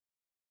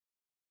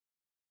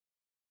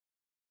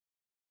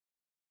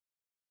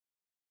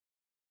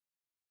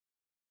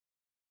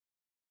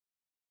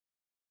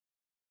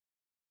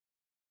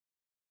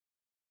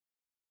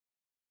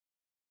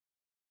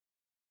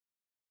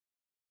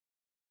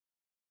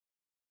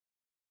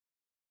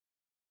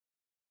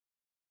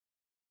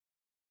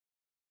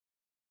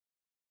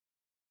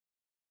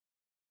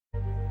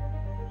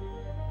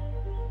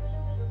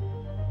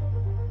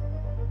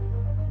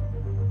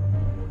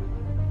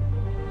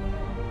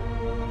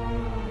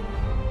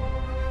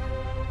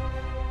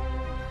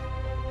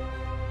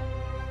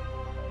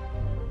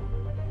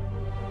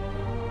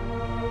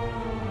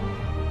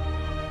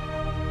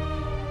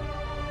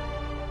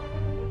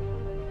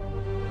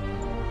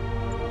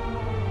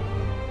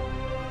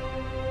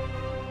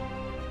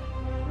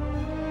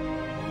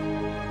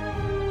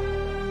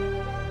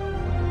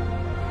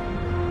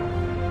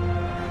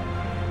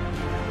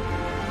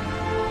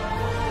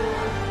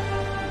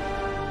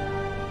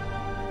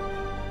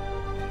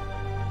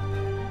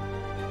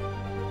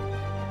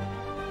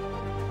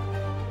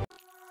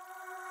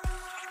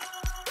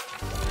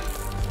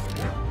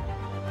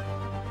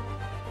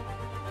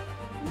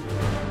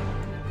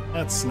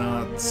That's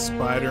not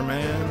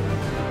Spider-Man.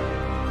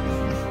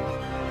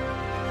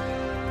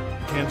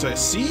 Can't I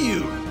see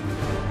you?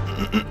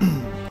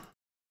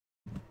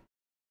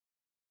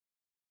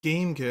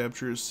 Game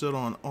capture is set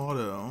on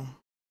auto.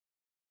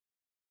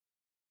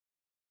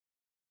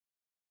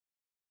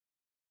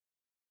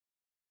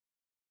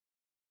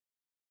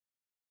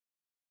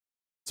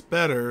 It's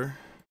better.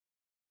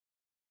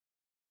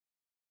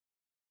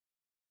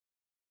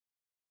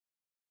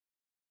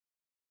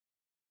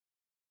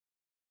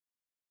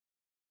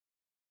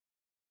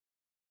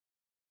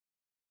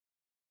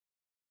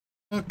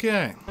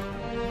 Okay.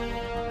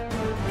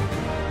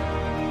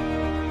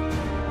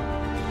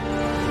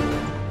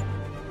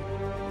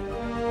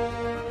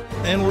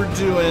 And we're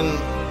doing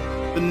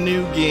the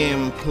new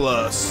game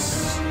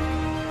plus.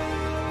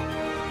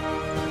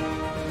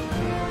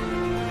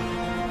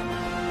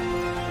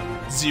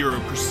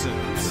 %.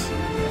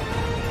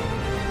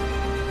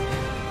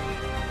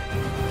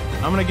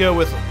 I'm gonna go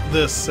with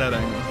this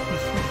setting.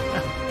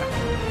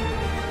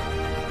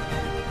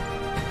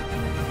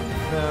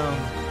 No,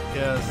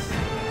 yes.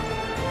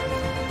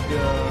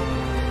 Go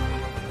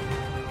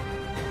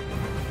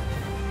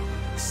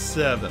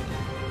 7.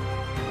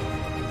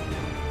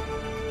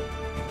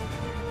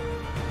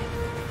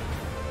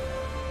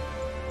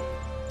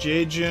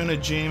 J. Jonah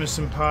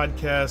Jameson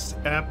podcast,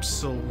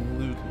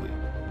 absolutely.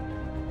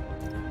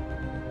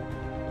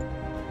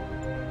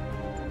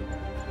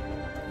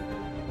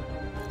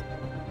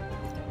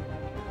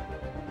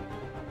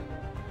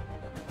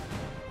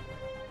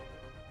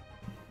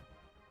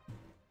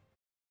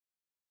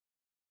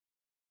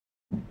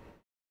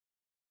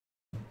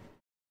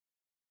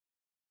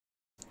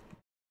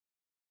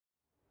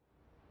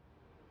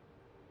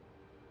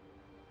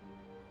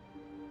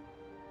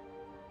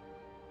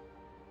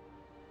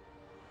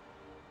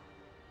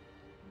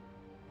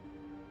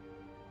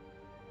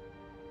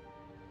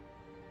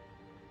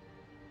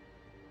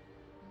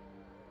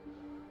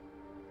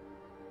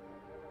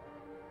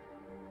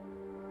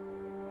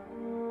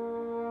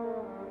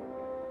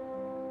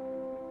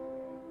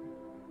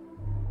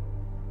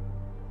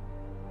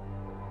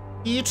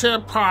 Peter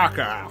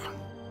Parker,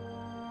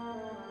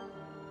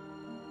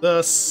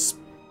 the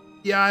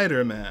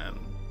Spider-Man.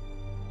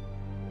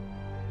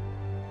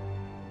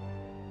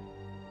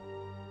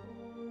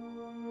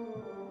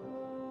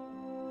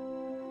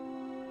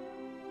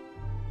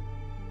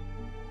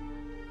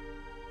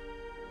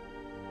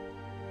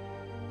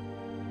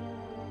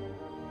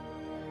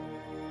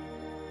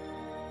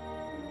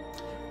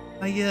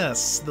 Ah,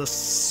 yes, the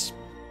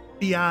Spider.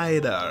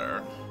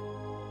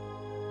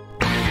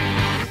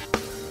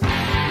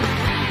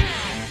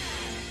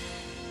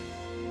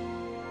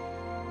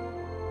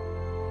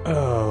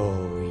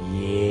 Oh,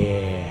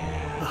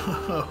 yeah.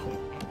 Oh,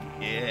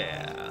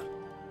 yeah.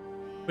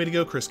 Way to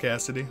go, Chris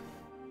Cassidy.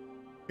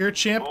 You're a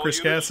champ, Chris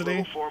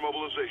Cassidy. For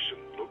mobilization.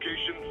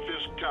 Location,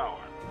 Fisk Tower.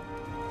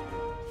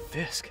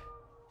 Fisk?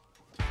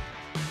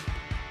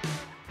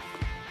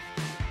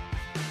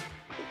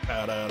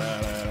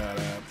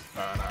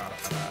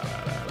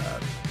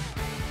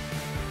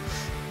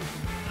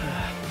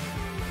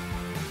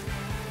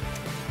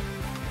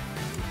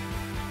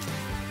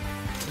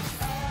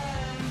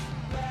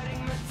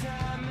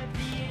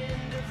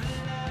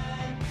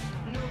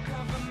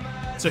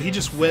 So he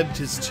just webbed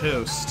his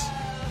toast.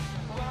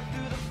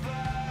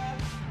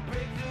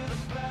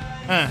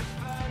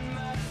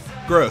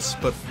 Gross,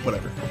 but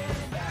whatever.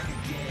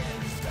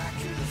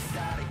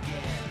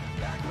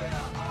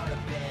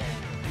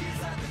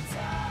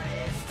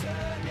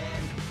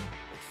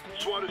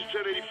 SWAT is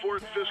 1084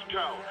 at Fisk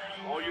Tower.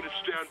 All units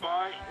stand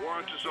by.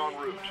 Warrant is en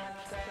route.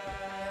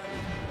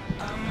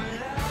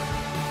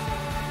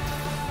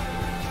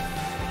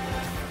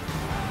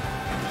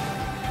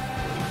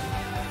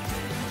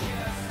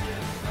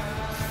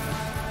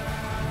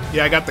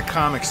 Yeah, I got the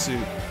comic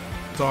suit.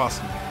 It's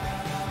awesome.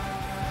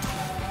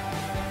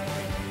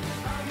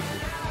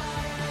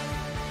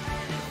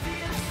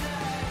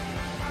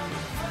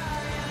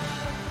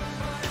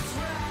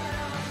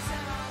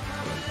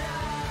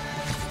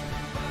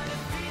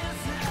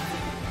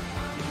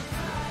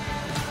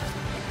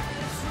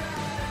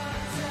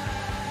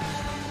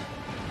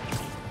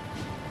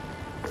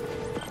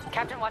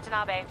 Captain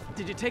Watanabe.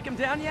 Did you take him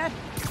down yet?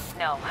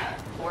 No.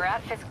 We're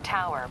at Fisk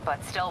Tower,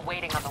 but still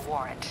waiting on the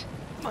warrant.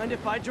 Mind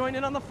if I join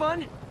in on the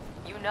fun?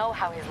 You know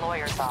how his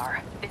lawyers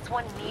are. This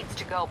one needs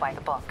to go by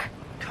the book.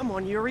 Come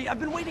on, Yuri. I've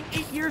been waiting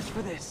 8 years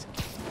for this.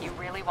 You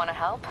really want to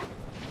help?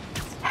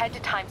 Head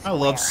to Times I Square.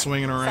 love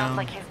swinging around. Sounds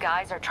like his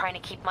guys are trying to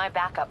keep my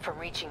backup from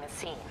reaching the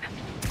scene.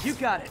 You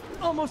got it.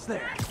 Almost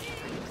there.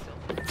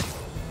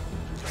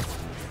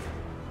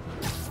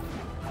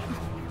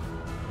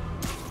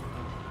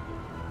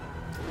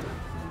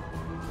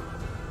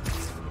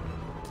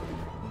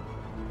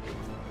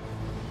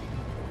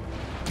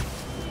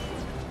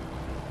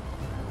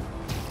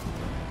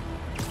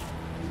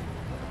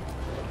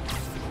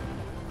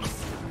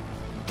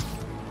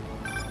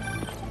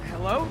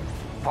 Hello?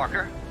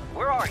 Parker,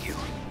 where are you?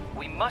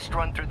 We must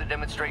run through the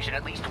demonstration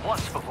at least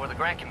once before the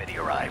grant committee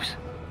arrives.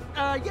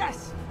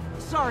 Yes.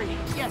 Sorry,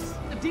 yes,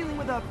 dealing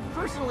with a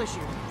personal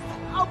issue.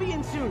 I'll be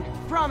in soon,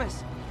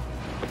 promise.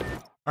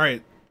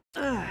 Alright.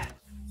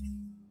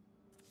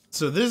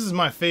 So this is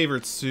my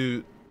favorite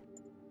suit.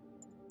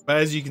 But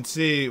as you can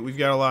see, we've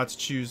got a lot to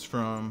choose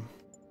from.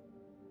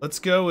 Let's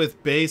go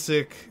with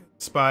basic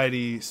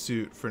Spidey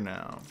suit for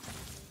now.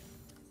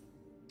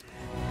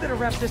 Better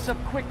wrap this up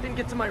quick than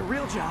get to my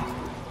real job.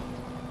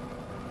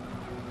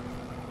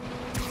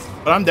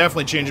 But I'm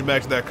definitely changing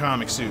back to that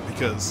comic suit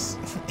because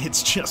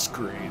it's just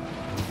great.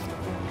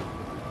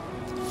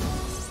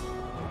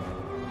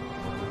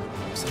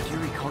 Looks like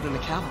Yuri called in the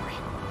cavalry.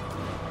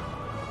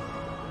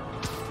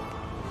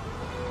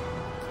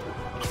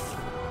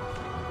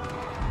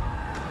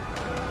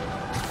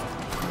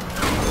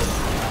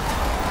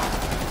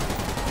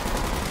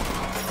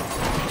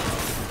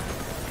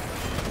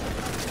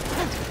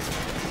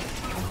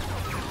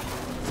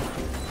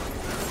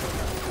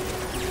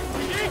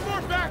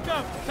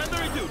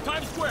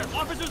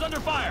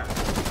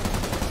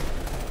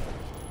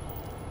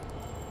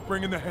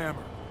 Bring in the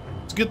hammer.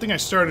 It's a good thing I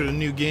started a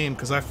new game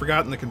because I've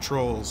forgotten the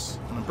controls,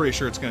 and I'm pretty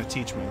sure it's going to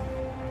teach me.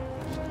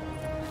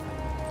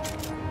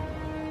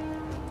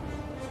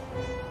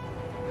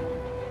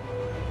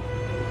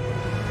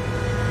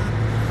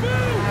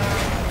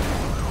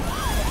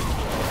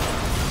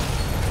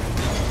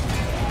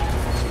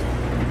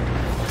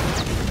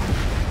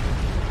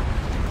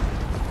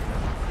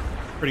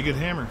 Pretty good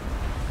hammer.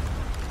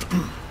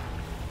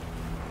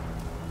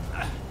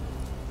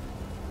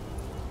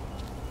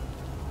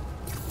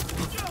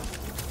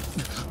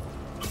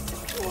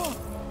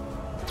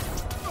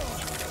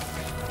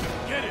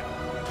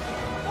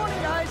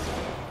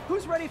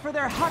 For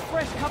their hot,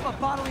 fresh cup of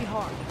bodily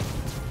harm.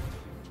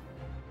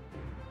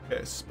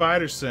 Okay,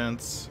 spider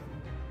sense.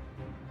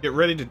 Get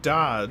ready to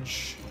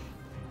dodge.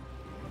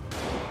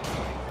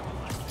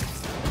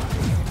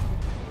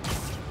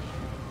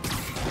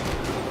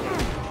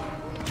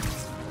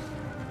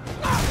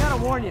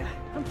 Gotta warn you,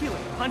 I'm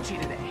feeling punchy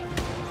today.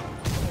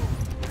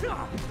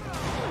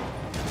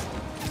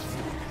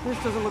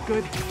 This doesn't look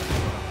good.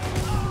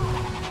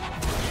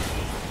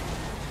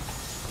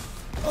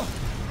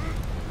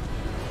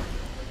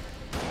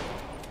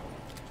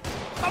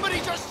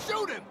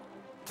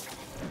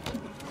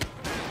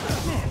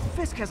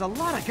 Fisk has a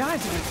lot of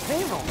guys in his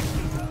payroll.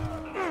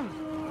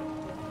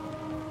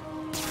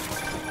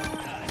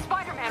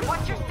 Spider-Man,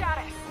 what's your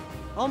status?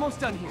 Almost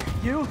done here.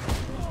 You?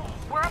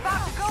 We're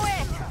about to go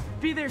in.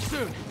 Be there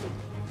soon.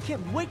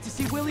 Can't wait to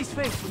see Willie's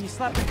face when you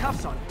slap the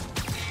cuffs on him.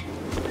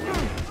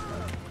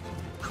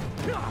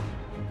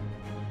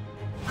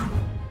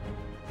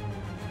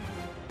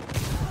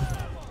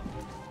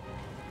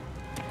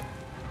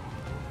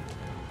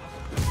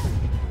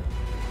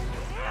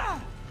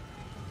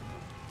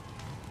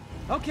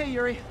 Okay,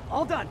 Yuri,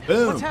 all done.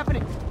 Boom. What's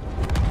happening?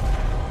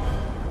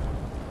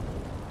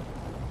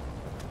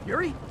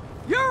 Yuri?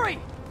 Yuri!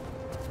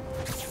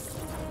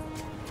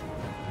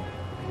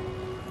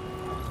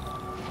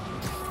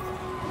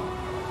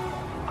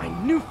 I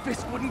knew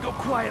Fisk wouldn't go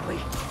quietly.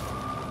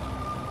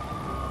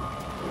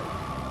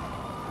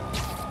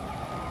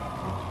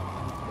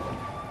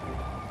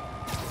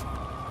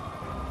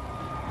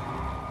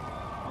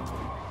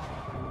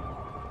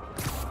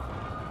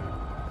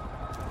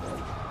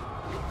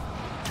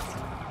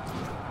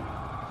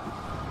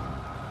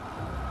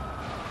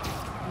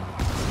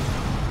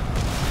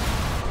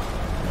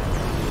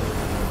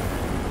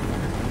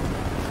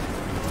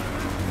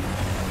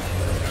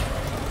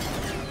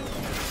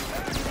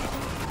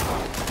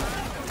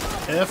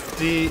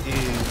 FDE.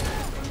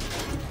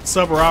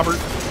 Sup, Robert?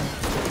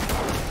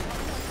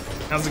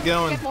 How's it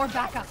going? Get more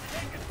backup.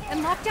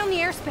 And lock down the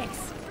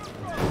airspace.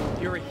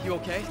 Yuri, you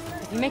okay?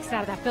 If he makes it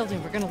out of that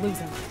building, we're gonna lose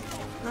him.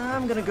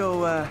 I'm gonna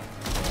go,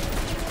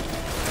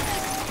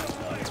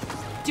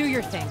 Do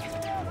your thing.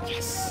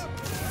 Yes.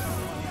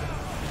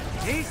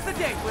 Seize the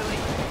day, Willie.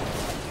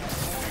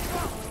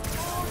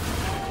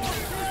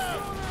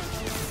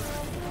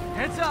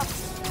 Heads up.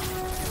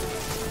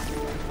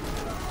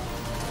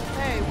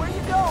 Hey, where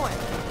you going?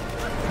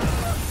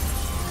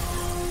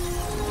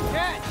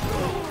 Catch!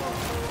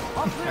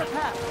 I'll clear a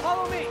path.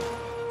 Follow me.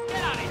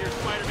 Get out of here,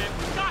 Spider-Man.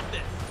 We got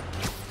this.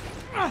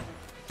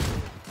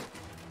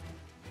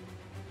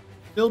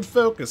 Build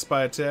focus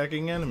by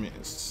attacking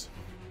enemies.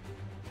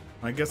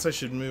 I guess I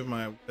should move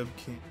my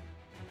webcam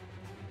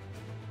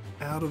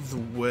out of the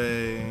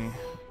way.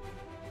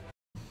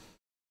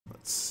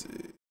 Let's see.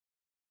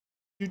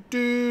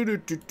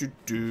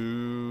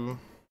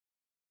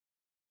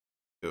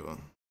 Go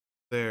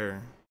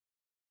there.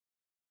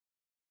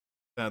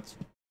 That's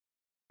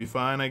be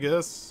fine, I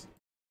guess.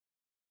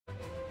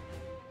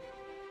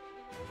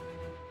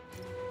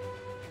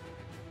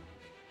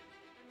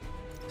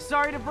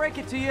 Sorry to break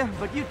it to you,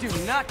 but you do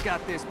not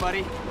got this,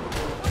 buddy.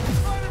 What's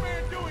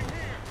Spider-Man doing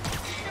here?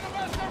 He's gonna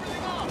mess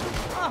everything up.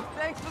 Oh,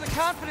 thanks for the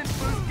confidence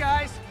boost,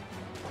 guys.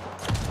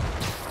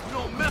 You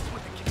don't mess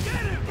with the kid.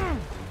 Get him!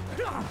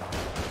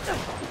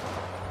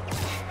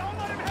 Don't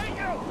let him hit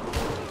you!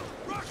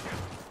 Rush him!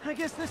 I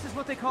guess this is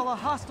what they call a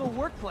hostile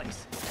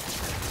workplace.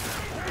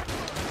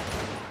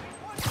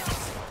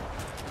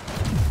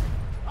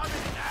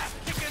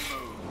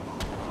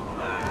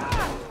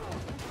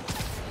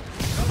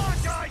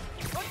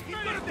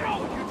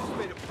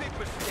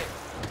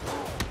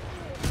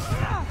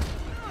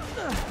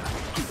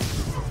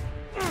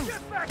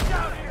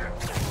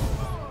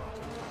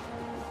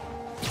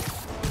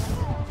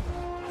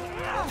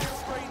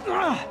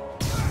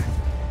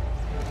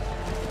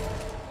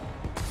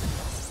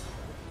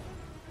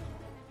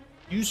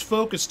 Use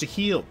focus to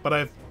heal, but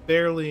I've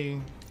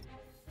barely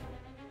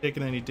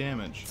taken any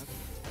damage.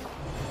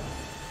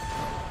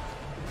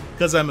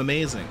 Because I'm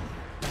amazing.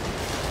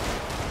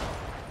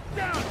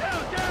 Down,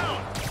 down,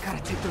 down!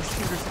 Gotta take those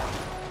shooters out.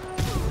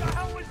 What the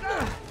hell was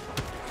that?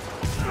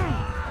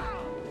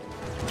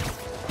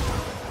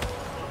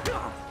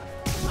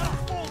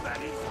 Not full that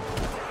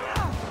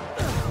easy.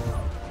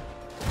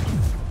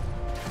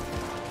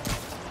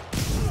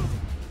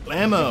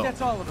 Blammo!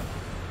 That's all of them.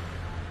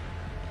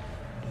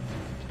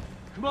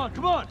 Come on,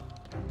 come on!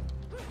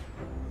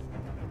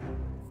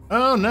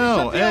 Oh no!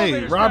 Shut the Hey,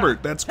 elevators Robert,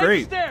 down. that's Take the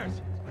great. stairs.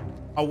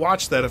 I'll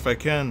watch that if I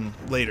can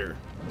later.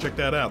 Check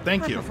that out.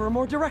 Thank I you. prefer a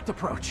more direct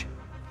approach.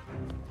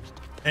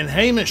 And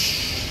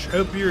Hamish,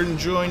 hope you're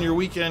enjoying your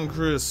weekend,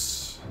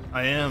 Chris.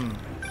 I am.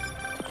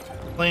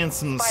 Playing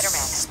some Spider-Man,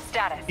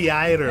 status.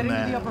 Spider Heading to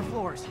the Man. upper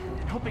floors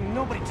and hoping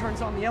nobody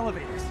turns on the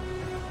elevators.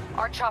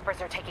 Our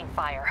choppers are taking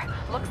fire.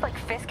 Looks like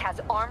Fisk has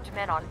armed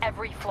men on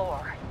every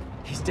floor.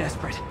 He's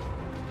desperate.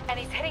 And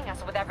he's hitting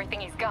us with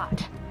everything he's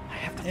got. I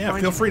have to Yeah,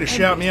 find feel him free to and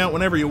shout me end out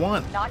whenever you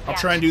want. Not I'll yet.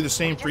 try and do the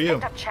same We for just you.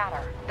 picked up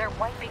chatter. They're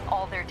wiping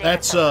all their data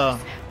That's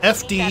servers. We need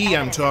FDE that I'm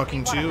evidence if talking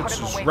we wanna to. put This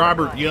him is away for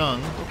Robert good.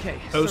 Young, it. Okay,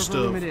 host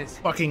server room of it is.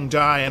 Fucking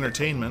Die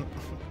Entertainment.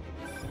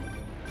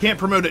 Can't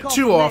promote it Call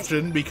too for me.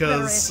 often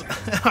because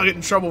I'll get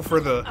in trouble for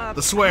the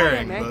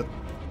swearing, hi, man. but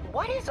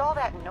What is all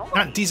that noise?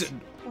 not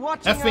decent.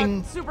 Watching Effing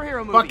a superhero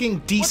movie. Fucking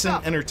What's decent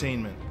up?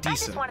 entertainment. I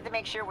just Decent. wanted to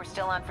make sure we're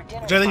still on for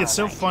dinner. Which I think it's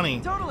so tomorrow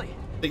night. funny Totally.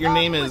 that your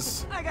name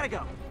Listen, is I gotta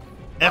go.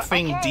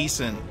 effing Okay.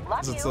 decent.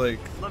 'Cause Love it's you. like,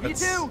 Love you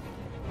that's too.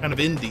 kind of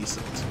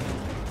indecent.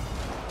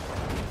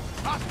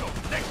 Hostile,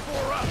 next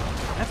floor up.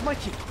 That's my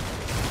key.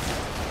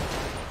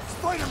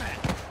 Spider-Man!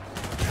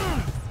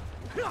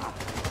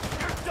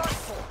 You're done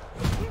for!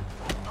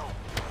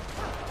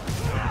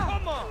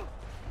 Come on!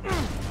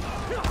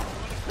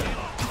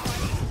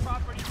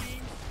 Property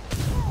beams.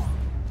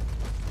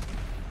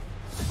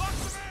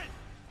 Box them in!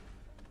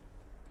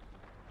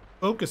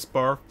 Focus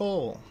bar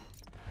full.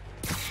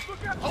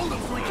 Look out! Hold him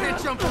so he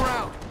can't jump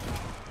around!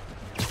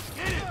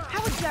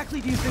 How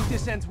exactly do you think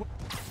this ends?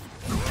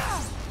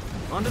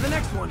 On to the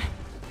next one.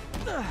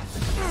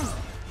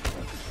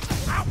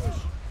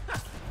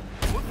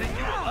 We'll take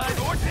you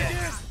alive or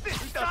dead!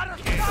 Got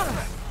him! Got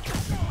him!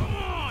 Come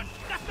on!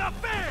 That's not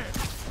fair!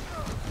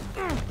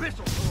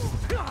 Pistol!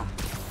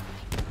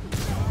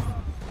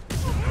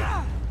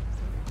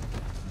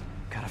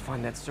 Gotta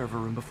find that server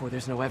room before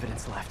there's no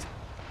evidence left.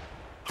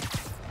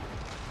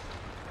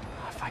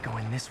 If I go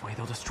in this way,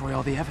 they'll destroy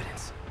all the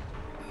evidence.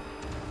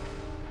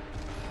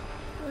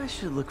 I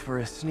should look for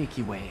a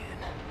sneaky way in.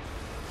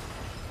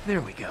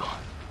 There we go.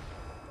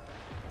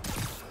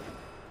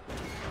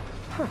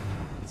 Huh.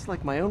 It's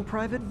like my own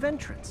private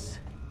ventrance.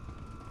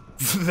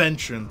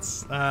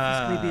 Vengeance. This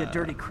may be a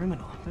dirty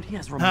criminal, but he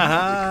has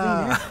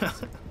remarkably clean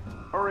air.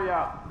 Hurry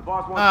up. The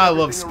boss wants I love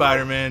everything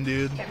Spider-Man,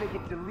 dude. right. Can't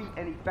make it delete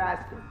any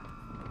faster.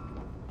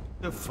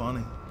 So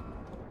funny.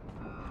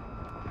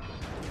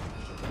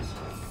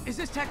 Is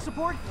this tech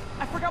support?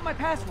 I forgot my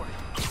password.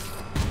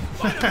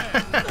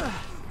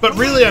 But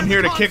really, I'm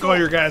here to kick all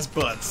your guys'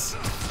 butts.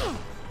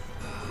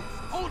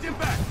 Hold him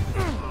back!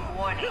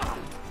 Warning.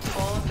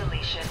 Full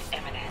deletion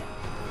imminent.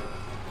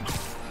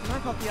 I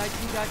thought the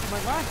IT guys at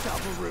my last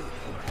job were rude.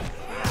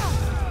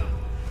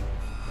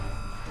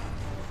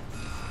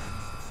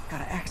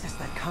 Gotta access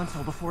that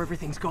console before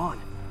everything's gone.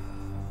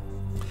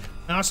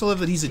 I also love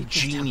that he's a See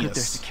just how good their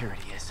genius.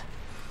 security is.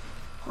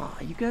 Aw,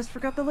 you guys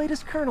forgot the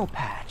latest kernel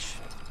patch.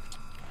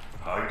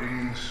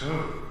 Hiding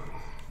so.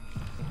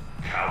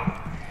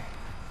 Cowardly.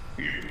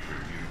 Even for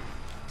you.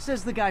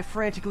 Says the guy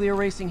frantically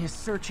erasing his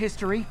search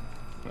history.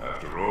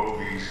 After all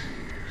these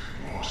years,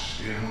 you're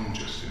still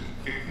just an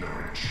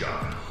ignorant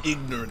child.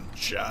 Ignorant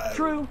child.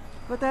 True,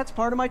 but that's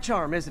part of my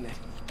charm, isn't it?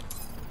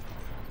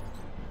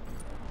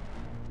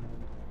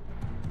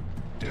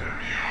 Damn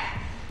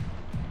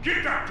you.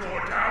 Get that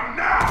door down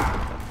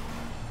now!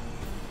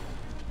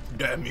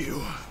 Damn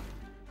you.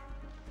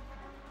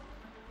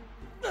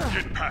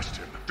 Get past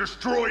him.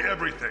 Destroy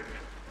everything.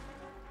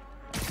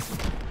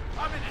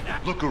 I'm in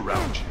an Look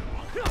around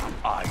you.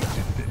 I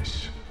did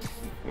this.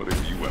 What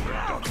have you ever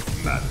done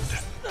that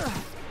mattered?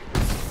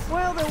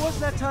 Well, there was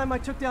that time I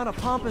took down a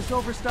pompous,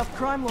 overstuffed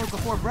crime lord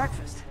before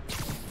breakfast.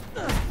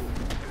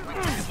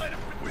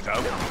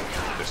 Without me,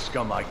 the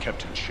scum I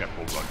kept in check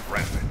will run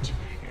rampant,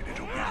 and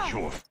it'll be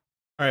your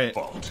Alright,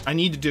 fault. I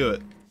need to do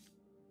it.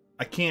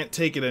 I can't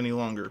take it any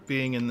longer,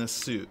 being in this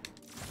suit.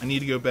 I need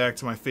to go back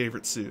to my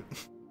favorite suit.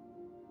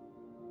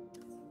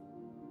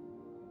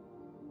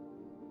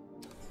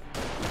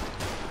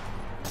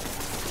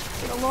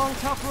 Been a long,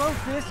 tough road,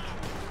 Fisk.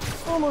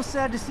 Almost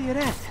sad to see it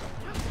end.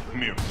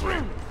 Mere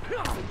frame.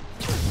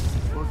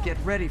 We'll get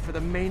ready for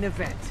the main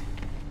event.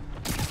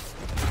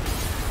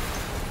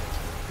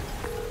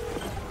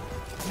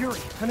 Yuri,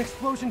 an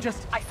explosion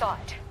just... I saw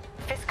it.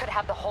 Fisk could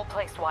have the whole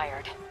place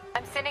wired.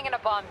 I'm sending in a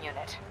bomb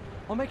unit.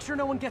 I'll make sure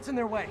no one gets in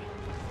their way.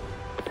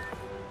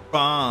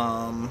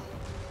 Bomb.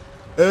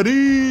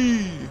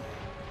 Eddie!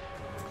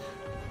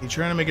 You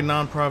trying to make a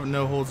non-profit,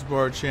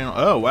 no-holds-barred channel?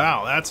 Oh,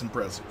 wow, that's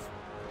impressive.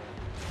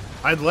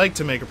 I'd like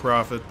to make a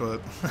profit, but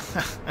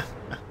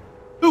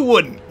who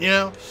wouldn't, you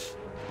know?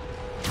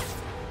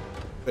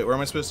 Wait, where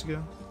am I supposed to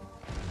go?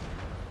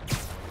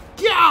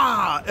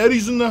 Yeah!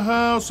 Eddie's in the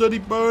house, Eddie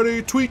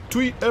Birdie. Tweet,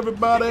 tweet,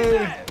 everybody.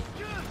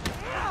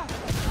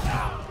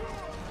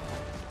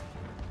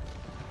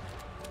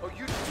 Oh,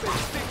 you just made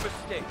a big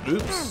mistake.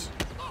 Oops.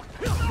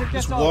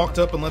 Just walked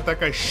up and let that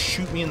guy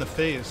shoot me in the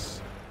face.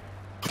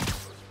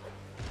 It's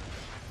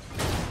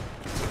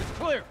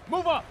clear.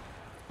 Move up.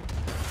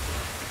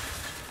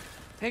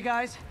 Hey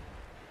guys,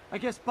 I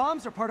guess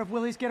bombs are part of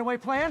Willie's getaway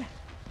plan?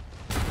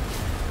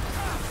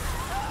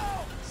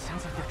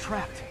 Sounds like they're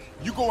trapped.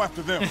 You go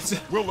after them.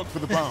 We'll look for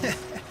the bomb.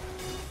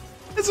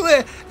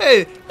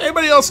 Hey,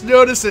 anybody else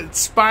notice that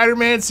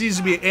Spider-Man seems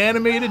to be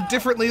animated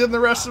differently than the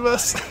rest of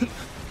us?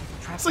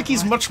 It's like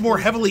he's much more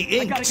heavily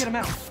inked. I gotta get him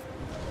out.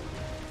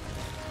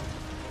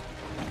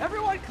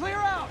 Everyone clear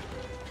out!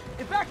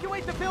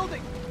 Evacuate the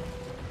building!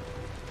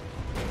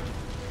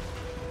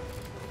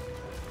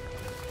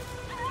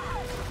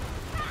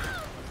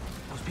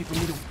 Those people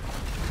need to...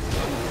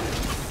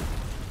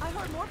 I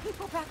heard more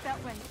people back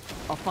that way.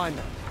 I'll find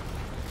them.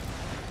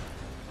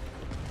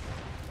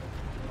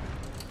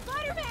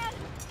 Spider-Man!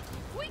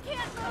 We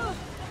can't move!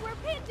 We're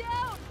pinned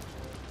down!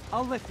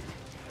 I'll lift it.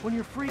 When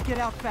you're free, get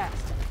out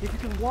fast. If you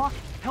can walk,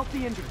 help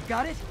the injured.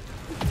 Got it?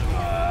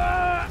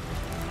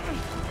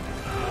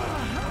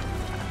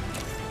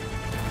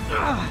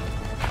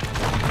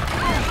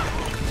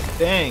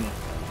 Dang.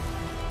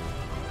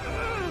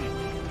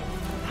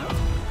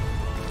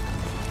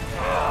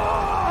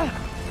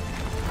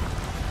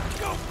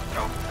 Go,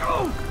 go,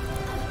 go!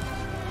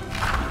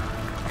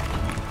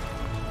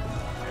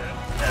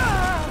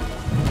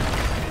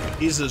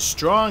 He's as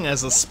strong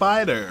as a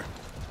spider.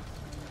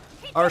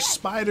 Are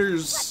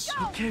spiders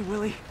Okay,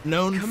 Willie.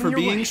 known Coming for your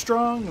being way.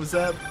 strong? Was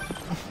that...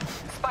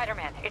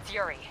 Spider-Man, it's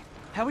Yuri.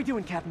 How we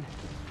doing, Captain?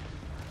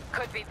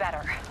 Could be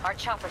better. Our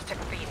choppers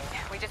took a beating.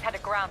 We just had to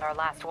ground our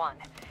last one.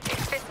 If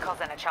Fisk calls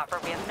in a chopper,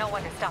 we have no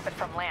one to stop it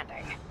from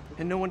landing.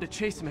 And no one to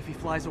chase him if he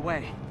flies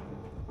away.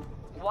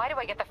 Why do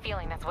I get the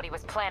feeling that's what he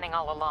was planning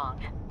all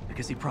along?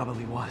 Because he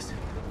probably was.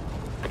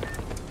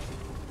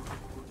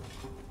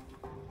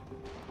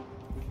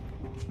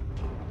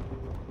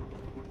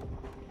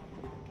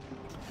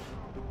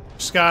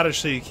 Scottish,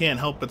 so you can't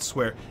help but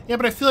swear. Yeah,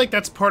 but I feel like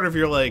that's part of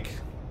your, like,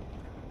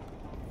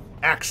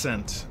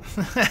 accent.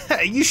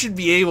 You should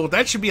be able...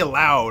 That should be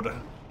allowed.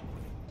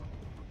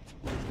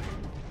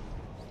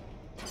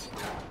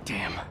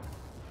 Damn.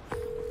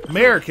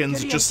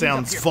 Americans Get just the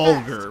sounds EMPs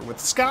up here vulgar. With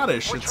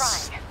Scottish, We're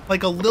it's trying.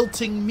 like a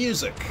lilting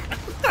music.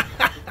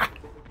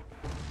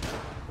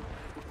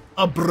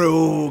 A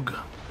brogue.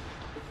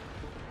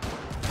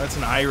 That's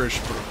an Irish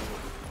brogue.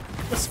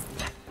 That's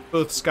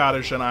both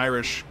Scottish and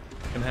Irish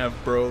can have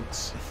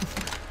brogues.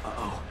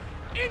 Uh-oh.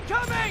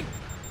 Incoming!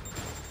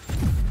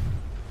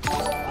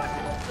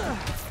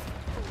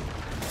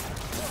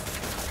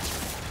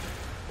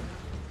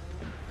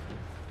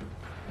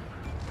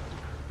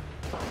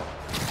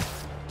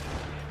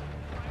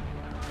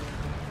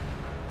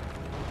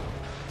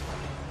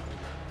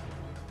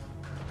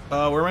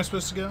 Where am I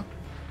supposed to go?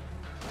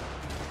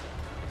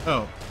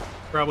 Oh,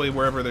 probably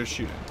wherever they're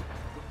shooting.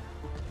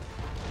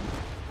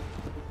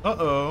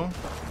 Uh-oh.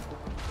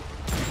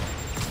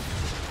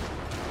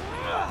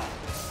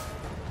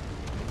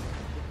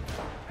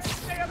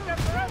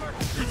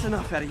 That's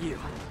enough out of you.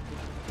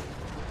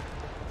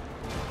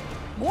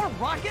 More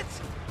rockets?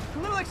 A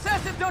little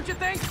excessive, don't you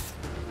think?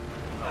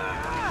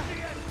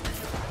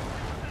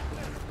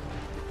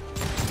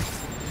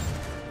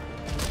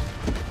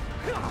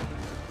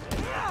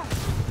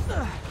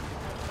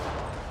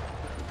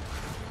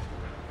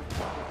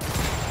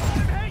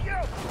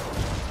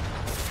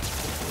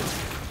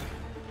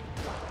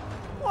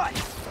 What?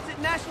 Is it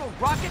National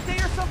Rocket Day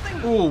or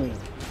something? Ooh,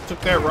 took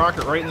that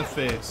rocket right in the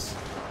face.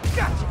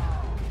 Gotcha!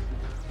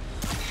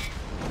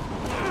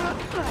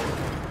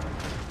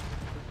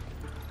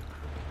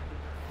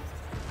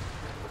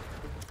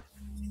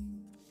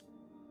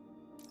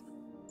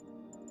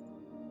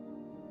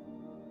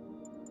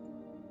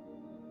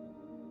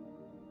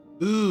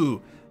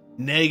 Ooh,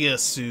 Nega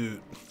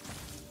suit.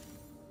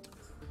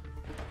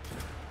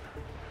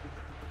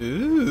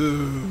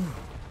 Ooh.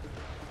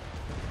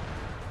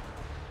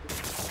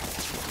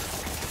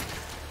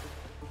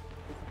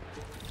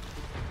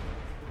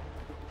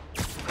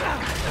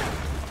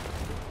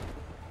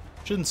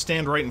 Shouldn't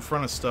stand right in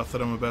front of stuff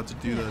that I'm about to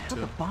do that How'd to.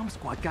 the bomb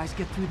squad guys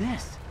get through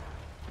this?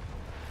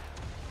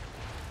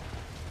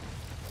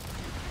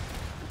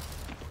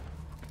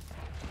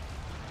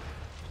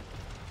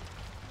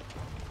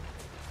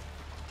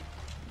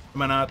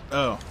 Am I not?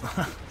 Oh.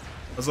 I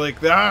was like,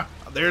 ah,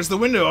 there's the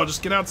window. I'll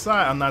just get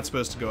outside. I'm not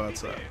supposed to go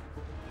outside.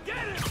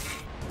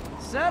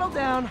 Settle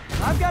down.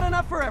 I've got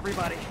enough for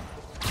everybody.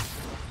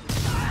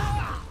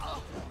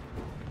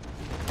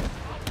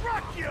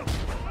 Rock you!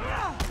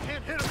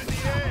 Can't hit him in the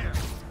air.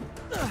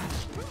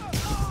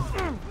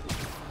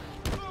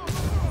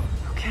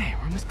 Okay,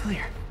 room is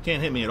clear.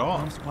 Can't hit me at all.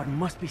 Bomb squad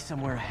must be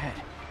somewhere ahead.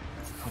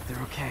 Hope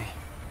they're okay.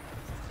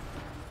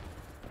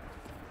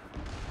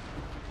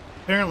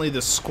 Apparently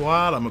the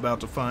squad I'm about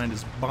to find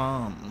is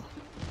bomb.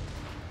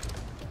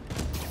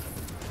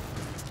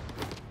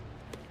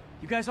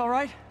 You guys all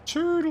right?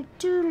 Turtle,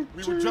 turtle,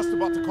 We were just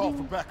about to call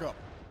for backup.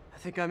 I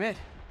think I'm it.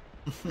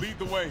 Lead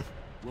the way.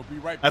 We'll be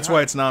right That's behind.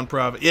 why it's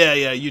non-profit. Yeah,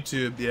 yeah,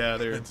 YouTube. Yeah,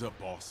 they're Heads up,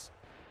 boss.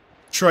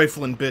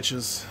 trifling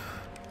bitches.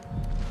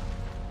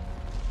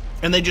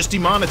 And they just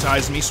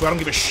demonetized me, so I don't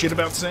give a shit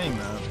about saying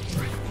that.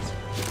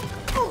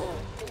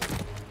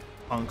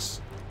 Punks.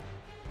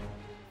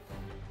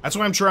 That's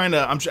why I'm trying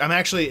to. I'm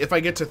actually, if I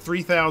get to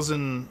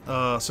 3,000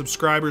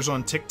 subscribers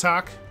on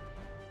TikTok,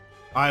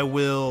 I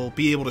will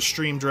be able to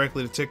stream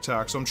directly to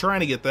TikTok. So I'm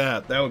trying to get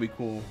that. That would be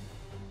cool.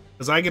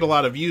 Because I get a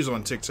lot of views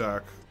on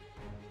TikTok.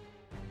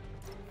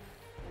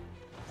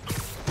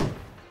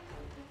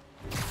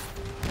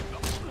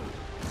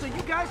 So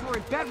you guys were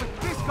in bed with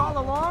Fisk all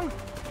along?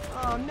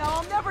 Oh no,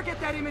 I'll never get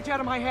that image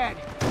out of my head.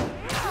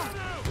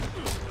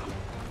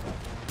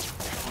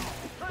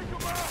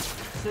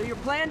 So your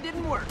plan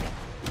didn't work.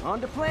 On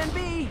to plan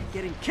B,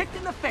 getting kicked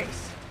in the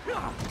face.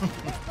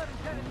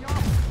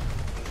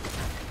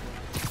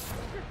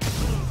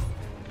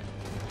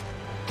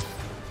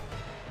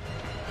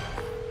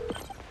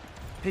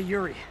 Hey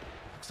Yuri,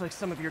 looks like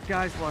some of your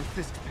guys were on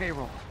Fisk's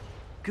payroll.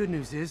 Good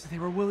news is, they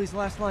were Willie's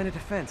last line of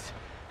defense.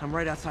 I'm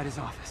right outside his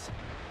office.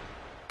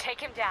 Take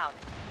him down,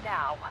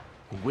 now.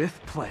 With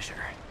pleasure.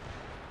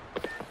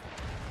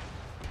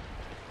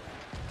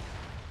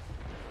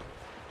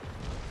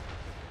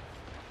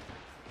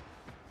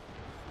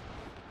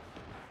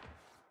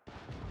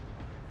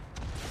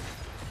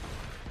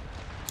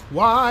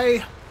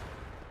 Why?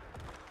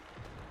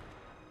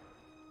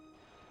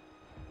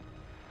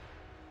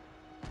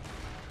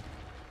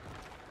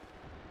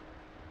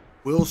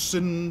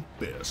 Wilson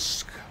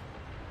Fisk.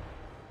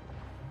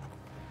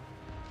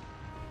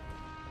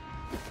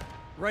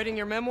 Writing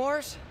your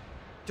memoirs?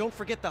 Don't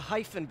forget the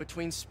hyphen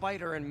between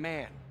spider and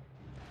man.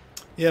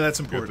 Yeah, that's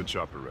Get the important.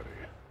 chopper ready.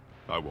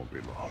 I won't be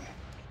long.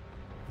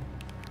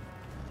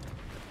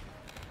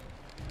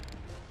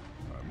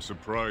 I'm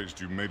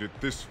surprised you made it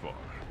this far.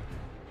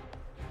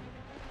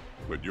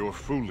 But your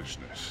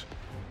foolishness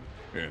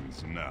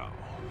ends now.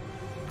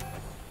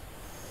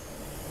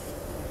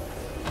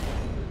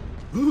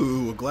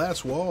 Ooh, a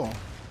glass wall.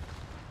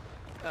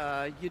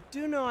 You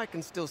do know I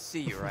can still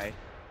see you, right?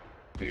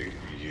 80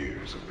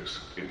 years of this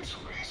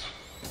insolence.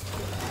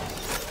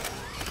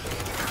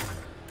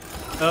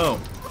 Oh.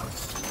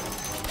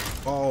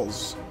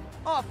 Balls.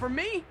 Oh, for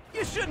me?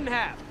 You shouldn't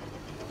have.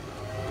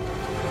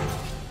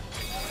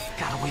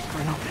 Gotta wait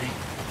for an opening.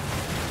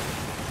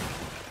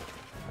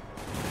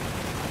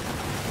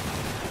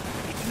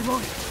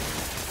 Reloading.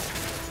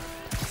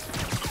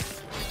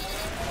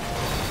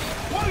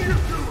 What are you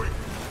doing?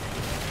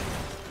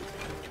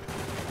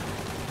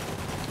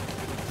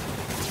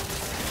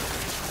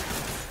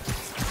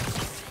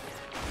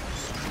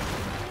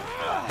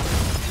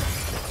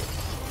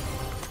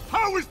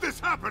 How is this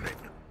happening?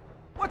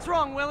 What's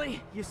wrong,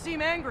 Willie? You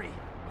seem angry.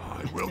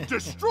 I will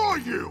destroy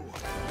you!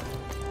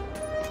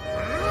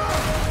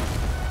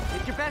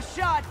 Take your best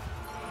shot.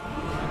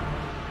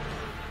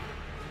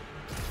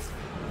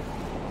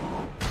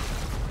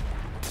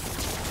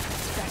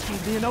 That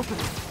gave me an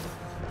opening.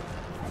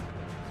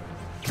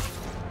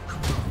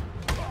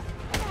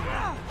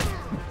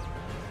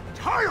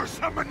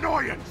 Tiresome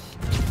annoyance!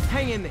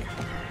 Hang in there.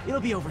 It'll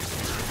be over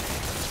soon.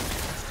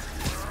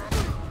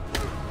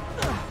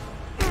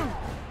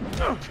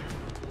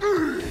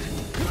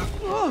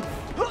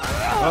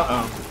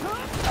 Uh-oh.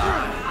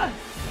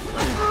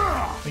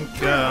 I think,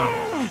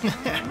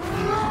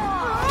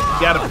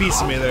 got a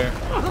piece of me there.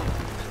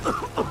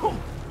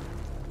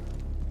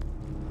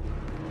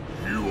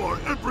 You are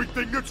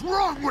everything that's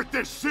wrong with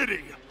this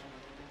city!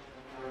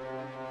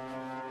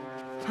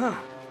 Huh.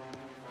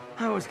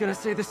 I was gonna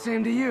say the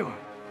same to you.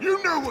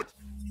 You know what?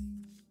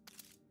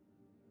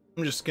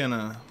 I'm just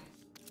gonna...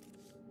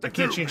 I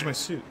can't change my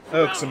suit.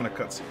 Oh, because I'm in a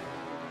cutscene.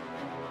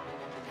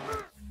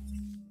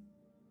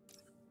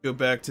 Go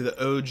back to the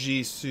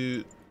OG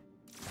suit.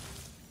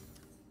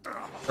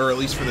 Or at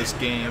least for this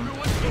game.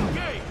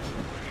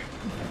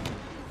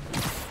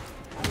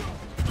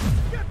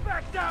 Get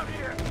back down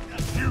here!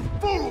 You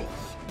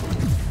fools!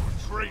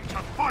 Trained to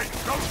fight,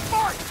 go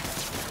fight!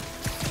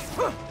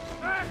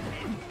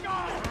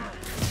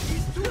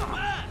 He's too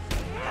fast!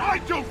 I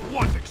don't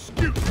want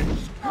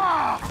excuses!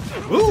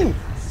 Ooh!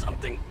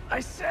 Something I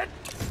said?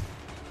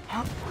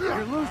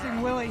 You're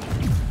losing, Willie.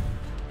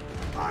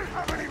 I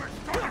haven't even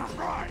started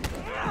trying!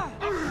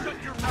 Shut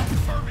your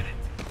mouth permanent!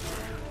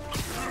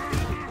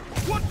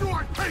 What do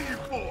I pay you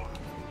for?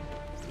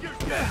 You're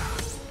dead!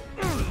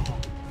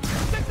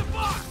 Take the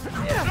box!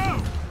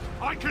 No!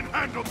 I can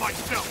handle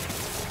myself!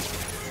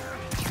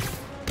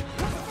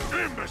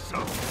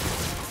 Imbecile!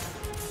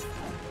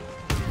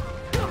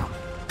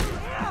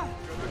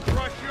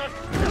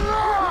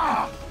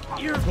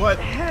 Your What?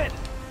 head,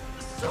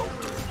 so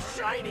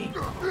shiny.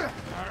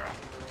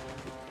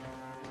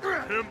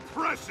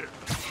 Impressive!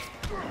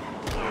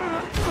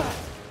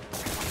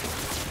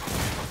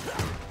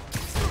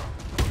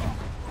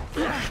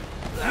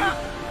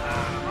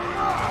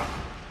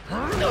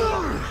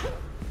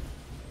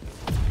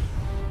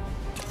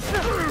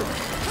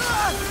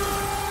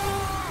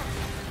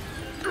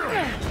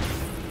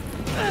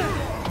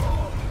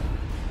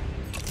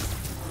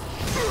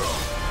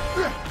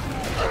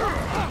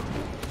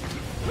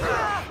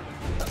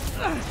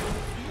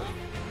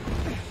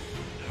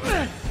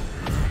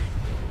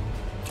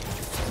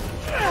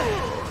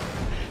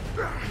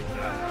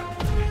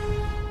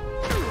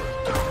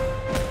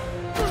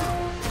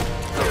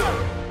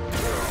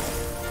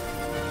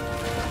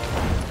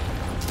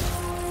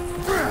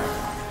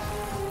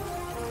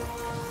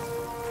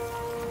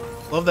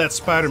 Love that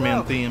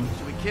Spider-Man So, theme.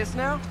 Should we kiss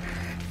now?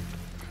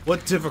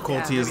 What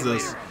difficulty Yeah, is maybe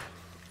this? later.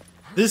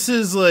 This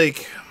is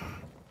like,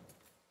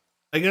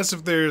 I guess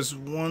if there's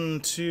 1,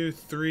 2,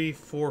 3,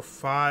 4,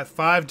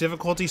 5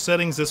 difficulty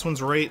settings, this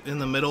one's right in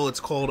the middle. It's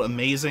called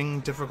Amazing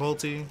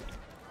Difficulty.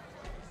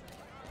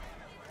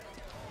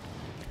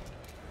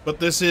 But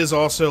this is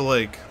also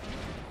like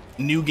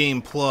New Game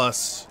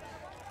Plus,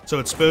 so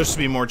it's supposed to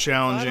be more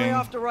challenging. Finally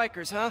off to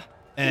Rikers, huh?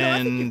 You know, I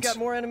think And you've got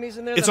more enemies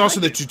in there it's than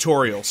also I the do.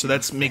 tutorial, so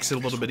that makes it a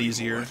little bit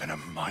easier. More than a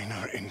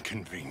minor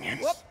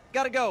inconvenience. Whoop,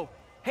 gotta go.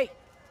 Hey,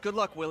 good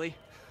luck, Willie.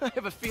 I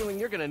have a feeling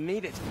you're gonna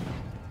need it.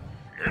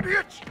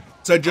 Idiots!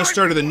 So I just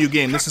started a new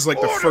game. This is like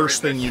the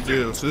first thing you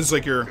do. So this is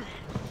like your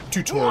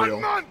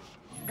tutorial. 1 month!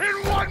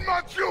 In 1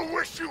 month you'll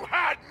wish you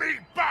had me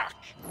back!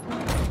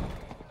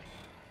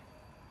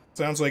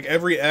 Sounds like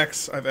every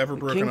ex I've ever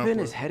broken up Kingpin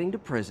with. is heading to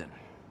prison.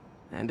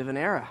 End of an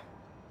era.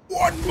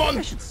 1 I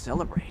month! should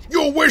celebrate.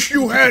 You'll wish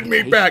you had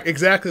me back!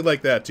 Exactly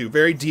like that, too.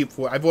 Very deep.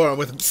 I've worked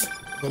with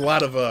a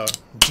lot of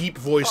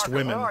deep-voiced Parker,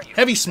 women. where are you?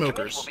 Heavy The committee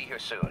smokers. will be here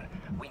soon.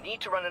 We need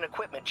to run an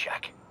equipment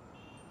check.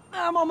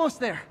 I'm almost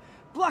there.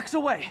 Blocks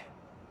away.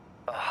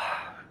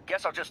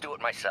 Guess I'll just do it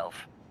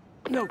myself.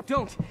 No,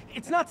 don't.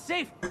 It's not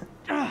safe.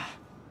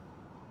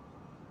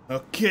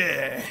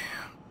 Okay.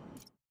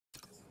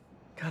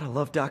 Gotta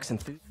love Doc's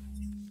enthusiasm.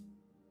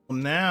 Well,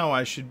 now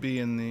I should be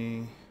in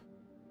the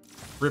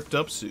ripped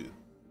up suit.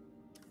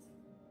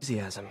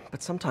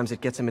 But sometimes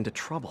it gets him into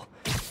trouble.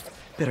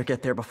 Better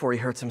get there before he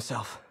hurts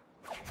himself.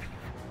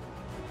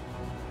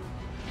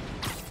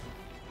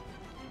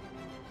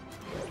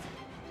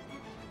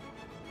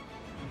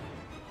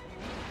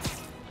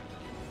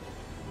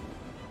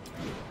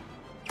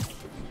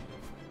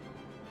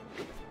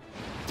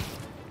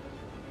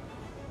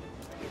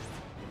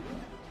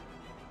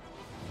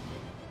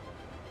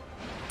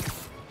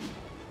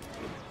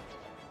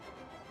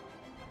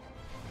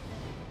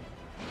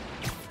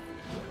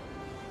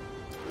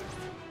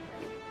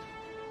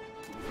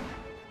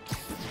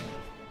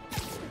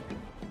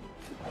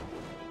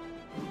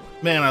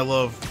 Man, I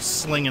love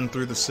slinging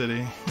through the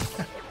city.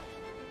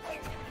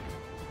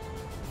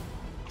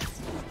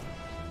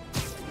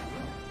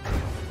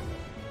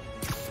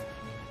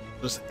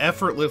 Just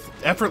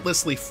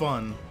effortlessly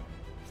fun.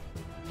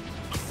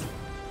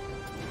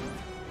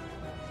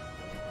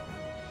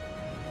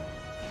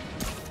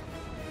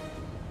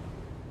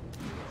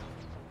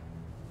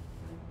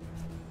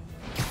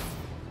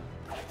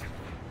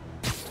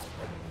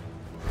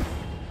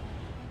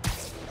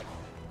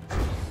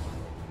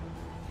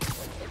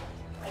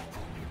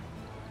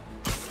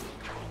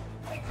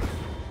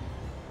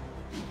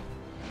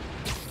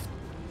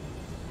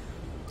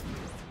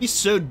 He's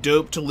so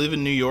dope to live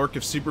in New York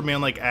if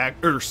Superman like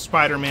or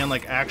Spider-Man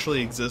like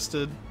actually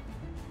existed.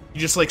 You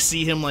just like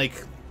see him like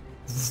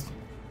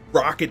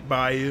rocket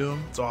by you.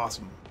 It's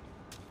awesome.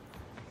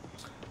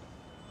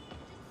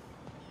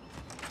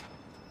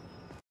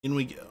 In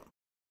we go.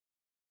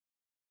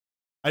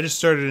 I just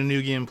started a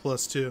new game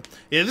plus too.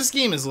 Yeah, this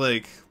game is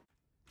like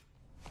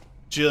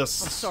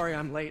just Sorry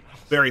I'm late.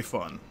 very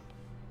fun.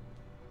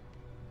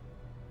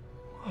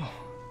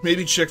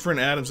 Maybe check for an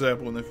Adam's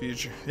apple in the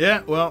future.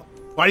 Yeah, well,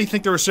 why do you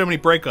think there were so many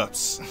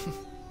breakups?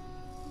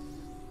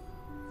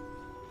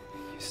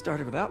 You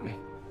started without me.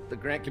 The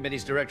grant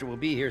committee's director will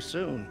be here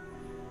soon.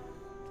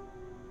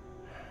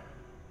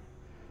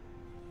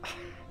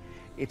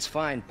 It's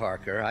fine,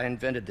 Parker. I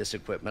invented this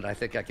equipment. I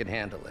think I can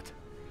handle it.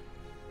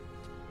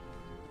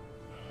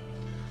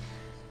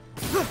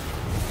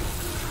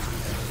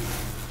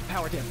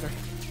 Power damper.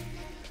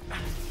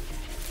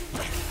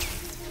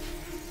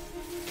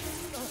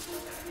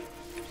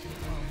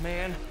 Oh,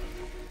 man.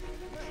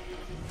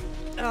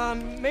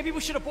 Maybe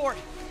we should abort.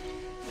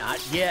 Not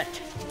yet.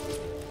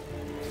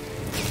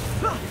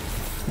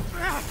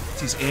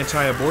 He's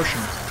anti-abortion.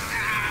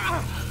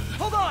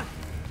 Hold on!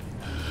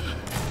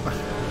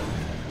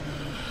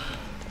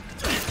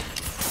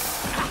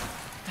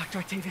 Dr.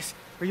 Octavius,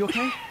 are you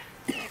okay?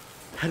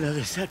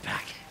 Another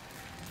setback.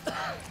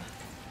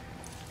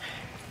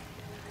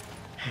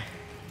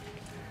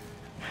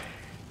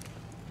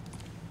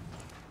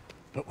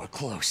 But we're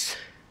close.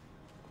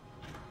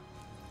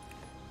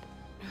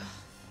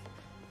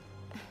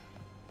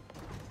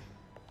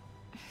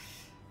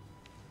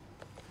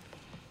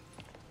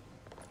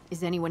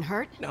 Is anyone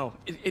hurt? No,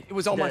 it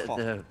was all my fault.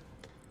 The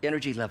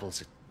energy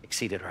levels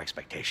exceeded our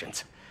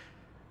expectations.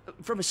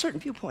 From a certain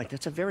viewpoint,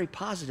 that's a very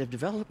positive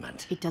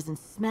development. It doesn't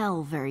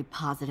smell very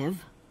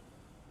positive.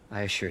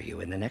 I assure you,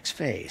 in the next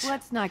phase.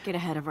 Let's not get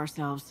ahead of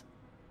ourselves.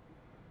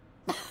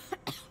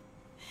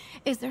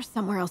 Is there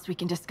somewhere else we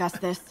can discuss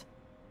this?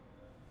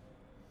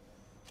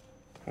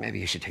 Maybe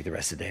you should take the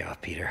rest of the day off,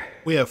 Peter.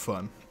 We have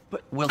fun.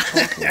 But we'll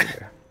talk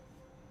later.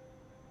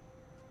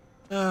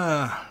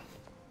 Ah.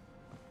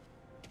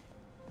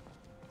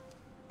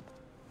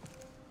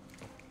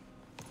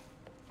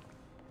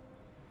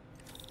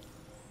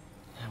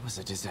 That was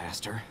a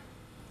disaster.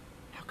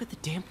 How could the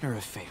dampener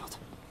have failed?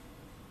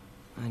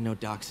 I know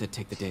Doc said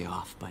take the day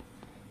off, but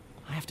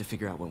I have to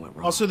figure out what went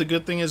wrong. Also, the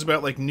good thing is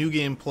about like New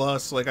Game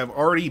Plus, like I've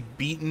already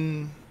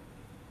beaten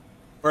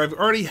or I've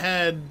already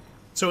had.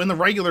 So in the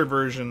regular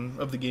version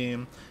of the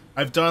game,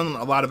 I've done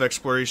a lot of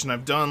exploration.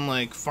 I've done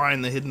like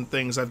find the hidden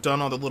things. I've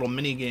done all the little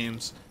mini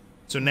games.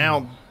 So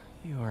now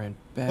You are in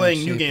bad playing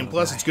New shape, Game little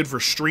Plus, guy. it's good for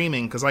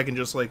streaming because I can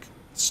just like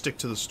stick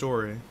to the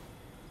story.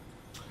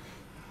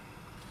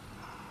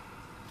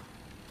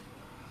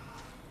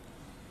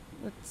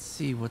 Let's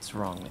see what's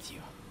wrong with you.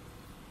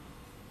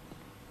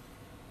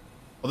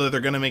 Although they're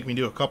gonna make me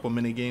do a couple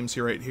mini games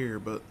here right here,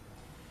 but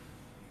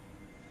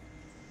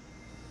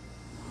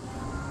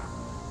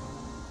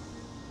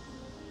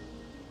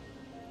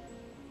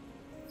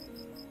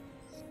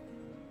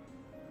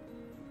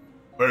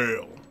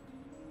fail.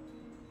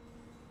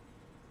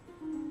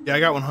 Yeah, I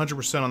got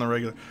 100% on the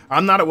regular.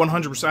 I'm not at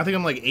 100%. I think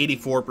I'm like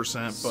 84%.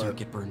 But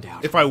Circuit burned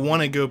out. if I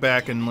want to go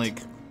back and like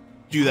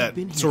do that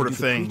Been here sort to of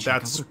do the thing, pre-check, I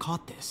that's would've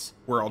caught this.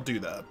 where I'll do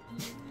that.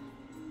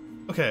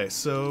 Okay,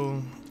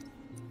 so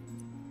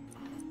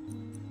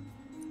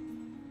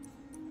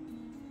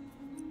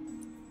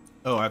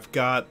oh, I've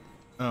got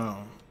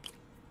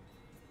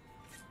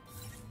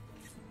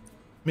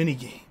mini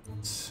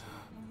games.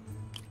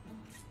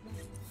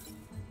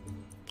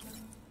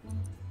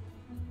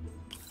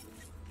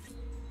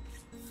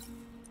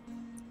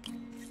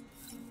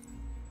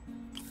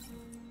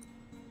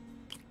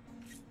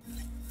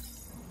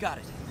 Got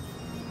it.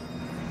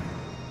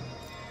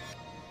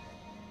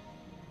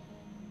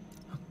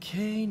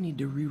 Okay, need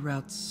to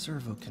reroute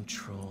servo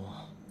control.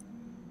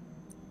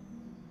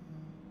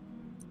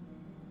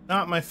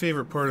 Not my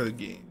favorite part of the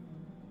game.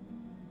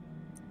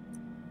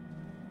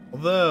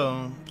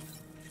 Although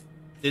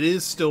it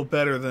is still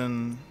better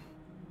than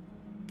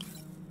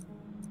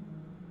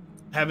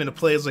having to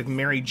play as like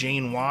Mary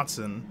Jane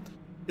Watson.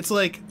 It's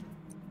like,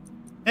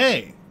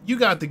 hey, you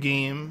got the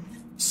game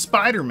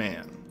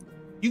Spider-Man.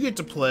 You get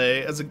to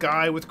play as a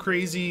guy with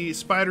crazy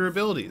spider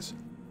abilities.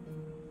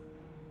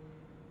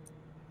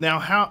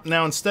 Now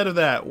instead of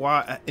that,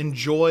 why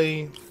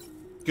enjoy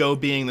Go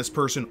being this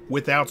person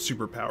without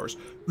superpowers,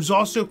 who's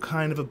also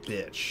kind of a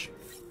bitch.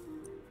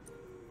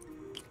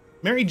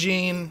 Mary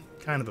Jane,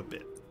 kind of a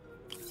bit.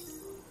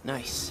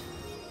 Nice.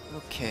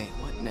 Okay,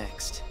 what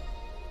next?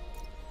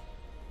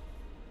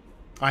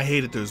 I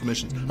hated those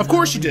missions. Of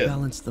course you did.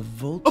 Balance the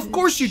voltage. Of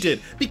course you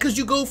did. Because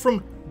you go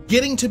from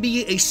getting to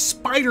be a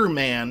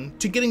Spider-Man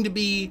to getting to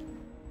be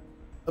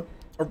a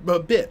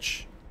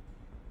bitch.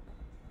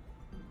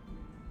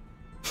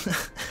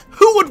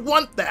 Who would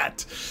want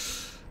that?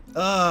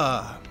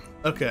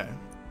 Okay.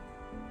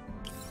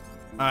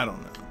 I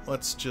don't know.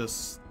 Let's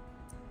just...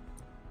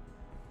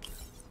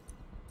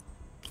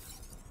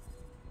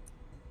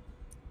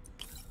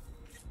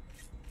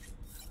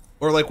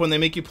 Or like when they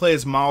make you play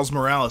as Miles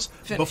Morales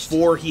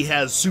before he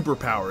has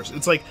superpowers.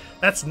 It's like,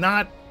 that's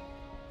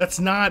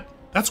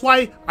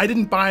why I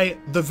didn't buy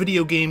the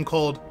video game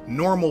called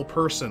Normal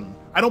Person.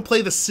 I don't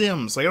play The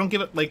Sims. Like, I don't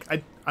give it, like,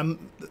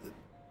 I'm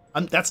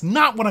that's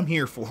not what I'm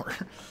here for.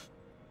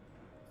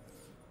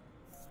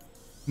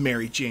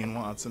 Mary Jane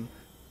Watson.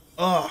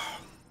 Ugh.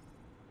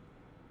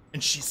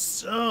 And she's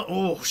so...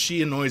 Oh,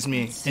 she annoys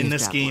me in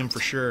this game for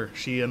sure.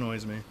 She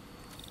annoys me.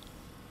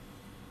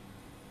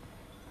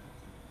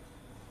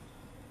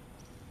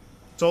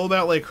 It's all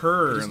about, like,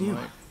 her and,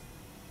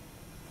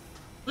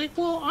 like,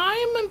 well,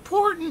 I'm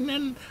important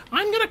and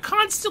I'm gonna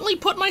constantly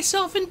put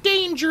myself in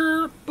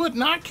danger, but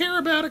not care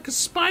about it because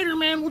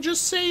Spider-Man will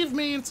just save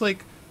me. It's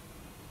like,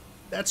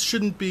 that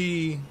shouldn't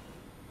be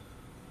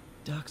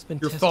Doc's been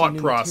your testing thought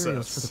new process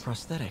materials for the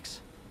prosthetics.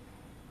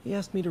 He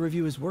asked me to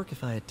review his work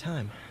if I had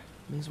time.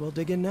 May as well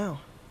dig in now.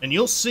 And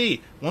you'll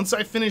see, once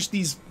I finish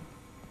these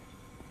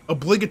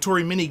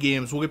obligatory mini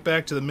games, we'll get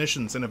back to the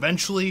missions, and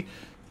eventually,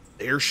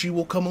 there she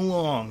will come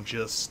along,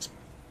 just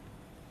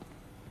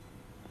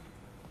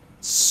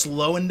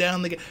slowing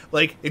down the game.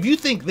 Like, if you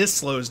think this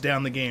slows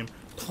down the game,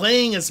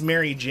 playing as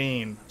Mary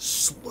Jane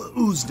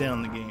slows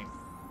down the game.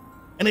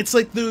 And it's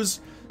like those...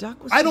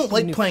 I don't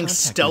like playing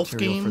stealth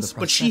games,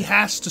 but she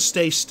has to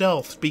stay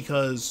stealth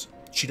because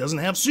she doesn't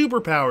have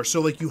superpowers.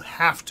 So, like, you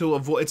have to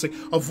avoid... It's like,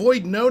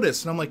 avoid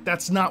notice. And I'm like,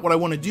 that's not what I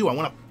want to do. I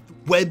want to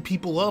web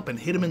people up and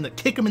hit them in the...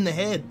 kick them in the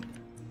head.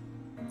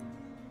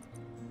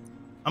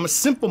 I'm a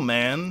simple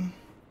man.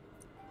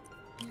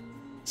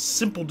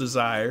 Simple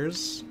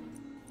desires.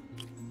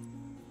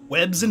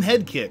 Webs and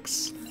head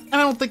kicks. And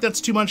I don't think that's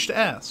too much to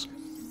ask.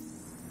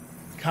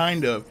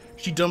 Kind of.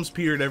 She dumps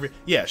Peter at every...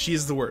 Yeah,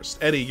 she's the worst.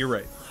 Eddie, you're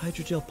right.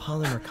 Hydrogel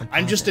polymer composite.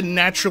 I'm just a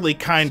naturally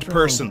kind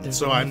person,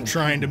 so I'm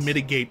trying to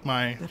mitigate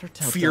my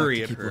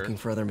fury at her. Keep looking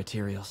for other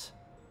materials.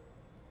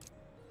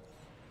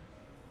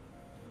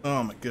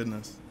 Oh my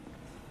goodness.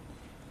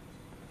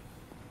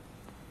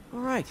 All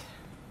right.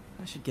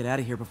 I should get out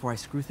of here before I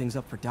screw things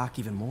up for Doc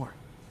even more.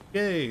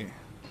 Yay.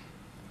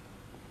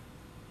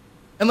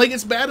 And, like,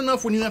 it's bad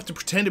enough when you have to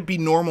pretend to be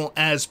normal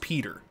as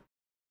Peter.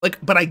 Like,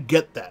 but I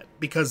get that,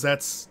 because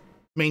that's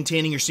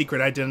maintaining your secret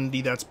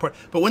identity, that's part...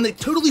 But when it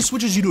totally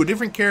switches you to a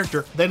different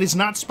character that is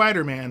not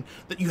Spider-Man,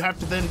 that you have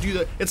to then do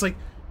that, it's like...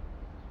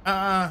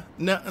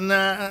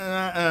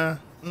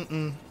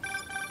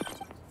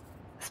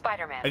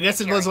 Spider-Man. I guess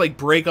it does, like,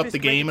 break up the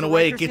game in a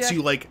way. It gets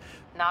you, like,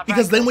 Not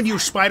Because right, then Chris. when you're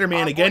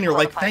Spider-Man Our again, boy you're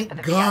like, qualifies for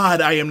thank the God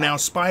VIP I am now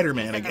but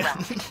Spider-Man keep in the again.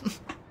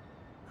 rest.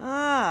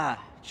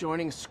 Ah,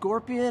 joining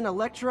Scorpion,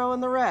 Electro,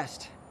 and the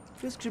rest.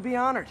 Fisk should be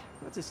honored.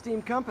 That's a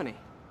steam company.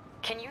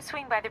 Can you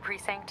swing by the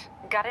precinct?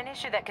 Got an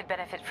issue that could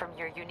benefit from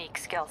your unique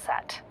skill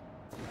set.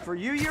 For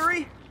you,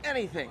 Yuri,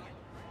 anything.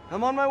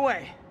 I'm on my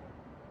way.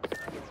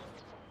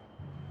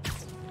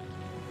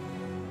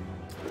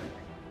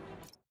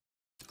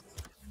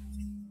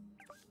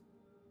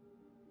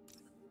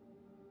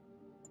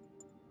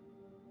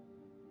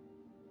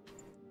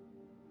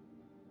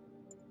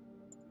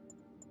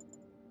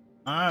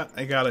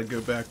 I gotta go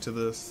back to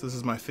this. This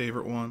is my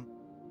favorite one.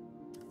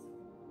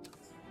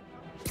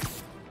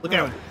 Look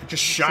how it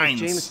just shines.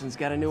 Like Jameson's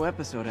got a new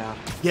episode out.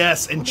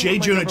 Yes, and J.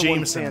 Jonah number one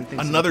Jameson, fan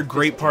thinks another of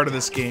great Fisk. part of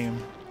this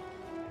game.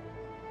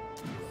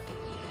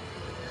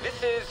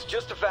 This is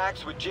Just the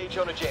Facts with J.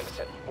 Jonah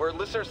Jameson, where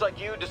listeners like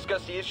you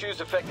discuss the issues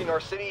affecting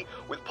our city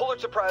with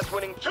Pulitzer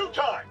Prize-winning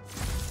two-time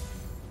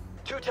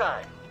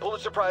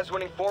Pulitzer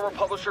Prize-winning former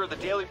publisher of the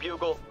Daily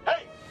Bugle.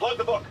 Hey, plug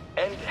the book.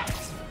 And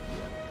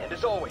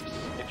as always,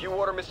 if you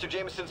order Mr.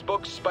 Jameson's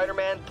books,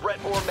 Spider-Man, Threat,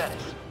 or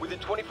Menace, within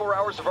 24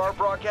 hours of our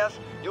broadcast,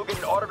 you'll get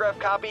an autographed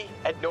copy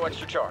at no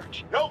extra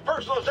charge. No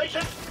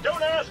personalization.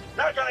 Don't ask.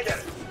 Not gonna get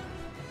it.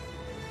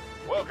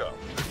 Welcome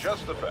to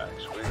Just the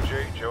Facts with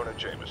J. Jonah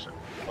Jameson,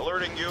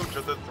 alerting you to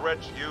the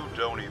threats you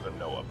don't even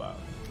know about.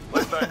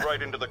 Let's dive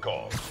right into the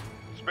calls.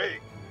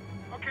 Speak.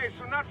 Okay,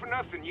 so not for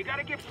nothing. You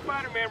gotta give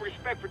Spider-Man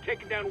respect for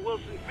taking down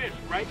Wilson Fisk,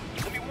 right?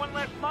 I mean, one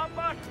less mob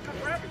boss is good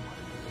for everyone.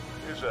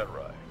 Is that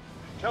right?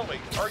 Tell me,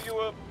 are you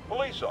a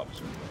police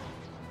officer?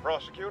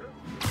 Prosecutor?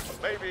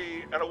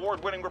 Maybe an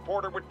award-winning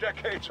reporter with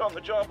decades on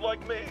the job like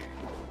me?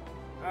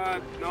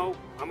 No,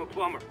 I'm a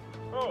plumber.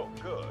 Oh,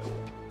 good.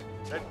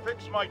 Then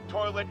fix my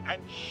toilet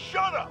and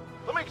shut up!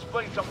 Let me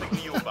explain something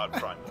to you about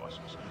crime bosses.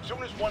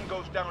 Soon as one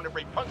goes down,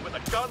 every punk with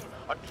a gun,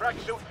 a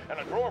tracksuit, and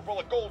a drawer full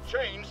of gold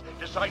chains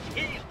decides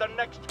he's the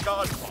next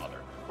godfather.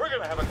 We're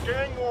gonna have a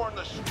gang war in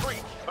the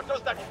street, but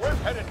does that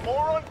whip-headed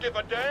moron give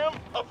a damn?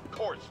 Of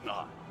course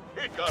not.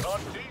 He got on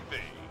TV.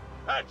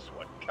 That's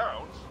what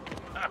counts.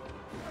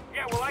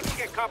 Yeah, well, I can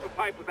get copper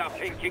pipe without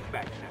paying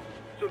kickbacks now.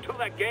 So until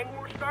that gang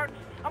war starts,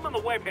 I'm on the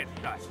webhead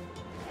side.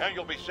 And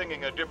you'll be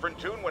singing a different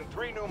tune when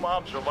 3 new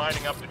mobs are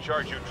lining up to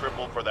charge you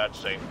triple for that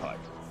same pipe.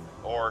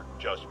 Or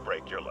just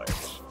break your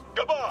legs.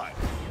 Goodbye!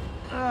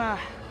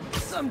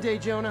 Someday,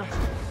 Jonah.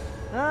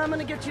 I'm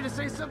gonna get you to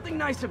say something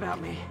nice about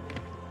me.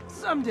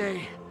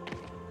 Someday.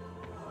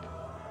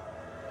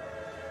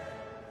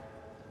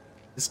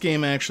 This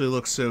game actually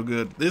looks so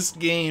good. This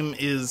game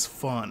is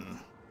fun.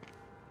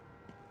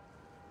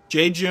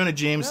 J. Jonah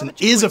Jameson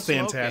is a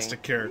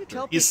fantastic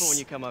character. He's when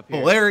you come up here.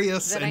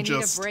 hilarious That and I need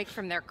just... a break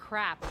from their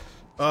crap.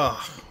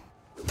 Ugh.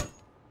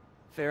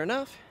 Fair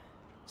enough.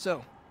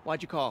 So,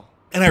 why'd you call?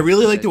 And I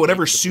really like that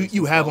whatever suit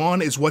you have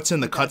on is what's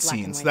in the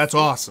cutscenes. That's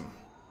awesome.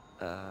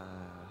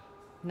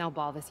 No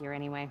ball this year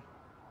anyway.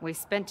 We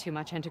spent too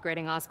much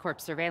integrating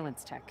Oscorp's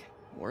surveillance tech.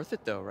 Worth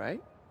it though,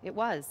 right? It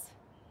was.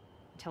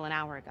 Until an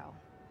hour ago.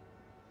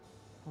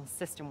 The whole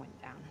system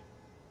went down.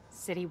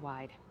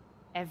 Citywide.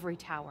 Every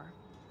tower.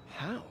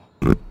 How?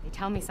 They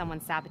tell me someone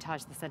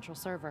sabotaged the central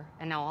server,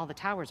 and now all the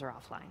towers are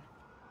offline.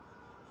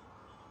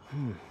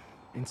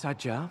 Inside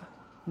job?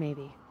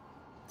 Maybe.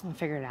 I'll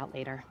figure it out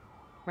later.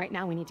 Right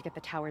now, we need to get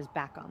the towers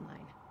back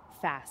online.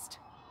 Fast.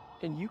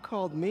 And you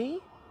called me?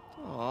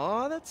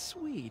 Aw, that's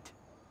sweet.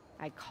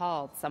 I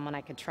called someone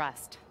I could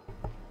trust.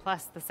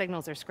 Plus, the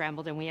signals are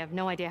scrambled and we have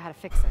no idea how to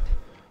fix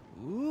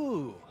it.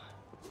 Ooh.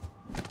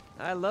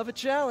 I love a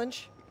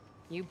challenge.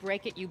 You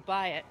break it, you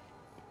buy it.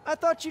 I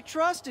thought you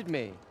trusted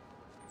me.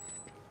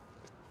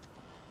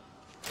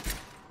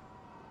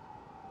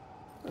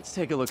 Let's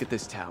take a look at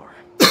this tower.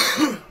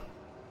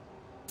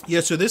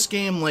 Yeah, so this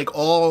game, like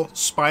all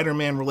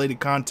Spider-Man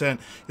related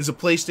content, is a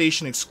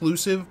PlayStation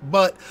exclusive,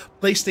 but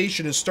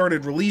PlayStation has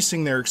started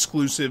releasing their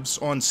exclusives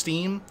on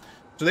Steam.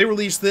 So they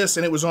released this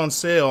and it was on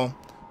sale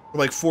for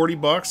like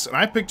 $40, and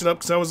I picked it up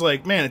because I was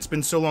like, man, it's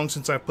been so long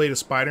since I played a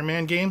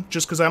Spider-Man game,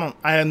 just because I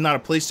am not a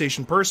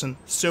PlayStation person.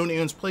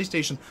 Sony owns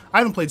PlayStation. I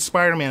haven't played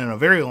Spider-Man in a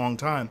very long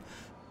time.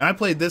 And I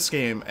played this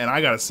game, and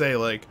I gotta say,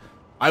 like,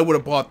 I would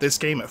have bought this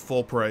game at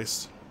full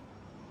price.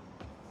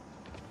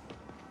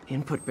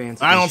 Input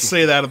bands. I don't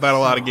say that about a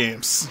lot of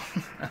games.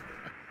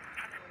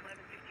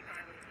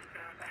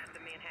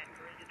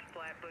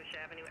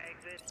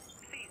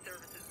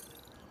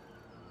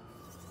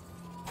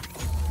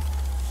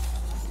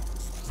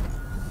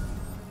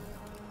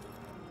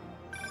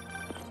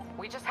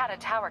 We just had a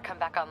tower come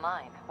back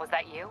online. Was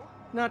that you?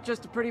 Not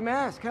just a pretty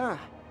mask, huh?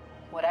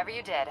 Whatever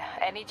you did,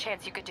 any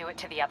chance you could do it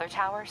to the other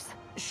towers?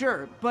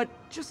 Sure, but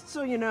just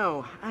so you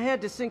know, I had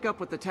to sync up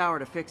with the tower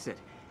to fix it.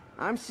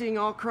 I'm seeing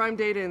all crime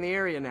data in the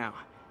area now.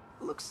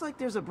 Looks like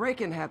there's a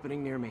break-in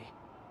happening near me.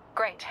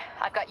 Great.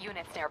 I've got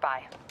units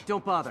nearby.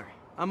 Don't bother.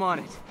 I'm on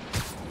it.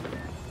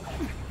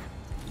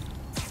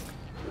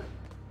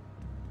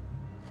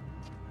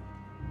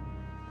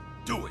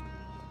 Do it.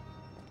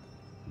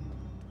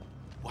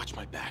 Watch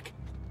my back.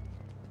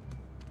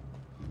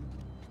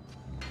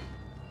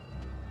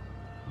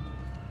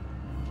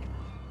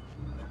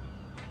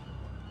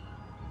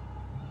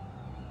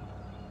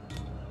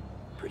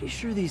 Pretty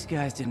sure these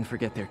guys didn't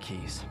forget their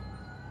keys.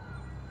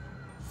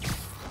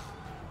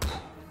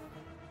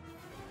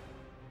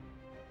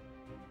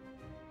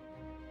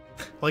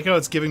 I like how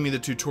it's giving me the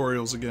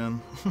tutorials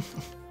again.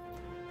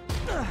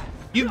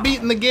 You've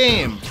beaten the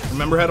game!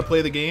 Remember how to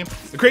play the game?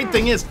 The great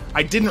thing is,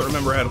 I didn't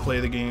remember how to play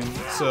the game,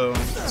 so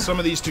some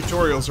of these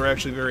tutorials are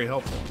actually very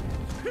helpful.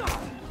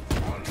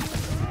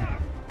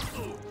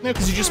 Yeah,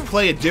 because you just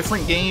play a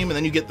different game, and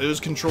then you get those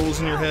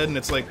controls in your head, and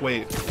it's like,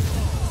 wait,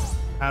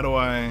 how do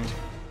I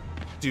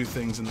do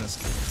things in this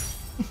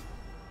game?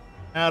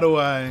 How do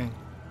I...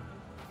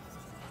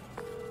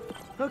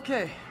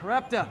 Okay,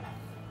 wrapped up.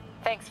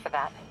 Thanks for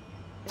that.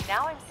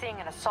 Now I'm seeing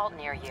an assault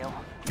near you.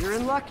 You're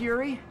in luck,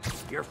 Yuri.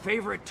 Your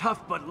favorite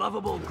tough but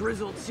lovable,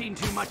 grizzled,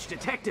 seen-too-much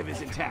detective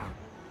is in town.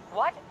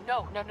 What?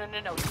 No.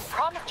 You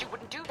promised you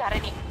wouldn't do that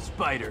any—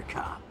 Spider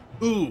Cop.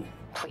 Ooh.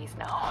 Please,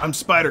 no. I'm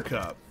Spider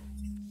Cop.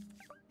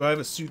 Do I have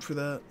a suit for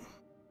that?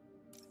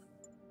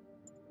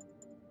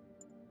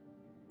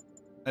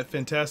 At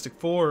Fantastic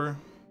Four.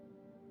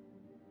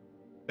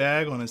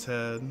 Bag on his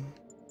head.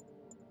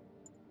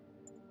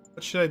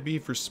 What should I be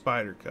for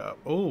Spider Cop?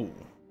 Oh.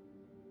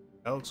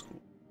 That looks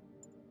cool.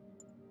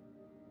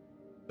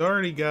 It's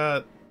already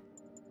got...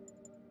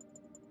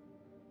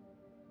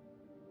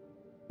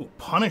 Oh,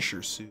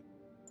 Punisher suit.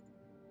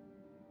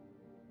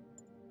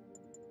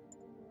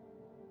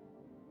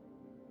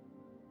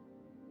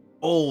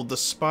 Oh, the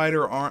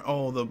spider arm.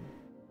 Oh, the...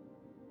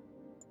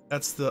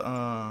 That's the,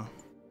 Oh,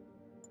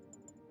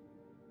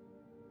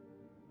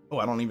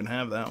 I don't even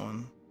have that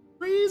one.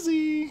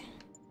 Crazy!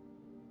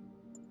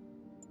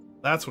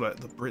 That's what I...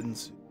 The Britain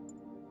suit.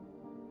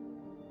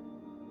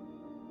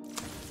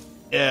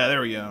 Yeah,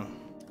 there we go.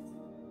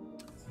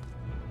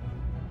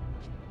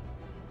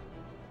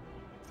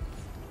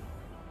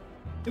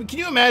 Can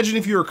you imagine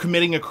if you were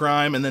committing a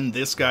crime and then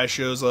this guy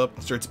shows up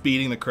and starts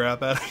beating the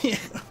crap out of you?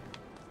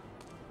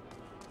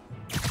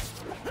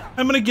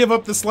 I'm gonna give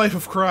up this life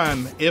of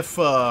crime if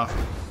I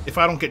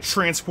don't get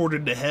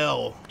transported to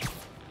hell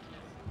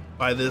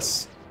by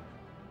this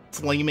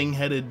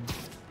flaming-headed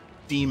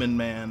demon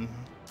man.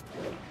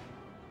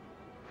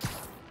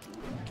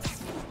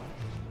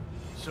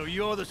 So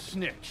you're the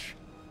snitch.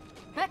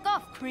 Back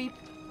off, creep.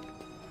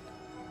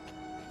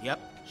 Yep,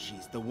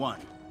 she's the one.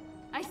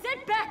 I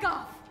said back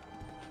off!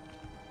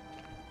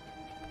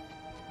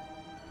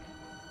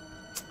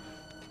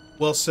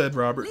 Well said,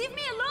 Robert. Leave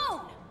me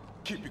alone!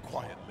 Keep it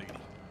quiet, lady.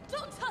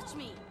 Don't touch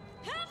me!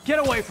 Get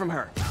away from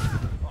her!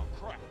 Oh,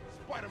 crap.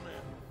 Spider-Man.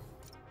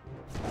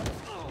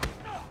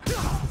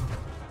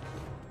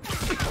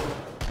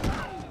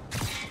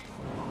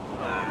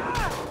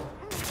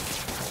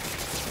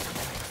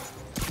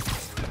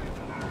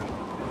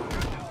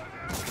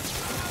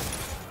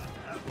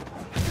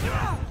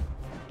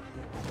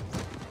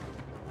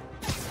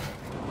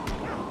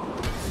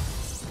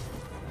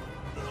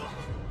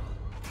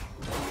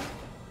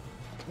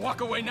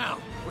 Walk away now,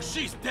 or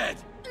she's dead.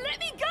 Let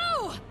me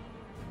go!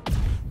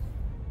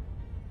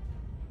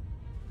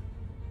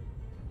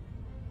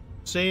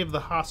 Save the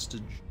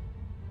hostage.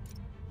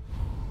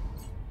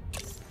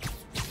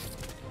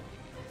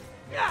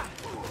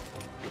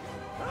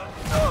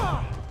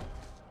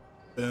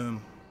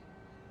 Boom.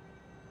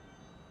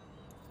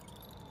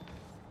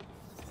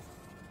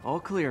 All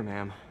clear,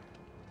 ma'am.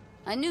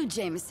 I knew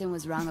Jameson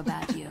was wrong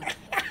about you.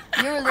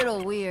 You're a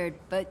little weird,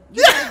 but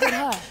you got a good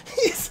heart.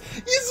 He's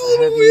a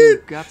little Have weird.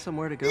 You got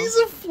somewhere to go? He's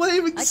a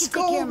flaming I can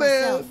skull take care of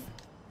man. myself.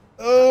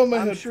 Oh my!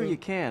 I'm sure you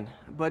can,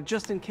 but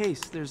just in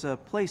case, there's a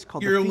place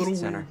called You're a the little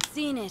Feast Center. weird.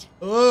 Seen it.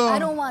 Oh. I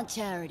don't want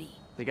charity.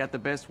 They got the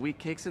best wheat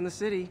cakes in the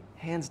city,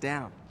 hands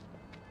down.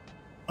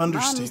 Mom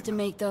Understand. used to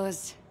make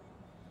those.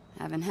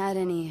 Haven't had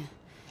any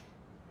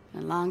in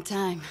a long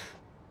time.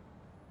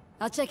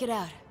 I'll check it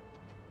out.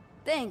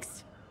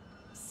 Thanks,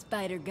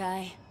 Spider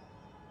Guy.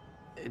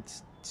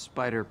 It's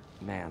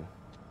Spider-Man.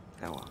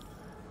 Oh well.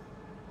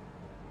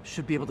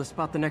 Should be able to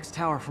spot the next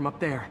tower from up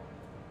there.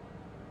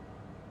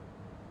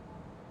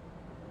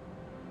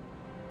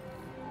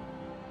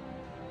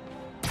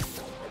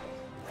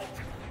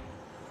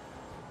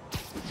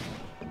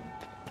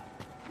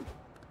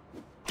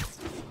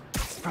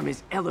 From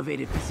his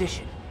elevated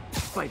position,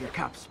 Spider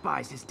Cop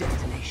spies his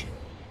destination.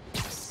 A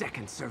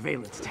second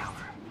surveillance tower.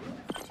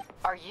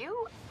 Are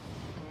you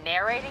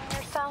narrating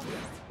yourself?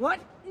 What?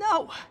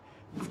 No!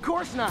 Of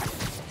course not!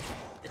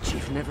 The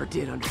Chief never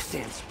did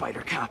understand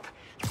Spider Cop.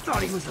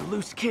 Thought he was a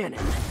loose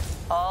cannon.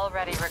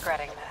 Already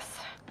regretting this.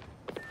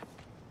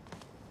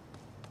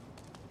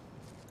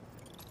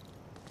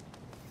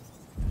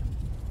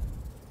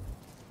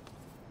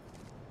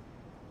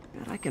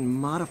 Bet I can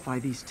modify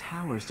these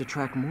towers to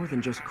track more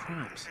than just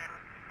crimes.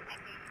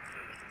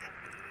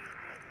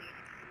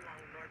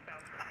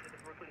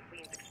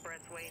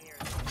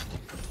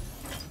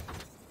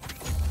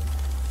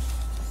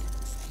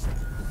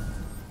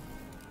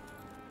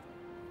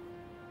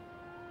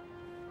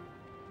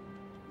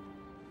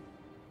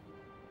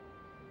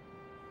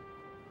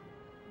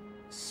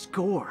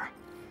 Score.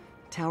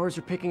 Towers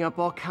are picking up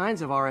all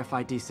kinds of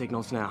RFID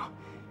signals now,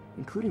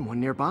 including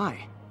one nearby.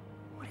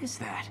 What is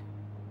that?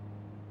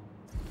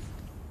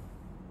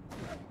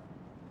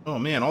 Oh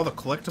man, all the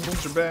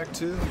collectibles are back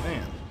too?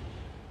 Man.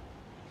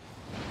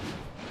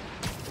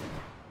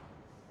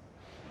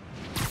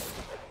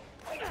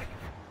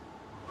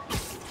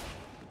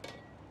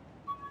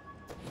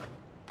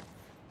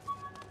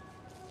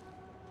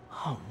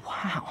 Oh,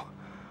 wow.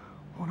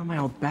 One of my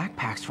old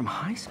backpacks from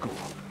high school.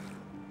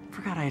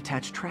 Forgot I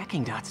attached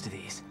tracking dots to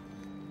these.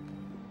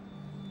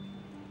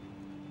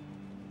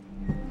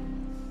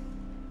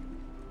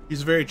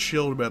 He's very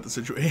chilled about the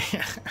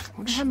situation.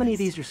 Wonder how many of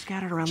these are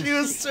scattered around the She city.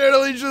 was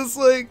certainly just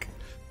like,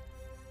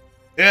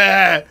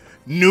 yeah,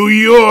 New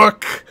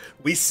York.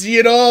 We see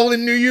it all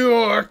in New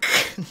York.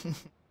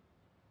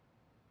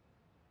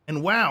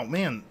 And wow,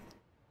 man.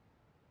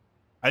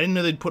 I didn't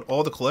know they'd put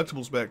all the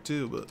collectibles back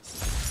too, but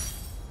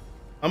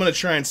I'm gonna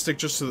try and stick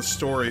just to the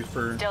story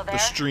for Still there? the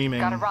streaming.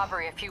 Got a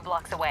robbery a few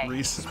blocks away.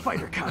 reason.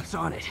 Spider Cop's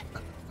on it.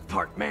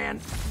 Part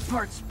man,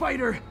 part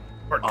spider.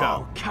 Part All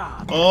cop.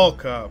 cop. All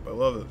cop. I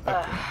love it.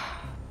 Okay.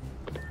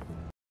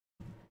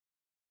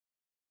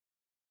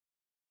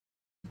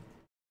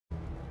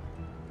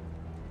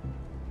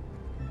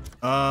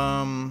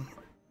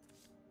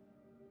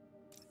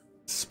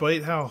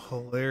 Despite how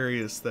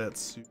hilarious that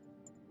suit.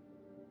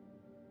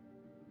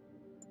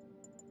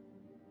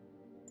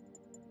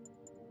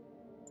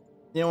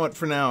 You know what?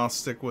 For now, I'll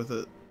stick with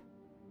it.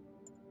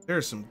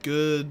 There's some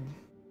good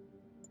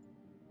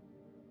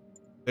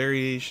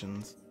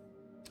variations.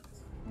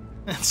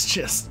 It's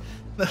just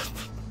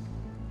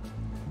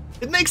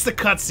it makes the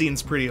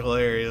cutscenes pretty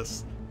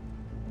hilarious.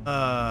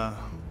 What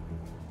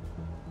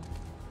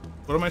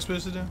am I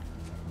supposed to do?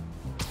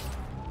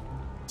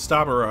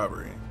 Stop a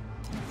robbery.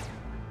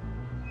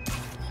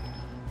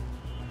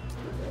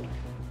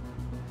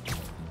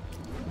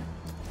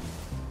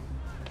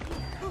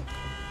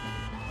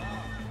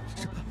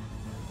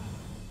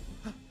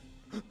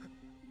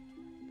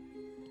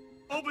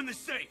 Open the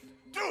safe.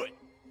 Do it.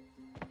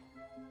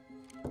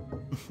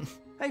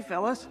 Hey,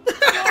 fellas.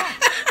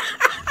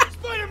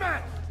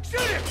 Spider-Man, shoot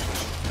him.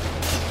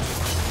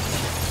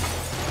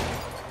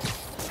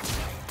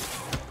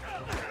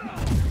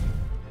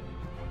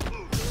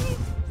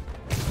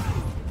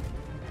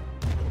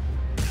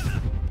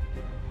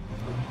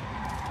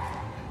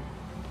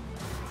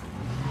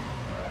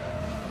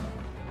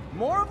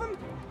 More of them?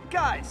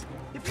 Guys,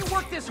 if you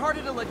worked this hard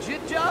at a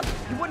legit job,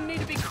 you wouldn't need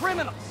to be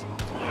criminals.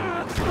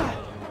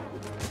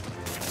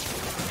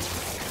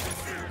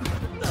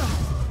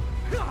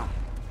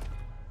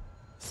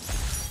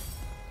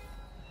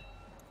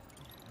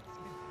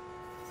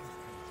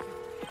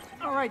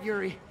 All right,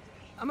 Yuri.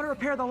 I'm gonna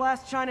repair the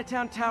last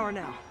Chinatown tower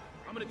now.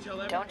 I'm gonna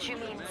tell Don't you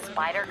mean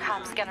Spider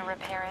Cop's gonna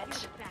repair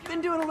it?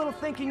 Been doing a little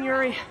thinking,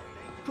 Yuri.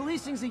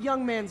 Policing's a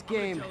young man's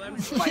game.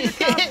 Spider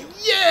Cop,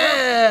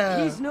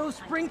 Yeah! he's no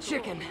spring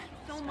chicken.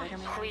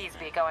 Please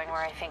be going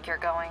where I think you're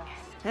going.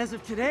 As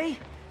of today,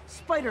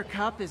 Spider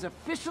Cop is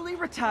officially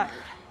retired.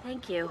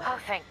 Thank you. Oh,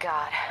 thank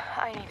God.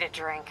 I need a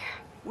drink.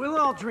 We'll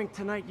all drink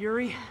tonight,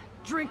 Yuri.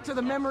 Drink to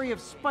the memory of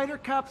Spider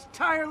Cop's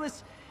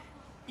tireless...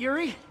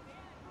 Yuri?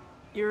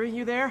 Yuri,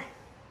 you there?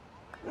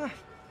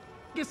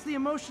 Guess the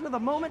emotion of the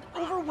moment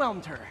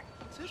overwhelmed her.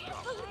 Hey,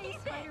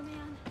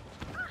 Spider-Man.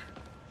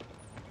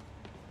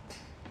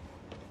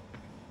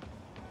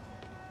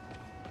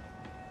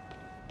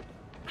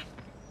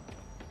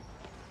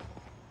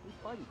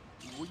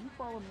 Will you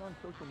follow me on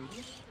social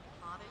media?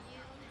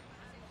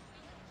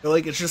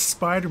 Like, it's just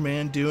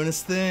Spider-Man doing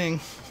his thing.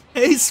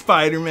 Hey,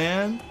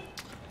 Spider-Man.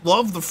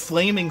 Love the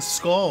flaming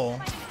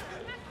skull.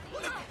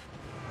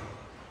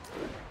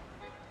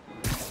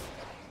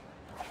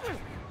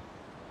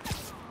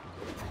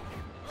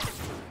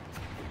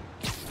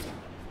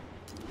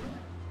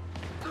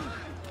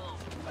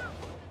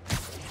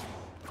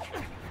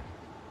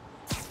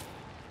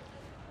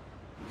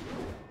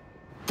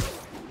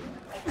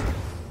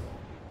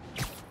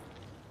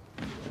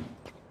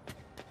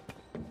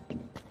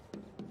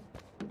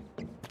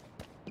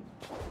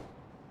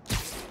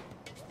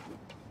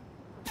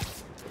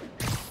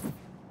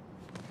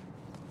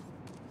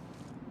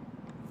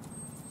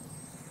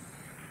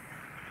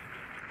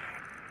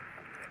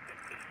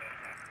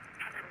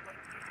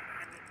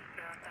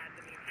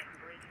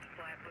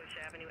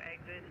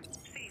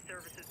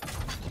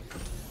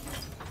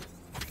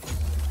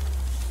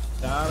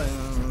 Got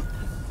him.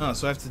 Oh,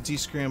 so I have to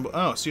descramble.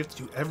 Oh, so you have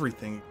to do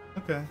everything.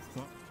 Okay.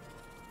 Well.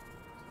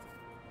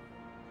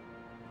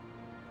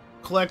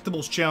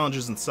 Collectibles,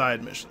 challenges, and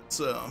side missions.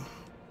 So,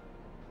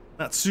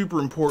 not super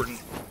important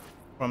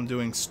if I'm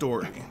doing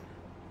story.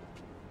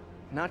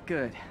 Not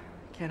good.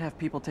 Can't have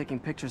people taking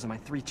pictures of my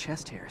 3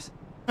 chest hairs.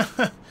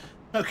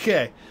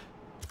 Okay.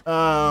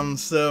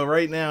 So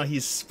right now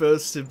he's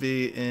supposed to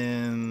be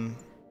in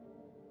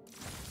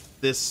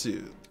this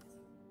suit.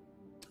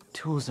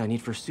 Tools I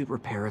need for suit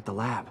repair at the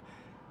lab.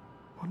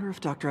 Wonder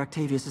if Dr.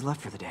 Octavius is left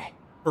for the day.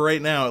 For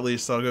right now, at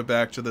least, I'll go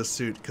back to this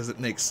suit because it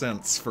makes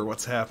sense for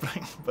what's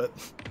happening. But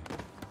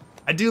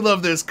I do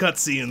love those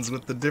cutscenes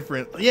with the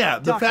different. Yeah,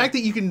 the Doctor, fact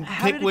that you can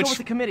how pick did it go which with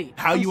the committee?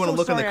 how I'm you want to so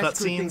look in the sorry I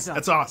screwed things cutscenes. up.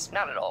 That's awesome.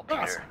 Not at all,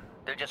 Peter. Awesome.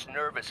 They're just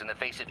nervous in the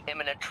face of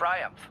imminent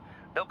triumph.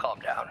 They'll calm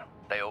down.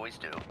 They always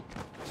do.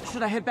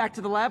 Should I head back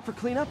to the lab for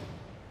cleanup?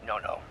 No.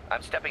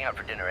 I'm stepping out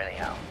for dinner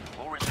anyhow.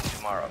 We'll resume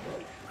tomorrow.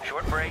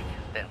 Short break,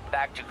 then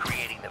back to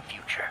creating the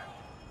future.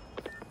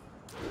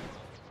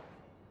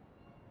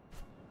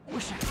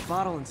 Wish I could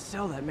bottle and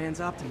sell that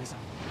man's optimism.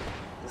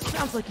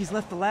 Sounds like he's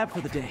left the lab for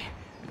the day.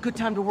 Good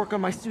time to work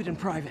on my suit in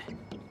private.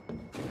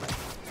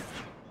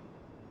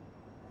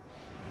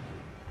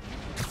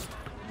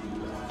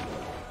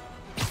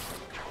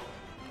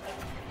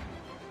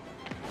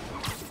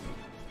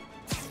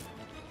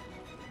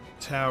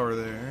 Tower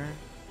there.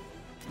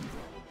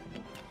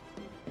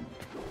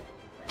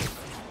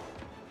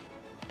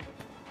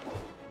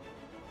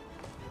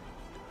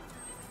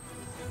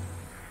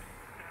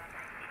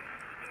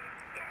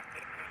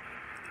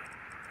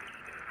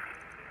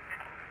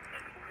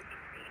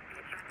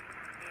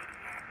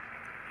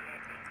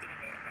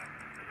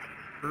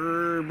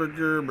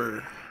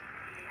 Gerber.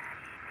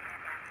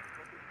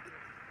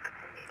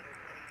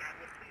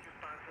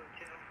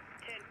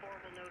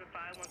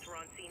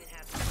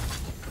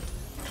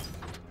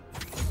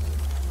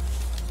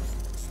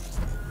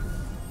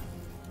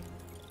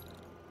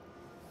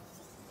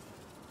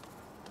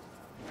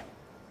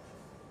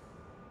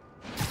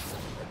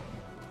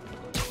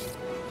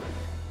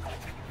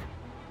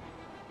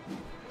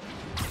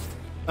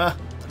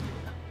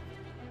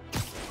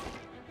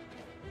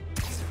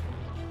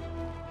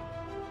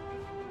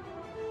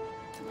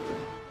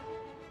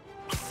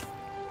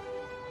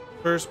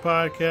 First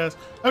podcast.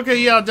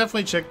 Okay, yeah, I'll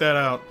definitely check that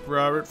out,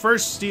 Robert.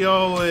 First,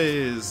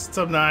 always. What's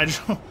up,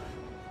 Nigel?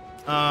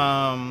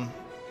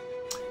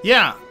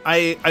 Yeah,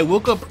 I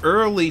woke up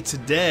early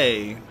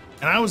today,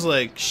 and I was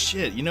like,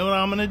 shit, you know what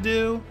I'm gonna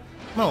do?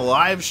 I'm gonna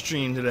live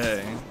stream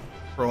today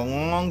for a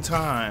long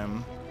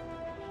time,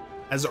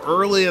 as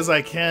early as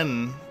I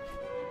can,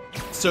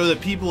 so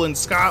that people in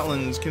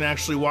Scotland can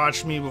actually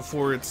watch me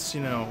before it's,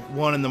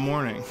 1 in the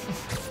morning.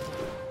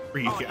 For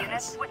you guys.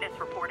 Units, witness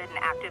reported an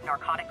active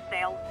narcotics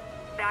sale.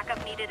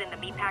 Backup needed in the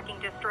meatpacking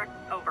district.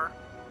 Over.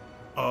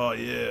 Oh,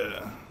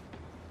 yeah.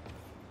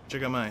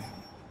 Check out my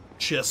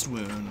chest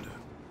wound.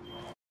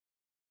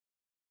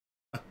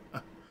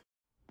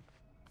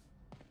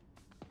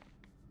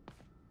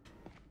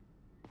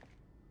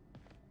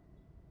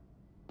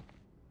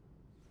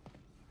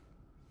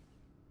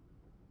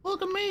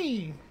 Look at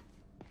me.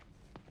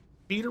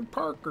 Peter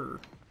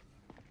Parker.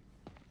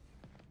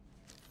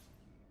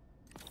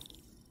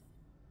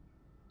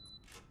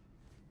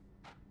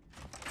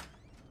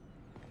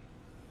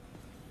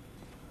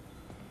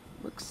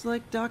 Looks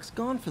like Doc's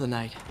gone for the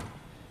night.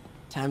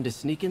 Time to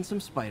sneak in some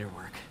spider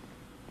work.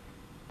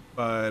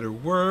 Spider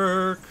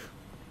work.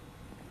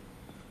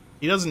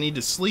 He doesn't need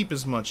to sleep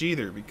as much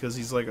either because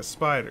he's like a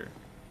spider.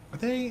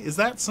 Is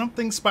that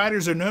something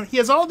spiders are known? He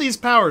has all these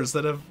powers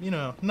that have,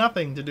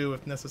 nothing to do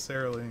with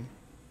necessarily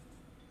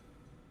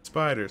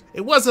spiders.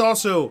 It was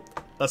also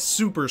a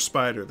super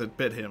spider that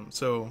bit him,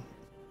 so.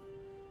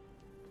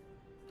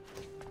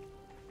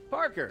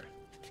 Parker!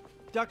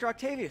 Dr.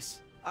 Octavius,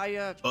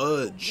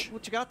 Fudge.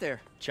 What you got there?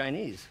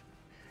 Chinese.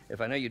 If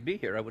I know you'd be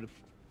here, I would have...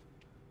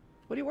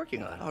 What are you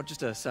working on? Oh,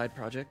 just a side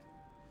project.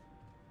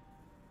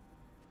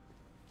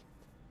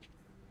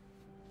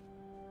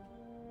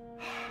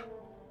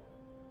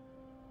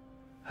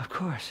 Of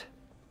course.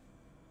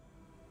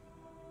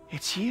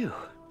 It's you.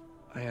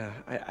 I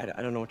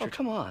don't know what you're... Oh,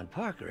 come on,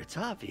 Parker, it's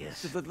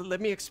obvious. Let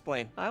me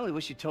explain. I only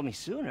wish you told me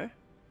sooner.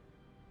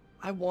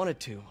 I wanted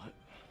to,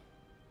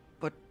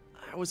 but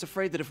I was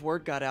afraid that if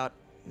word got out,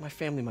 my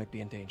family might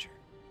be in danger.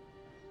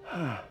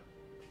 Huh.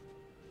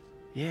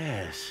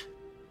 Yes.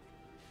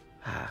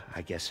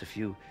 I guess if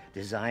you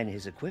design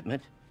his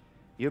equipment,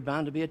 you're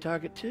bound to be a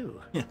target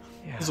too. Yeah.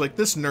 It's like,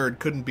 this nerd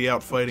couldn't be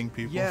out fighting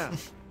people. Yeah.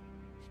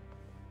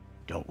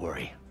 Don't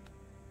worry.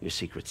 Your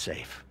secret's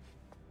safe.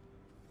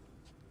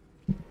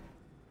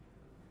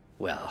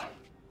 Well,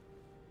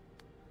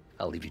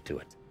 I'll leave you to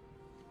it.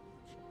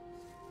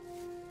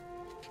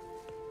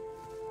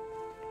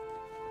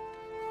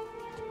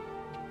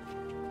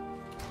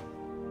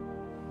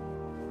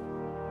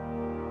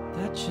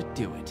 That should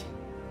do it.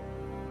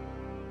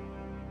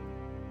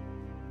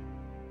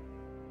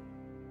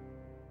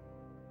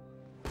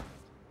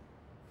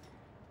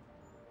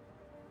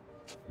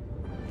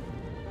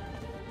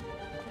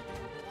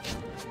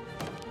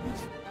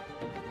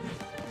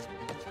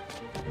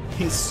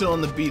 He's still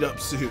in the beat up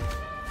suit.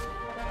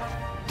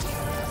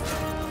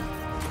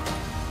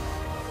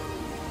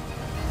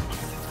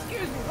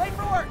 Excuse me, late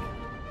for work!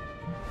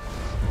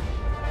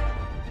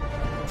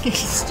 He's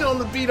still in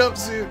the beat up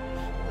suit.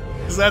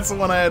 Because that's the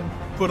one I had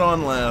put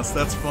on last.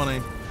 That's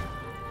funny.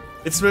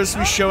 It's supposed to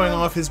be showing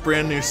off his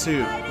brand new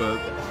suit, but...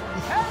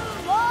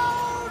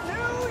 Hello,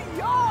 New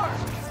York!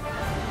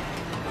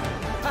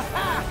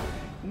 Haha!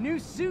 New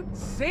suit,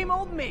 same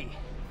old me.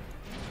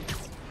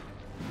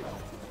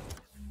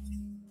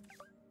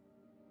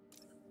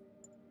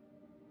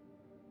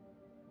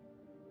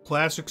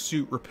 Classic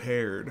suit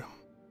repaired.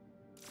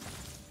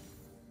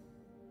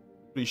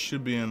 He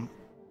should be in.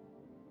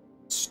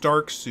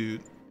 Stark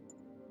suit.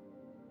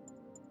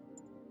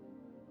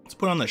 Let's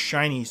put on the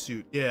shiny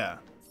suit. Yeah.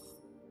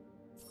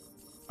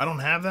 I don't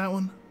have that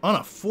one?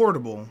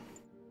 Unaffordable? What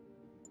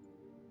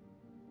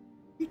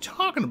are you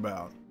talking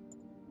about?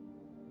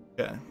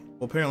 Okay.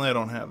 Well, apparently I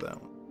don't have that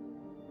one.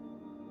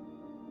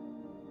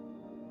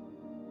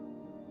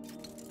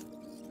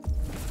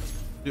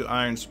 Do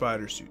Iron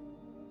Spider suit.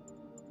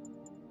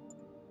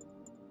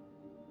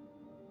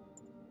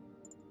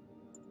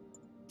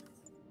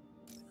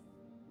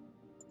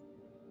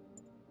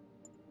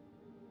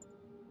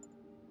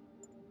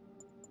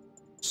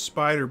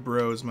 Spider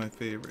Bro is my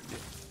favorite.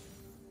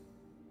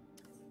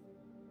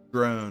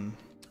 Drone.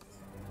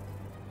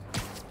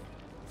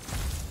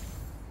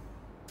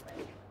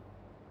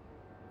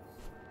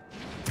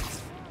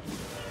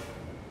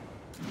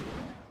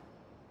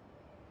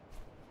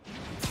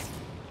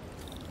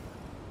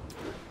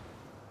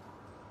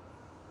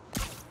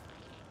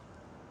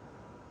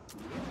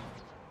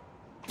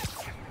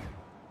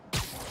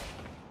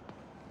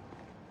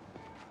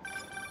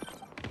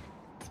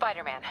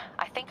 Spider-Man,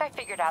 I think I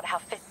figured out how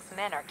Fisk's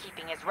men are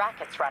keeping his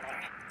rackets running.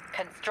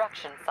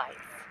 Construction sites.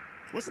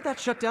 Wasn't that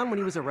shut down when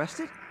he was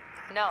arrested?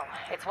 No,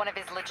 it's one of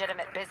his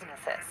legitimate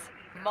businesses.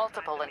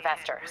 Multiple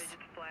investors.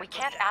 We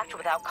can't act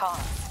without cause.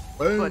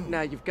 But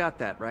now you've got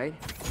that, right?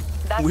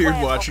 That's weird why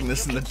I'm watching hoping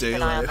this in you the keep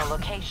an eye on daylight. the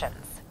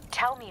locations.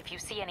 Tell me if you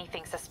see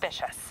anything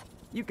suspicious.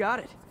 You got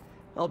it.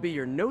 I'll be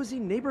your nosy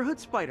neighborhood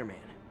Spider-Man.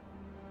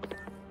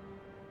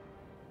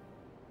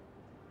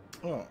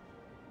 Oh.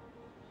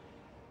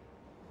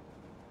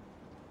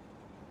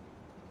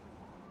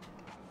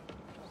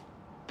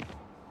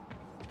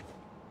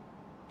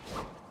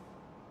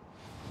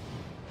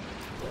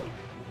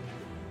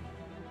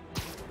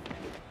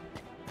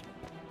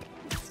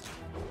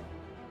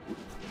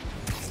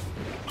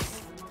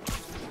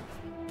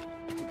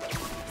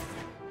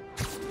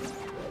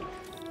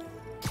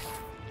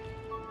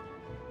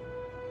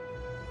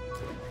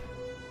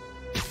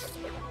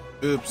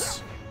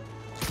 Oops.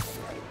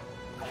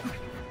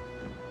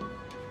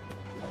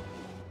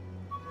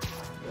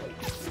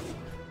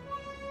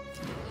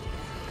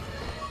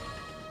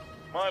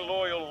 My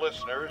loyal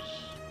listeners,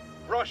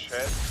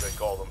 brushheads they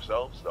call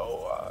themselves,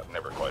 though I've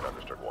never quite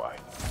understood why,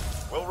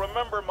 will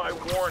remember my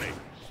warnings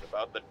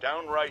about the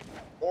downright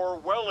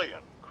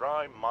Orwellian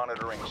crime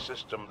monitoring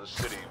system the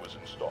city was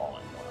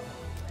installing.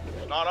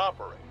 It's not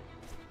operating.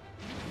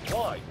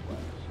 Why, you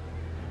ask?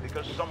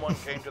 Because someone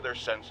came to their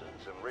senses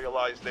and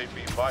realized they'd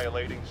be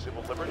violating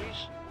civil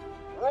liberties?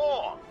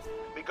 Wrong!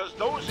 Because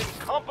those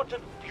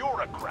incompetent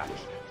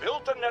bureaucrats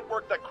built a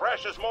network that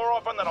crashes more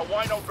often than a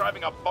wino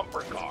driving a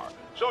bumper car.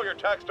 So your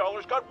tax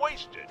dollars got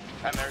wasted,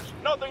 and there's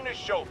nothing to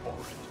show for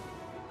it.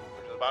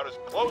 Which is about as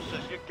close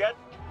as you get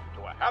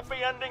to a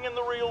happy ending in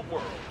the real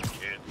world,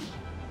 kids.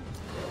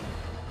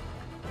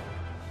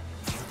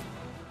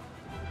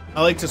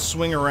 I like to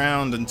swing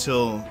around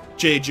until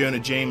J. Jonah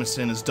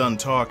Jameson is done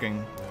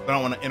talking. I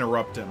don't want to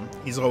interrupt him.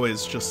 He's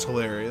always just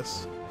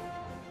hilarious.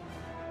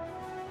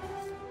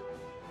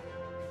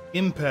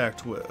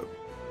 Impact Web.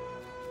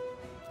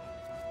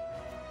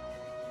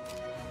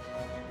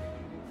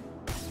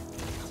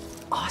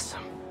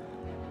 Awesome.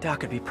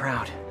 Doc would be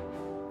proud.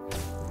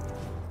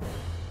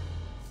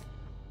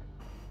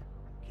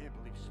 Can't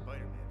believe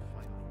Spider-Man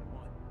finally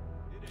won.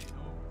 It ain't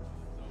over.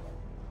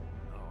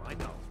 Oh, I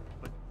know.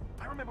 But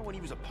I remember when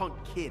he was a punk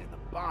kid and the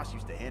boss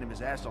used to hand him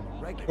his ass on the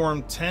regular.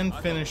 Form 10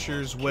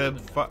 finishers web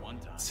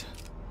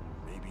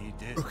Maybe he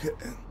did. Okay.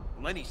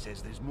 Lenny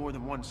says there's more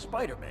than one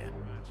Spider-Man.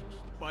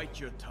 Bite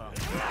your tongue.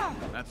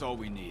 That's all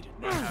we need.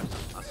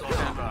 Let's all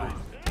stand by.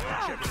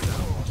 Check it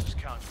out. Boss's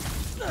contract.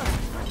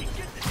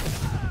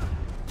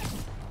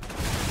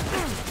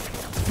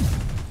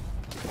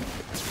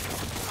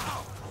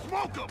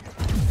 Smoke him!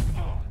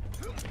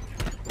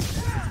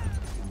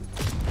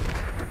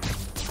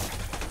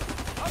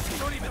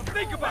 Don't even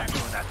think about it.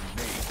 That's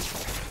me.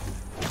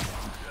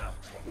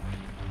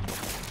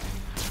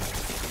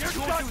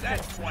 Don't do that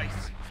twice.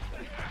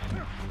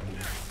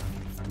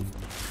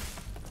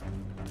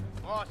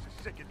 Boss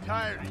is sick and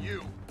tired of you.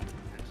 And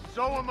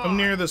so am I. Come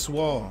near this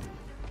wall.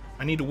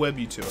 I need to web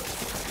you to it.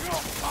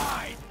 You're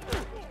fine.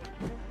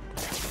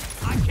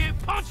 I can't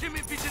punch him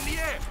if he's in the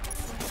air.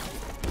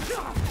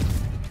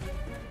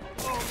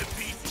 Oh, the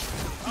beat.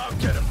 I'll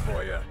get him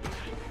for you.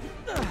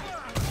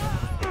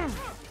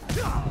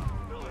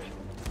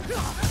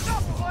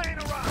 Stop playing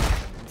around!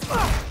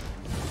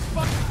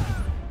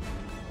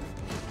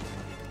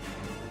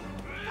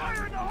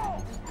 Fire in the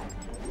hole!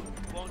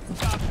 Won't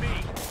stop me.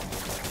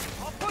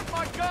 I'll put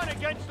my gun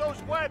against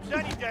those webs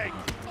any day.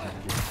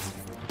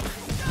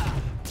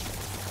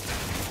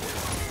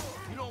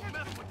 You don't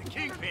mess with the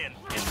Kingpin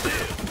and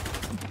live.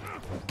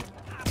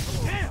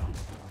 Damn!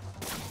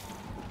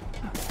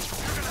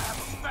 You're gonna have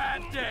a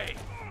bad day.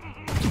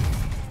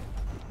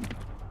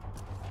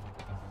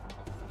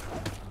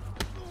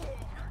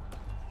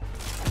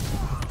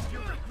 You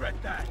regret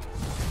that.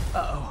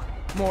 Uh-oh.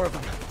 More of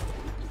them.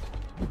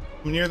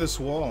 Come near this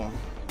wall.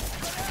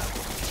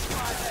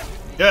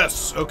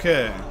 Yes,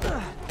 okay.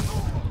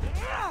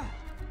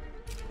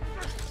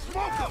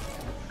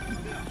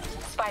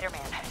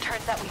 Spider-Man,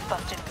 Turns out we've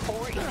busted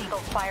 4 illegal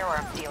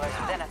firearms dealers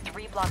within a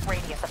 3-block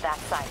radius of that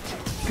site.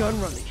 Gun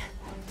running.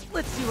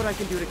 Let's see what I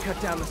can do to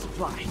cut down the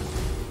supply.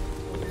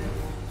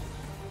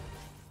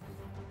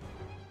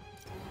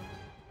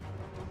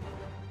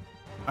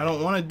 I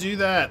don't want to do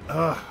that.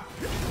 Ugh.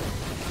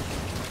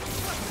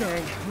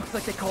 Dang, looks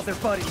like they called their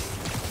buddies.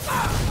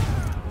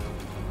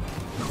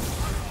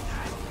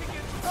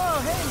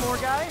 Oh, hey, more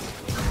guys.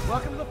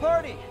 Welcome to the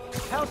party.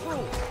 House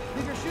rules.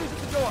 Leave your shoes at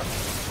the door.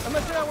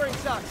 Unless you're not wearing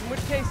socks, in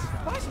which case,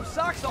 buy some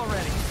socks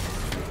already.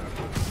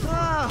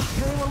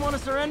 Anyone want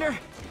to surrender?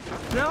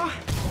 No?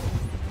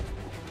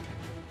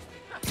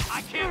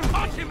 I can't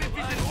touch him if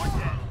he's an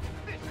orphan!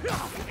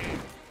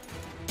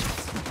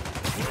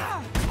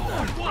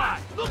 Oh, what?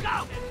 Look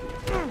out!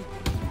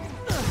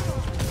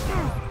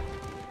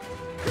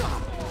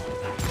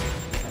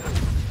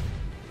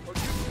 Or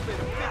you made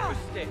a big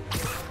mistake.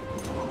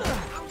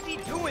 How's he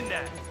doing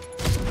that?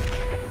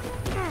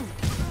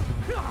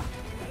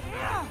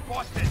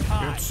 Boston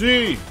high. Let's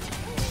see.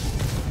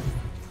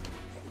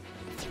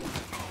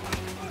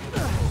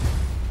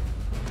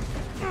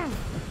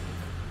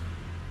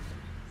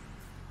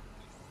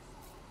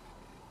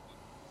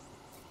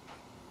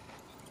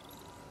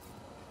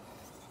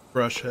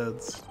 Brush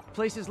heads.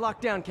 Place is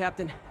locked down,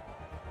 Captain.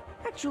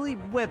 Actually,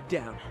 webbed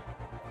down.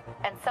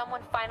 And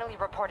someone finally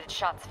reported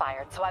shots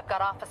fired, so I've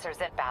got officers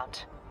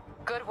inbound.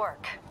 Good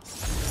work.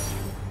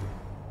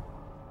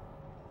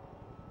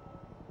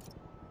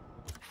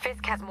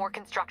 Fisk has more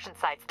construction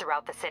sites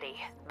throughout the city,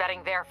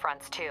 vetting their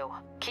fronts too.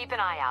 Keep an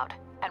eye out,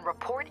 and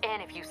report in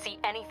if you see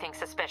anything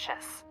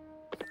suspicious.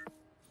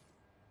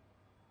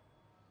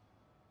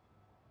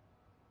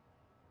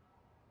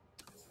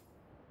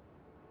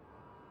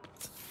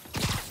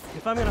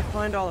 If I'm gonna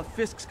find all of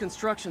Fisk's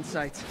construction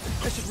sites,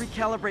 I should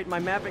recalibrate my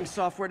mapping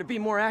software to be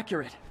more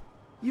accurate.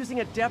 Using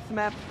a depth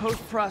map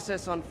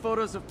post-process on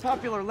photos of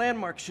popular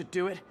landmarks should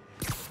do it,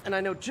 and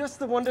I know just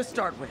the one to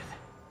start with.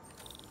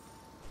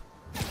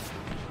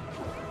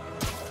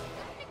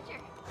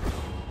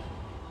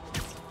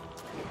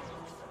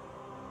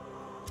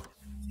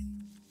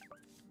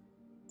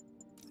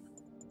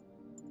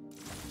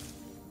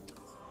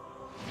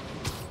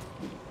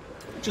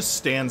 Just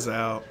stands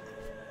out.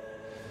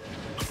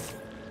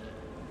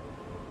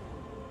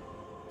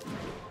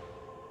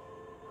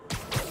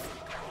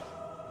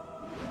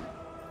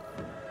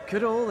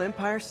 Good old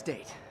Empire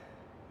State.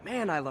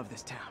 Man, I love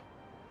this town.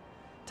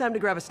 Time to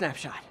grab a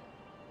snapshot.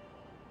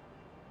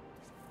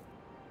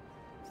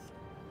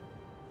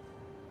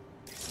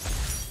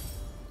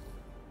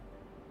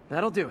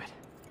 That'll do it.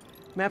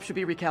 Map should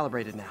be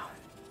recalibrated now.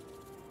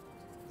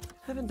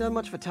 Haven't done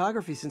much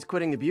photography since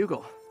quitting the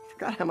Bugle.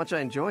 Forgot how much I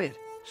enjoy it.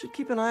 Should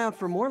keep an eye out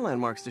for more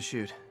landmarks to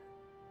shoot.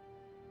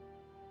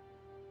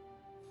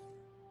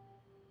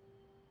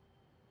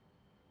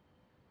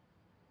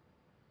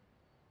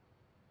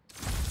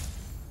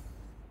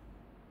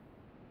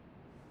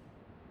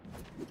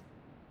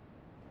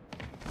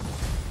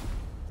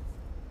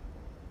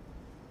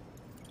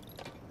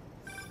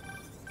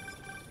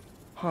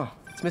 Huh,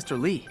 it's Mr.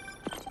 Lee.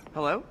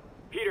 Hello?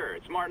 Peter,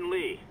 it's Martin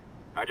Lee.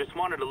 I just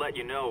wanted to let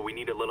you know we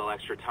need a little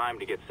extra time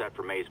to get set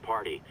for May's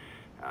party.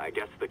 I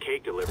guess the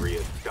cake delivery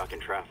is stuck in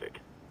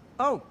traffic.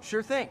 Oh,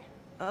 sure thing.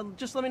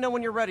 Just let me know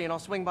when you're ready and I'll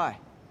swing by.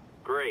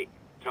 Great.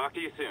 Talk to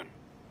you soon.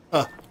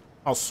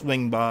 I'll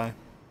swing by.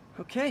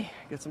 Okay,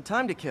 got some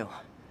time to kill.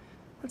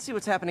 Let's see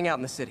what's happening out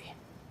in the city.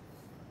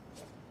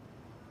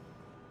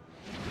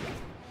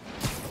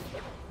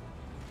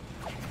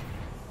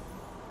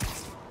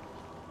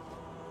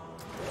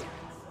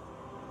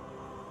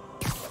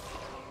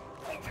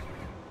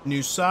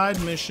 New side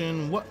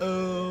mission.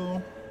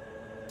 Whoa.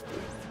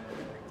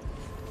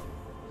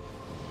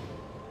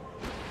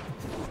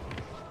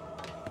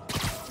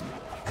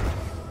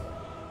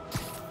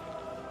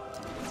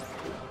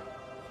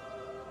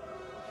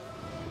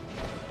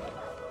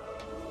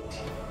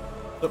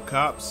 What's up,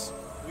 cops?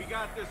 We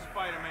got this,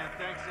 Spider-Man.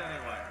 Thanks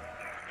anyway.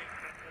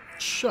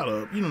 Shut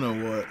up. You don't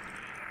know what.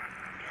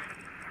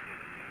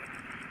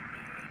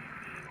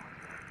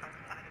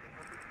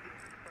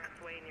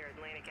 Near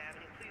Atlantic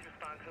Avenue. Please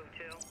respond code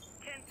 2.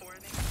 10-4.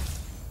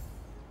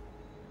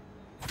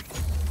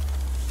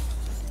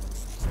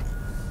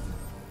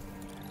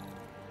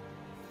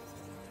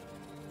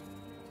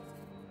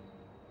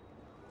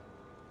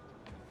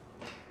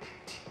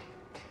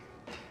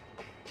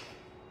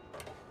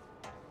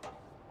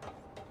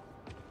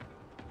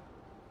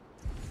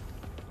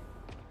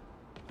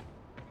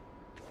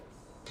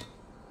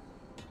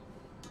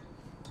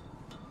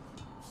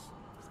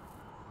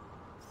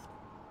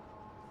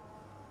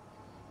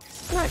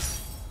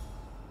 Nice.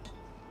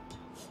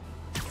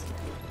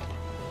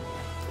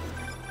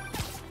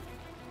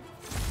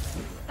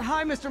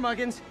 Hi, Mr.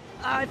 Muggins.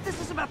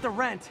 This is about the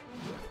rent.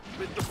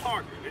 Mr.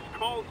 Parker, this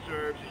call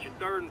serves as your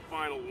third and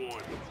final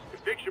warning.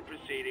 Eviction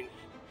proceedings.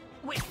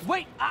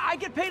 Wait! I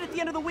get paid at the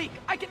end of the week.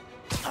 I get.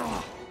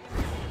 Oh.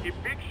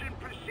 Eviction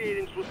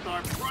proceedings will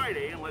start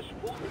Friday unless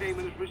full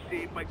payment is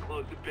received by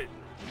close of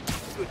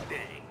business. Good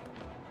day.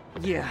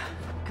 Yeah,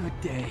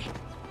 good day.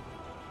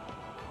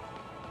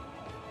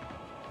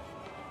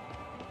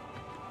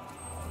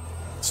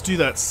 Let's do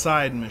that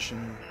side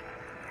mission.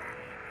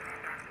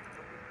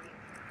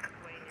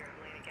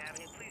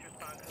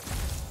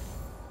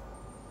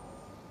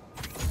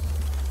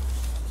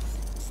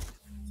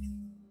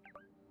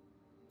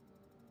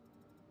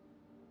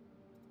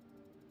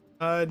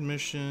 Side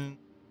mission.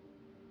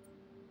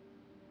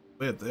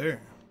 Way up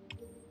there.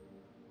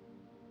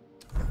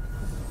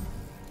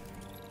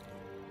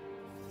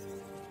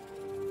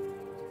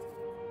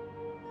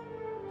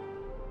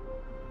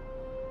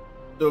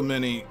 So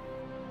many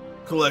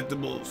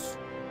collectibles.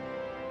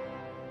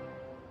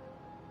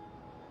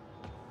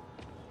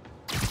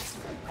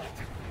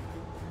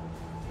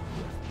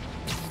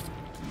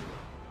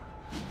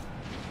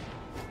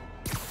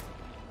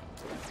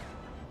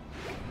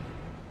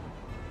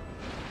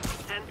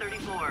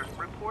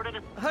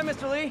 Hi,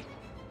 Mr. Lee.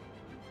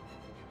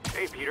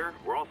 Hey, Peter.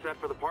 We're all set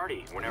for the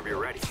party whenever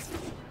you're ready.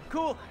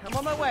 Cool. I'm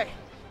on my way.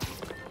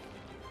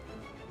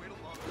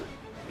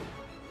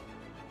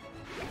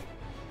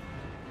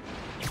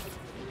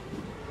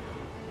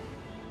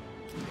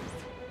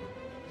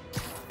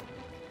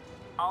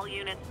 All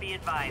units be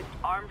advised.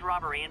 Armed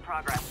robbery in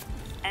progress.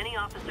 Any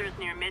officers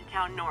near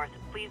Midtown North,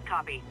 please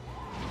copy.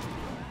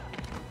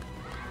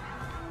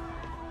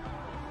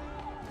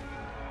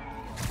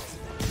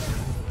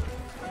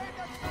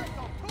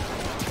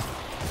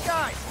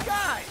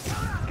 Guys!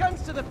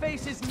 Guns to the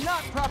face is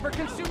not proper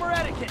consumer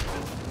etiquette!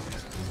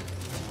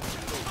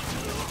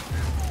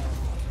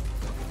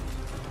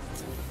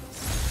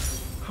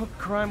 Hoped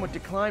crime would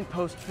decline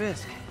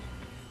post-Fisk.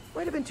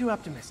 Might have been too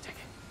optimistic.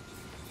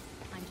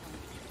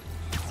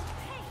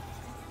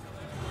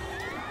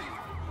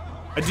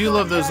 I do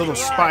love those little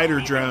spider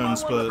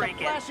drones, but...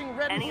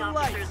 Any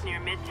officers near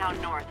Midtown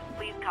North,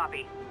 please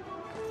copy.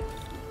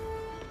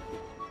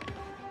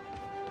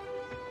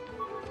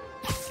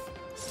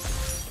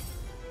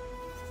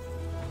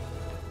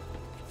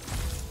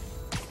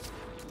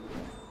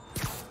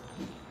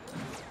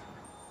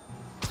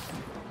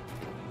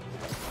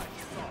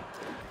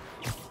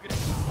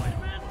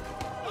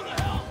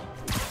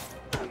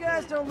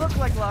 Don't look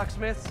like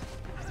locksmiths.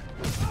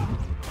 This is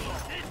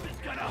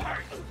gonna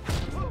hurt.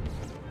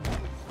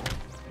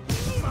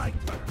 My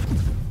turn.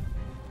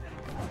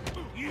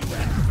 You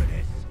asked for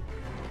this.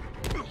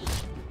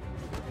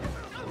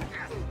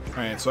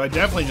 Alright, so I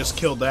definitely just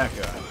killed that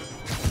guy.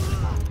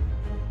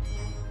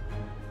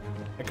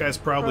 That guy's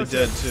probably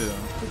dead too.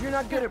 If you're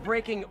not good at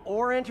breaking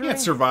or entering, Can't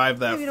survive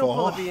that maybe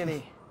fall. Don't pull a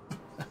B&E.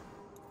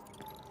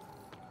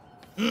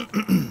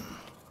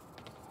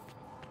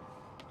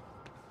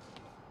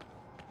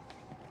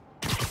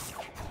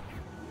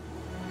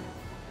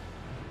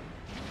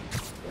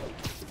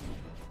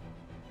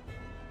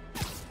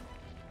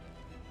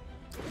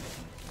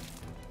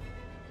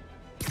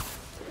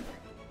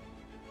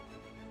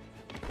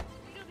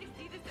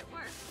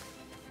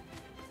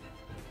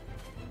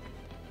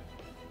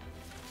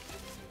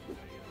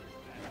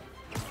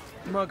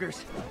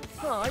 Muggers.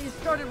 Aw, you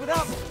started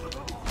without me.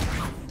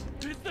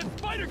 It's the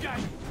spider guy!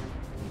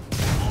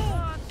 Come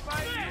on,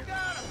 Spider, you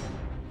got him!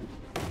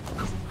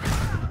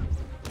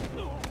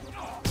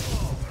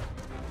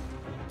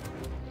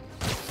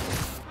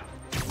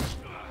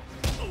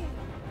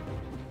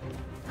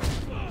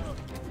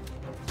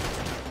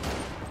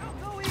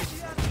 Go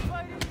easy on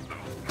Spidey!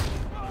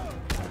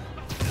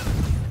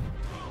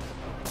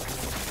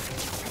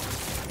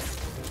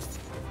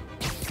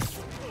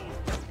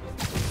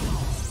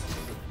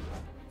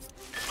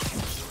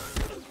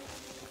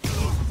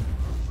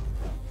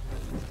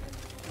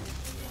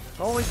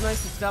 Always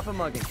nice to stop a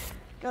mugging.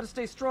 Gotta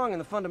stay strong in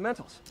the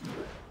fundamentals.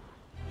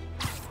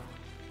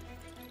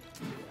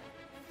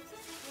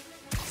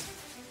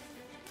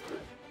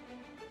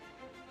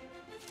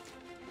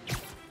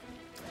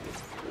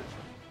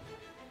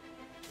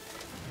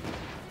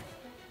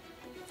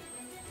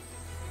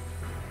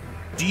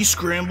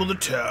 Descramble the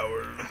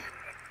tower.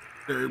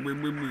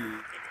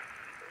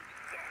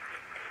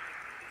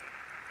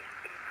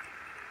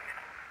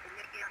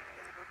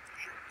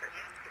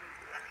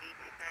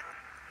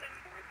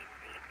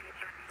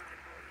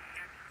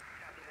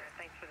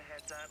 Thanks for the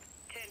heads up.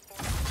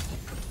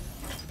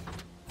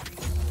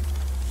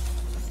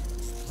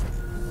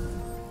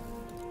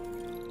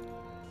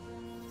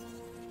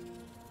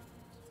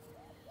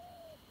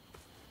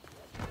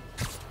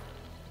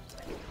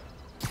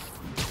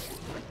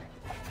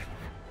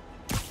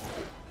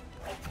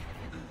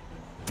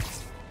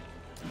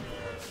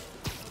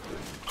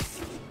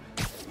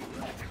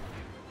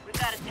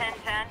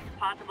 10-10,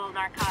 possible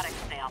narcotics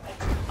sale.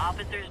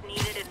 Officers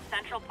needed in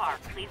Central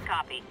Park. Please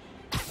copy.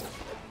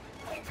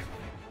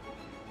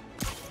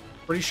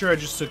 Pretty sure I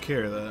just took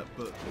care of that,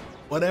 but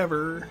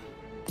whatever.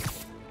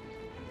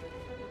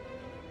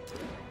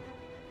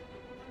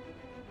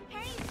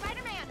 Hey,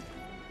 Spider-Man!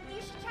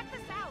 You should check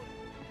this out.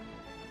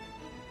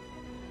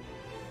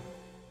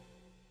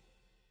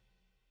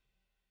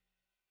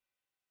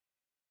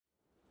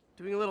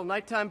 Doing a little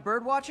nighttime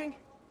bird watching?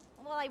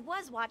 Well, I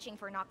was watching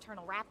for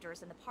nocturnal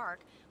raptors in the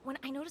park when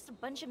I noticed a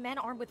bunch of men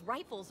armed with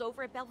rifles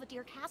over at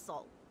Belvedere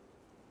Castle.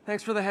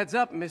 Thanks for the heads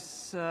up, Miss,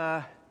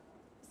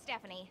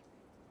 Stephanie.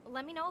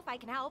 Let me know if I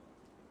can help.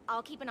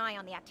 I'll keep an eye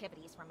on the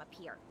activities from up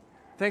here.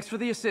 Thanks for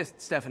the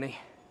assist, Stephanie.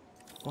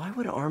 Why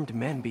would armed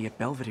men be at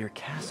Belvedere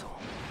Castle?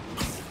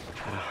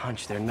 Got a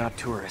hunch they're not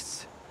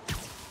tourists.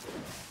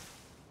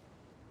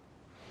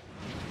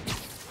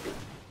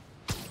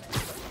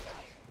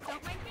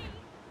 Don't mind me.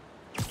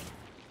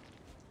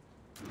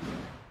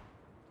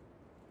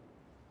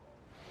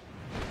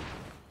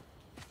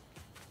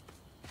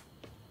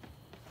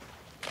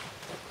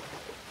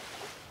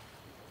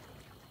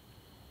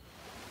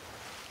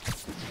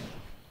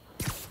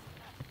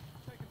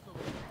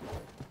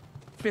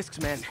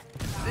 Fisk's men.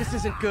 This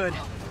isn't good.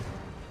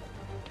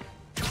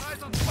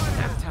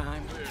 Half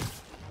time.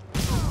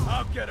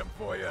 I'll get him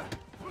for you.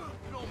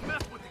 You don't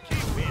mess with the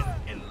kingpin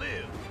and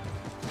live.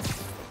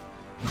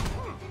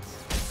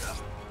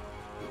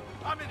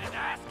 I'm in an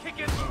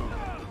ass-kicking mood.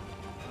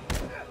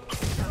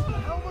 What the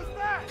hell was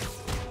that?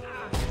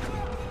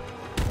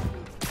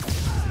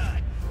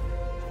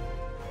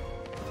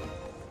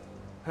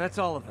 That's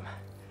all of them.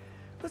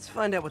 Let's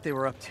find out what they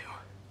were up to.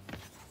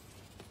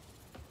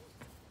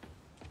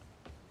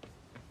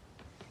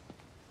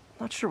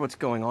 Not sure what's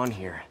going on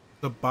here.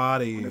 The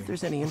body. Wonder if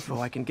there's any info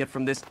I can get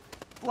from this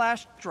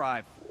flash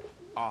drive.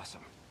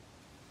 Awesome.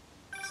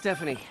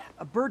 Stephanie,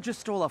 a bird just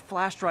stole a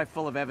flash drive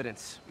full of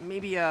evidence.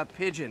 Maybe a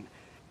pigeon.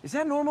 Is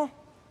that normal?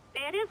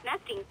 It is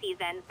nesting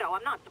season, so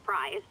I'm not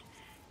surprised.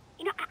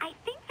 You know, I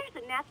think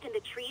there's a nest in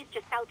the trees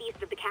just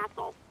southeast of the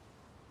castle.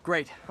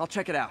 Great, I'll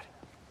check it out.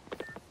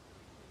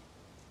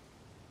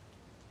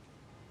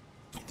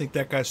 Think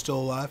that guy's still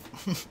alive?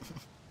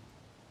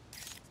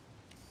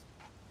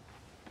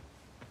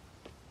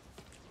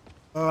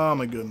 Oh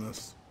my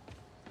goodness.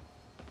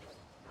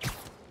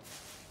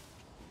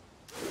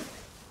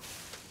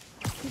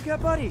 You've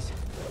got buddies.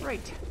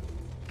 Great.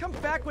 Come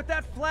back with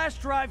that flash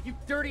drive, you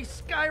dirty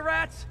sky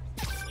rats!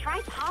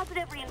 Try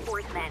positive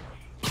reinforcement.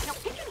 You know,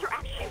 pigeons are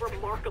actually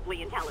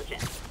remarkably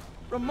intelligent.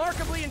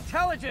 Remarkably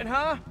intelligent,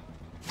 huh?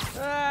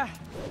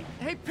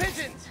 Hey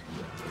pigeons!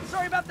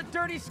 Sorry about the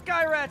dirty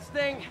sky rats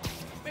thing.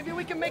 Maybe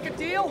we can make a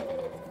deal?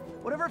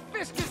 Whatever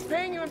Fisk is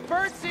paying you in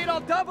birdseed, I'll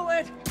double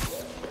it!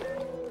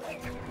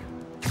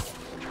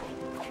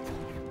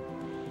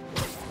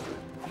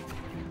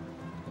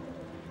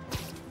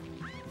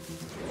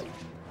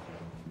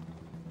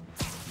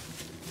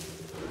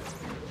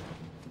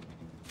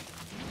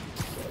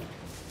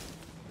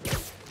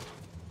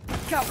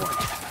 Got one.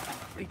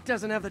 He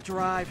doesn't have the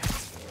drive.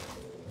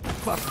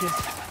 Fuck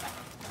this.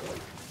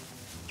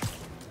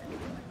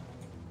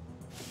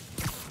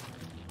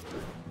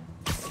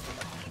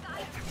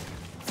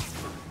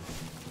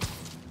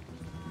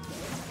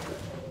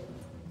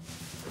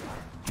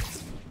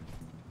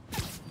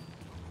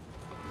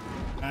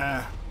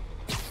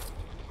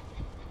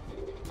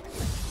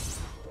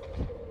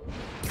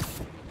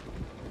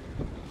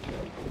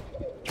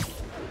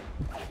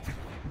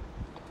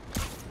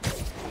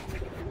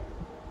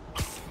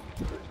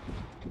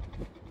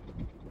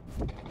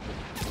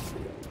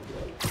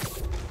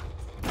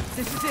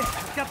 This is it.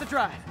 Got the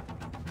drive.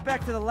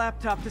 Back to the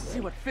laptop to see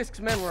what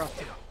Fisk's men were up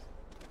to.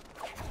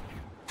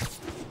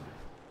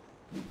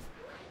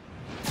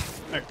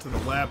 Back to the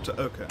laptop.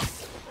 Okay.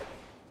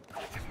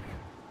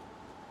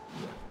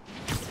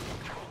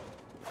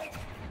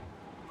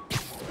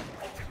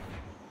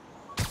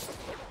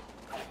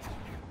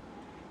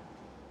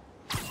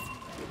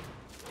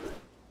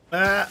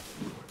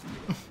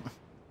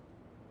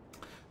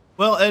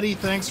 Well, Eddie,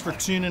 thanks for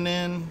tuning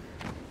in.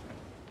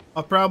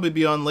 I'll probably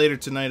be on later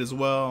tonight as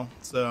well,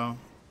 so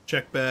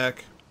check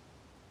back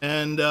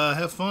and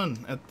have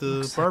fun at the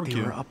Looks barbecue.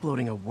 Like they were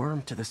uploading a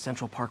worm to the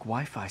Central Park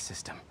Wi-Fi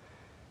system.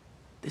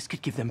 This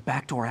could give them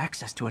backdoor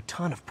access to a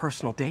ton of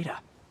personal data.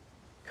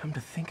 Come to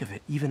think of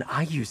it, even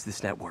I use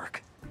this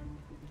network.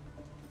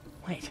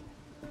 Wait,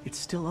 it's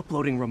still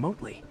uploading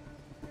remotely.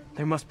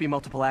 There must be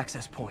multiple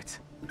access points.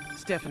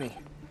 Stephanie,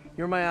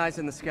 you're my eyes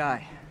in the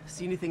sky.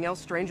 See anything else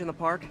strange in the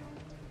park?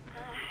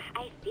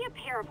 I see a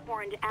pair of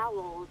horned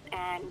owls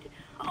and...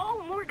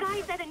 oh, more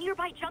guys at a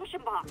nearby junction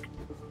box.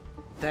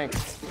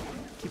 Thanks.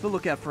 Keep a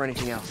lookout for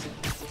anything else.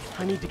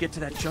 I need to get to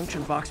that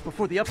junction box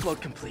before the upload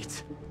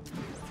completes.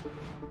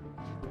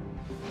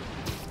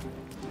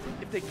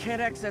 If they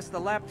can't access the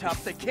laptop,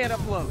 they can't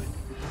upload.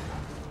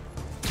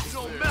 You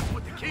don't mess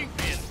with the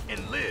kingpin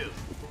and live.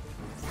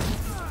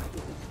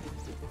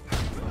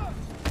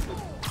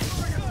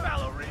 Bring it,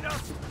 ballerina!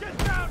 Get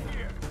down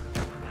here!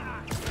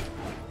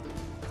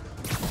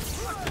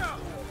 Watch out!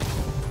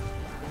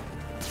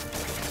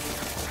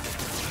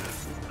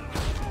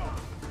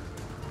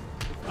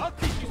 I'll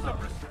teach you some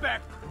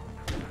respect.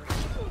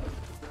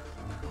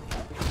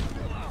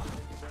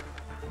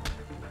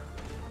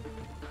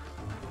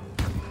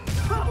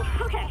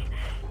 Oh, okay.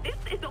 This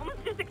is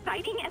almost as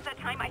exciting as the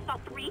time I saw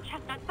 3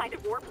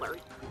 chestnut-sided warblers.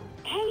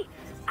 Hey,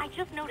 I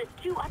just noticed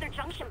 2 other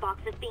junction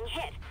boxes being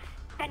hit.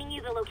 Sending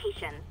you the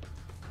location.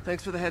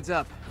 Thanks for the heads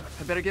up.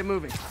 I better get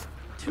moving.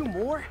 2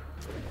 more?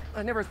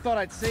 I never thought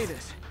I'd say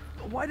this.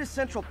 But why does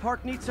Central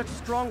Park need such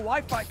strong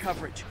Wi-Fi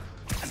coverage?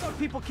 I thought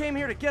people came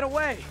here to get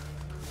away.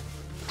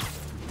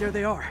 There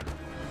they are.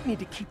 Need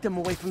to keep them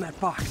away from that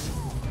box.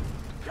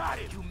 Got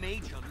it! You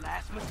made your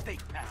last mistake,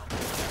 pal.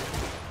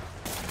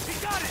 He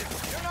got it!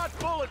 You're not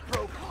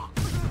bulletproof!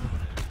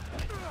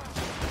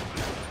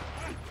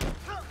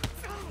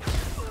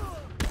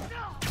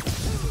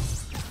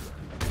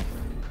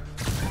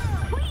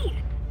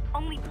 Wait!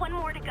 Only one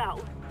more to go.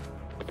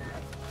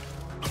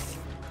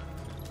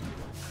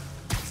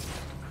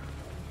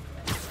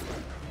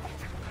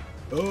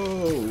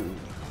 Oh.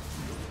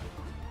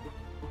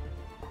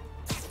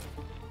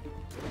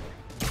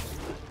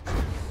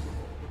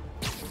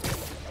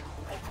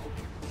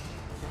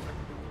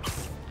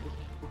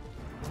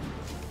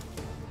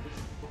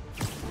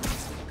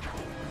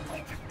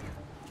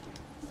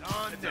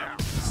 On now.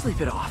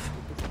 Sleep it off.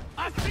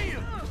 I see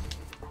him!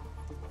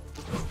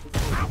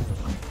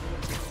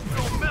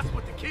 Don't mess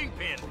with the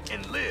Kingpin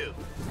and live.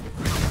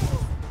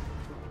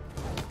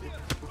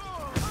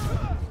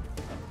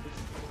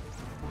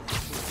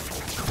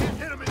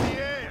 Hit him in the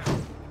air.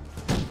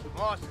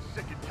 Boss is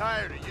sick and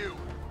tired of you.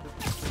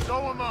 So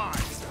am I.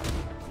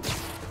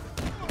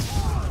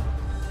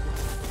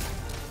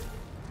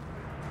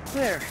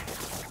 There.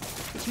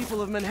 The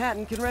people of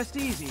Manhattan can rest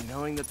easy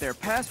knowing that their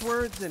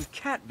passwords and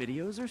cat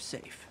videos are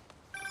safe.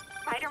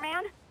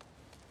 Spider-Man?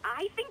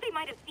 I think they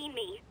might have seen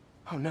me.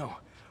 Oh no.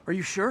 Are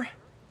you sure?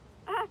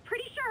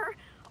 Pretty sure.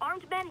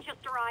 Armed men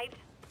just arrived.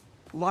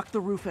 Lock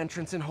the roof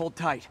entrance and hold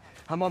tight.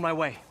 I'm on my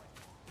way.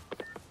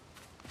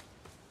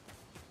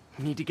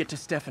 Need to get to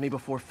Stephanie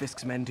before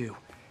Fisk's men do.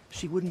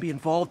 She wouldn't be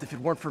involved if it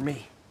weren't for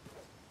me.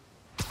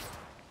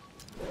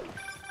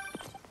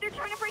 They're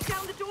trying to break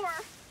down the door.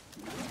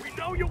 We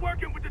know you're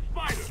working with the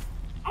spider.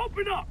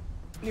 Open up!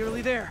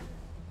 Nearly there.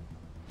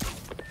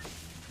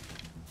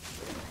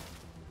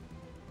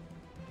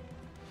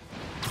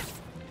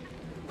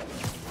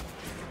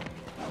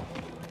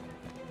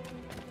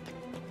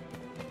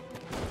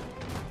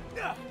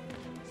 Yeah.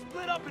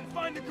 Split up and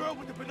find the girl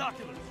with the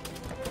binoculars.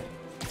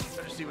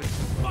 Better see what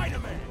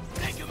Spider-Man.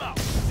 Take him out.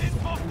 Then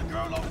toss the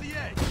girl over the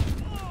edge.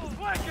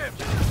 Flank him!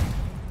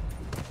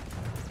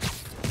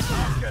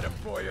 I'll get him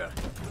for you.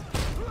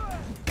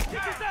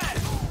 Kick his ass!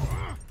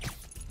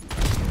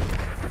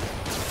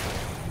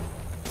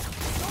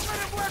 Don't let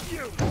him work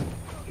you!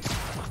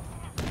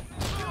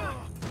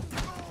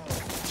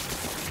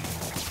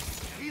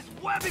 He's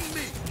webbing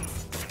me!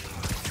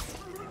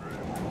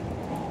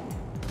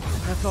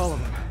 That's all of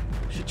them.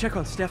 Should check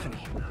on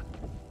Stephanie.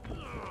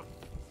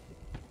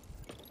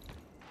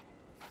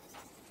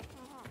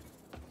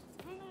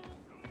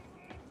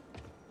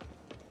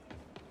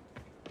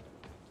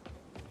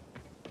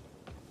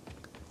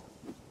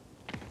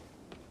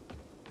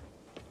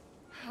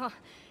 Oh,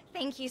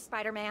 thank you,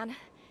 Spider-Man.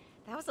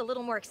 That was a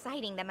little more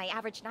exciting than my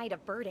average night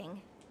of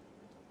birding.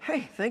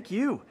 Hey, thank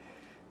you.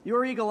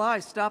 Your eagle eye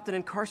stopped an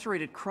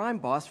incarcerated crime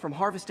boss from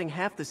harvesting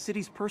half the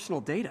city's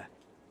personal data.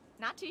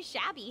 Not too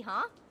shabby,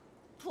 huh?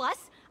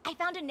 Plus, I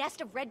found a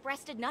nest of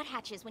red-breasted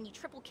nuthatches when you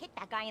triple kicked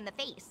that guy in the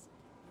face.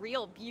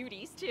 Real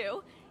beauties,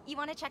 too. You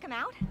want to check them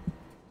out?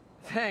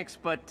 Thanks,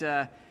 but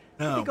I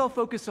think I'll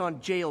focus on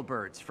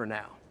jailbirds for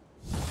now.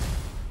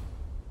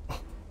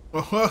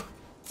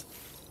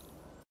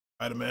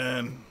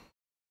 Spider-Man.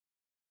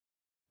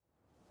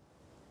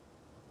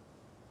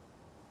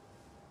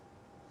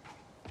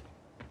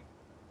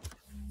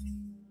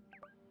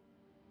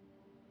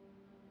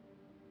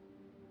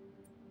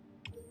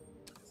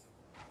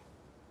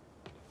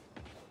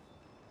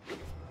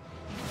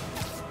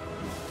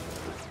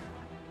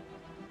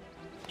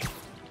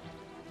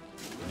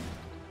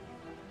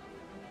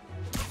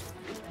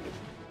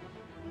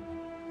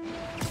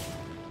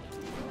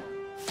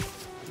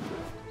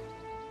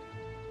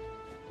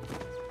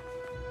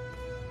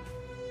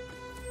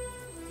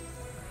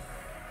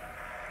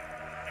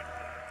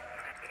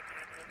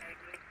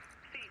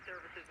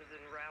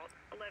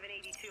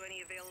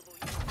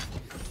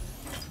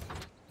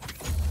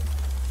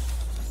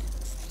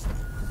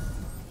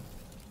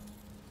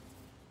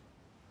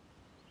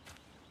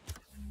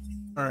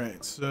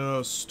 Alright,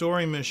 so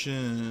story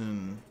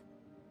mission.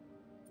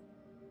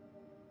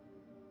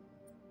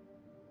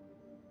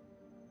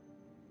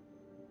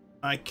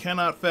 I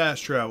cannot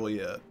fast travel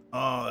yet.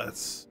 Oh,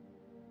 that's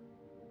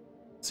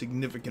a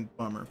significant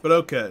bummer. But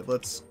okay,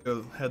 let's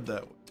go head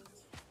that way.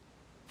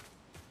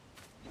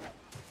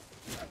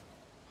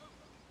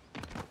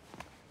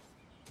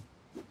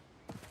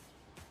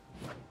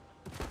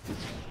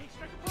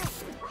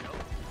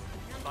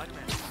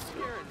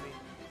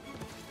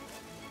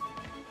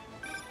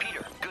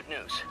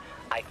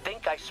 I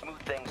think I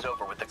smoothed things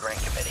over with the Grant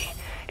Committee.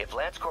 If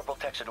Lance Corporal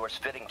Texador's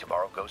fitting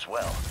tomorrow goes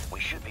well, we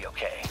should be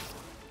okay.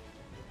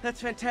 That's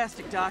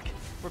fantastic, Doc.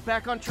 We're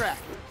back on track.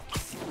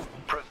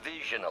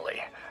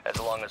 Provisionally, as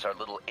long as our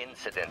little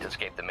incident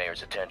escaped the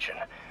mayor's attention.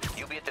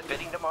 You'll be at the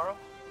fitting tomorrow?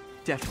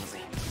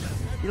 Definitely.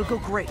 It'll go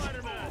great.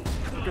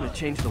 We're gonna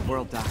change the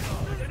world, Doc.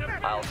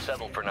 I'll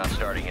settle for not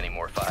starting any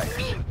more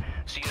fires.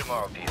 See you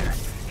tomorrow, Peter.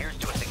 Here's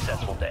to a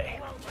successful day.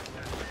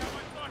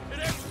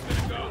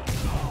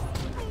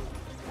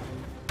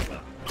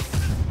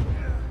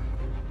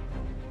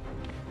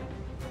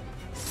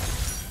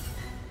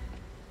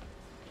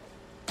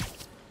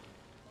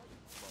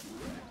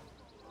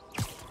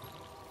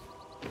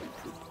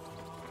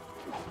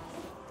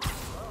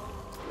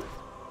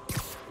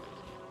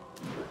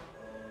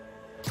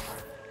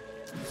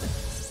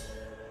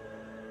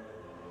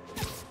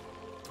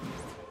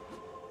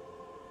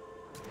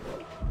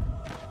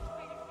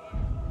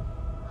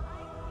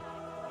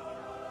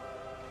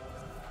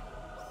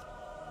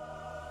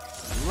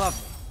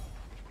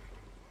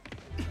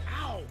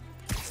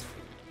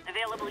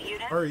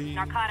 Sorry.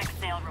 Narcotics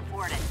sale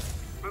reported.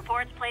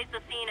 Reports place the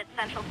scene at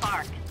Central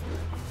Park.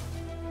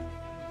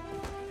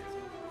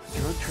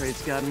 Drug trade's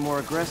gotten more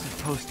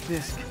aggressive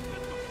post-Fisk.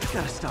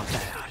 Gotta stop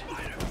that out.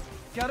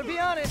 Gotta be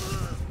honest,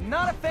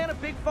 not a fan of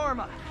Big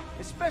Pharma.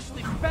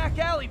 Especially back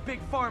alley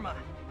Big Pharma.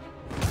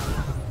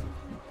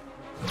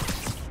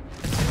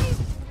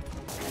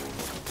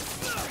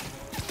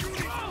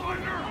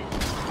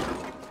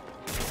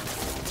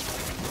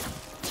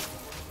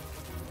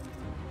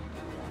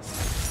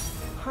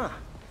 Huh.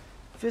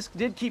 Fisk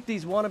did keep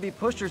these wannabe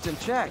pushers in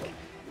check. Wait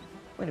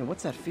a minute,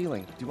 what's that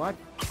feeling? Do I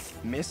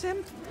miss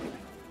him?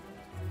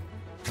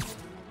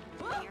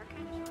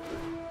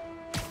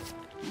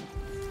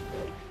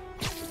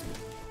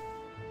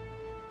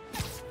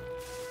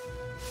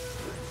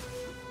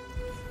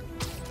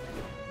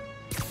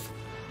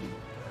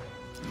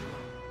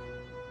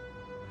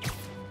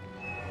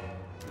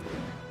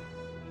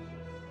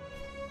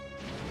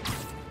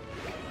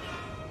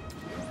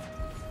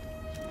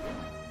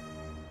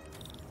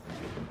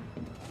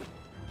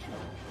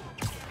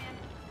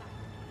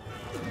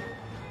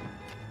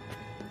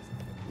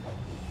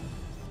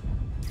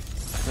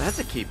 That's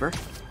a keeper.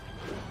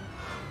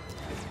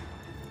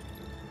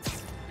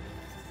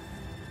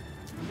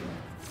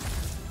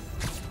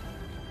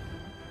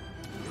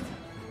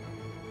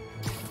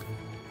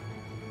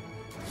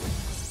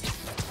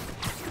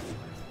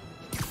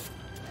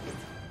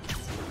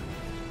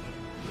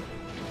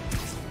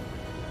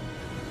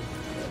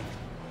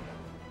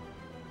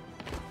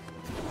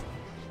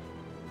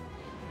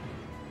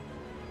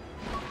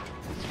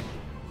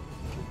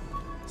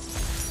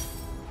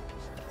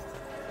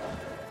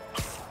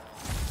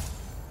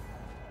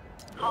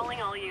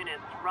 Calling all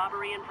units.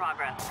 Robbery in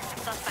progress.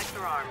 Suspects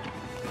are armed.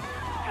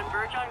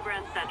 Converge on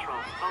Grand Central.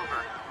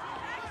 Over.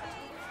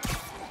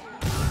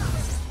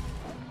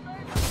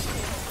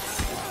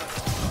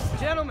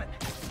 Gentlemen,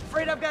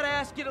 afraid I've got to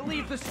ask you to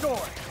leave the store.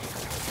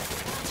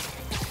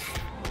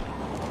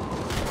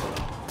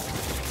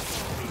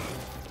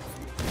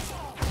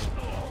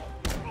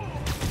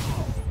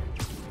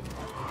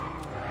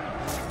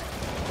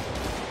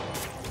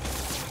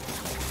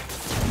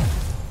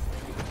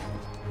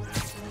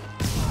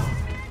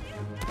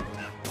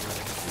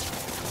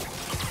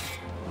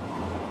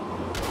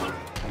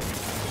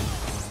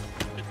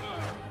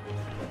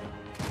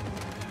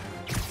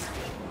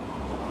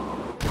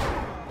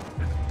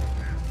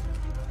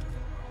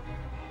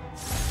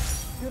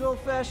 Good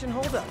old-fashioned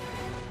holdup.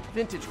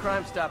 Vintage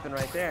crime stopping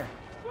right there.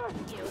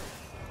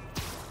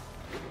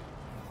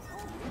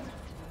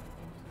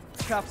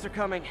 Cops are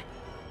coming.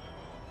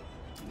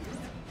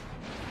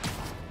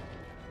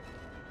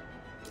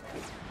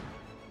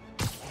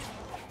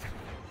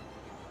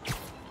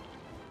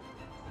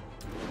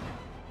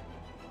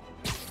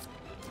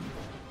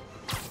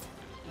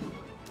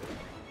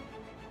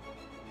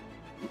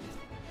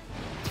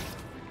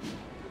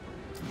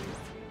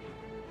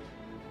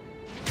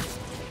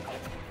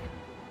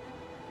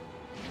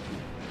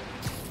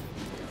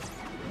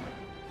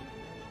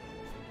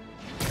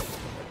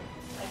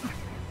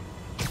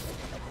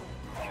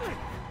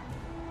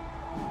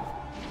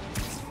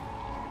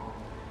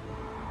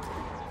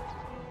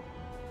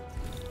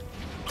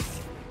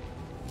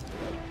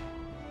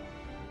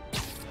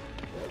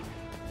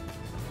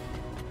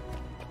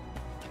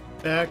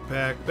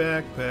 Backpack,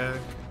 backpack.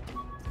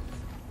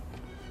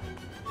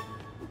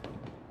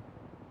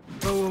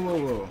 Whoa,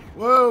 whoa,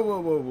 whoa, whoa, whoa,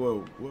 whoa,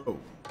 whoa, whoa,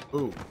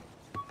 whoa,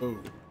 whoa,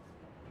 whoa.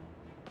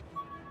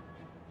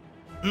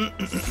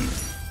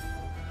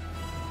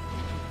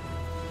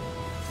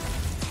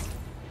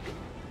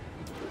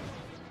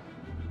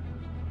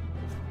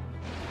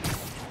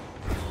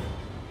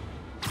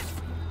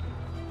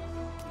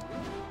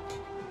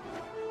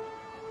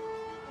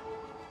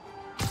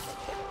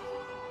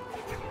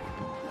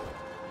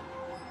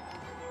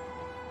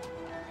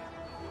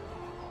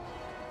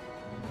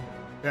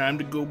 Time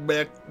to go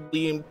back to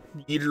being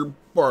Peter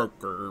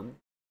Parker.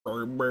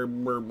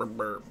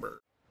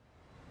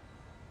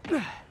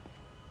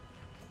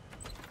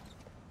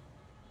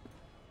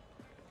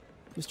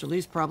 Mr.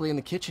 Lee's probably in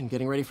the kitchen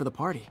getting ready for the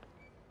party.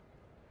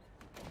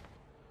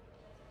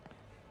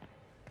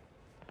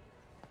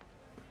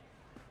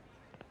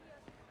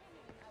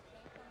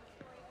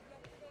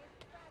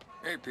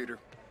 Hey, Peter.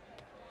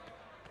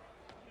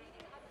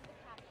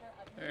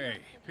 Hey,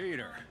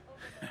 Peter.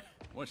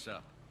 What's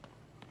up?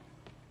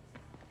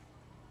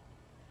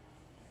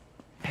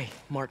 Hey,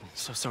 Martin,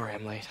 so sorry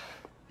I'm late.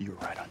 You were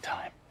right on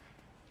time.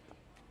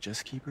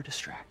 Just keep her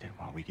distracted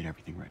while we get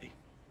everything ready.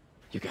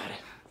 You got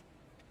it.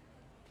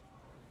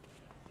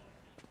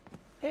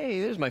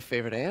 Hey, there's my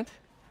favorite aunt.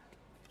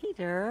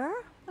 Peter,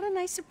 what a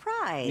nice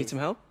surprise. Need some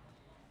help?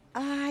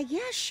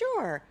 Yeah,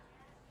 sure.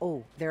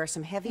 Oh, there are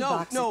some heavy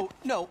boxes.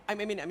 No. I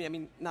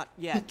mean, not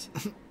yet.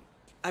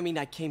 I mean,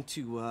 I came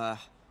to,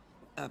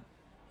 I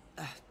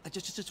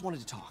just wanted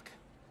to talk.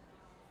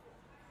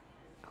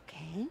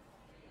 Okay.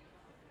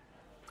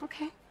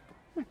 Okay.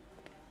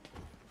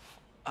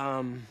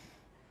 Hmm.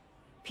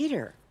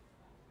 Peter,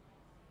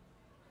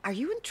 are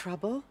you in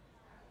trouble?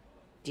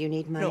 Do you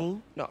need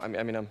money? No, I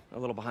mean, I'm a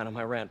little behind on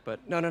my rent, but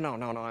no,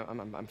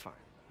 I'm fine.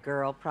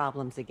 Girl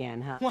problems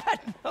again, huh? What?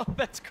 No,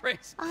 that's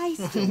crazy. I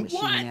still wish you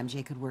and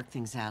MJ could work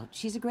things out.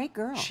 She's a great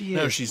girl.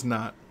 No, she's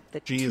not.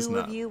 The She is two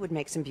not. of you would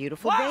make some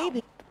beautiful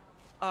babies.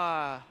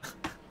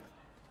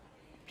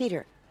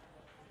 Peter.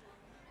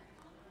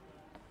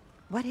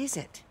 What is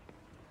it?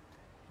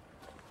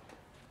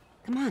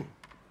 Come on.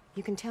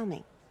 You can tell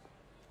me.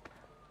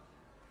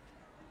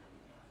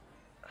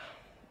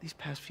 These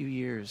past few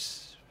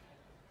years,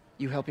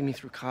 you helping me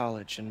through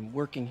college and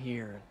working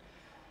here, and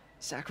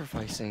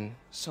sacrificing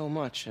so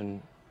much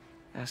and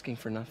asking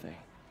for nothing.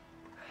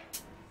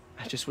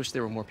 I just wish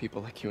there were more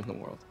people like you in the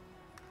world.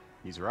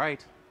 He's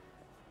right.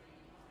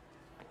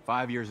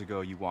 5 years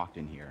ago, you walked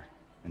in here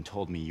and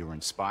told me you were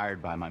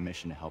inspired by my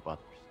mission to help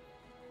others.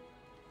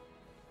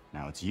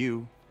 Now it's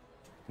you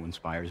who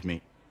inspires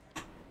me.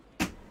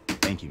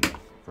 Thank you, May,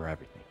 for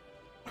everything.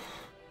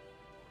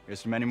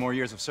 Here's to many more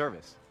years of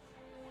service.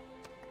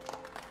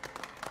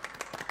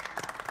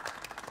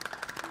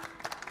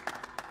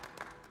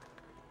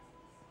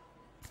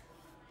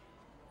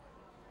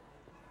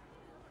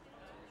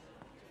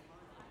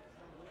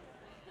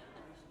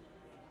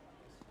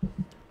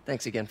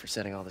 Thanks again for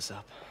setting all this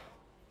up.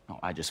 Oh,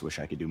 I just wish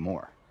I could do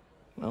more.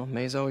 Well,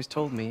 May's always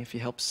told me if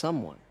you help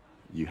someone,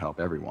 you help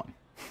everyone.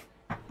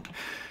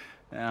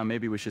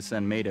 Maybe we should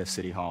send May to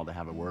City Hall to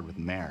have a word with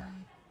the mayor.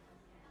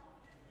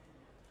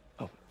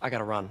 Oh, I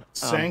gotta run.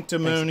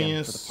 Sanctimonious. Thanks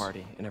again for the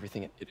party and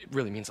everything. It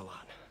really means a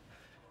lot.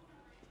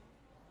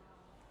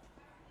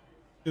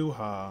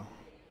 Hoo-ha.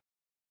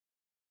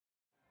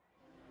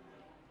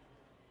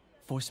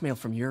 Voicemail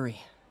from Yuri.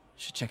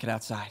 Should check it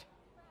outside.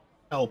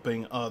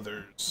 Helping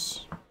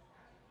others.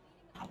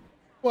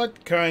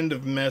 What kind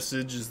of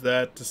message is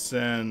that to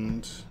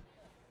send?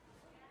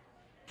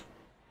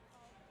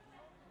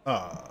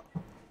 A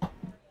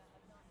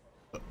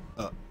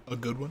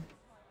good one?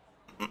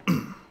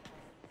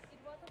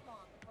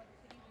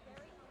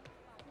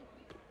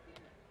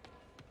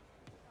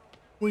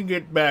 We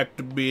get back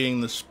to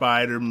being the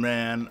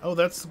Spider-Man. Oh,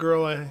 that's the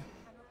girl I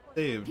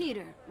saved.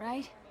 Peter,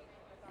 right?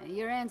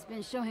 Your aunt's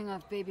been showing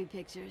off baby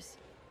pictures.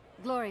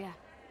 Gloria,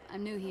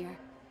 I'm new here.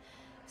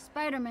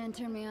 Spider-Man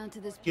turned me on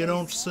to this place. You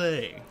don't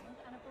say.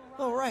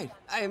 Oh, right.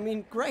 I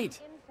mean,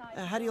 great.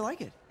 How do you like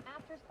it?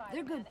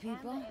 They're good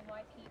people.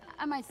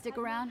 I might stick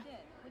around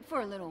for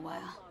a little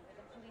while.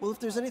 Well, if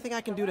there's anything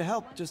I can do to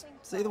help, just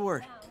say the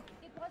word.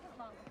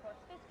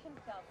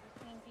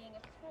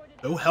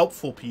 So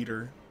helpful,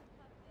 Peter.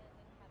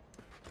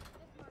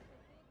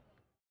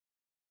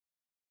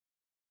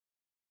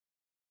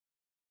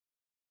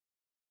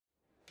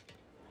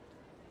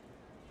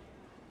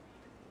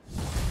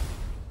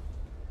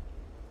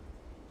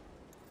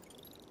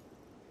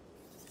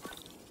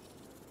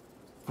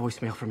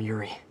 Voicemail from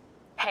Yuri.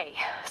 Hey,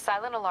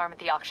 silent alarm at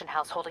the auction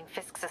house holding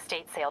Fisk's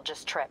estate sale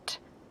just tripped.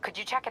 Could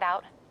you check it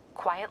out?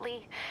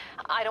 Quietly?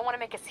 I don't want to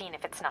make a scene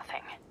if it's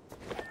nothing.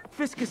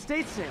 Fisk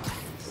estate sale.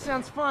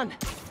 Sounds fun.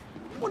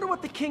 Wonder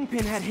what the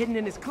Kingpin had hidden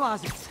in his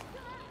closets.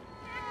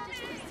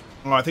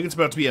 Oh, I think it's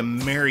about to be a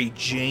Mary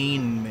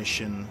Jane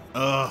mission.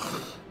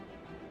 Ugh.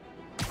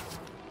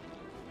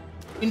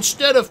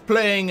 Instead of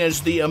playing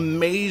as the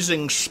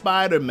amazing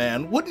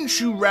Spider-Man, wouldn't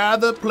you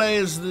rather play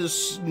as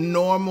this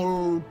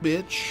normal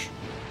bitch?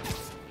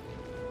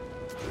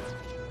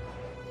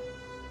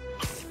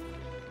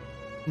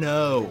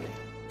 No.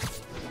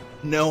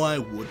 No, I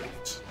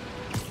wouldn't.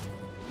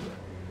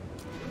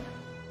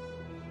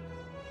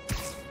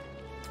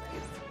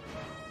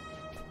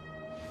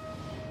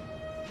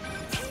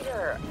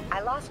 Peter,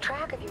 I lost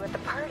track of you at the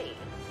party.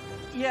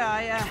 Yeah,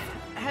 I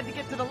had to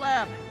get to the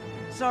lab.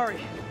 Sorry.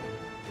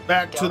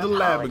 Back to the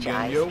lab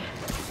again, yo.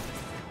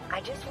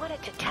 I just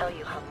wanted to tell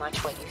you how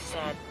much what you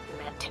said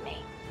meant to me.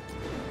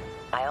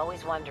 I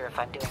always wonder if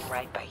I'm doing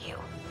right by you.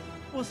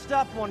 Well,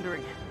 stop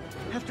wondering.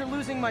 After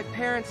losing my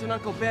parents and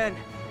Uncle Ben,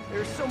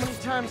 there are so many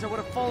times I would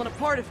have fallen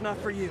apart if not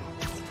for you.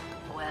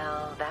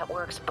 Well, that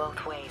works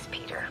both ways,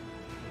 Peter.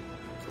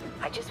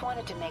 I just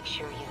wanted to make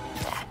sure you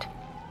knew that.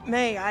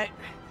 May, I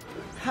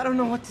don't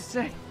know what to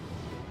say.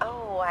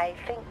 Oh, I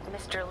think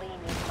Mr. Lee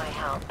needs my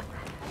help.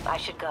 I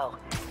should go.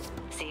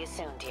 See you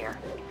soon, dear.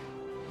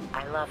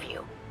 I love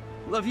you.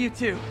 Love you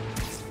too.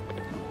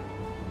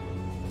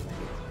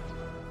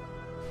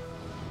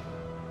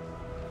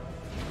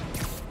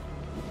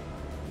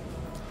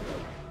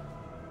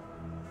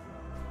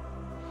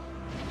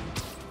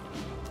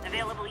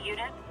 Available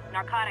units,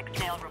 narcotics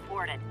sale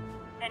reported.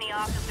 Any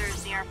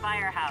officers near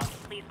Firehouse,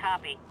 please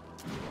copy.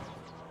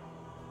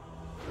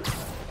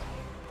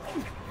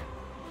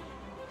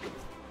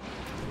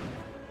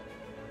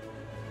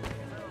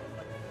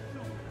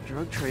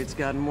 Drug trade's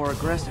gotten more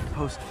aggressive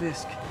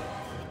post-Fisk.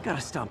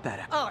 Gotta stomp that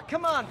out. Oh,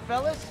 come on,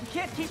 fellas. You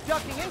can't keep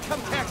ducking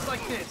income tax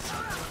like this.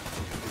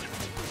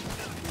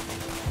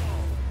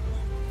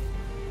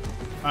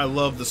 I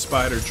love the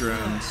spider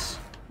drones.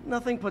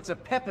 Nothing puts a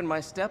pep in my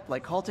step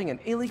like halting an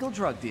illegal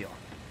drug deal.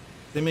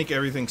 They make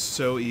everything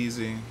so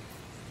easy.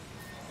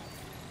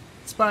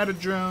 Spider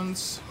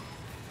drones.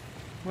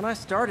 When I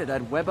started,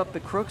 I'd web up the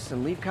crooks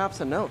and leave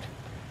cops a note.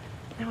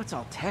 Now it's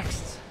all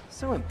texts.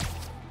 So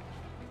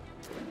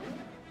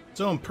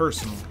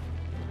impersonal.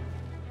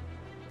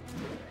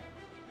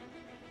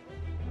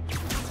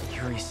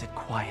 Yuri said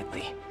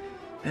quietly.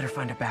 Better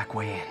find a back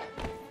way in.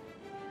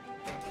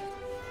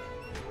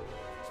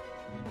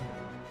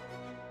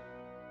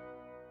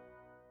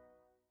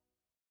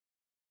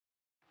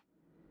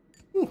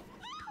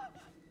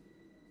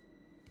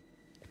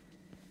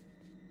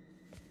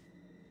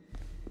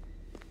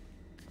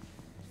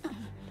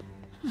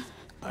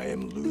 I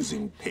am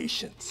losing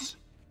patience.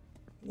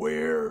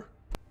 Where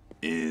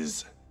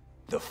is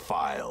the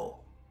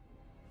file?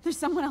 There's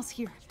someone else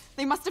here.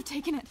 They must have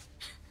taken it.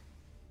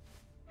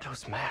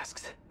 Those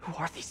masks. Who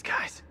are these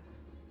guys?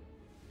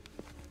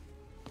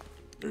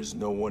 There's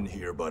no one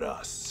here but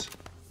us.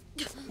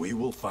 We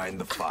will find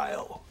the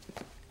file,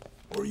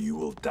 or you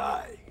will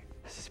die.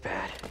 This is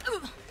bad.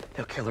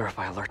 They'll kill her if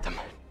I alert them.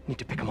 Need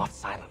to pick them off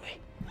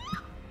silently.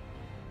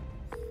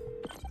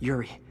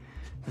 Yuri,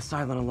 the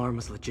silent alarm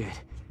was legit.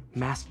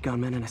 Masked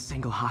gunmen and a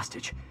single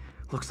hostage.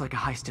 Looks like a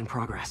heist in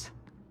progress.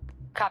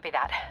 Copy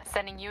that.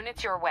 Sending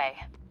units your way.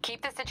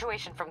 Keep the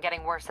situation from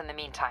getting worse in the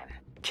meantime.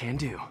 Can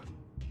do.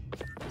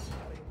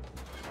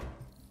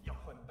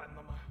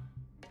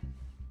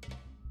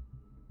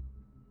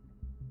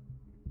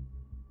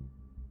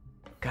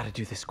 Gotta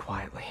do this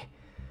quietly.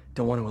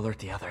 Don't want to alert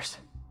the others.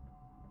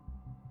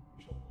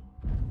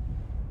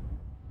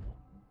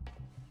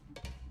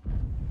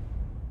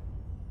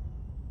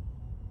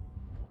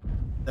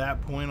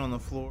 That point on the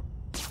floor.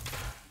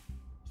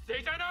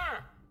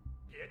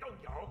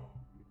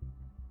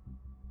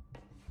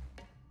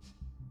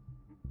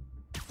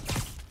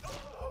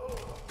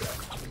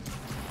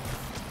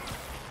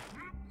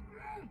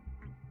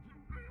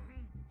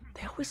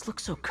 They always look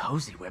so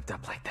cozy whipped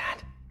up like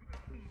that.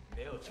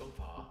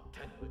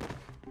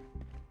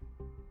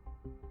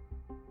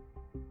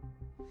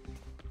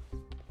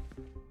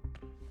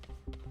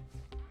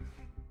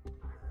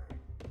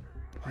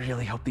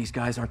 Really hope these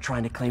guys aren't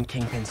trying to claim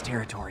Kingpin's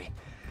territory.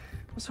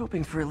 Was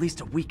hoping for at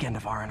least a weekend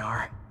of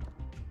R&R.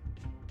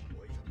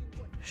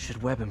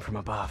 Should web him from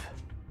above.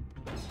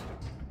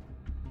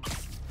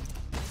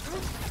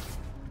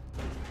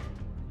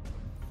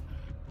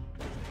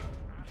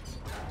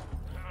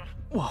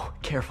 Whoa,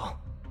 careful.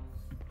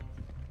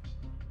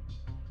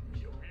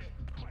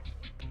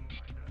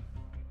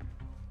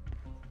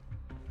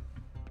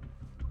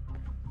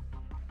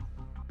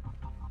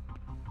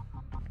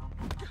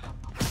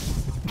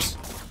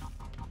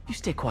 You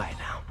stay quiet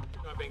now.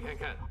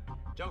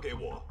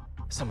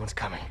 Someone's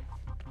coming.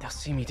 They'll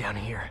see me down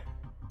here.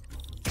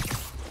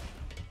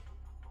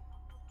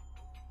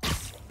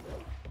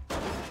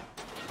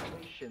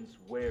 Patience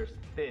wears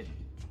thin.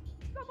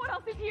 Someone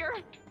else is here.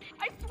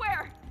 I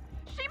swear.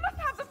 She must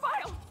have the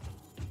file.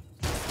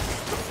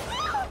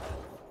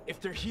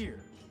 If they're here,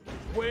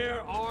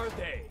 where are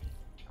they?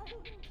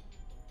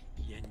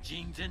 眼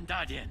睛睁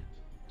大点，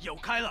有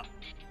开了。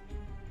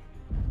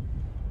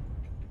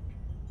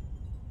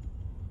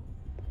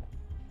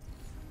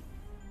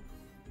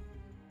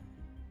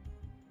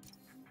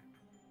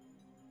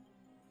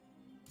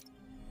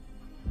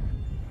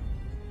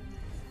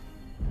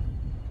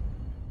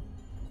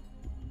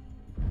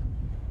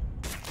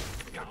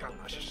刚刚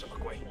那是什么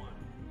鬼？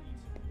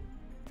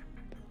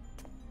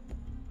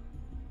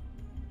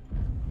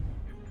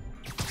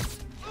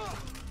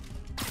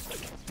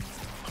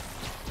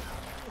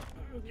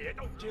别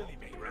动这里，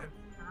美人。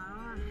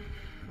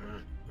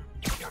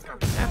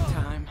Nap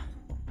time.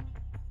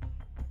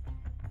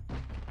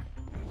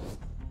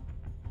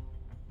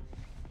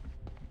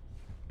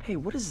 Hey,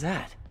 what is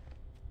that?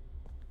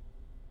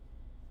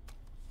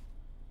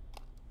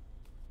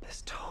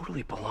 This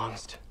totally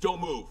belongs to... Don't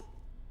move.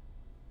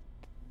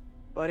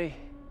 Buddy,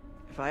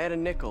 if I had a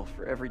nickel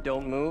for every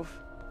don't move...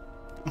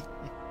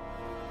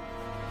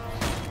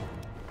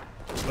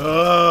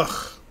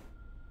 Ugh.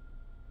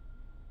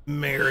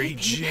 Mary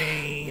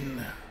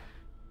Jane.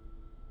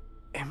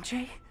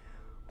 MJ?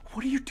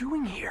 What are you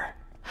doing here?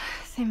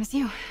 Same as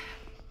you.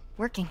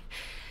 Working.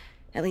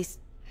 At least,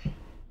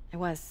 I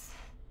was.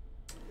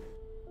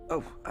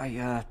 Oh,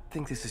 I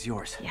think this is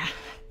yours. Yeah,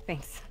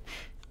 thanks.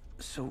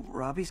 So,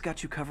 Robbie's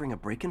got you covering a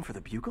break-in for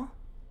the Bugle?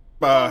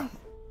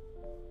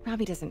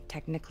 Robbie doesn't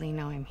technically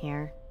know I'm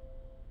here.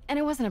 And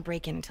it wasn't a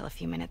break-in until a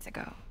few minutes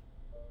ago.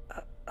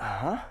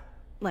 Uh-huh?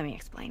 Let me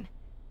explain.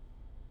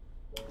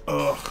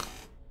 Ugh.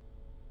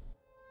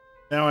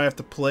 Now I have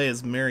to play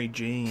as Mary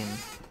Jane.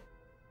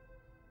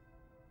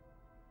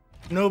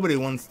 Nobody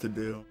wants to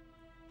do.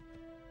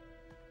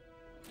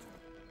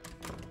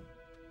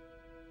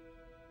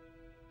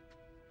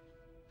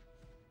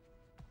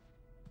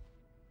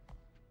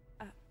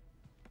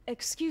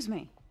 Excuse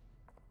me.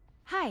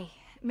 Hi,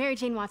 Mary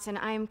Jane Watson.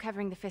 I'm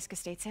covering the Fisk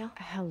estate sale.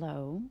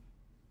 Hello.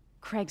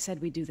 Craig said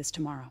we'd do this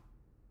tomorrow.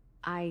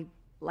 I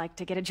like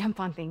to get a jump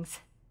on things.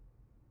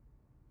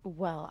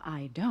 Well,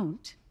 I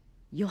don't.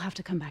 You'll have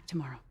to come back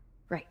tomorrow.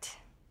 Right.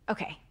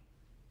 Okay.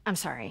 I'm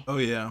sorry. Oh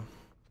yeah.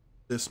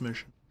 This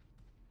mission.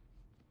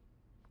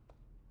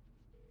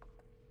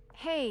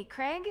 Hey,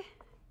 Craig?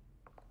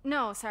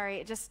 No, sorry,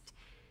 it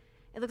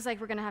looks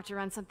like we're gonna have to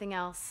run something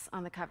else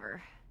on the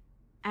cover.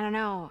 I don't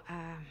know,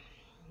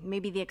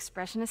 maybe the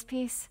expressionist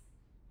piece?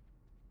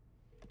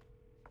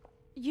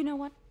 You know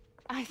what?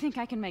 I think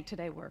I can make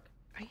today work.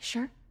 Are you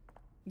sure?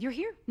 You're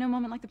here. No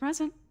moment like the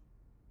present.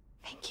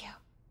 Thank you.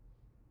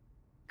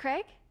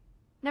 Craig?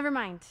 Never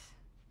mind.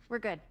 We're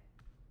good.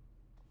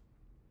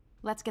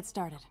 Let's get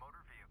started.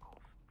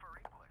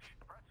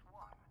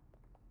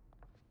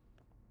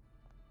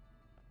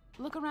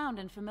 Look around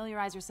and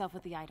familiarize yourself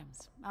with the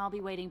items. I'll be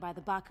waiting by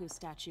the Baku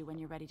statue when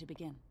you're ready to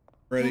begin.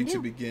 Ready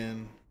to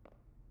begin.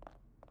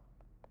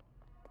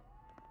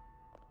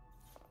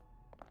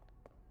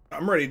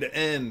 I'm ready to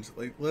end.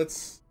 Like,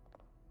 let's...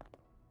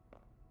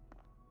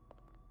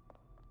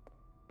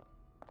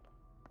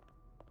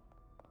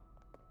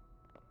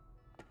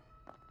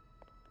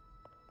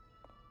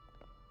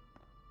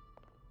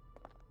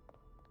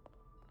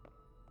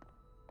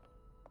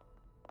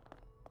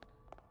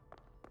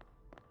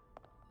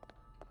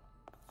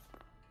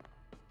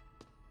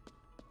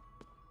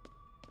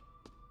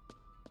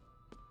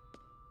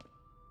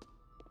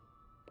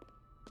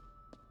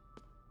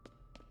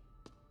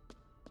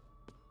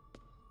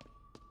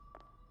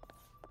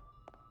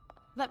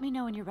 Let me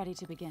know when you're ready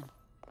to begin.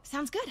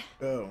 Sounds good.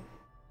 Go.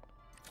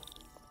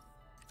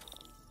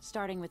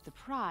 Starting with the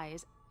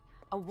prize,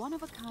 a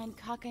one-of-a-kind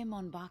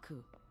Kakemon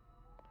Baku.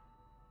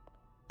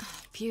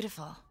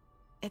 Beautiful.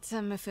 It's a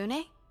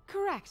Mifune?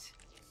 Correct.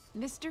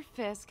 Mr.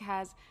 Fisk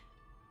has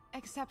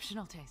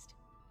exceptional taste.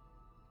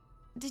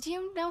 Did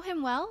you know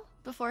him well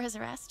before his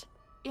arrest?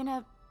 In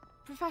a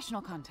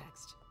professional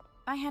context.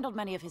 I handled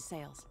many of his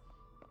sales.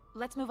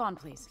 Let's move on,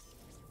 please.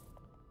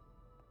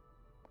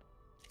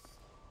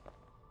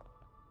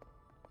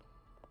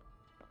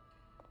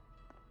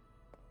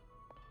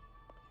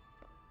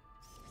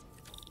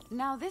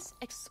 Now, this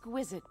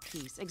exquisite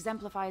piece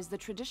exemplifies the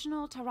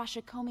traditional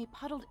Tarashikomi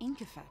puddled ink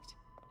effect.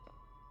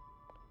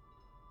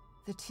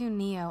 The two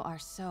Neo are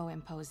so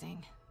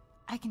imposing.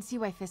 I can see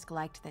why Fisk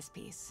liked this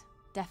piece.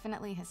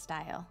 Definitely his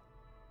style.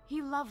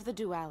 He loved the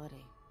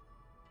duality.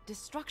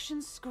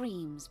 Destruction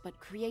screams,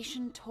 but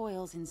creation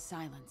toils in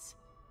silence.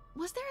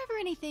 Was there ever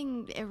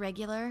anything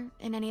irregular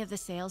in any of the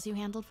sales you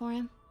handled for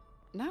him?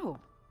 No.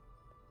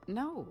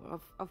 No,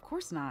 of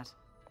course not.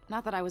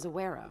 Not that I was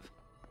aware of.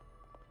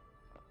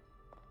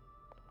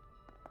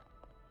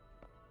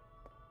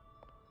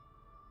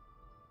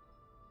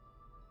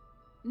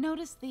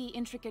 Notice the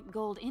intricate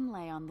gold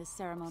inlay on this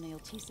ceremonial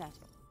tea set.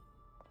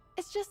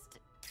 It's just...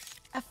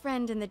 a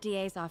friend in the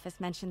DA's office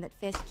mentioned that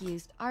Fisk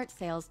used art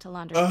sales to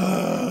launder...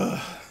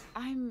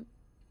 I'm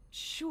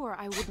sure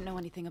I wouldn't know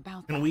anything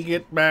about that. Can we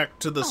get back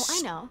to the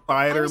I know.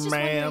 Spider-Man? I was just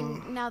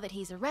wondering, now that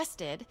he's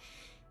arrested,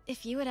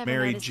 if you would ever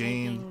Mary noticed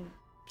Jane. anything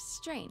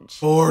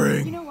strange.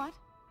 Boring. You know what?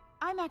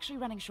 I'm actually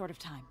running short of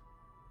time.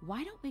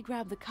 Why don't we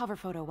grab the cover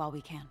photo while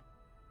we can?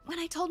 When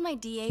I told my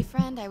DA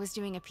friend I was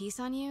doing a piece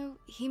on you,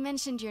 he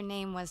mentioned your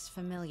name was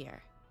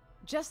familiar.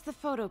 Just the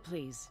photo,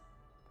 please.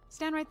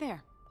 Stand right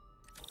there.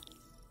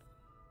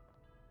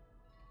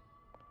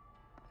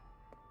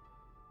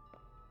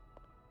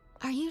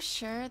 Are you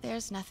sure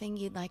there's nothing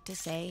you'd like to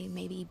say,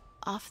 maybe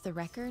off the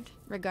record,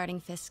 regarding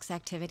Fisk's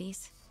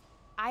activities?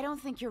 I don't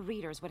think your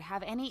readers would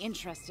have any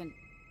interest in...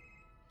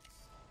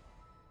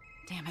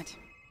 Damn it.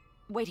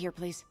 Wait here,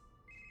 please.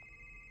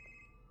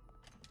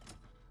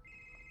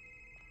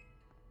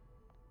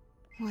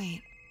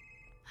 Wait,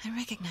 I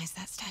recognize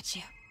that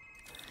statue.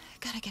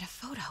 Gotta get a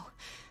photo.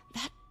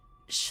 That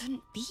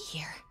shouldn't be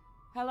here.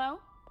 Hello?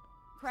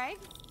 Craig?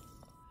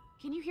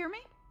 Can you hear me?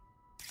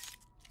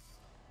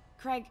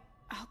 Craig,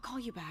 I'll call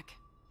you back.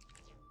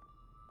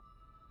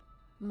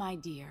 My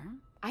dear,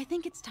 I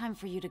think it's time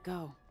for you to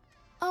go.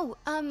 Oh,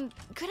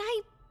 could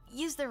I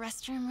use the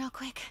restroom real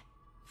quick?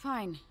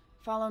 Fine.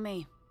 Follow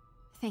me.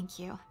 Thank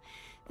you.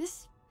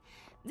 This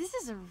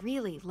is a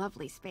really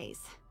lovely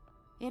space.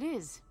 It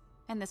is.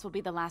 And this will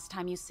be the last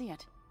time you see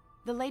it.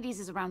 The ladies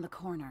is around the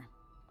corner.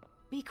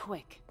 Be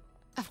quick.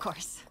 Of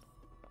course.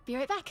 Be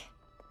right back.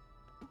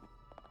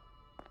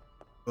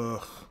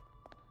 Ugh.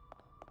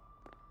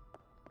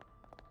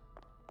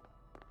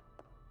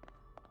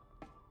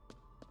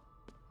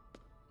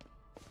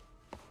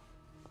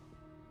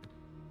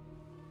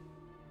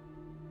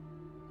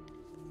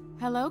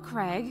 Hello,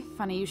 Craig.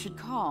 Funny you should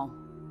call.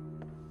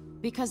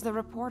 Because the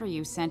reporter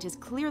you sent is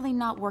clearly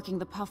not working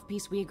the puff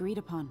piece we agreed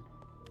upon.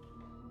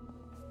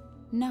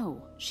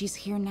 No, she's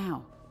here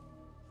now.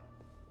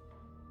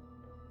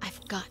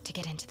 I've got to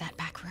get into that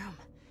back room.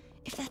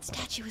 If that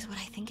statue is what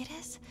I think it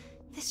is,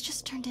 this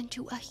just turned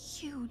into a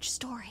huge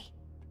story.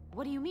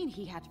 What do you mean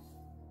he had...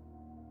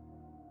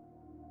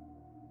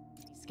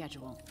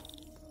 schedule?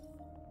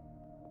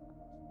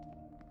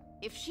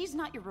 If she's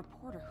not your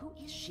reporter, who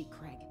is she,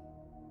 Craig?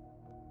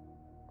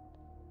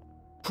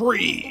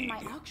 In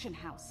my auction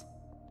house.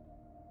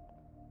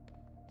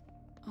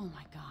 Oh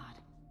my god.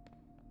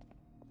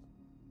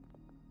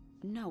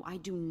 No, I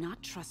do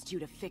not trust you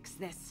to fix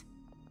this.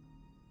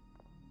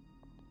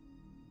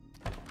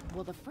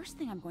 Well, the first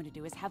thing I'm going to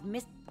do is have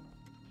Miss...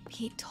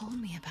 Pete told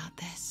me about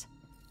this.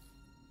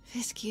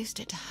 Fisk used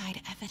it to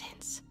hide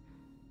evidence.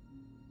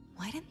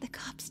 Why didn't the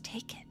cops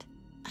take it?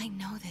 I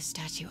know this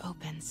statue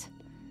opens,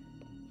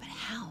 but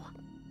how?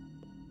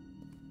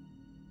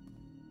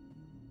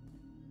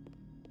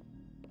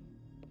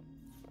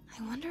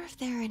 I wonder if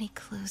there are any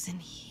clues in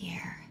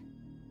here.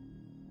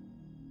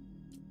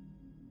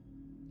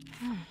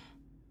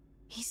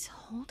 He's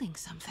holding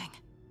something.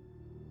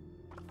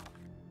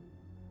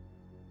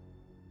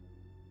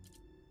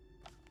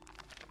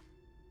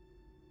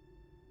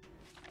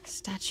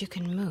 Statue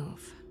can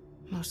move.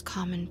 Most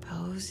common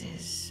pose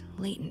is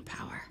latent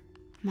power.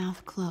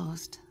 Mouth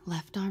closed,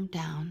 left arm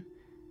down,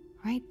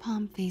 right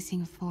palm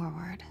facing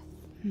forward.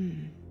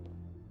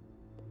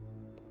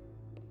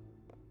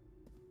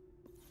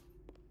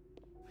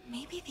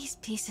 Maybe these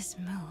pieces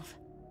move.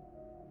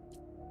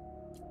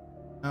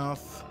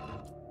 Mouth.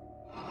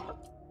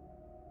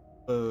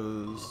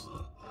 Pose.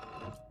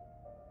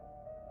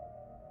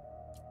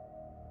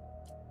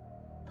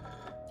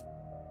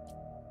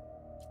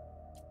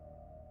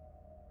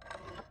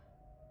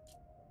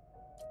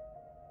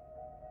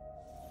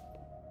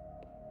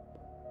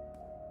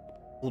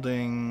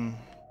 Holding.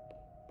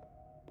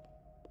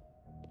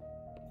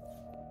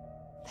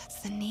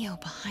 That's the Neo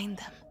behind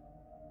them.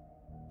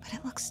 But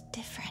it looks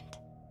different.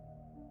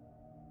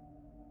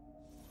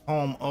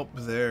 Palm up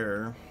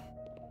there.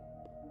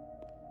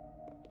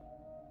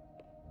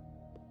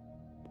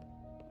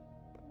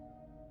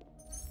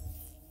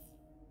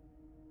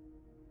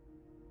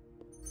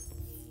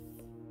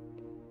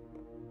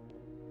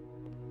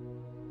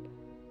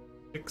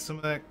 Pick some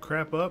of that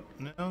crap up?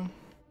 No?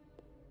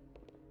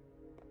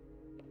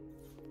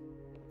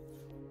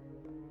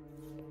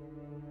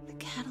 The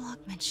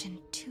catalog mentioned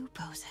 2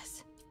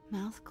 poses.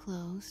 Mouth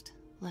closed,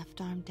 left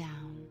arm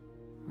down,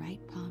 right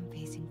palm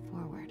facing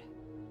forward.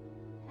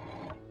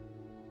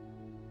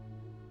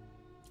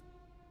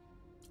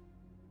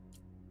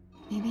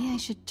 Maybe I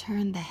should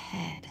turn the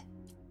head.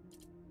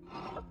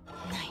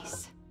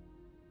 Nice.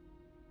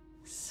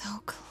 So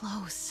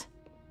close.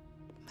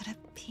 But a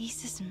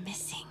piece is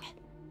missing.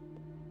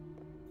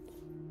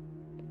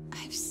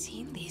 I've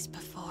seen these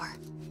before.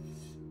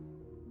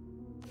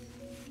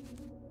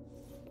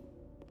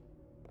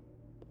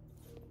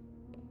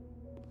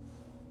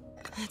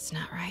 That's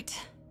not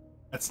right.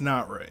 That's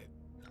not right.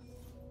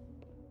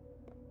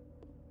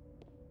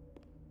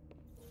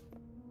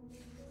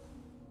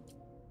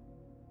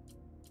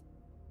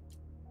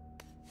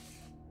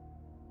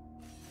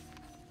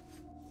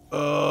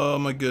 Oh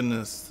my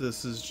goodness,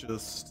 this is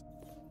just...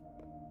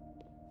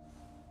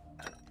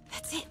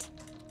 That's it.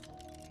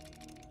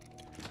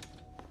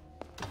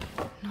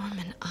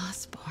 Norman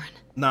Osborn.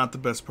 Not the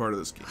best part of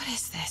this game. What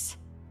is this?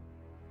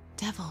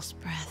 Devil's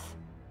breath.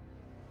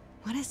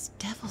 What is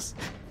devil's...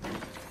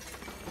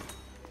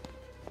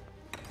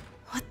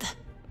 What the...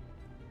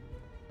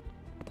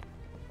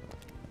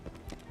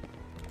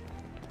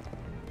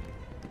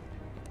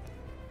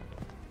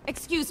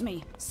 Excuse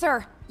me,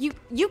 sir. You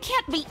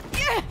can't be...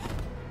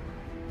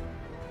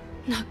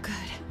 Not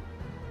good.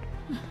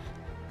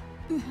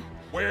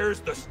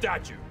 Where's the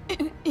statue?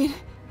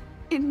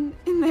 In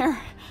there.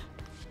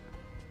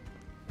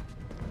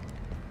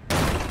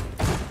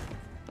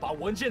 把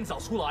文件找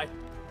出来。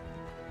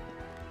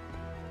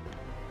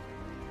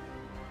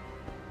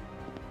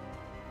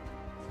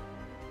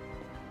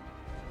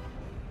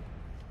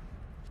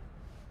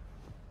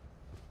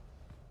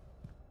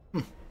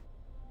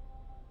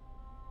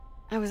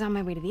 I was on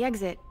my way to the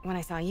exit when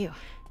I saw you.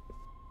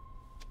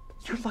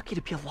 You're lucky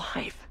to be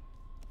alive.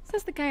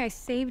 Says the guy I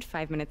saved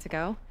 5 minutes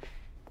ago.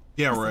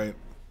 Yeah, Listen, right.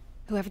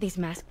 Whoever these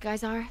masked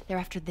guys are, they're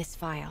after this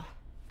file.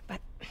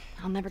 But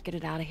I'll never get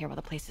it out of here while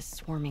the place is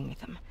swarming with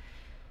them.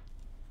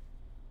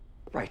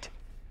 Right.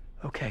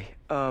 Okay,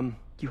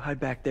 you hide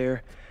back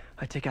there.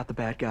 I take out the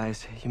bad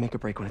guys. You make a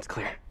break when it's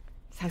clear.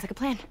 Sounds like a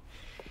plan.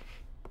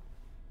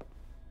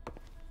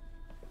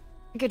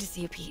 Good to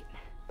see you, Pete.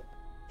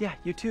 Yeah,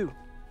 you too.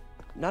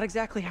 Not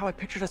exactly how I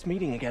pictured us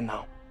meeting again,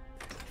 though.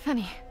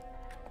 Funny.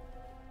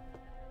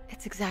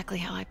 It's exactly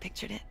how I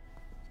pictured it.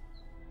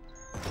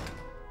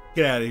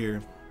 Get out of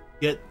here.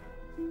 Get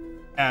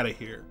out of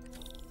here.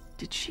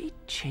 Did she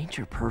change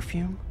her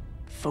perfume?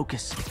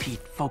 Focus, Pete,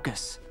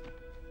 focus.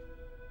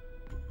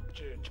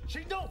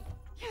 行动!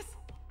 Yes.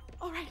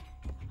 All right.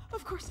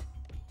 Of course.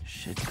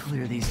 Should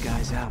clear these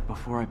guys out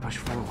before I push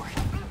forward.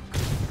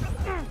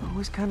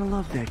 Always kind of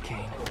loved that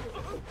cane.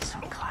 So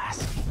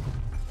classy.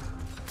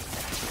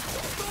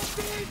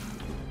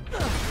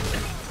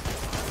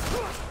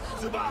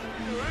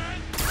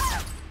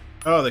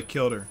 Oh, they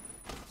killed her.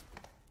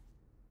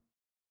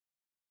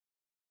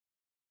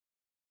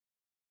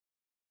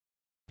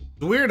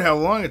 It's weird how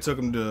long it took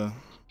them to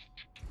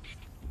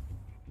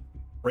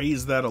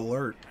raise that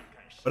alert.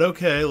 But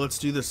okay, let's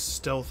do this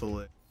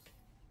stealthily.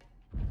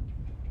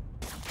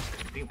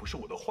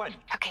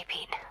 Okay,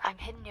 Pete. I'm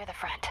hidden near the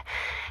front.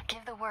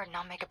 Give the word and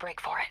I'll make a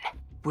break for it.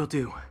 Will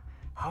do.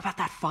 How about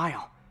that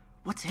file?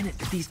 What's in it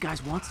that these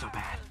guys want so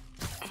bad?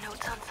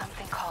 Notes on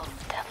something called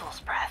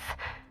Devil's Breath.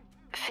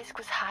 Fisk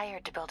was hired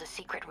hired to build a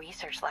secret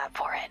research lab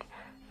for it.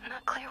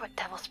 Not clear what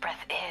Devil's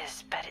Breath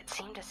is, but it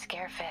seemed to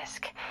scare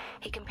Fisk.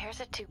 He compares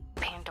it to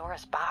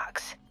Pandora's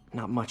box.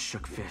 Not much,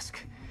 Shook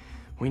Fisk.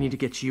 We need to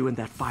get you and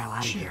that file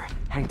out of here.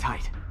 Hang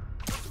tight.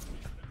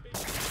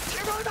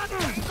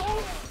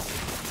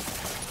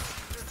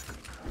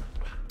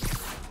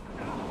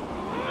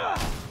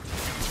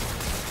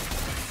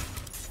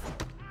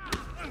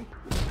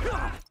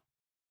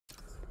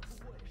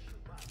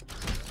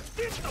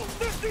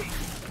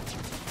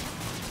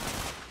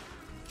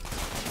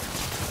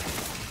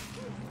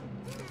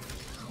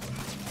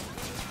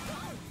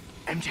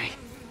 MJ.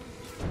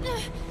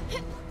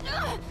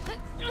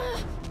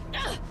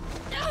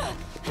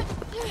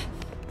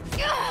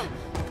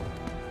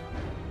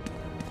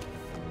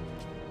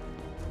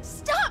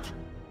 Stop!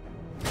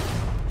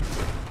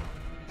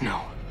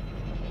 No.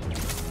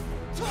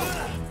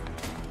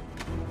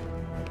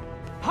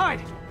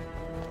 Hide!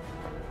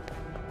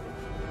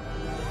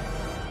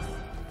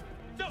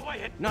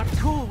 Not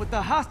cool with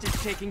the hostage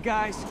taking,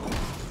 guys.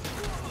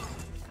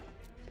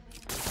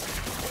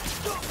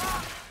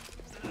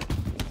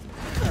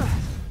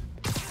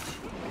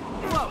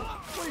 Whoa,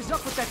 what is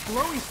up with that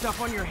glowy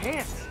stuff on your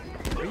hands?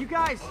 Are you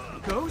guys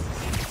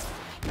ghosts?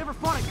 Never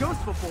fought a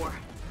ghost before.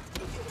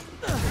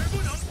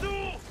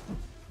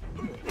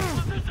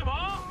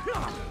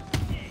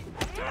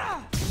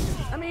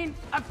 I mean,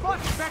 I've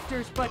fought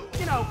specters, but,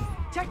 you know,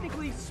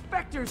 technically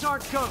specters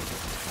aren't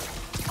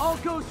ghosts. All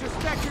ghosts are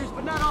specters,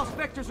 but not all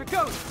specters are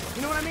ghosts.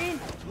 You know what I mean?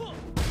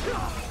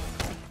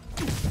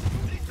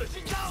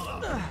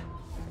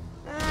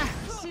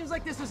 Seems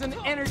like this is an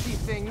energy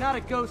thing, not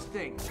a ghost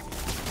thing.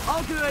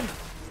 All good.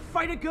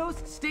 Fight a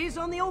ghost stays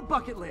on the old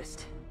bucket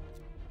list.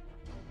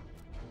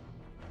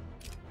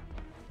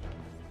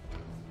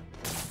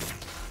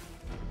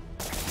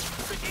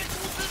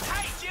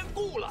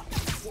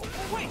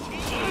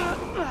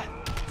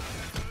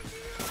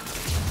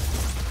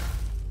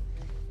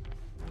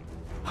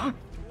 Huh?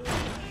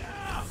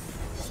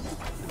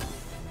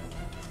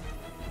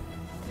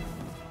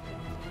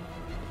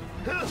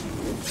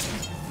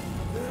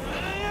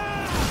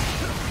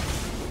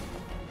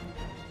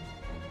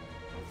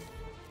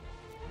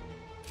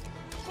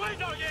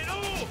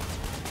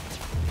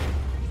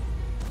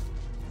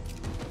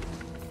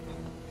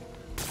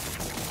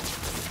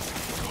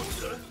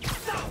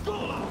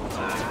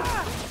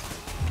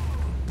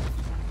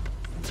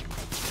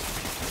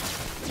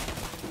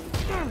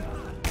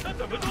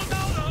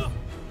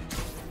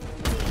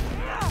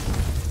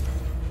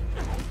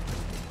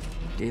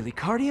 Daily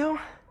cardio?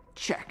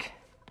 Check.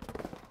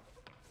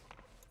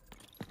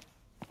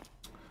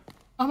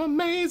 I'm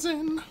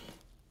amazing.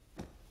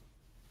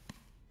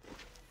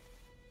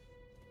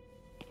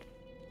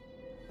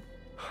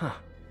 Huh.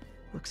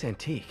 Looks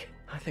antique.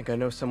 I think I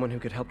know someone who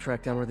could help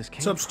track down where this came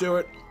What's up, from.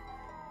 Stuart?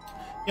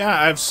 Yeah,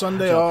 I have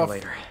Sunday Job for off,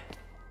 later.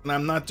 and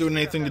I'm not doing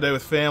anything today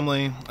with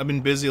family. I've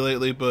been busy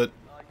lately, but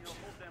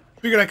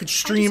figured I could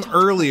stream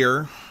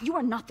earlier You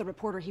are not the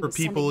reporter he for was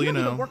people, sending. you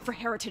don't even know, work for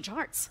Heritage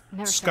Arts.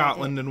 Never said I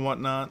Scotland did. and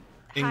whatnot,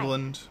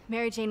 England. Hi,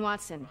 Mary Jane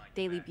Watson,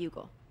 Daily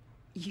Bugle.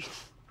 You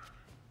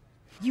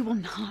will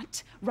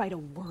not write a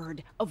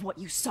word of what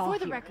you saw For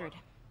the here. record,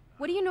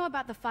 what do you know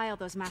about the file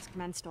those masked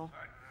men stole?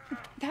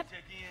 That...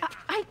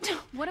 I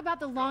don't... What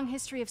about the long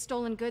history of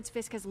stolen goods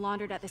Fisk has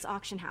laundered at this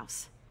auction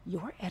house?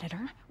 Your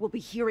editor will be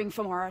hearing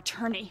from our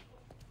attorney.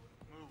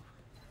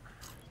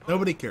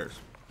 Nobody cares.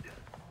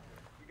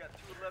 We got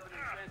 211 in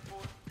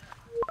transport.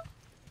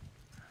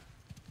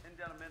 Heading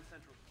down to Men's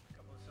Central. A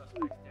couple of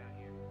suspects down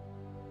here.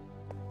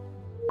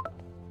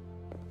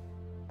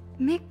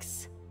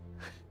 Mix?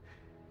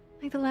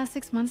 Like the last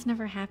 6 months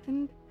never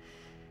happened?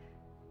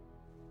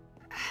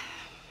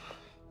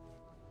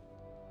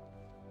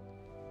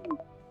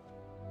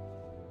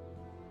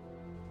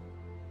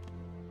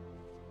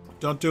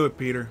 Don't do it,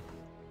 Peter.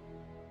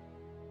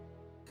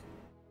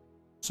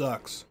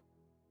 Sucks.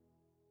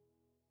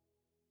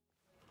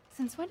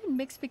 Since when did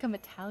Mix become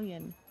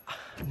Italian?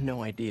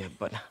 No idea,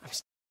 but I'm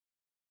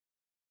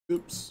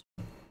Oops.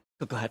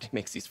 so glad he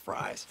makes these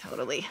fries.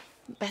 Totally.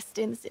 Best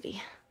in the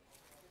city.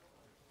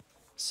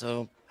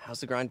 So, how's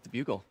the grind at the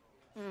Bugle?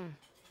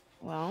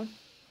 Well,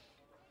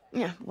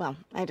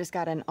 I just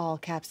got an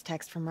all-caps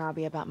text from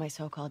Robbie about my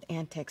so-called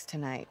antics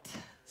tonight.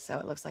 So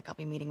it looks like I'll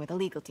be meeting with a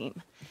legal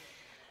team.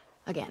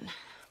 Again.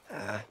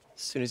 As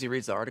soon as he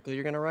reads the article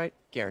you're gonna write,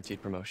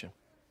 guaranteed promotion.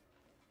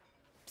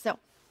 So,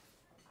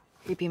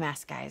 creepy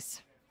mask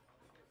guys.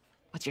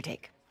 What's your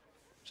take?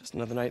 Just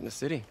another night in the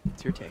city.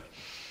 What's your take?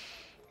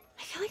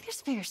 I feel like there's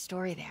a bigger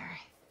story there.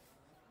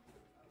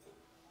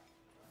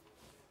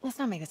 Let's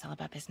not make this all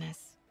about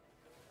business.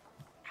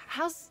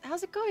 How's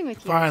it going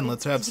with you? Fine,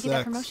 let's have Did you get that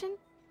sex. promotion?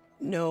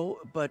 No,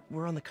 but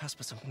we're on the cusp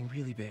of something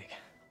really big.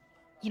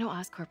 You know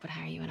Oscorp would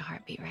hire you in a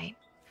heartbeat, right?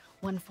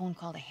 One phone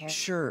call to Harry.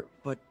 Sure,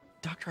 but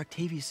Dr.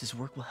 Octavius's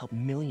work will help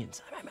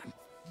millions. I'm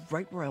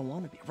right where I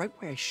want to be, right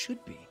where I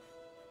should be.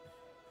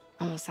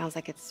 Almost sounds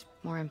like it's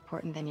more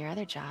important than your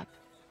other job.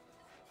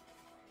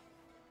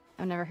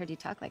 I've never heard you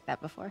talk like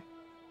that before.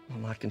 A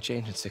lot can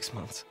change in 6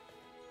 months.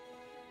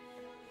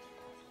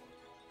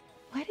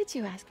 Why did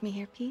you ask me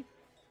here, Pete?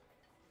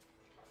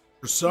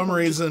 For some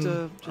reason,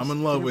 just I'm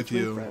in love we're with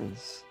you.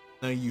 friends.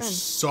 Now you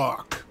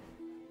suck.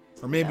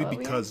 Or maybe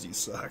because you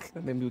suck.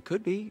 Maybe we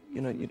could be,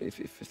 you know,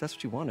 if that's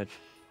what you wanted.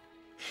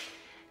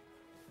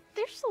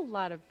 There's a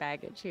lot of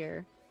baggage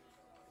here.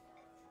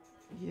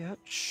 Yeah,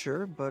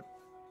 sure, but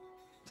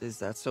is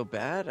that so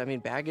bad? I mean,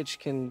 baggage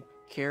can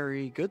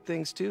carry good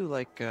things too,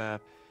 like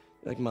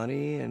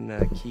money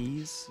and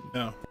keys.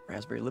 Yeah.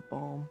 Raspberry lip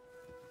balm.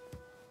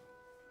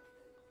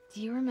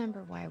 Do you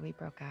remember why we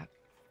broke up?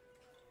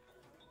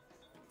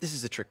 This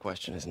is a trick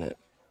question, isn't it?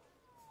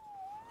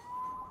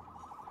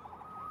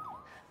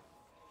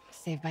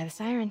 Saved by the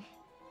siren.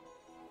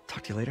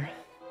 Talk to you later.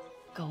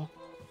 Go.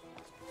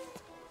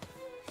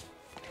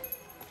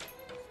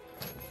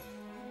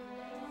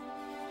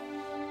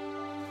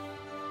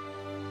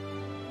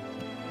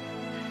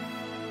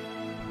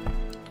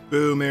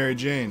 Boo, Mary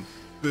Jane.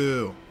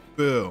 Boo.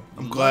 Boo.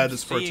 I'm glad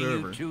this part's seeing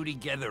over. You two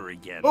together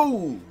again.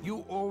 Oh!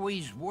 You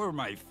always were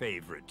my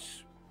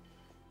favorites.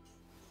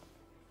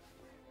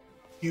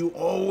 You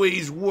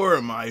always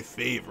were my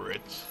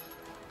favorite.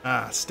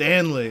 Ah,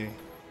 Stanley.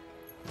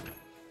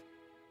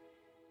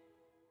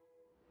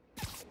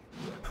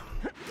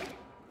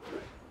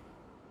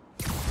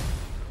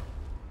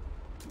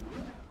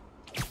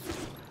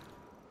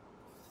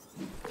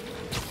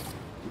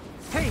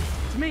 Hey,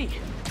 it's me.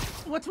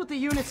 What's with the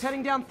units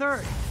heading down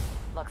 3rd?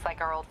 Looks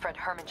like our old friend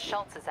Herman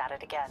Schultz is at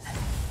it again.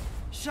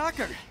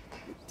 Shocker.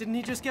 Didn't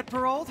he just get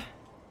paroled?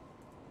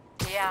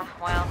 Yeah,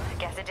 well, I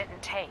guess it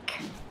didn't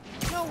take.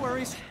 No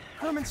worries.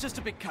 Herman's just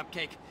a big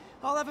cupcake.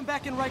 I'll have him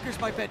back in Rikers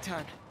by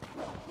bedtime.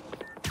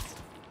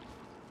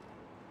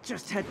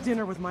 Just had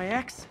dinner with my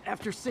ex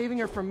after saving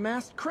her from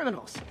masked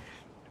criminals.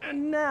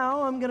 And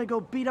now I'm gonna go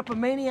beat up a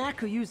maniac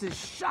who uses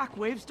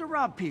shockwaves to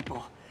rob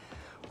people.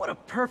 What a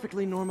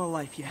perfectly normal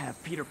life you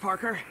have, Peter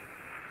Parker.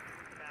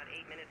 About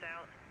 8 minutes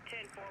out.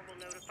 10-4 will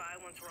notify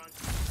once we're on.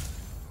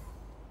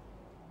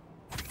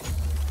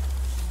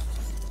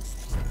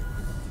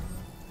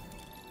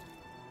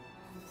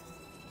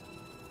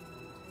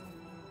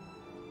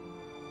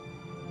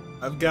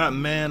 I've got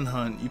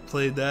Manhunt. You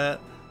played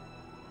that?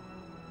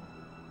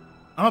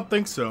 I don't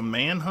think so.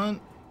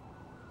 Manhunt?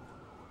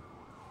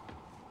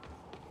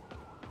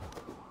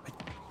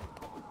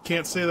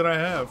 Can't say that I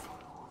have.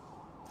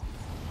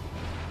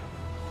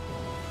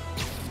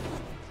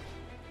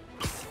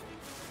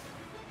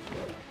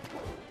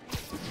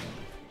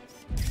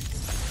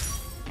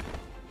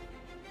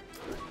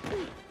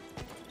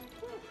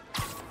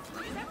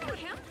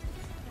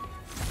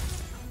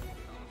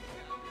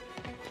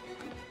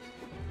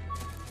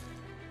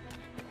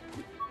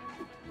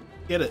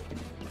 Get it.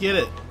 Get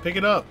it. Pick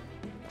it up.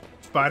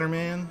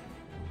 Spider-Man.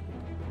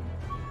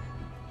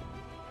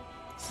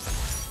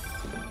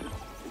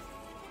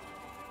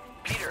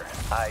 Peter,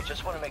 I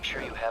just want to make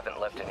sure you haven't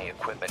left any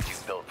equipment you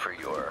built for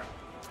your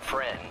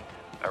friend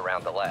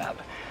around the lab.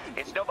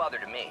 It's no bother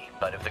to me,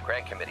 but if the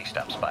grant committee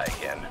stops by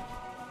again...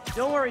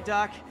 Don't worry,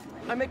 Doc.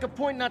 I make a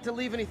point not to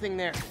leave anything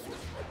there.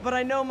 But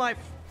I know my...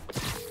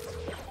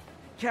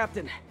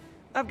 Captain,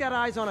 I've got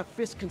eyes on a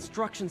Fisk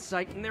construction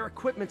site and their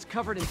equipment's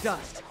covered in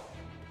dust.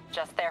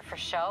 Just there for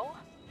show?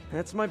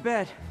 That's my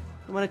bet.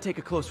 I'm gonna take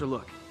a closer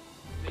look.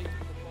 They don't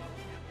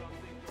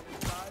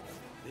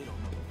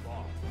know the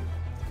law.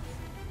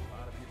 A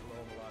lot of people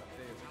owe a lot of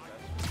favors,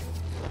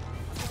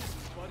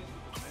 that's buddies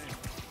with the man.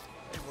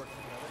 They work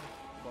together.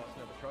 Boss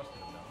never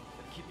trusted him now.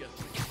 Keep getting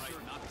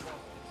sure not to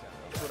trust him.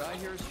 What I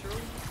hear is true.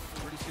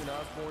 Pretty soon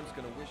Osborn's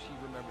gonna wish he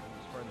remembered who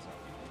his friends are.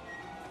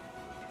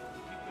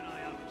 Keep an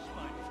eye out for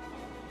Spider.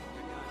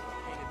 That guy's a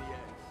pain in the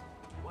ass.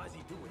 Why is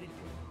he doing it?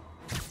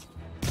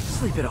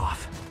 Sleep it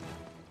off.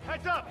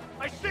 Heads up!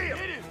 I see him!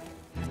 Hit him!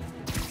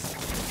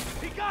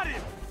 He got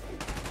him!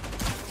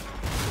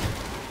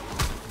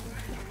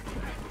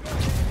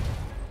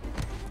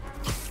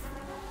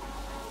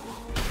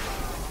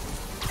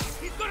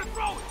 He's gonna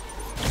throw it!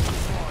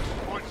 Oh,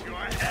 punch your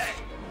head!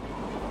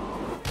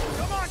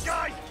 Come on,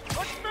 guys!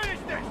 Let's finish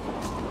this!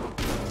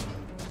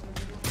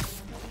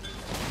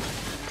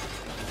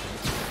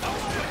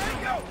 Don't let him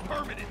go!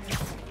 Permanent!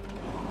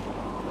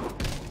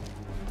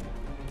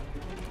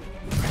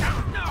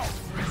 No!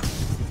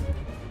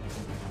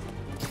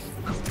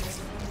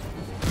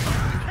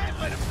 Can't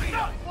let him lead.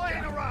 Stop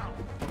playing around!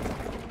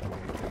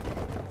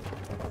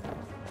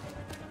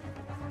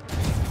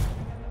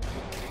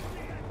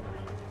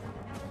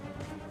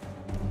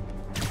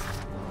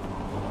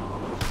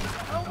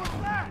 What was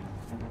that?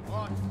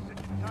 Boss is sick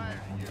and tired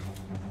of you.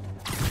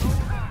 So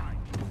am I.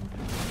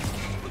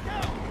 Look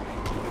out!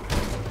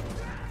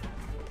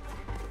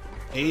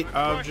 8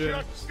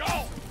 objects. Go!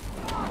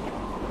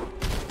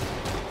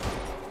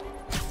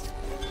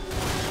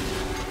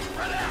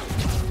 Spread out!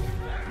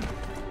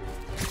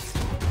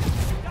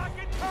 Doc,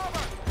 get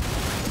cover!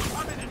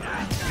 I'm in an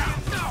ass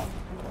now!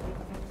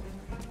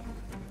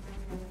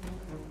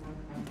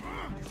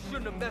 You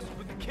shouldn't have messed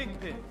with the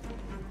Kingpin.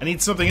 I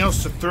need something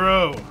else to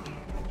throw.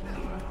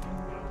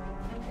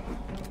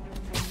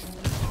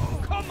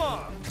 Come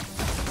on!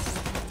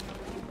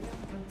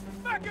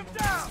 Back him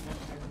down!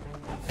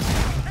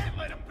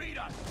 beat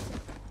us!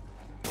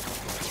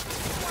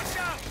 Watch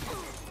out!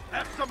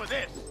 Have some of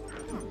this!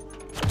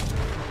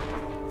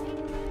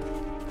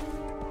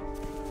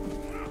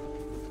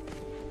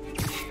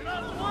 Get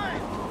out of the way!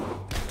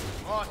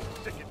 Boss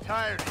is sick and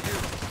tired of you.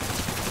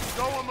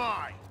 So am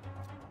I.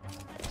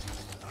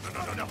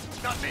 No,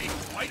 not me.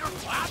 Spider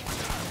flap!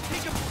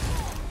 Take him!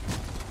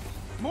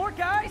 More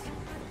guys?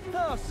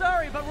 Oh,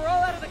 sorry, but we're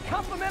all out of the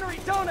complimentary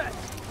donuts.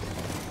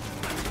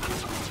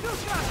 Who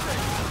got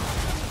this?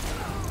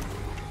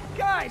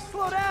 Guys,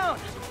 slow down.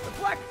 The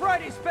Black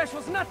Friday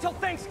special's not till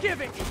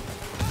Thanksgiving.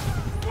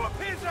 Whoop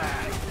his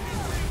ass!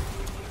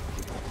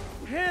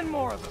 10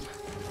 more of them.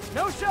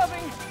 No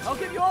shoving. I'll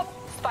give you all...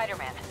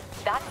 Spider-Man,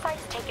 that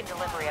site's taken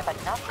delivery of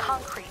enough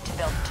concrete to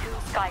build 2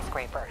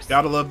 skyscrapers.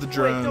 Gotta love the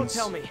drones. Wait, don't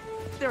tell me.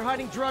 They're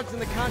hiding drugs in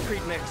the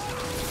concrete mix.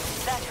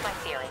 That's my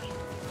theory.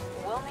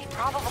 We'll need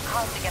probable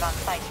cause to get on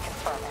site to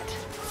confirm it.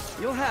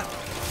 You'll have to.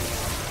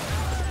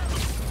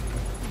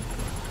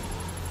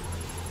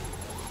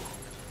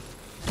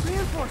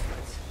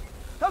 Reinforcements.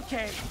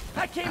 Okay,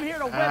 I came here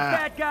to web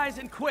bad guys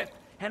and quip,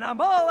 and I'm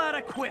all out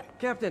of quip.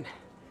 Captain,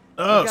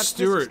 oh, I've got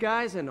Stuart. Fisk's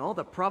guys and all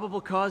the probable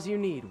cause you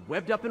need,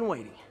 webbed up and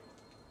waiting.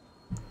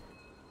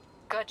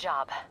 Good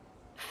job.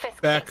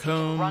 Fisk Back thinks he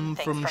can run home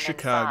things from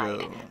Chicago.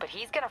 Inside, but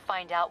he's gonna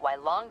find out why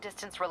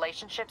long-distance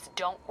relationships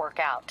don't work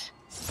out.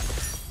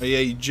 Oh yeah,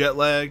 you jet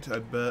lagged, I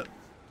bet.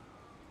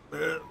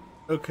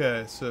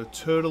 Okay, so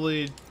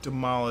totally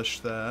demolish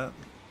that.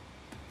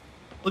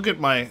 Look at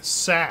my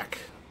sack.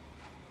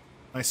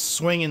 My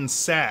swinging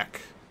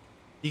sack.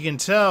 You can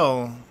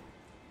tell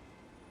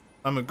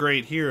I'm a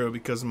great hero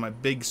because of my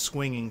big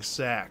swinging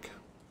sack.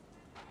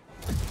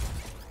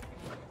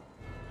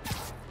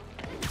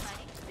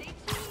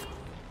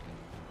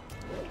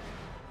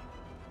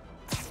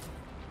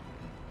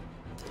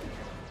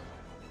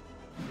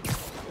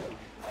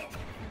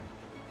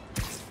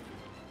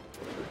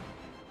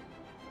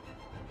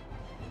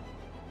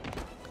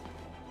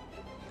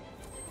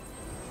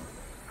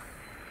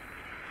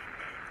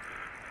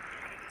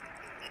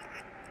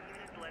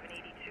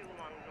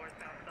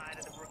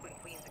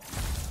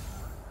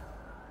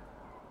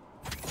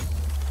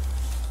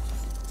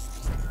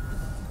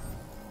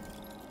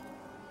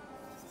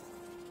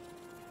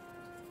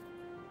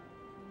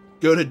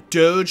 Go to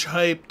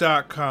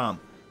dogehype.com.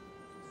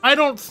 I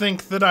don't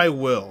think that I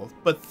will,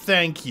 but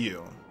thank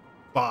you,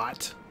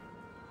 bot.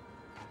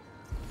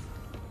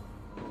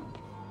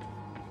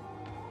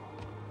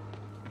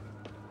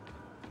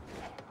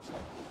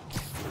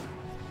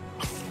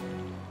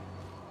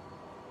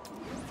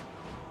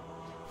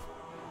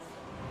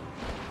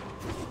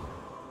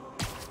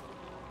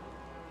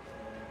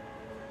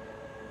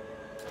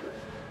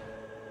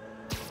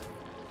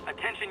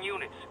 Attention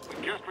units,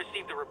 we've just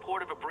received a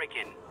report of a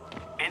break-in.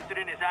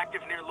 Incident is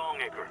active near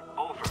Longacre.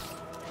 Over.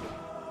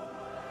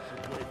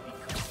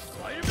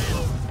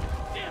 Spider-Man?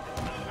 Damn it!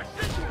 I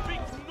said you were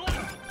being too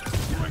noisy!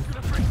 You weren't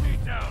gonna bring me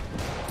down!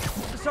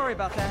 Sorry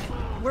about that.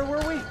 Where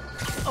were we?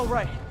 Oh,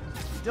 right.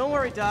 Don't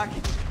worry, Doc.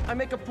 I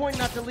make a point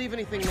not to leave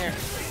anything there.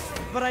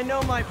 But I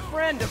know my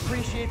friend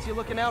appreciates you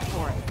looking out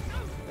for him.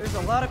 There's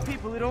a lot of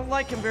people who don't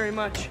like him very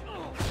much.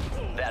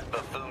 That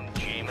buffoon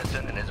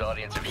Jameson and his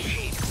audience of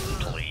sheep,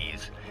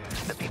 please.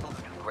 The people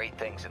who do great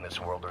things in this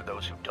world are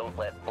those who don't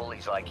let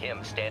bullies like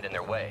him stand in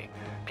their way.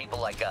 People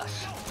like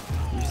us.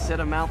 You said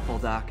a mouthful,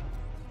 Doc.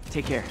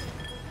 Take care.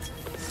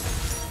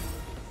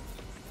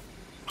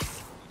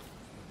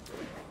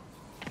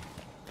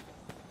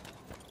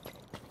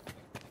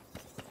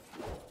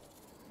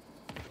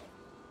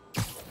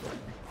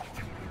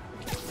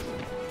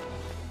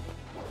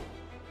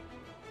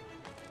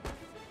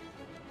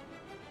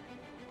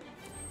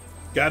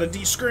 Gotta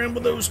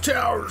descramble those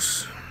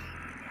towers.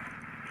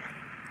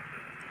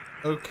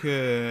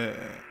 Okay.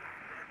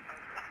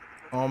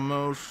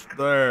 Almost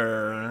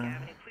there.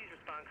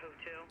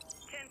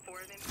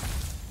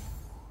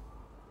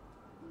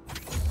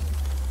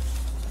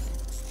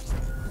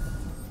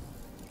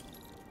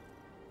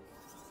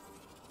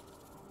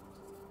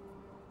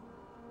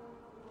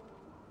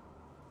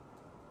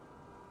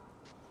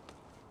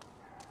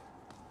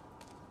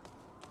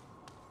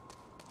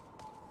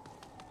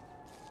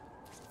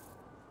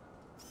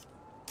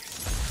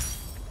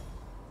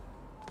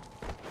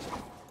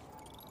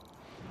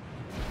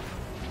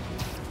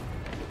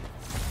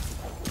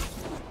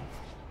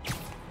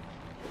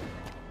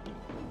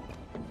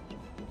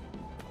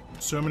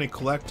 So many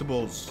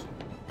collectibles.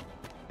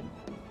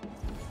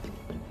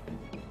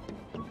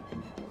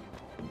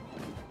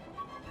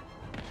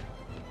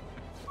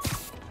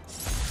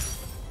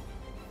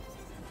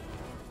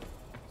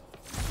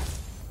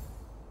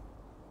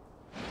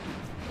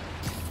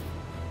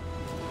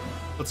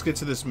 Let's get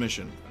to this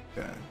mission.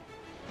 Okay.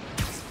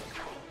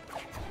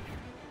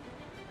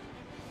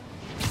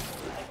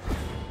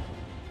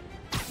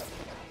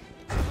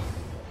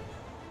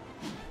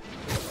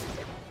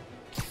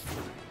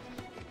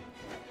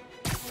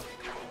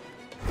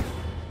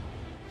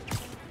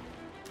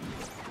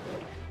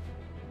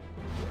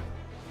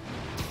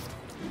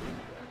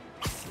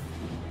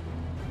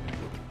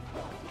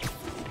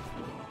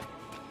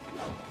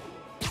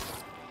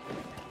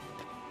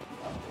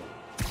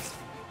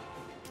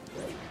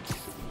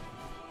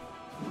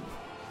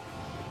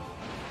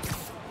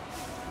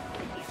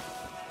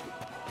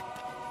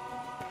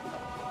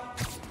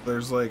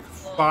 There's like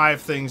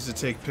 5 things to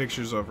take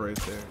pictures of right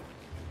there.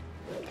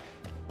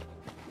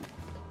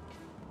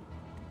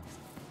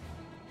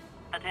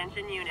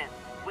 Attention units.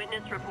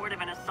 Witness report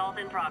of an assault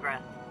in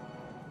progress.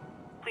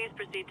 Please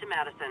proceed to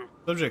Madison.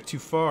 Subject too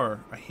far.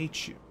 I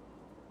hate you.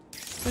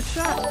 Good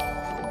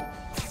shot.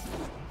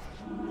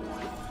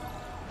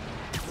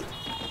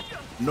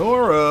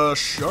 Nora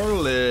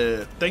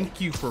Charlotte,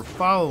 thank you for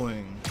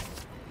following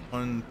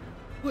on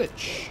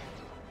Twitch.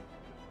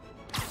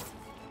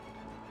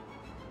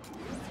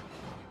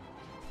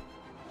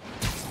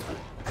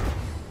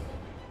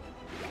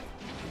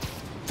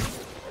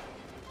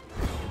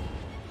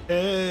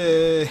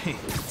 Hey,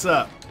 what's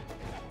up?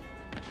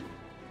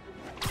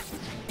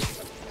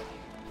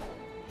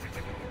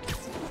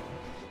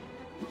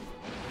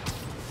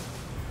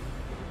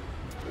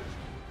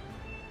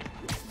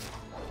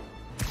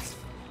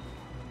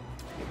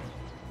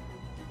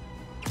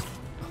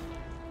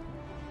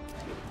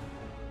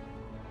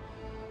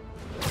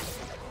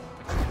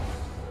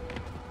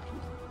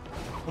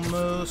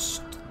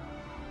 Almost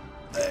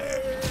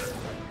there.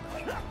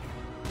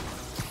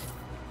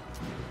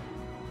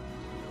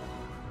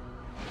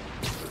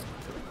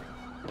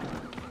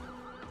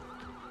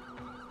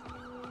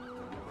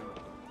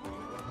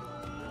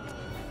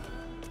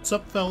 What's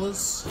up,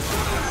 fellas?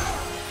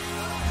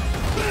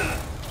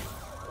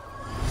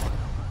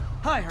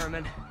 Hi,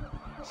 Herman.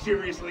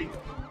 Seriously?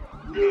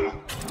 Give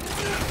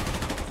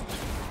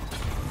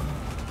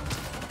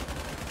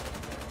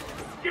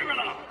it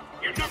up!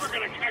 You're never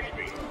gonna catch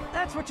me!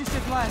 That's what you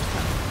said last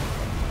time.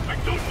 I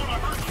don't want to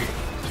hurt you!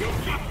 You'll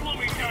just slow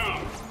me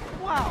down!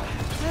 Wow,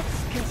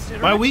 that's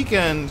considerate. My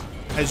weekend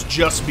has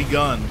just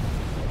begun.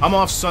 I'm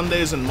off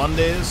Sundays and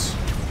Mondays,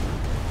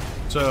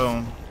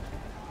 so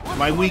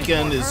my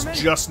weekend is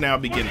just now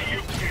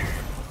beginning.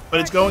 But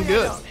it's going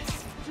good.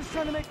 Just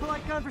trying to make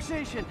polite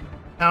conversation.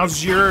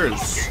 How's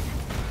yours?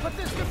 But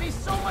this could be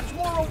so much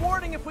more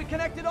rewarding if we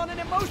connected on an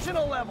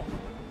emotional level.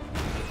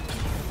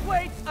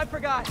 Wait, I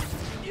forgot.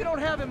 You don't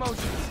have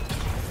emotions.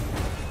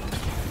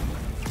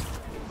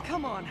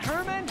 Come on,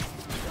 Herman.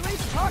 At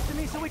least talk to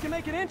me so we can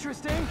make it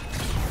interesting.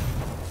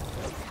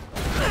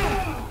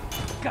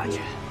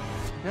 Gotcha.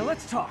 Now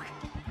let's talk.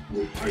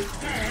 I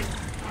said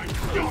I'm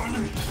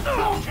done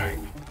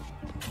talking!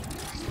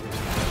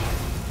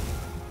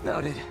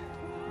 Noted.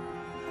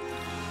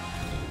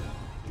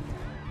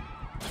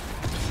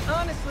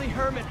 Honestly,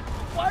 Herman,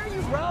 why are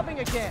you robbing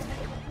again?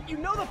 You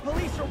know the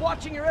police are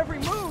watching your every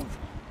move.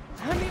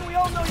 I mean, we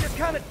all know you're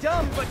kind of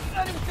dumb, but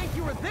I didn't think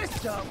you were this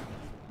dumb.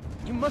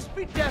 You must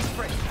be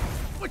desperate,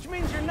 which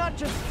means you're not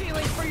just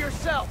stealing for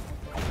yourself.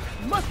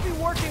 You must be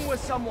working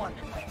with someone,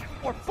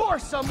 or for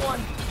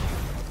someone.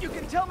 You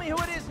can tell me who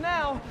it is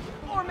now,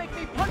 or make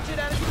me punch it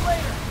out of you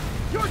later.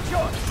 Your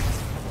choice.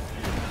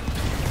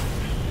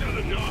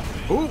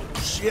 Oh,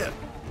 shit.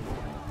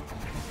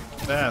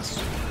 Fast.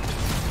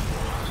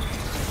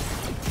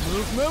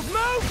 Move, move,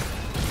 move!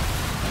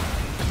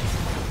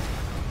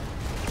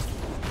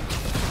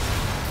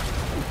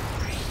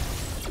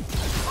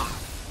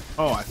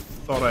 Oh, I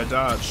thought I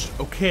dodged.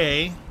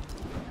 Okay.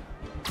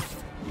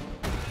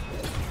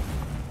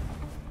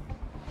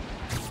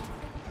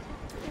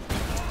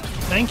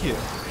 Thank you.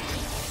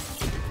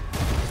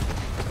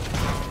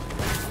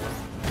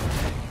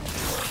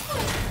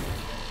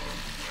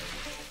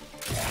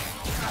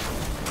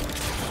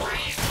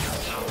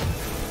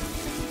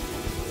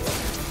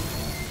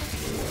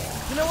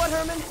 You know what,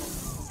 Herman?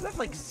 You have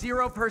like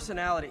 0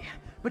 personality,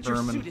 but your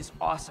Herman. suit is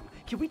awesome.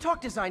 Can we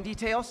talk design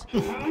details?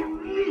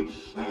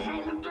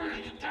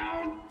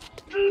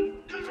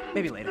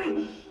 Maybe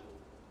later.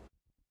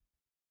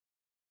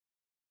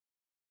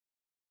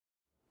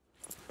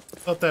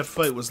 Thought that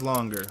fight was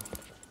longer.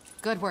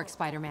 Good work,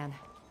 Spider-Man.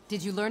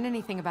 Did you learn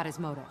anything about his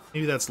motive?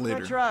 Maybe that's I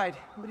later. tried,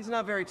 but he's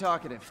not very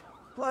talkative.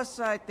 Plus,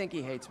 I think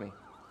he hates me.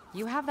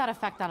 You have that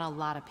effect on a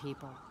lot of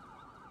people.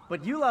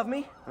 But you love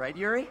me, right,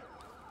 Yuri?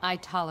 I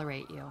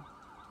tolerate you.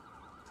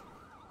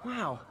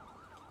 Wow.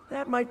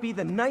 That might be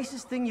the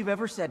nicest thing you've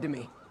ever said to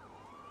me.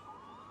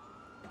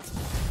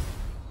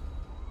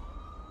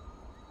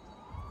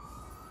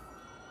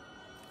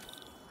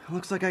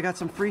 Looks like I got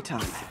some free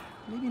time.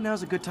 Maybe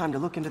now's a good time to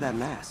look into that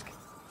mask.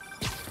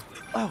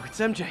 Oh, it's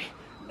MJ.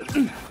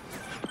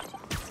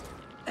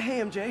 Hey,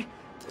 MJ.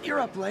 You're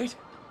up late.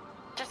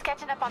 Just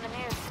catching up on the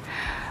news.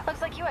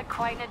 Looks like you had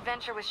quite an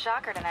adventure with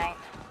Shocker tonight.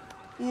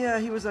 Yeah,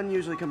 he was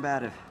unusually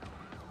combative.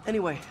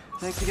 Anyway,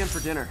 thanks again for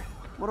dinner.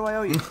 What do I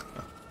owe you?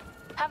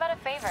 How about a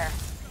favor?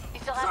 You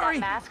still have Sorry.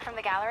 that mask from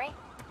the gallery?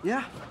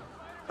 Yeah.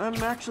 I'm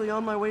actually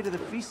on my way to the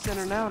Feast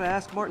Center now to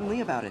ask Martin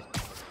Lee about it.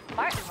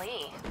 Martin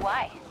Lee?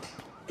 Why?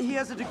 He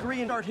has a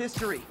degree in art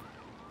history.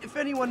 If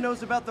anyone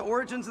knows about the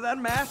origins of that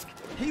mask,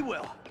 he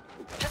will.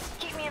 Just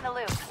keep me in the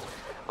loop.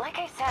 Like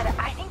I said,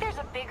 I think there's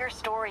a bigger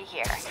story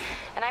here,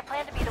 and I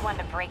plan to be the one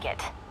to break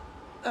it.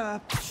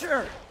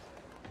 Sure.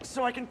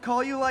 So I can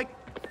call you like...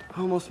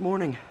 Almost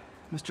morning.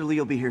 Mr. Lee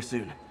will be here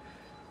soon.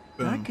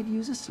 I could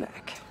use a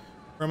snack.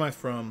 Where am I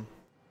from?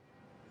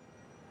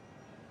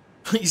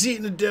 He's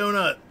eating a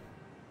donut.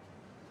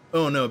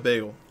 Oh no, a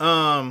bagel.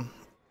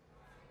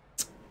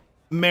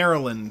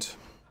 Maryland.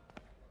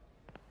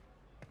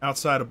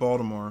 Outside of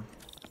Baltimore.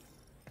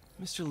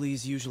 Mr.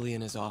 Lee's usually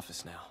in his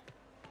office now.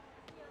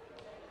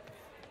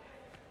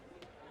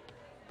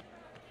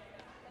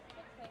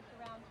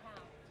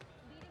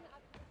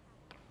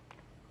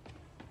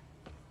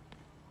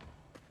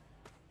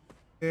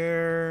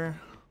 There.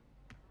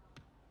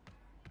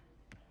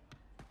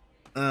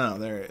 Oh,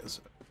 there it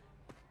is.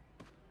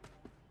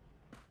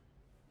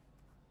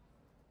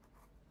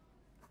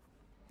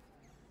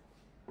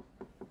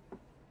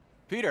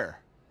 Peter,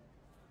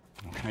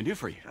 what can I do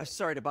for you? I'm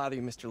sorry to bother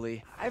you, Mr.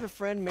 Lee. I have a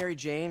friend, Mary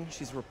Jane.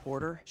 She's a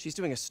reporter. She's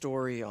doing a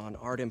story on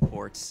art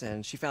imports,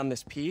 and she found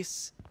this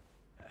piece.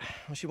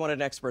 Well, she wanted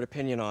an expert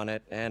opinion on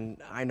it,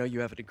 and I know you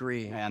have a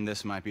degree. And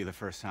this might be the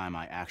first time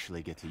I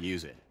actually get to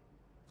use it.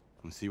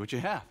 Let's see what you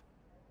have.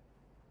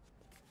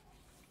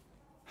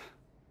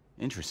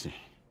 Interesting.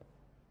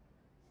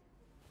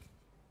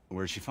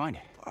 Where'd she find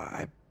it?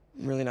 I'm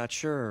really not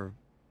sure.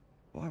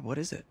 Why, what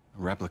is it?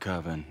 A replica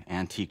of an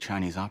antique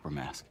Chinese opera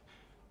mask.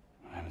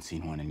 I haven't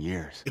seen one in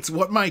years. It's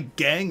what my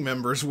gang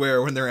members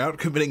wear when they're out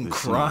committing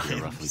crimes.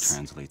 It roughly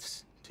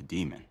translates to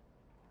demon.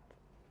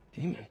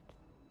 Demon?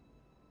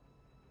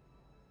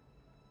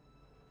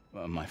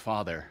 My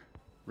father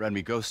read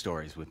me ghost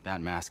stories with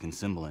that mask and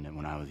symbol in it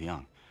when I was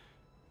young.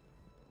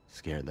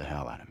 Scared the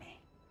hell out of me.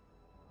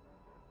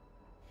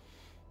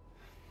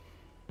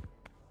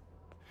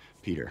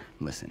 Peter,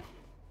 listen.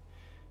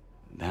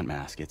 That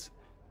mask, it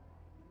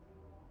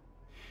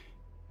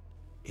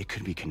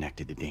could be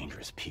connected to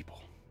dangerous people.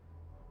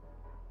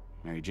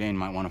 Mary Jane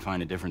might want to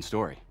find a different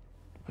story.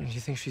 Do you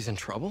think she's in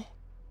trouble?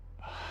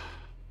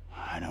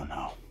 I don't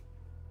know.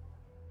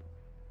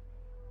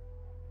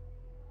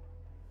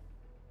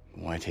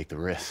 Why take the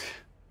risk?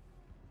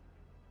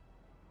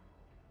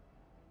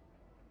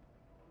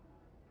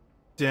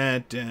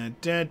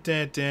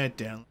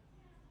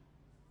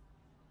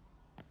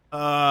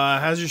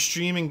 How's your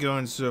streaming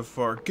going so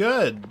far?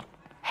 Good.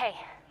 Hey.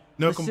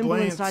 No the complaints. Symbol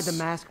inside the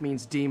mask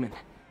means demon.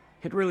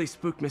 It really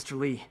spooked Mr.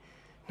 Lee.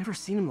 Never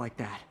seen him like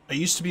that. I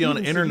used to be on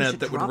internet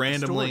that would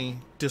randomly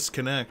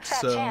disconnect,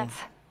 so... Chance.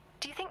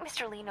 Do you think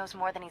Mr. Lee knows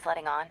more than he's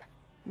letting on?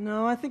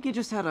 No, I think he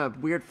just had a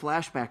weird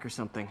flashback or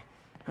something.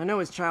 I know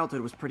his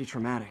childhood was pretty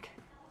traumatic.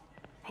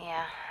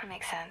 Yeah, that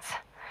makes sense.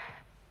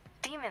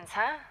 Demons,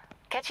 huh?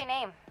 Catchy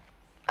name.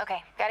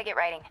 Okay, gotta get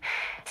writing.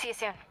 See you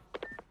soon.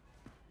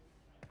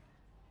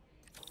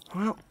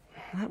 Well,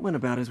 that went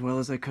about as well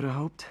as I could have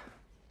hoped.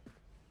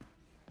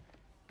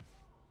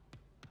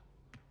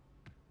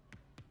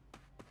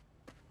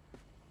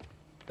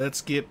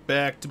 Let's get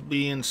back to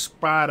being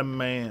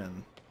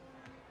Spider-Man.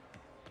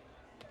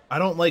 I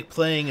don't like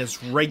playing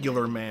as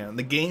regular man.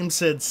 The game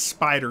said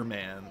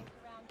Spider-Man.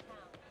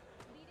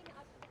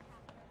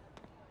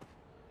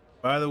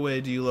 By the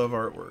way, do you love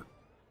artwork?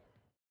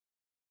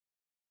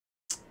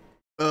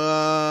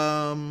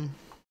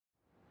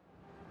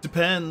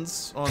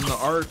 Depends on the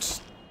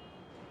art.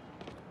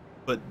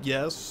 But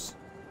yes.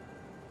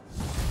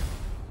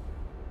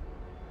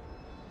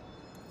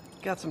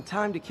 Got some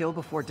time to kill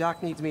before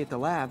Doc needs me at the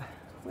lab.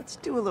 Let's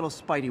do a little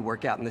Spidey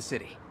workout in the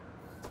city.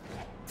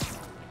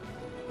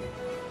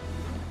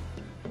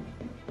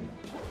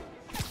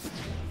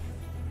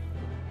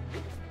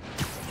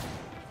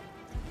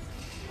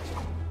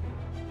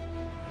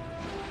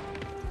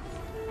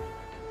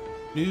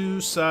 New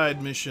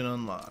side mission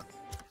unlocked.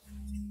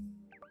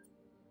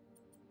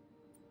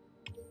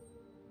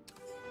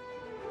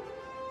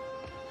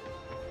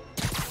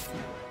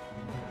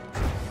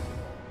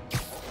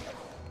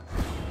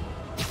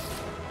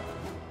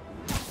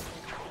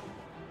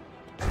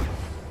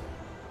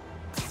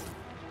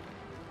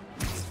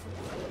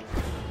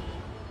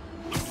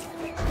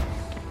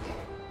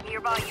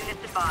 Nearby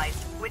units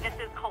advised.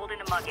 Witnesses called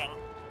into mugging.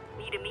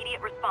 Need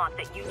immediate response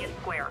at Union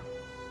Square.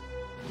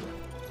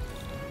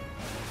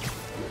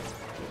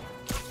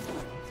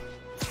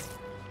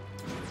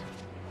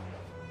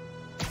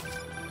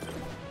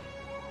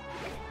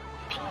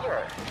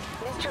 Peter,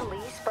 Mr.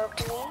 Lee spoke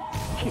to me.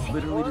 He's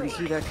Literally didn't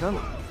see that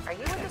coming. Are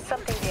you into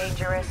something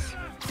dangerous?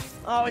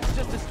 Oh, it's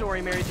just a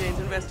story Mary Jane's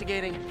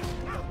investigating.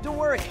 Don't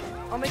worry,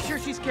 I'll make sure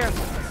she's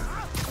careful.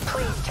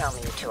 Please tell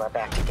me you two are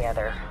back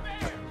together.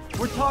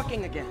 We're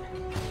talking again.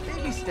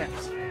 Baby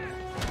steps.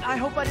 I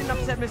hope I didn't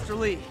upset Mr.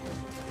 Lee.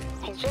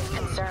 He's just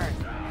concerned.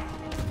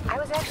 I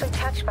was actually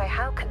touched by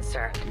how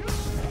concerned.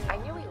 I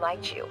knew he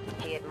liked you.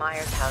 He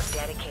admires how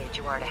dedicated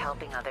you are to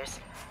helping others.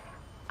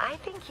 I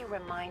think you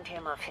remind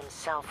him of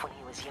himself when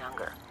he was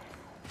younger.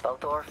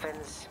 Both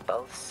orphans,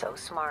 both so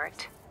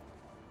smart.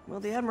 Well,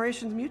 the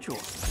admiration's mutual.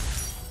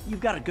 You've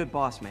got a good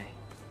boss, May.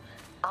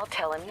 I'll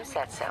tell him you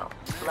said so.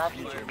 Love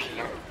you,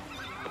 Peter.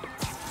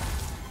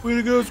 Way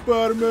to go,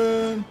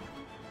 Spider-Man!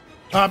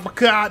 Papa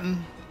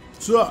Cotton!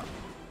 What's up?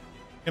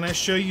 Can I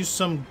show you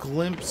some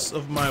glimpse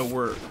of my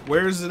work?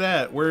 Where's it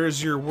at? Where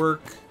is your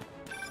work?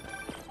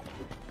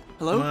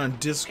 Hello? I'm on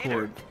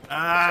Discord.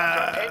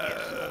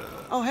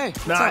 Oh, hey,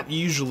 what's not up?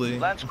 Usually.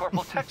 Lance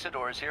Corporal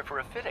Texador is here for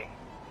a fitting.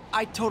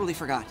 I totally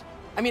forgot.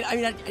 I mean,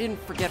 I didn't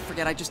forget.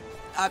 I just,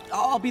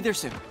 I'll be there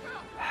soon.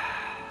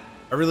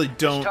 I really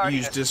don't Starting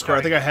use us Discord.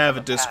 I think I have a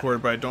starting to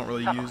Discord, but I don't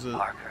really Come use on, it.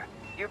 Parker,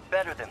 you're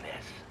better than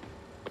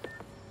this.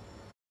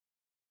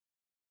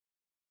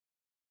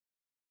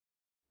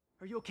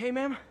 Are you okay,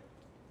 ma'am?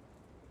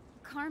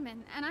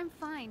 Carmen, and I'm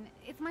fine.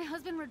 It's my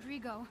husband,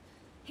 Rodrigo.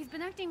 He's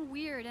been acting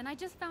weird, and I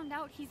just found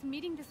out he's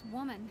meeting this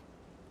woman.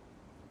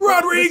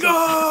 Rodrigo! Listen,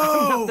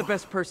 I'm not the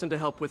best person to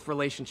help with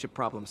relationship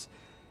problems.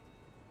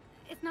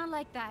 It's not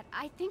like that.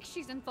 I think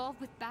she's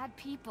involved with bad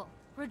people.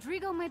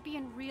 Rodrigo might be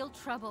in real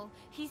trouble.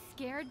 He's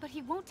scared, but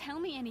he won't tell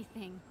me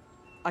anything.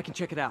 I can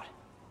check it out.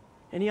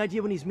 Any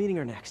idea when he's meeting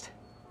her next?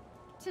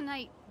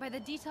 Tonight, by the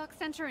detox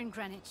center in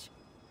Greenwich.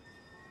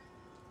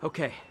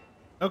 Okay.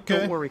 Okay.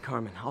 Don't worry,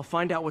 Carmen. I'll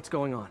find out what's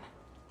going on.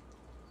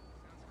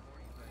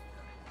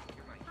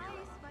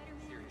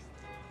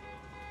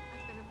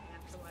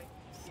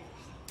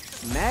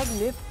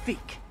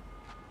 Magnifique!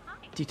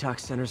 Detox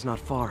center's not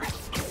far.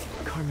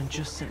 Carmen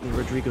just sent me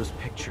Rodrigo's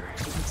picture.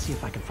 Let's see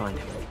if I can find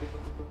him.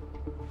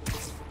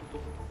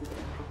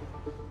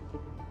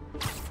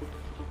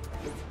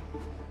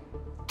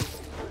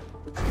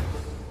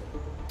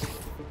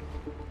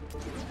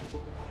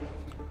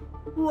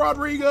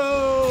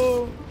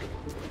 Rodrigo!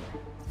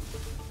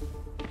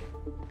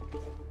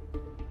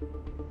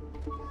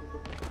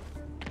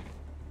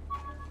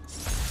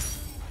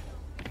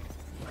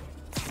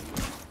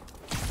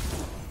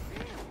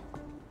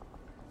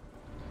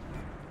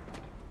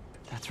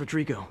 That's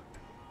Rodrigo.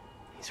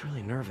 He's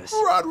really nervous.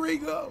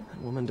 Rodrigo!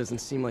 That woman doesn't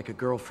seem like a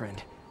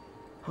girlfriend.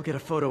 I'll get a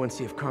photo and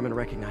see if Carmen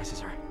recognizes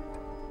her.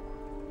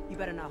 You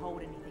better not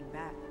hold anything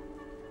back.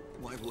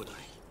 Why would I?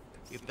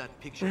 If that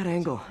picture Bad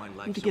angle. my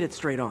life Need to get it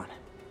straight on.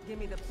 Give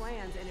me the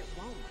plans and it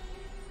won't.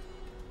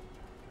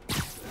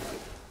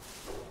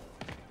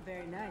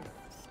 Very nice.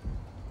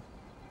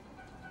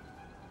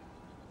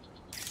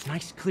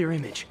 Nice, clear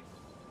image.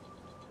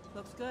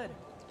 Looks good.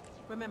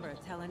 Remember,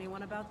 tell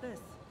anyone about this,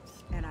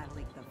 and I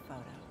leak the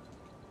photo.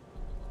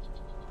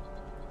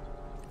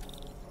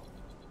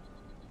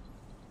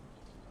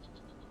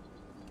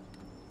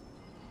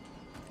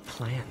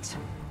 Plans.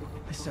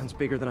 This sounds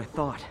bigger than I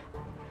thought.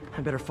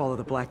 I better follow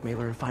the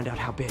blackmailer and find out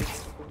how big.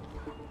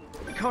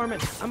 Carmen,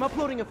 I'm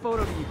uploading a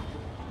photo to you.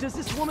 Does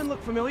this woman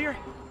look familiar?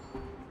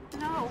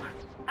 No,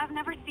 I've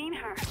never seen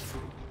her.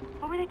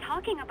 What were they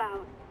talking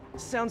about?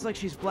 Sounds like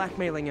she's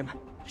blackmailing him.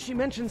 She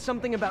mentioned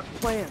something about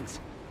plans.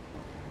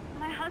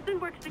 My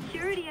husband works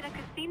security at a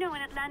casino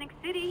in Atlantic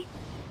City.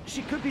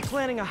 She could be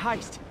planning a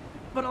heist,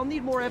 but I'll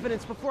need more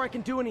evidence before I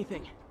can do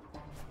anything.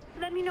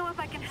 Let me know if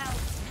I can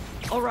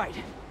help. All right.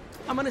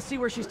 I'm gonna see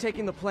where she's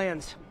taking the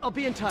plans. I'll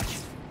be in touch.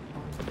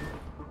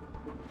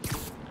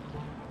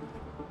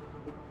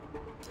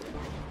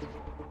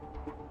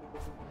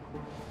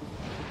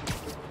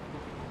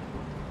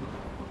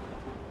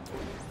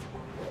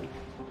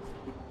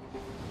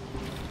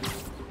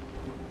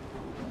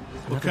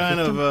 What kind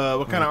of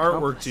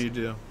artwork do you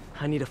do?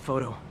 I need a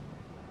photo.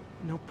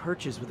 No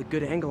perches with a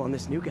good angle on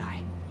this new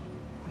guy.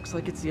 Looks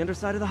like it's the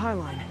underside of the High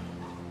Line.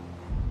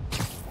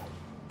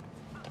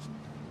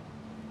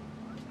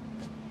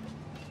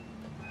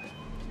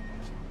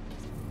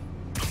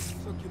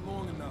 Took you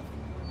long enough.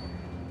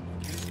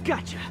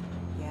 Gotcha!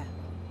 Yeah.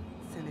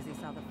 As soon as he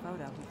saw the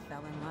photo, he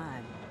fell in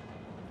line.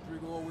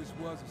 Rodrigo always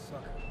was a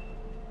sucker.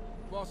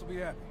 Boss will be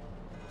happy.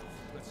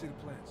 Let's see the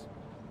plans.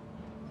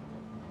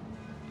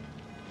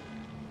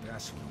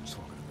 That's what I'm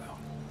talking about.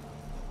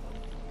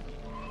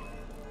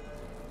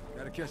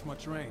 Gotta catch my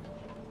train.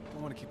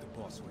 Don't want to keep the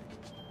boss waiting.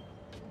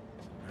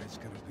 Tonight's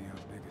gonna be our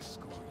biggest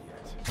score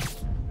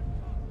yet.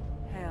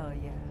 Hell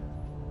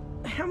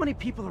yeah. How many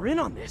people are in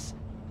on this?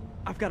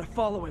 I've got to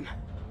follow him.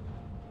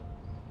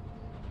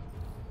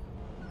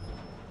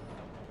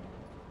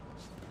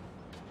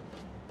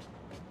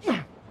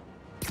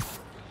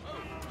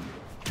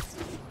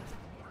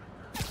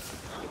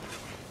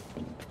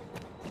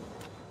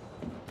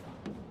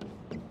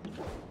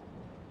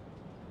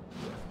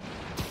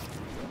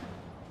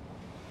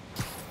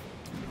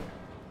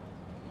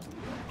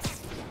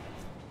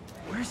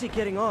 Where's he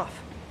getting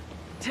off?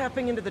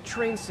 Tapping into the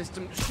train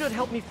system should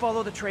help me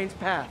follow the train's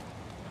path.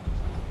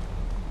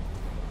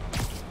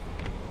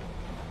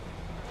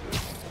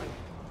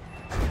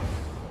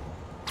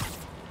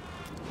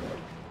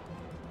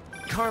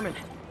 Carmen,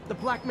 the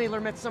blackmailer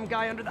met some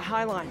guy under the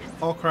High Line.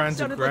 All kinds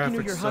Sounded of like graphic you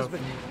knew your stuff.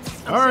 husband.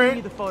 I'm All sending right.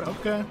 you the photo.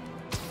 Okay.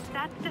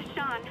 That's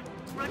Deshaun,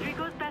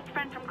 Rodrigo's best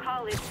friend from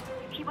college.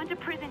 He went to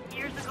prison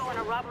years ago on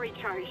a robbery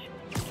charge.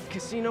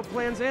 Casino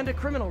plans and a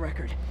criminal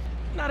record.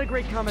 Not a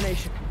great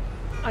combination.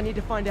 I need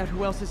to find out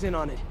who else is in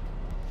on it.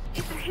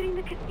 If they're hitting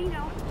the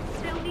casino,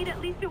 they'll need at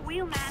least a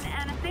wheelman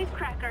and a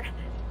safecracker.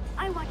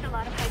 I watch a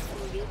lot of heist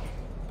movies.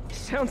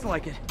 Sounds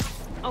like it.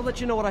 I'll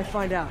let you know what I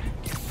find out.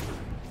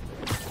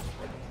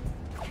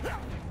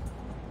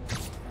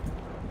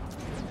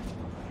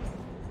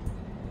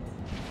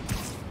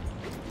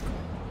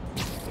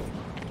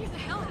 Get the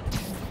hell out.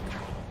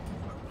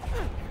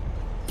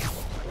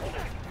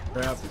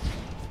 Crap.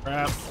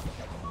 Crap.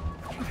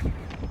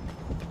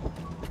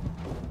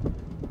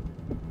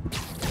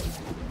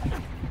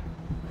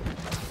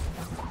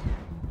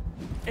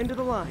 End of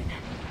the line.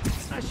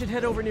 I should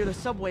head over near the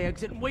subway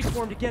exit and wait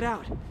for him to get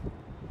out.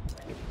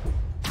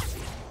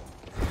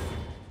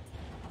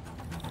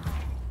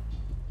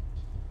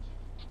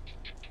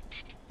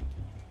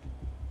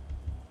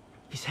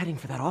 He's heading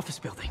for that office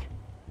building.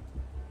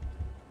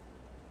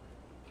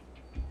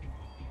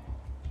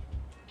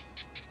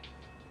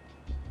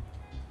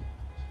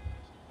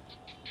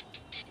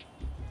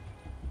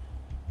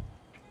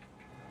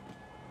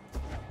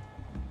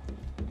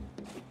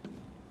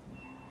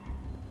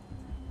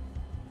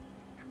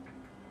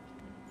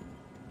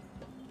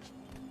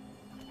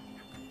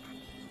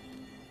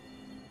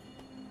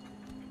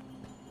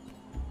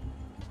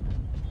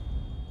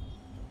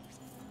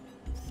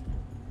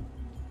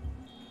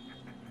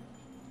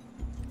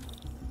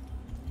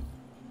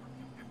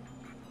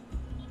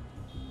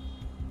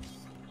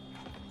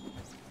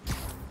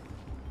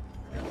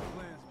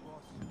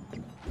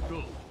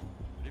 Good.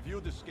 Review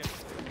the schedule.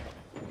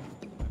 I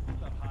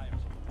put our hires on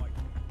the white.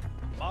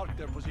 Mark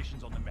their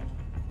positions on the map.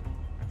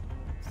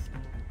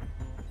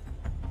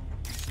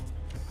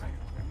 I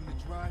remember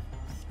the drive.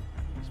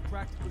 He was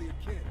practically a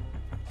kid.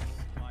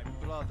 My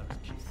brother's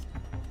kid.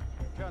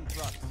 Can't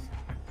trust him.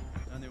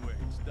 Anyway,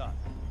 it's done.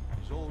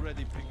 He's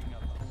already picking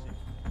up our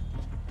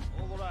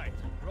signal. All right.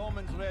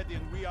 Roman's ready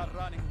and we are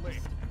running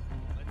late.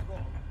 Let's go.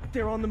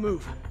 They're on the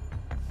move.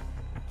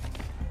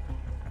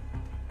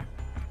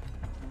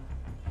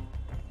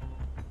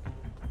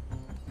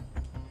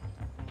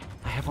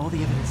 I have all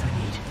the evidence I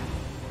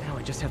need. Now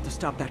I just have to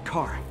stop that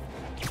car.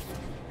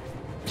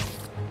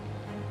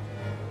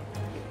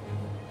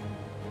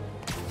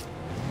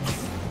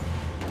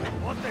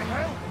 What the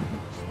hell?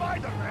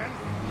 Spider-Man?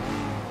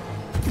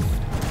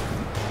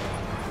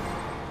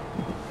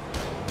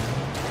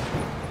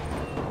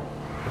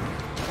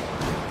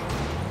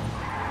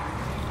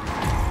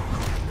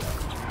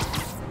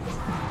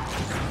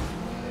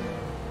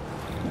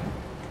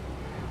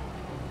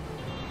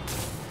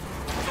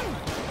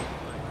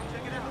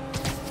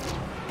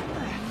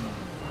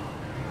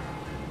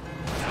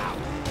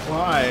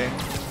 Why?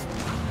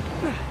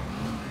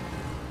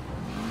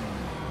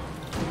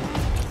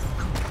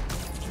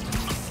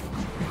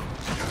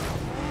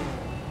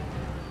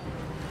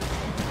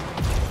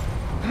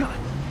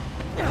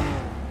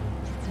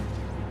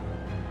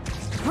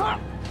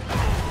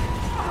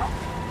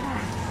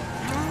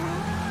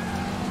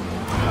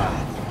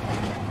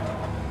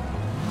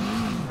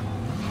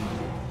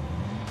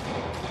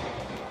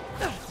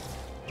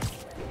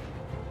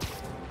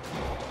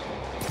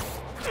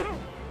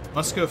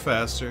 Must go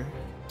faster.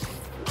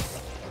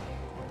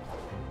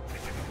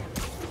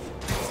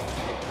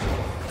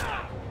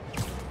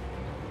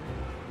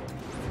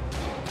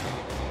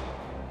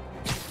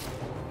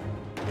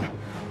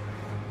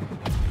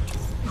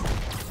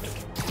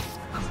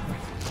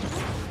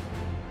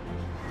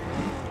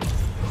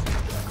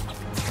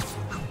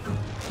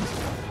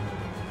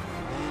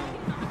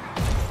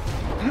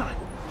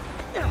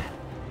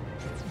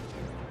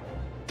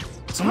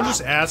 Someone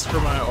just asked for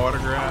my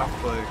autograph,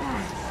 like,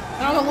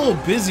 I'm a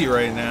little busy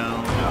right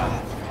now.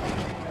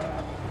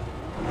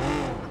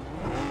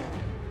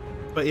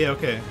 But yeah,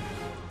 okay.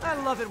 I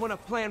love it when a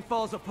plan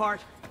falls apart.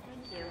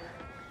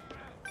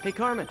 Hey,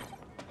 Carmen.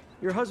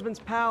 Your husband's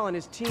pal and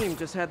his team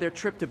just had their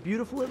trip to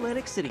beautiful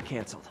Atlantic City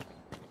canceled.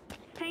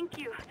 Thank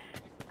you.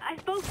 I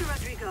spoke to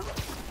Rodrigo.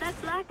 That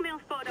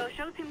blackmail photo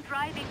shows him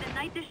driving the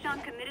night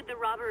Deshawn committed the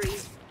robbery.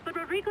 But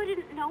Rodrigo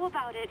didn't know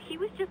about it. He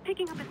was just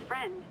picking up his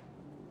friend.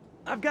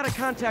 I've got a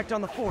contact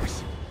on the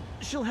force.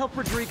 She'll help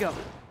Rodrigo.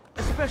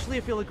 Especially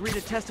if he'll agree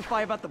to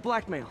testify about the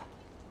blackmail.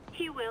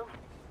 He will.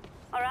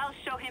 Or I'll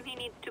show him he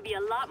needs to be a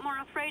lot more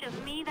afraid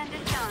of me than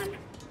Deshawn.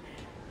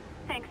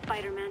 Thanks,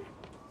 Spider-Man.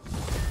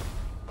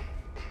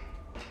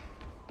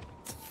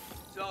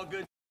 It's all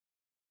good.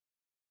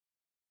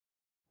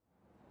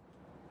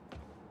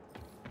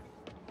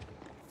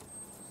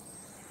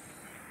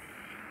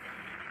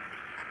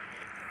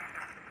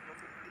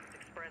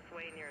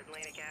 Expressway near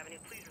Atlantic Avenue.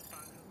 Please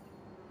respond.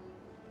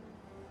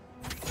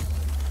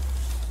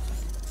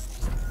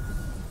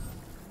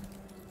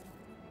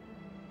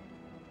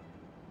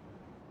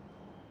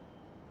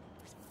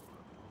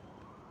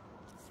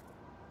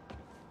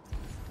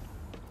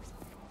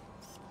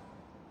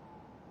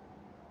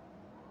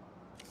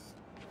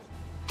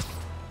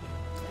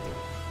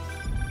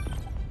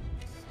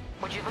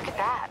 Would you look at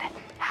that?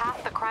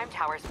 Half the crime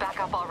tower's back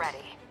up already.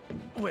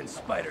 When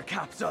Spider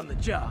Cop's on the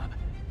job,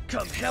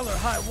 come hell or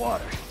high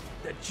water,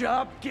 the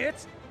job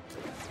gets...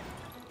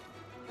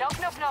 Nope,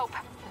 nope, nope.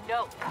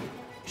 Nope.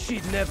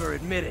 She'd never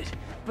admit it,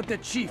 but the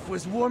chief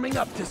was warming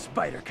up to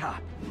Spider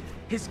Cop.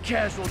 His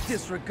casual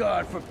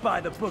disregard for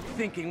by-the-book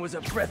thinking was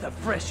a breath of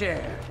fresh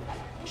air.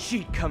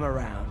 She'd come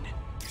around.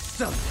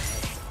 Someday.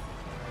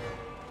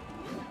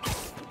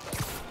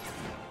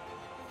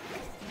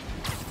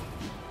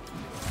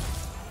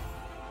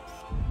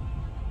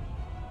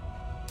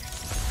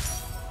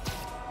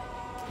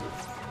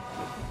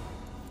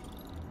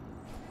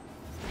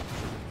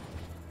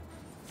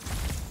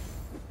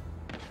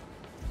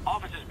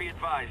 Officers, be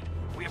advised.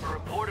 We have a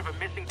report of a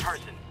missing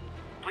person.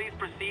 Please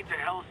proceed to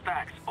Hell's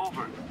Stacks.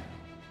 Over.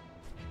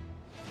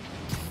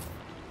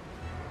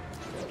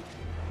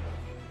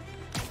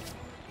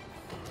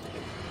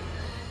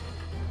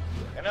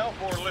 And now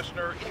for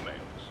listener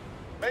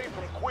emails. May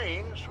from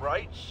Queens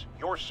writes,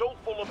 "You're so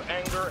full of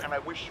anger and I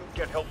wish you'd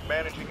get help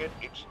managing it.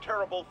 It's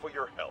terrible for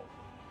your health."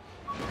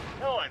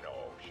 Now I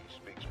know she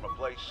speaks from a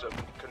place of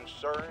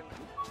concern,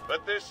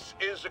 but this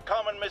is a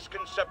common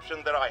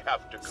misconception that I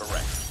have to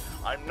correct.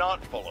 I'm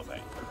not full of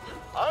anger.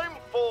 I'm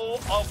full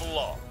of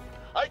love.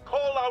 I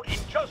call out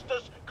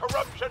injustice,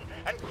 corruption,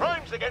 and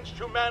crimes against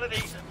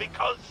humanity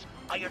because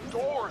I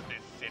adore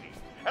this city,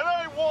 and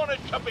I want it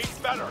to be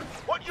better.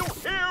 What you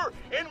hear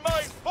in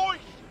my voice,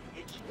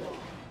 it's love.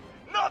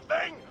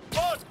 Nothing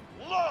but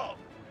love.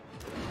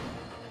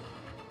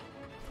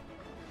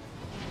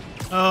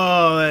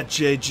 Oh, that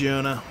J.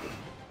 Jonah.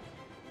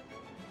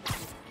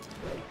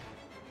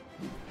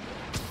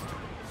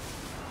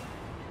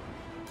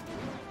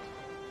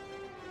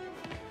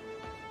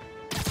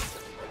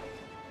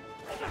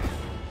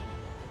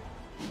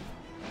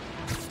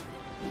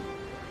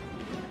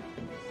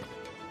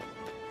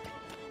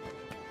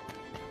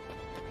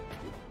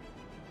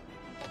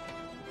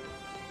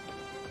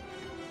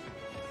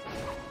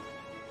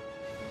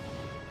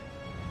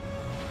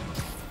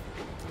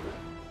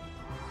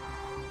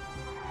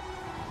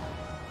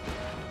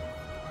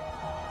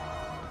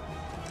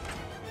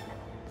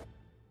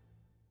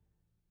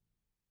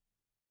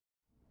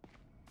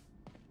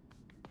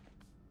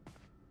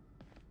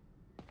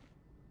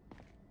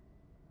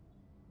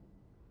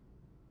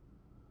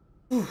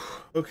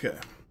 Okay,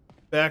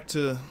 back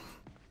to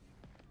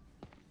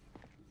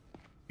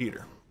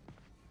Peter.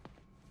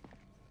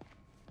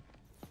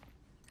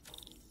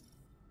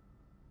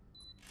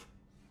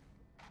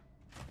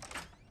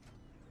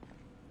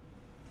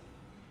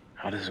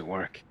 How does it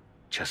work?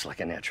 Just like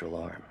a natural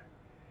arm.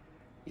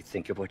 You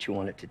think of what you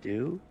want it to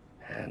do,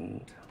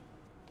 and...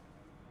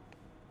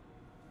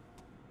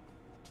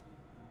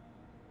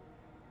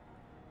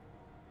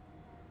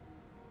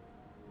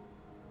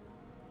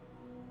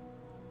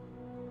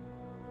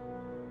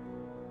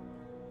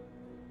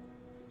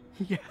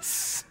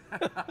 Yes.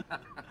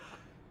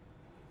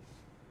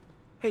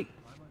 Hey,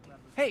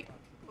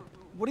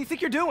 what do you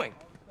think you're doing?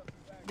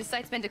 This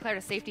site's been declared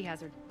a safety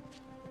hazard.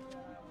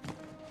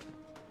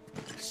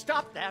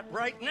 Stop that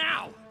right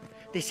now!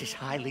 This is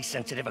highly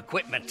sensitive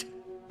equipment.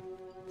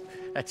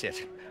 That's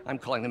it. I'm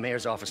calling the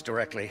mayor's office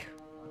directly.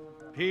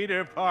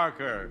 Peter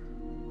Parker,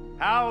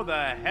 how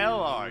the hell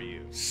are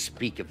you?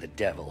 Speak of the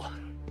devil.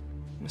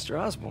 Mr.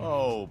 Osborn.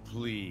 Oh,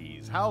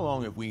 please. How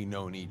long have we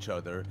known each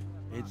other?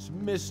 It's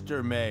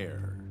Mr.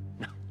 Mayor.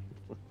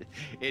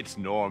 It's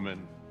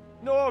Norman.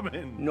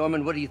 Norman!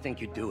 Norman, what do you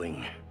think you're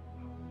doing?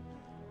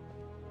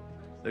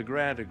 The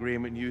grant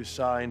agreement you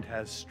signed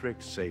has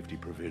strict safety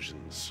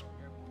provisions.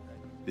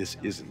 This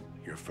isn't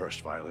your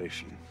first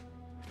violation.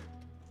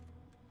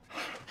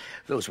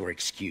 Those were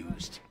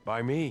excused.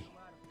 By me.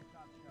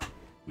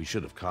 We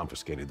should have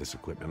confiscated this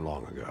equipment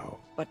long ago.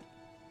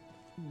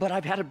 But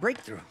I've had a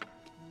breakthrough.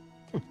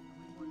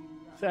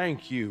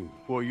 Thank you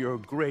for your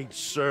great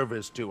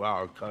service to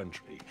our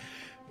country.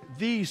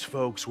 These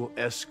folks will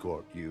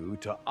escort you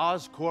to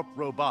Oscorp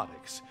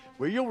Robotics,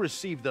 where you'll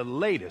receive the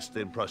latest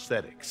in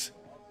prosthetics.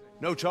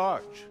 No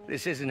charge.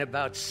 This isn't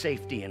about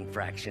safety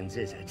infractions,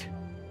 is it?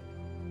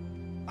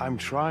 I'm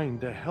trying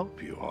to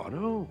help you,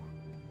 Otto.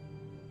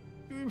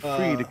 You're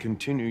free to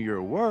continue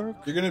your work.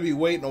 You're gonna be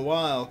waiting a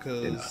while,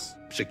 In a cause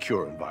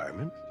secure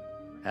environment.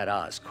 At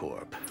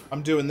Oscorp.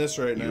 I'm doing this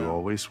right now. You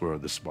always were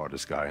the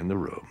smartest guy in the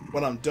room.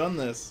 When I'm done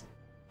this.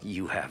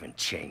 You haven't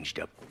changed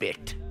a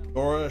bit.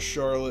 Dora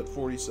Charlotte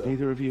 47.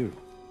 Neither of you.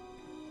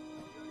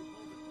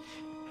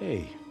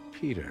 Hey,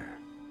 Peter.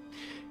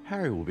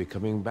 Harry will be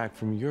coming back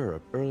from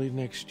Europe early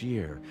next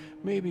year.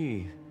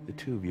 Maybe the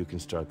two of you can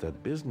start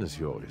that business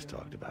you always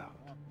talked about.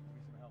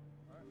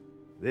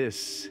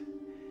 This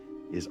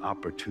is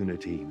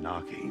opportunity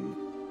knocking.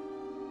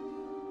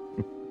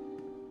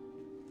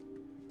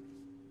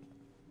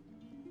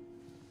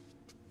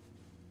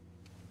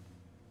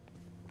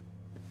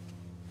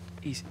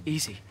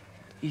 Easy.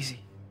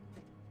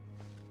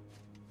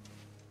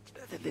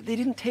 They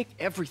didn't take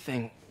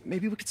everything.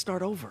 Maybe we could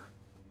start over.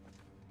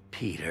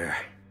 Peter,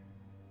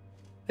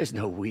 there's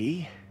no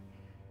we.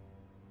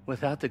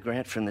 Without the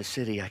grant from the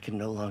city, I can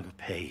no longer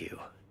pay you.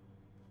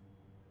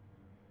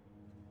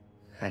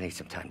 I need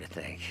some time to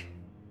think.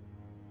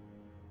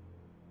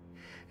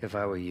 If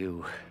I were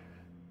you,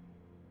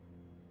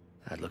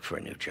 I'd look for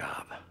a new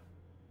job.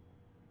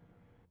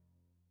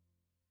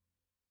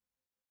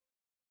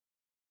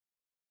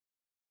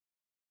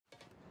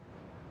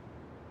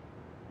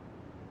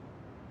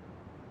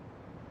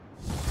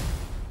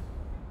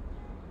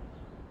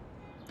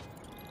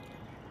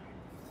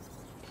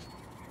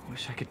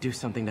 Wish I could do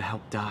something to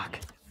help Doc.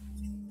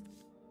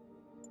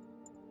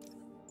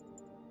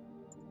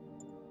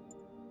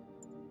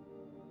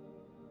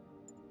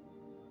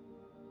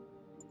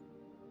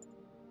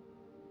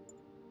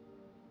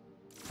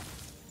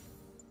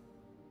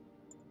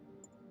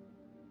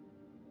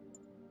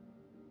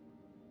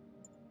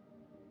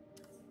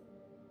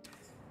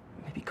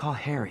 Maybe call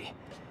Harry.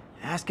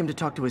 Ask him to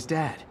talk to his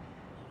dad.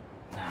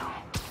 No.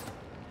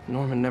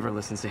 Norman never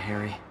listens to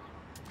Harry.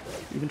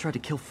 Even tried to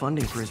kill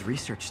funding for his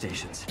research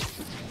stations.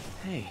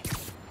 Hey,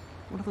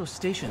 one of those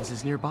stations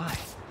is nearby.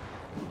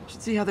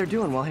 Should see how they're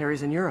doing while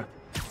Harry's in Europe.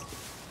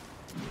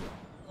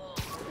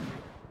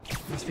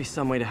 Must be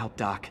some way to help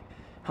Doc.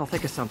 I'll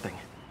think of something.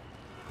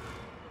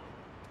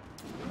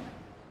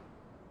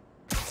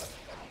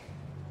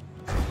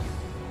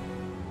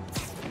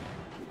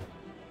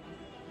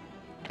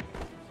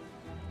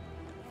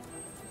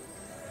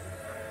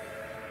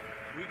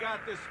 We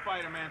got this,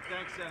 Spider-Man.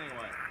 Thanks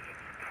anyway.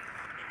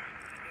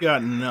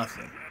 Got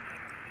nothing.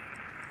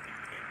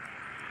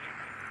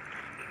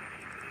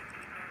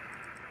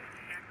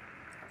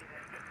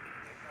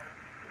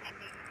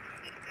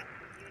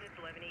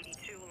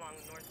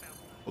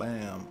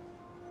 Blam.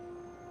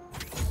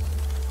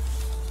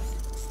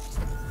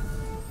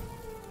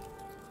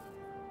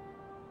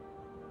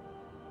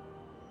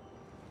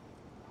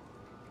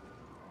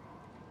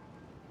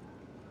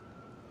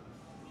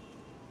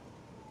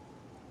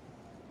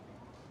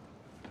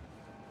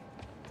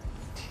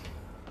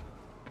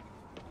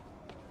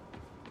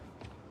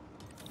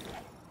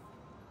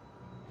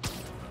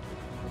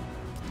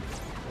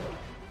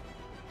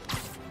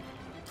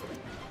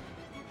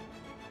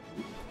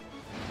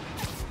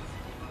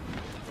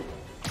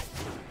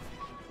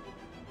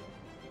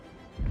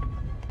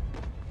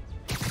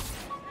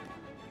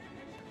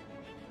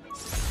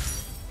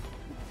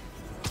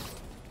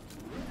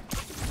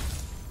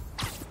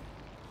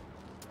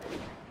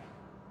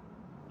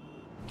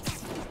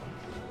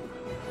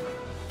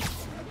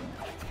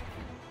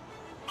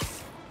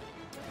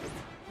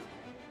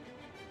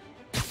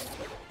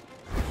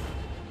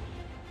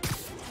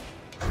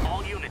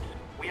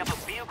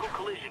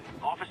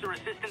 Officer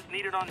assistance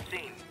needed on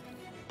scene.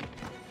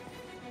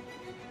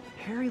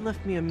 Harry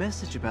left me a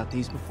message about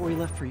these before he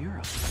left for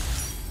Europe.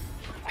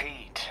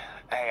 Pete,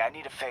 hey, I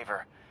need a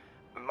favor.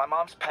 My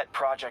mom's pet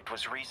project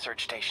was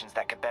research stations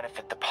that could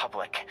benefit the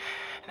public.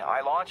 Now,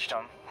 I launched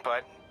them,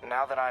 but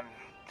now that I'm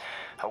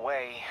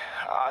away,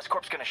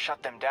 Oscorp's gonna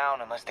shut them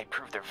down unless they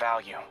prove their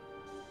value.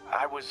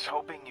 I was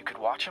hoping you could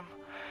watch them.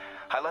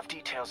 I left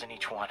details in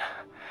each one.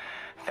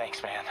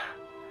 Thanks, man.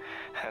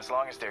 As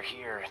long as they're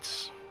here,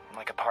 it's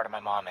like a part of my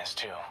mom is,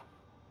 too.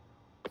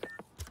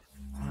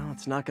 Well,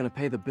 it's not gonna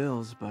pay the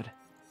bills, but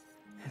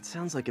it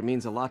sounds like it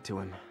means a lot to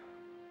him.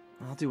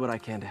 I'll do what I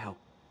can to help.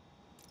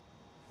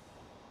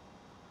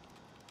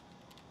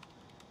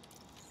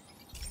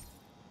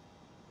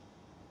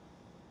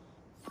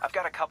 I've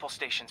got a couple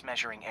stations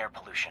measuring air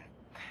pollution.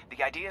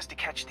 The idea is to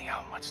catch the,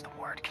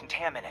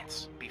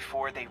 contaminants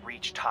before they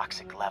reach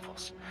toxic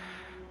levels.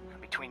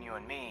 Between you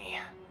and me,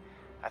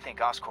 I think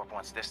Oscorp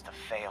wants this to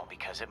fail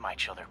because it might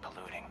show they're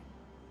polluting.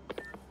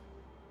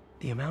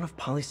 The amount of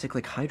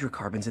polycyclic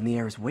hydrocarbons in the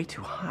air is way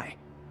too high.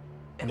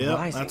 And yeah,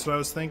 rising. That's what I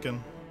was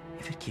thinking.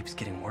 If it keeps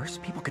getting worse,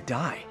 people could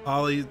die.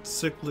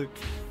 Polycyclic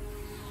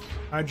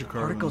hydrocarbons.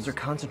 Particles are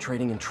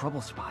concentrating in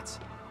trouble spots,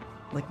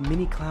 like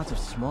mini clouds of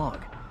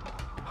smog.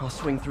 I'll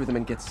swing through them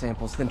and get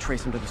samples, then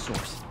trace them to the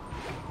source.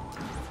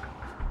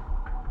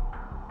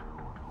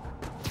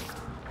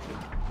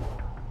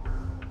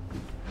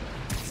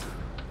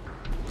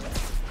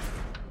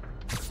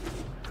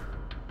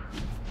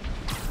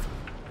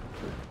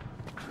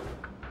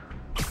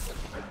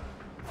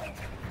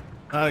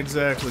 Not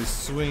exactly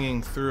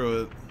swinging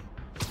through it.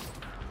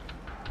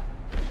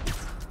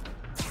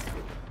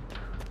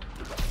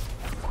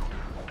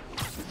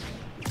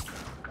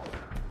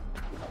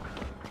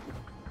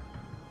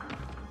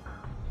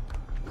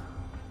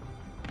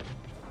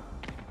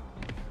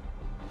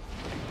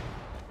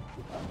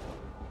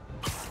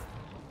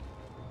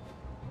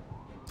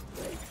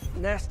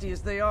 Nasty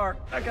as they are,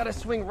 I gotta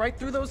swing right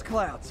through those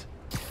clouds.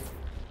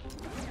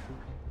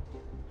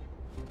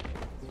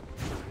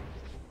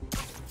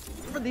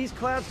 For these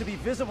clouds to be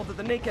visible to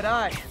the naked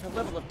eye, the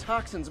level of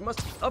toxins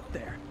must be up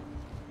there.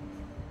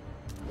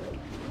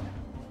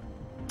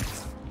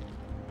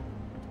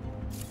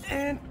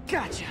 And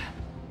gotcha.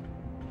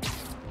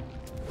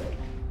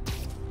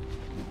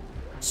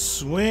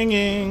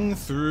 Swinging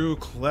through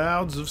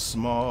clouds of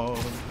smog.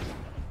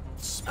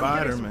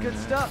 Spider-Man. Good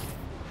stuff.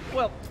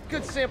 Well,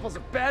 good samples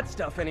of bad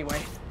stuff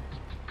anyway.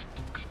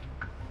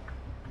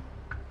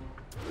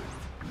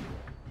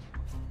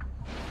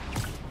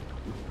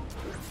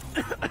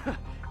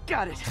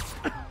 Got it.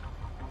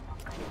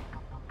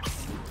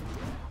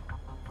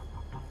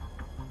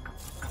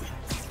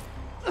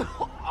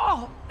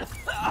 Oh,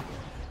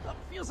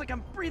 feels like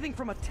I'm breathing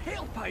from a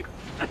tailpipe.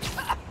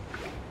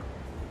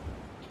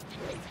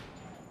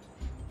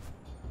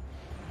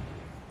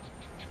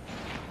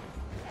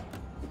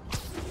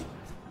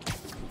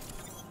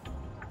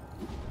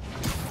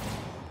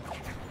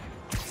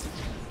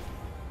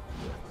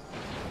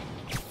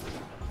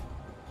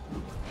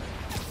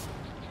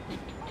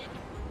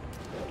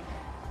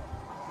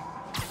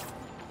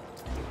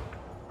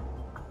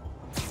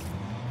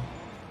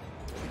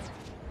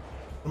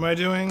 What am I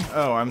doing?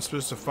 Oh, I'm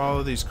supposed to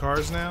follow these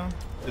cars now?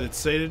 Did it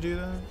say to do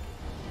that?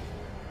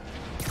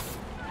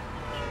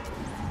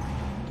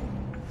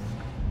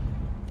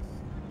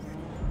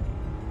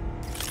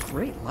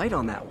 Great light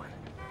on that one.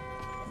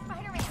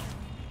 Spider-Man!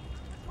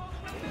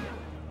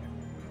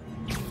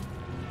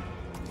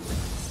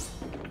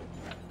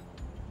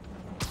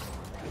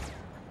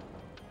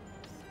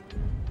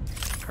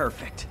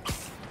 Perfect.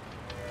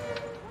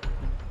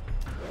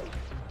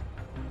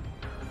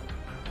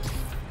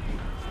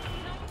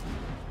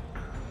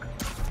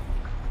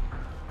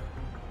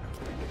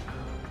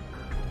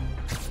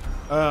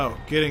 Oh,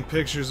 getting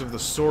pictures of the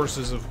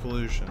sources of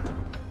pollution.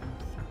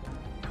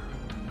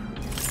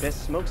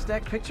 Best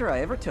smokestack picture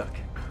I ever took.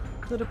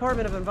 The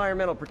Department of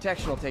Environmental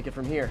Protection will take it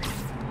from here.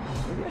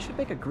 Maybe I should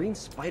make a green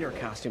spider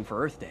costume for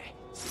Earth Day.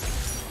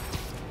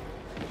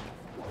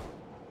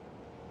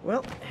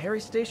 Well,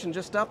 Harry's station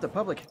just stopped a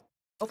public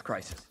health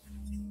crisis.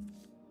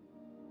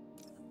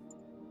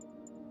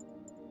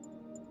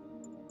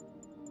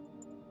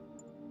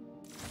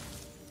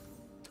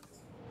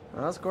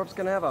 Oscorp's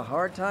gonna have a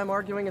hard time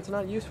arguing it's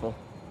not useful.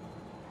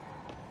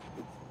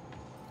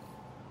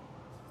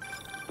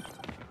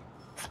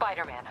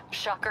 Spider-Man,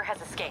 Shocker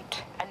has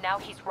escaped, and now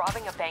he's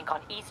robbing a bank on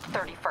East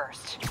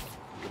 31st.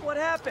 What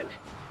happened?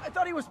 I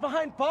thought he was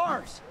behind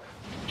bars.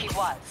 He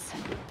was,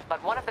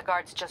 but one of the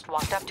guards just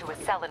walked up to his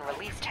cell and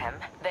released him,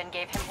 then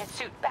gave him his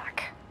suit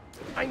back.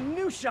 I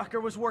knew Shocker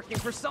was working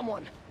for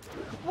someone.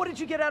 What did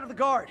you get out of the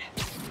guard?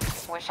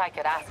 Wish I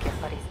could ask him,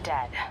 but he's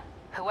dead.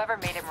 Whoever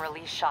made him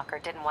release Shocker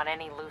didn't want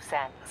any loose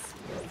ends.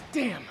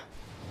 Damn.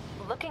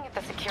 Looking at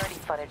the security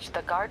footage,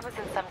 the guard was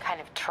in some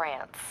kind of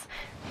trance.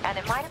 And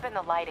it might have been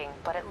the lighting,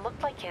 but it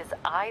looked like his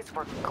eyes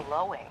were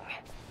glowing.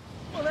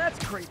 Well,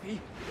 that's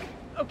creepy.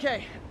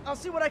 Okay, I'll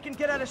see what I can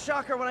get out of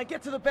Shocker when I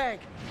get to the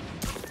bank.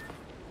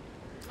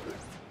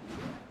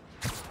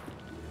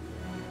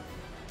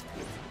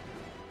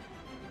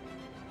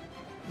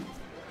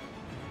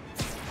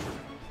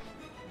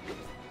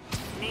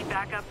 Need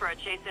backup for a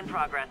chase in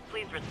progress.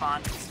 Please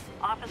respond.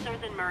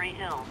 Officers in Murray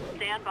Hill.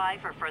 Stand by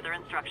for further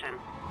instruction.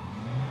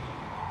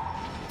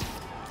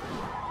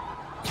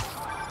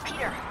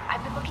 Peter,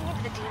 I've been looking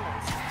into the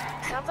demons.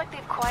 Sounds like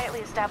they've quietly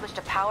established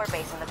a power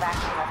base in the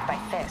vacuum left by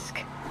Fisk.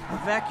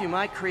 A vacuum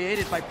I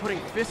created by putting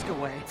Fisk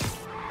away.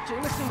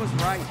 Jameson was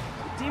right.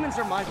 The demons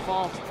are my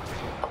fault.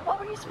 But what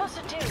were you supposed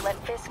to do? Let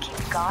Fisk keep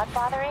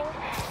godfathering?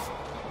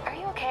 Are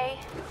you okay?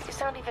 You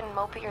sound even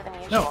mopier than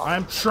usual. No,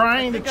 I'm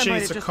trying to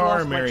chase a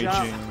car, Mary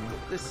Jane.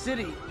 The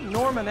city,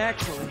 Norman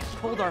actually,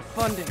 pulled our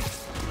funding.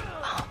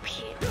 Oh,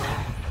 Pete.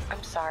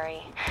 I'm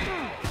sorry.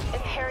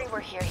 If Harry were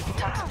here, he could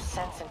talk some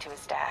sense into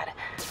his dad.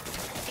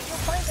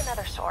 You'll find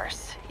another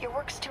source. Your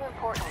work's too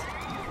important.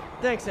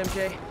 Thanks,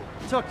 MJ.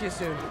 Talk to you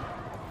soon.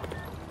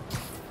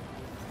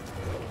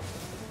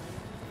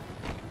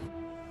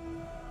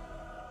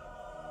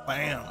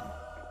 Bam.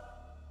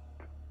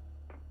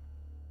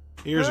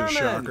 Here's a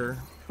Shocker.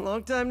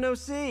 Long time no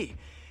see.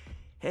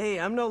 Hey,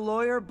 I'm no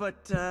lawyer,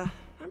 but I'm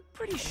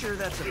pretty sure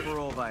that's a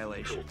parole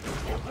violation.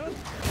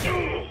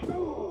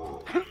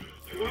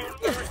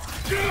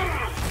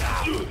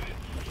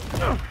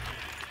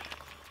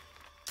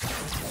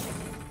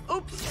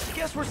 Oops,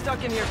 guess we're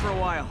stuck in here for a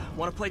while.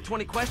 Want to play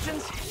 20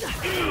 questions?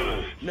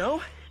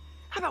 No?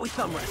 How about we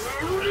thumb wrestle?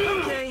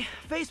 Okay,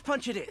 face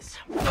punch it is.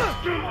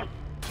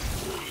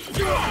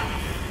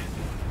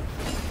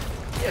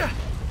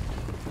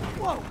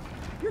 Whoa!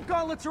 Your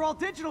gauntlets are all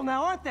digital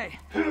now, aren't they?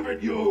 Have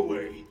it your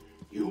way.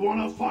 You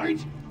wanna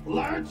fight?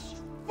 Let's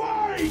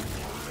fight!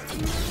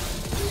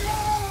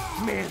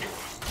 Man,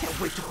 can't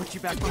wait to put you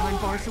back behind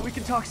bars so we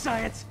can talk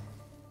science.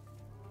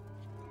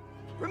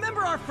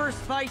 Remember our first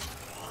fight?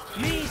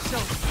 Me so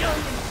young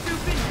and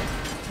stupid,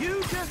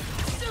 you just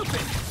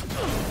stupid.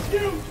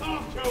 You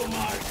talk too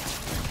much!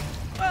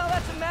 Well,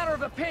 that's a matter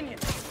of opinion.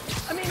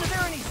 I mean, are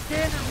there any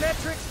standard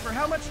metrics for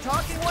how much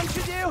talking one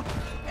should do?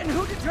 And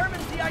who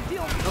determines the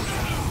ideal?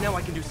 Okay, now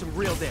I can do some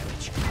real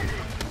damage.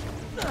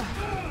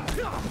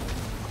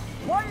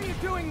 Why are you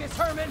doing this,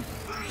 Herman?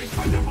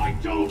 Because if I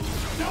don't,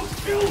 they'll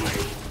kill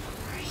me!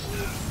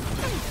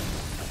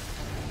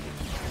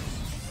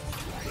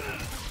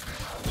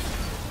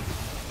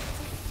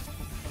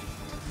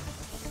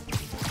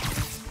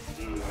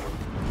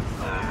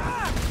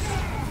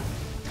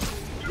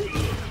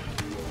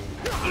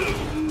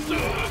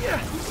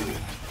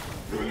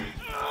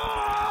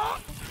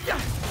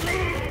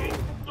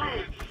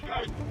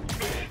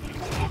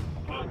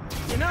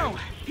 You know,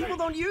 people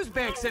don't use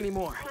banks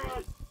anymore.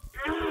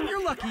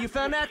 You're lucky you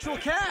found actual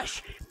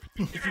cash.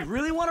 If you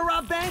really want to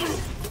rob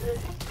banks,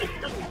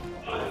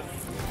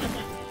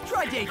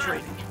 try day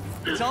trading.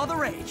 It's all the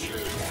rage.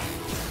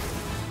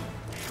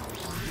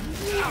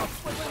 Oh,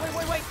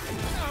 wait.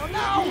 Oh,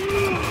 no!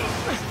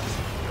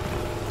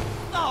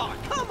 Oh,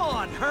 come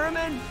on,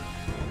 Herman!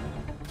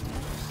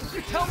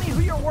 You tell me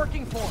who you're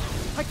working for.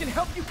 I can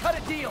help you cut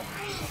a deal.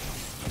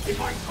 If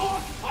I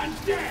talk, I'm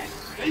dead!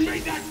 They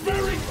made that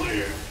very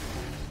clear!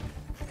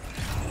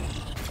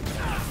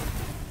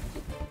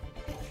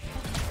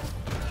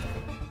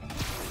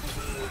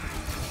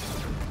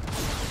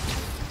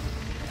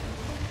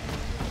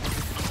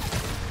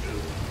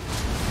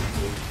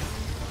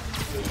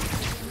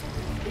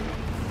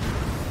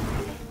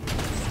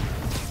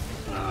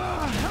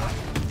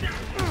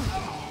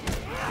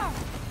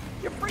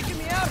 You're freaking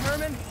me out,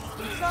 Herman.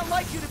 It's not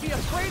like you to be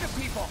afraid of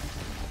people.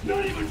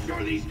 Not even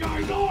sure these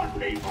guys are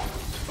people!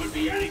 Could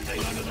be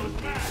anything under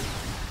those masks!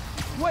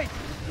 Wait,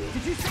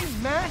 Did you say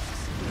masks?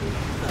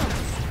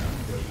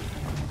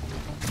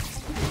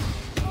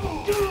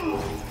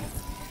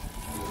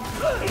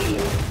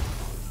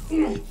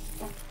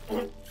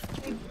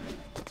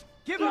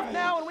 Give up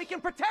now and we can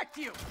protect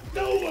you!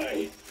 No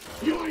way!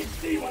 You ain't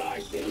see what I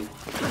see!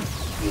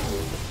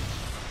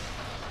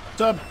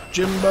 What's up,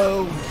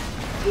 Jimbo?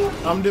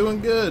 I'm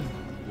doing good.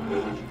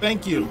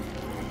 Thank you.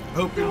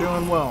 Hope you're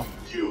doing well.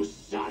 You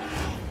son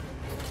of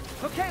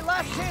a... Okay,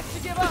 last chance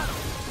to give up.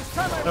 This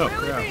time I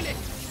really crap. mean it.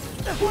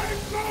 We're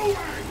going!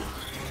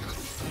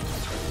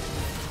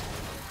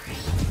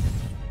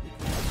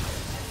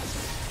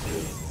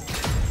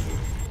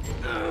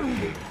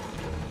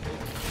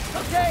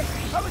 Okay,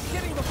 I was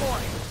kidding before.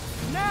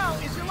 Now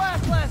is your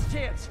last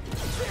chance.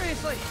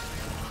 Seriously.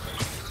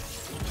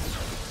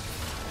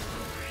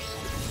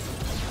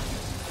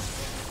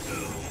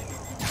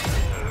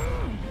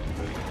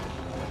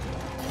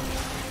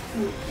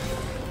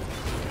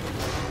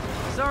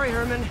 Sorry,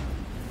 Herman.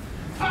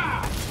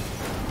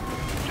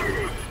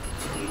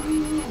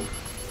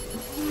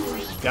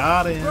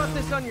 Got You him. brought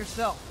this on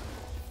yourself.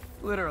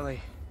 Literally.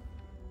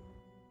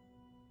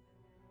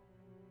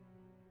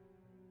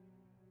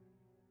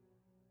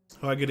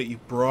 Oh, I get it. You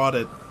brought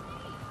it.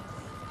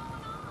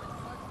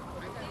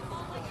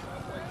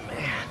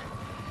 Man,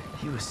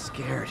 he was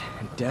scared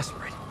and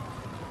desperate.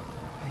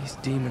 These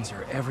demons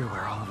are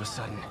everywhere all of a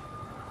sudden.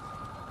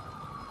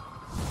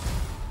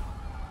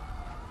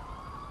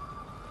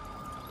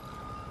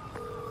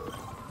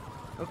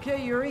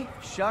 Okay, Yuri.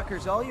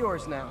 Shocker's all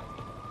yours now.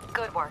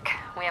 Good work.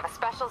 We have a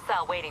special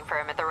cell waiting for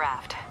him at the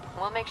raft.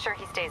 We'll make sure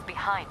he stays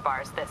behind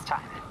bars this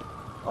time.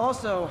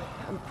 Also,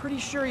 I'm pretty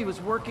sure he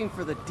was working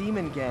for the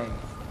Demon Gang.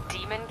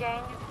 Demon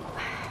Gang?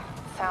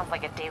 Sounds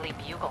like a Daily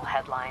Bugle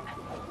headline.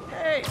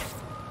 Hey!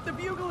 The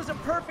Bugle is a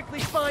perfectly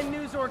fine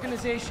news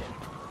organization.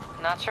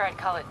 Not sure I'd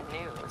call it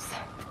news.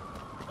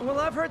 Well,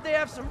 I've heard they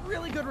have some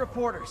really good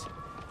reporters.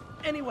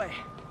 Anyway,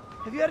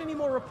 have you had any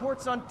more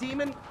reports on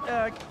demon,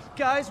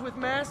 guys with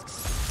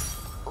masks?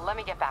 Let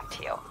me get back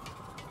to you.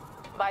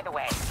 By the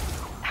way,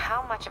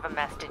 how much of a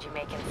mess did you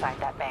make inside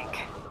that bank?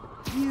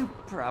 You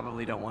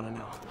probably don't want to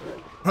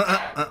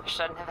know.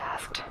 Shouldn't have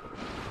asked.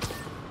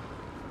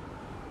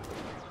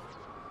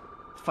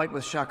 Fight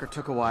with Shocker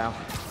took a while.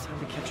 Time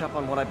to catch up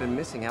on what I've been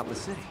missing out in the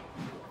city.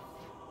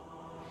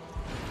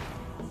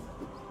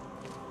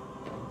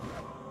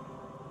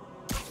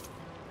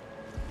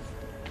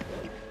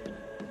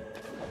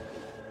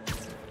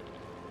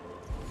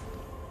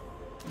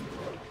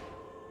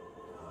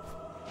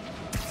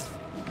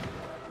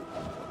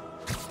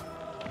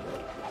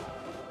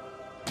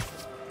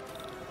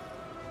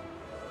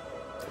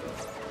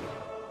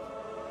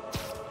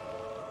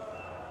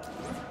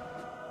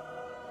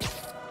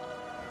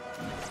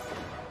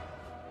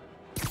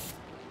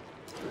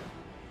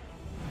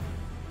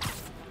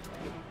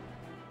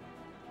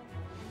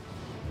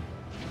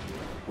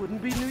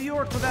 Wouldn't be New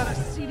York without a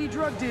seedy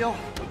drug deal.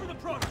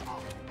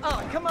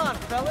 Oh, come on,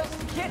 fellas.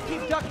 You can't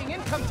keep ducking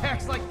income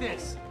tax like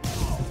this.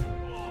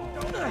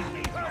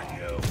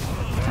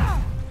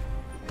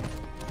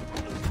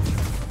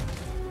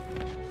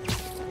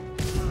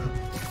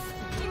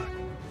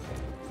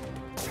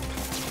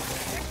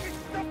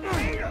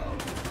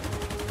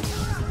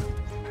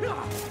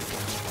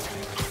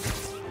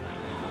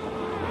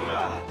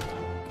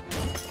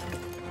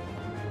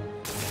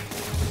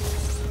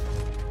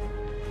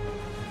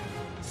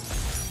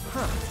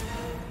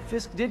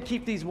 Fisk did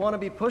keep these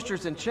wannabe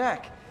pushers in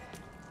check.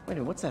 Wait a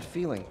minute, what's that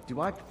feeling? Do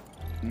I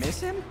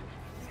miss him?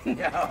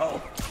 No.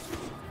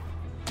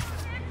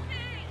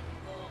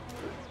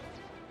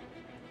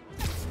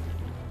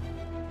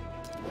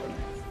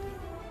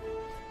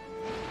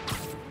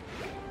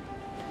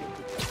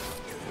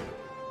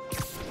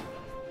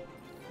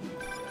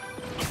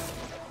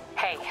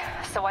 Hey,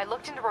 so I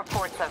looked into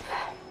reports of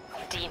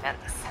demons.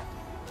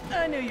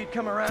 I knew you'd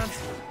come around.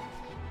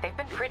 They've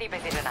been pretty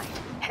busy tonight,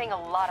 hitting a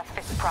lot of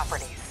Fisk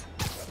properties.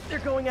 They're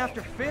going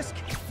after Fisk?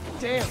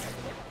 Damn.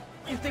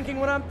 You thinking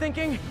what I'm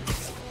thinking?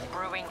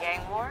 Brewing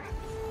gang war?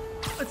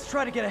 Let's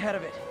try to get ahead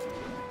of it.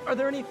 Are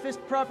there any Fisk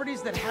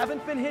properties that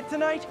haven't been hit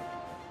tonight?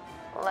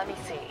 Let me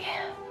see.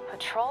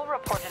 Patrol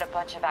reported a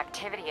bunch of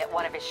activity at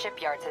one of his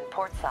shipyards in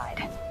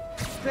Portside.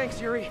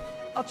 Thanks, Yuri.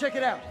 I'll check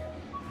it out.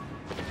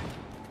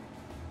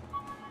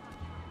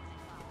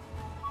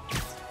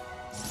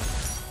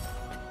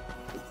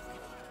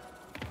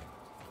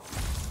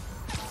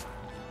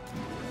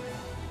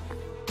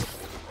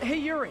 Hey,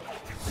 Yuri.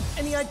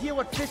 Any idea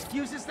what Fisk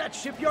uses that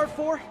shipyard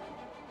for?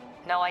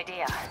 No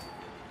idea.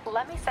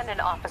 Let me send an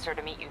officer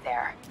to meet you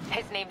there.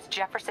 His name's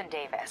Jefferson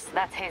Davis.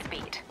 That's his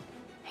beat.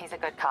 He's a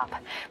good cop.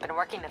 Been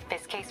working the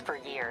Fisk case for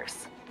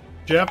years.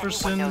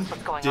 Jefferson Anyone knows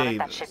what's going on at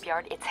that Davis.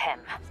 shipyard, it's him.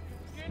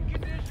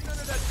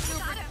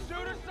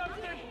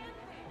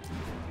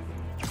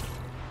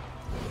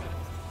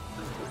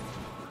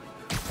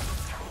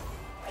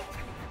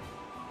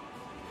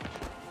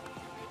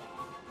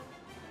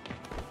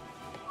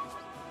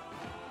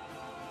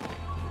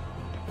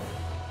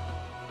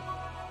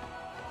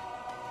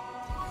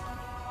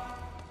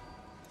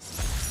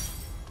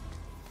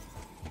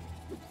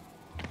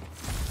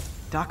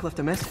 Doc left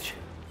a message.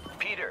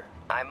 Peter,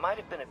 I might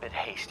have been a bit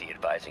hasty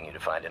advising you to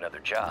find another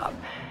job.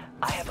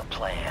 I have a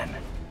plan.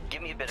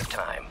 Give me a bit of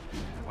time.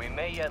 We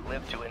may yet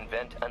live to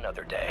invent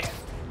another day.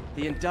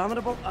 The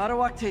indomitable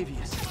Otto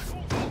Octavius.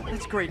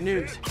 That's great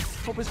news.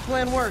 Hope his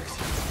plan works.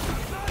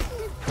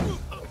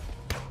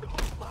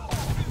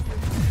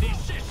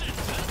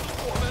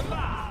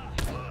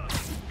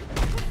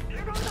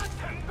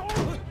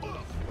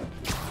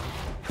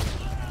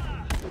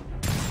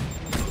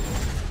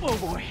 Oh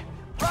boy!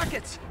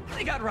 Rockets!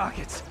 They got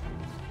rockets!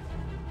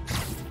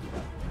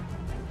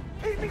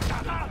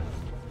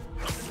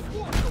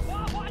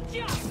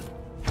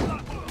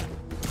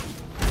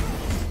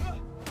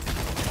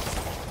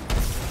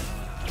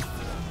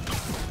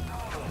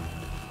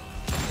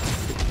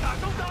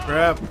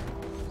 Crap.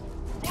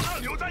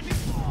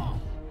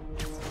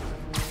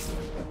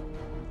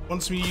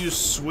 Wants me to use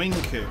swing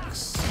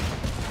kicks.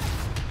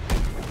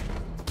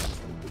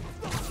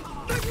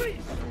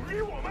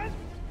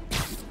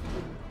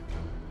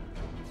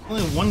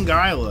 Only one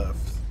guy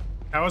left.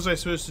 How was I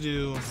supposed to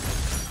do...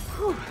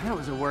 Whew, that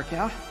was a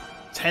workout.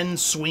 10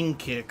 swing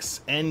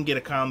kicks and get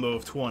a combo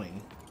of 20.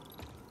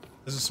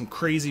 This is some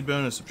crazy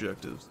bonus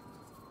objectives.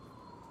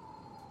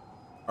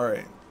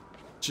 Alright.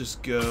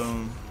 Just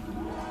go...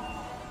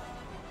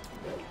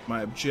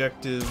 My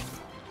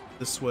objective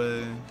this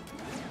way.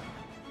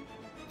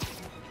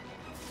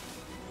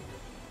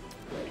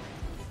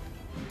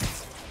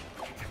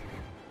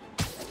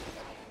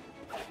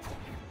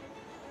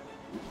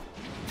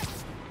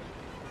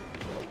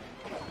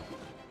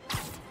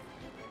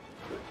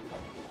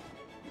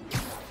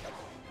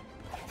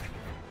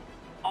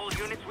 All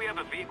units, we have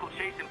a vehicle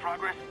chase in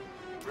progress.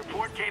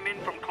 Report came in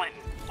from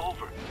Clinton.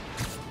 Over.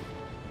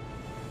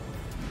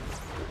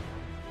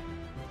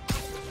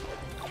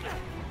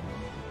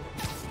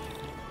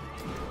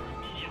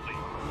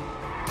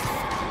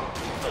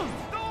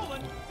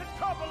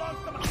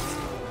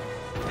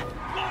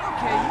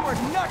 Okay, you are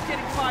not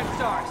getting 5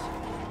 stars.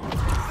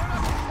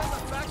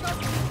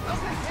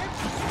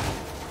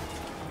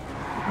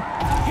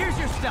 Here's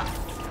your stuff.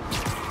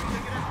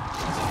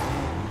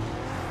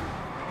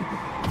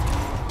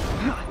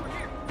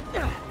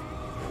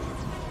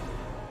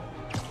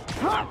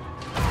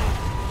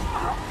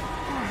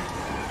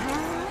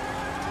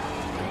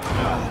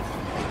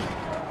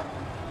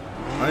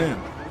 Man.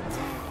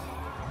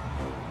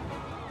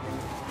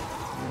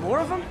 More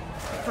of them?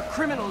 For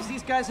criminals,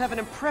 these guys have an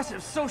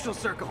impressive social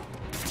circle.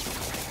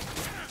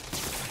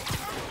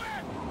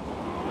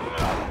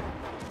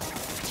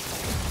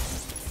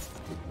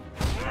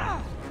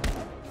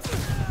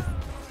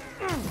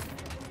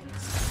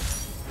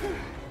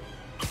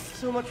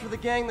 So much for the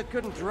gang that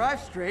couldn't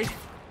drive straight.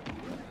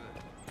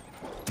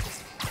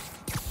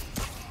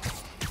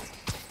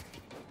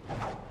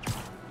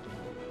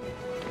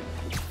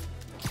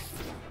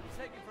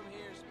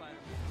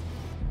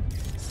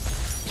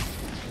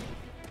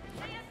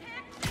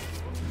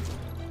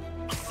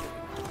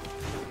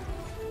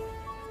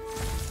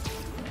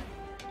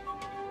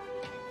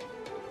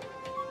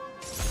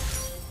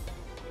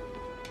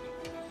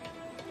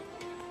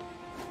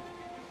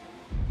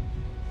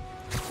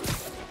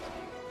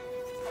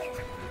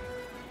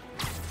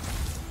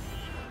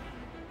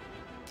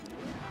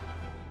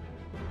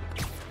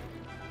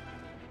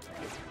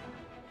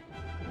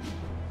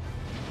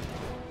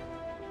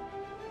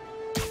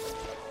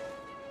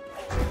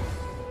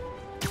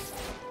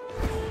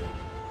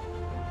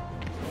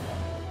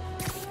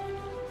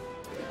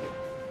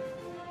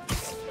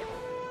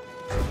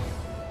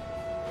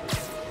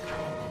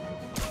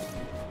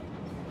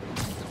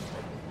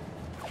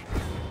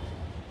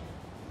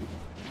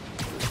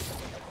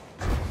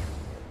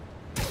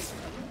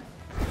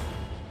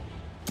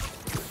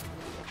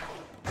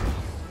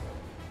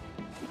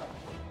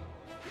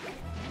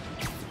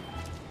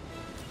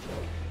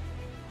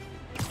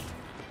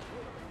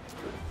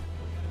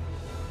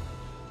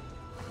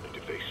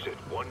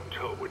 One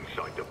toe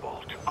inside the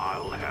vault,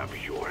 I'll have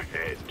your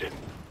head.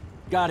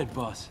 Got it,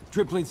 boss.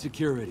 Tripling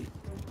security.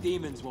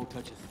 Demons won't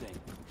touch a thing.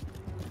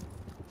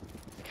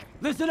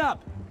 Listen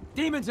up!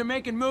 Demons are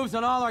making moves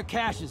on all our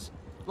caches.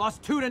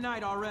 Lost 2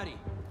 tonight already.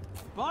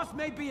 Boss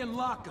may be in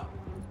lockup,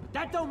 but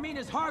that don't mean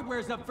his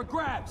hardware's up for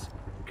grabs.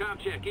 Com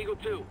check, Eagle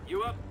 2,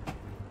 you up?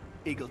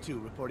 Eagle 2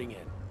 reporting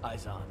in.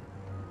 Eyes on.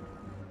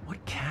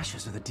 What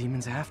caches are the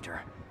demons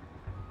after?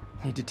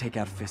 Need to take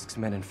out Fisk's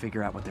men and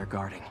figure out what they're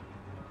guarding.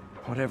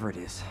 Whatever it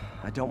is,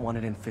 I don't want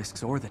it in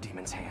Fisk's or the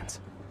demons' hands.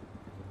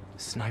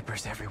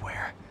 Snipers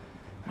everywhere.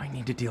 Might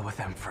need to deal with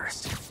them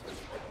first.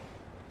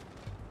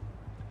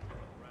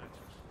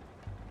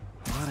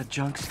 A lot of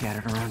junk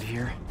scattered around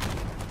here.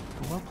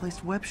 A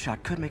well-placed web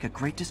shot could make a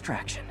great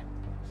distraction.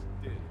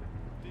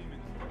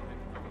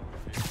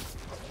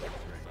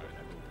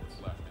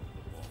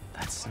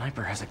 That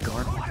sniper has a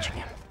guard watching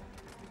him.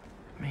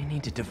 May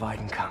need to divide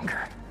and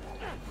conquer.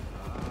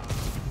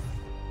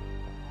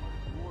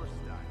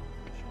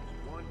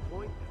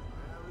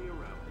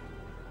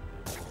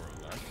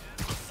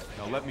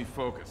 Now let me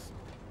focus.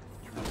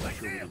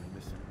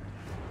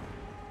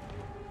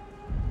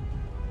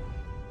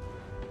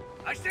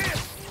 I see him!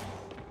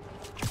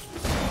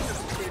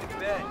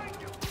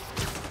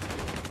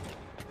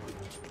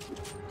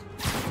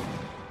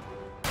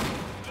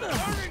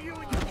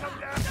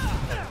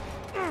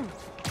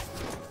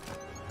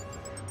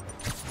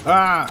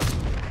 Ah!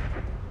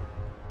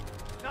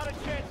 Not a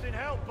chance in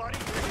hell, buddy.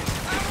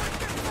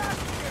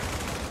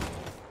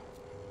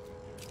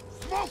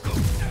 Smoke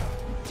him!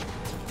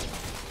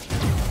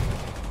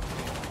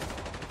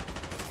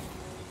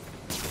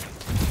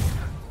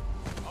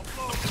 I'll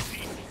blow him to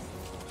pieces.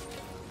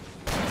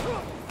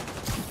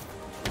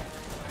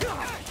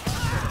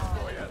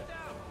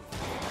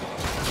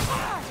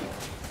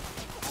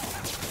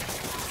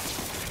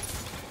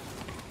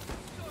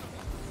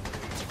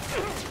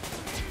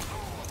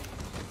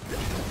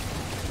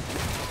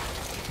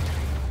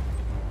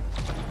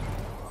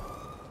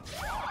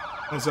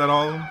 Was that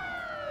all of them?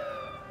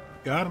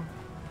 Got him.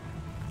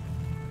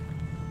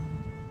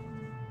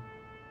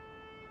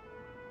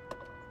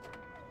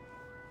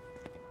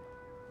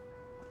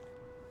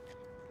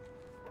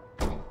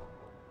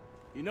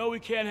 You know we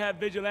can't have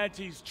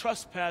vigilantes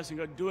trespassing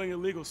or doing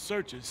illegal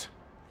searches.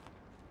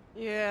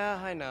 Yeah,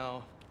 I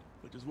know.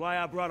 Which is why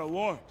I brought a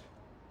warrant.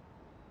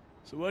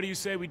 So what do you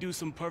say we do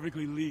some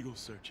perfectly legal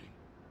searching?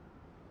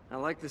 I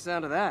like the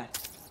sound of that.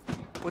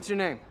 What's your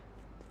name?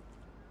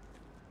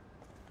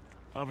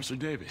 Officer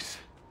Davis.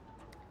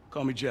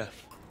 Call me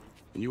Jeff.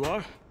 And you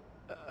are?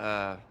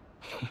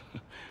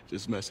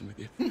 Just messing with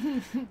you.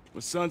 My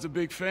son's a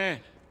big fan.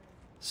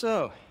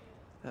 So,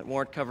 that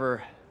warrant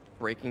cover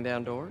breaking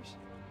down doors?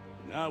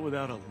 Not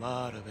without a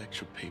lot of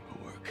extra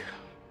paperwork.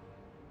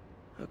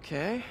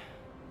 Okay.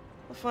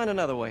 I'll find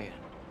another way in.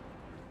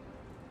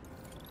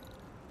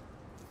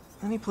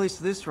 Any place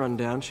this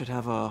rundown should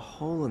have a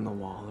hole in the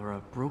wall or a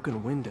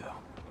broken window.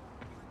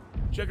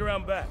 Check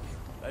around back.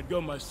 I'd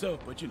go myself,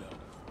 but you know,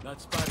 not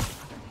Spider-Man.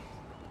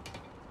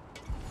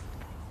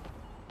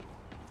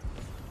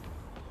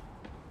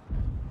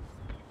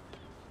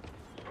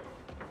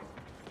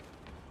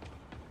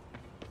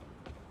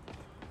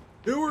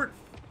 Stewart!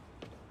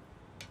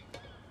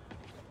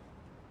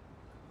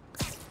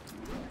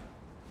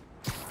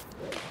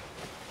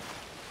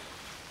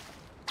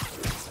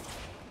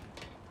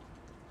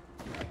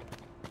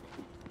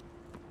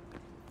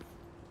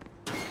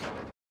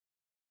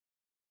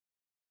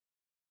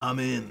 I'm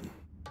in.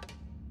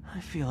 I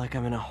feel like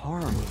I'm in a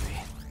horror movie.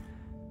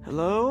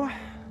 Hello?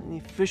 Any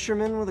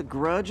fisherman with a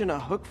grudge and a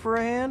hook for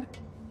a hand?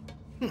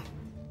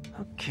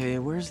 Okay,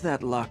 where's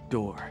that locked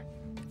door?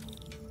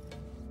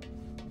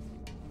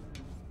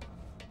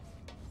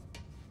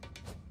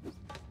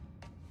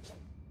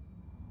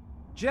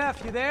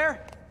 Jeff, you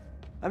there?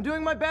 I'm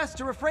doing my best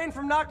to refrain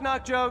from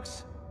knock-knock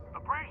jokes.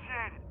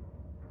 Appreciate it.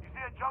 You see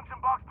a junction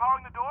box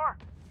powering the door?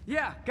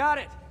 Yeah, got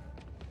it.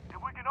 If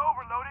we can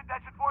overload it,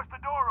 that should force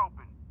the door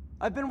open.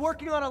 I've been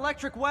working on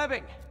electric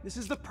webbing. This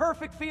is the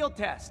perfect field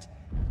test.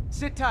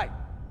 Sit tight.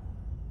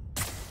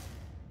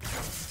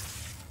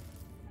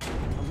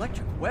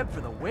 Electric web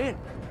for the win.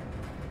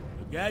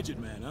 A gadget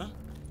man, huh?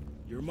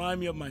 You remind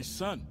me of my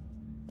son.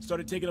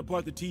 Started taking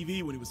apart the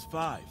TV when he was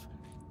 5.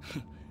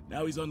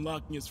 Now he's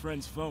unlocking his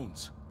friends'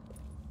 phones.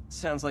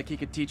 Sounds like he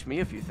could teach me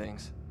a few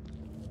things.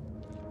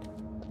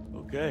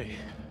 Okay.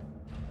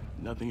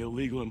 Nothing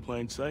illegal in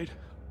plain sight?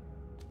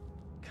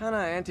 Kinda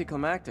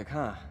anticlimactic,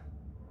 huh?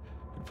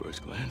 At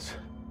first glance.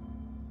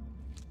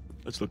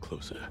 Let's look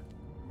closer.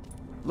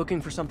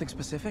 Looking for something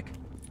specific?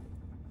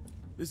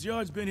 This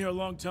yard's been here a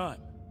long time.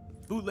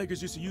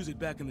 Bootleggers used to use it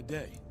back in the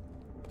day.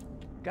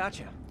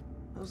 Gotcha.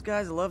 Those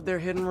guys love their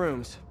hidden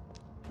rooms.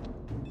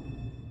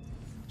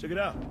 Check it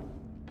out.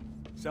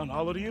 Sound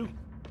hollow to you?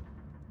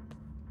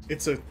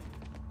 It's a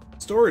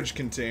storage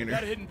container.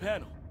 Got a hidden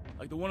panel,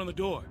 like the one on the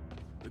door.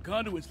 The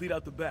conduits lead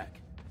out the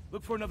back.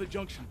 Look for another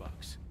junction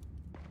box.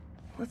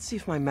 Let's see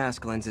if my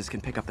mask lenses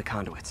can pick up the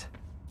conduits.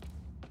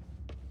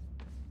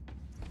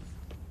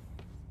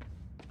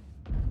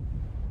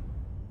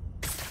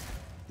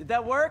 Did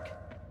that work?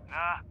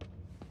 Nah.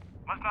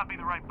 Must not be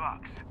the right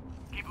box.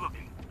 Keep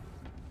looking.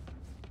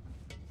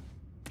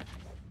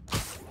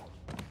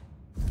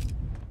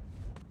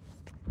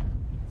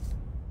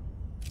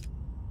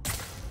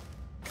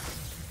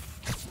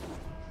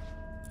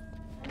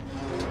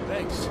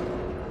 Thanks.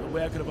 No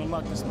way I could have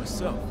unlocked this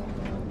myself.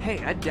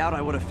 Hey, I doubt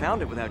I would have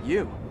found it without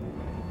you.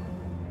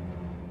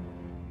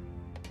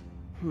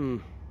 We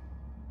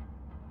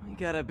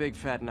got a big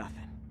fat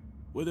nothing.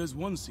 Well, there's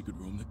one secret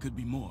room that could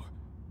be more.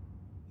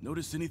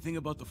 Notice anything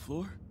about the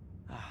floor?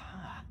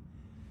 Aha.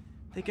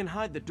 They can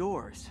hide the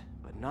doors,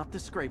 but not the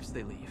scrapes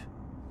they leave.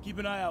 Keep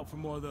an eye out for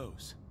more of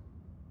those.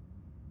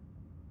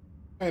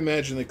 I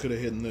imagine they could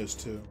have hidden those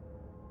too.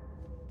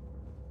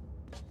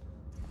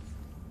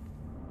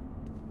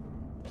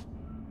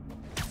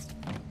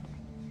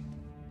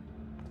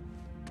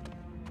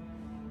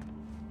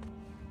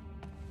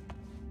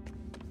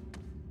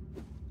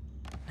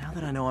 Now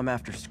that I know I'm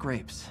after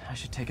scrapes, I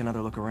should take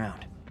another look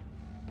around.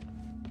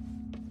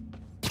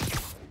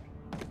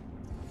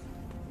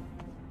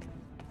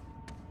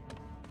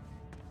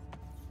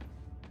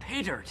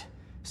 Pay dirt!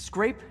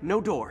 Scrape,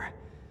 no door.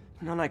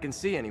 None I can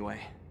see anyway.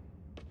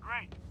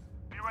 Great.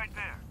 Be right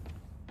there.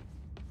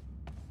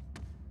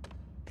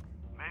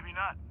 Maybe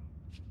not.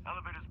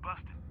 Elevator's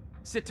busted.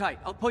 Sit tight,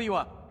 I'll pull you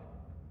up.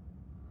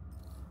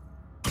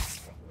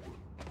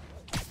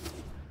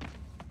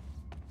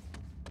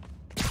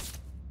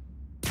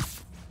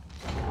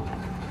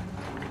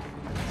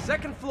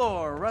 Second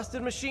floor,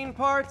 rusted machine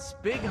parts,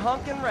 big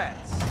honkin'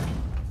 rats.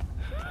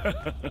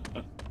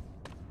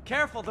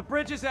 Careful, the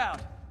bridge is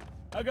out.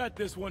 I got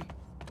this one.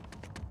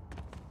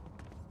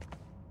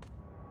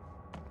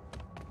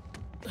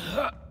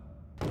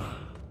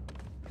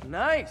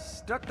 Nice,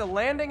 stuck the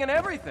landing and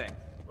everything.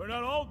 We're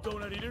not all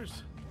donut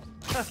eaters.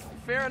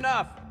 Fair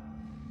enough.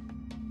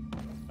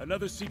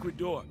 Another secret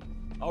door.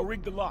 I'll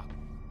rig the lock.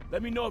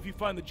 Let me know if you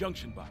find the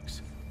junction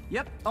box.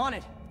 Yep, on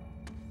it.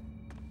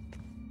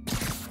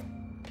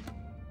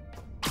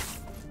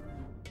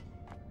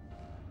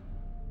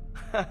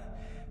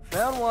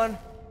 Found one.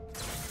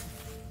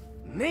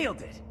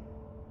 Nailed it.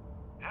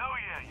 Hell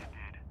yeah, you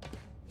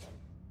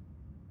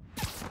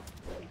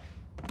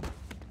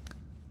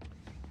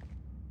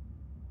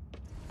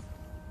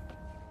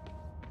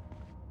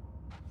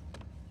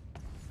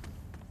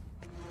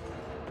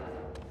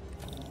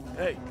did.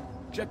 Hey,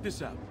 check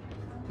this out.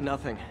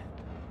 Nothing.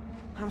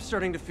 I'm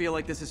starting to feel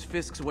like this is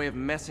Fisk's way of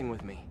messing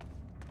with me.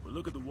 But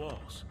look at the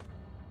walls.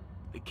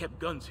 They kept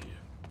guns here.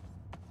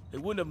 They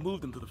wouldn't have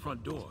moved them to the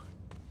front door.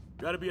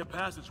 Gotta be a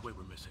passageway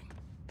we're missing.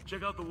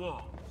 Check out the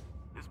wall.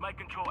 This might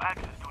control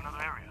access to another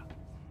area.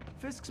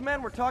 Fisk's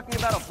men were talking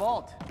about a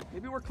vault.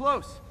 Maybe we're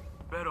close.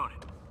 Bet on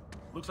it.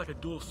 Looks like a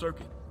dual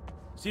circuit.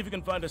 See if you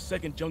can find a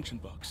second junction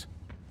box.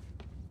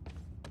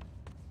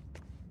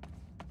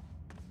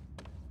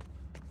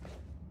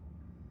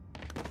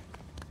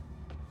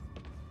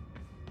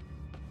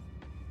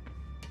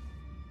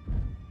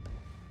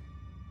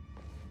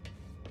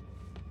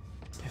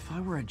 If I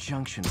were a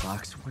junction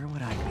box, where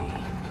would I be?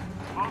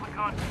 Follow the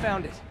con-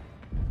 Found it.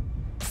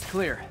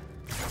 Clear.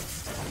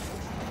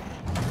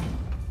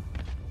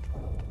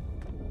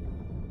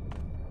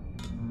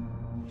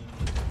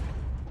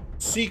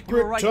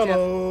 Secret right,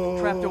 tunnel.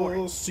 Jeff.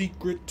 Trapdoor.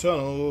 Secret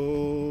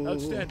tunnel.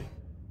 Outstanding.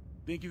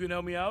 Think you can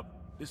help me out?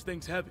 This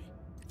thing's heavy.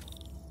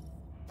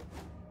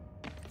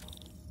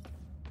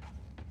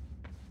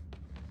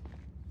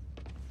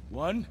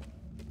 One,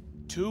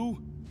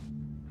 two,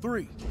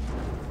 three.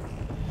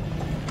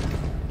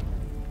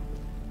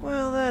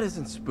 Well, that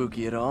isn't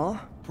spooky at all.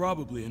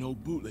 Probably an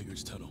old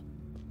bootlegger's tunnel.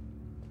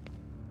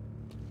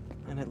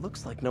 And it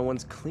looks like no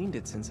one's cleaned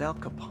it since Al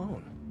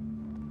Capone.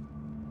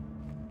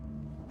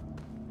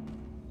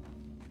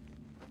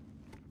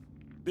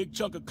 Big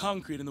chunk of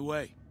concrete in the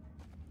way.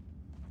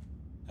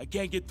 I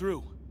can't get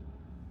through.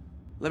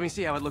 Let me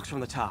see how it looks from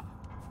the top.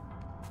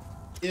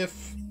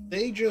 If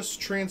they just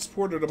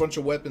transported a bunch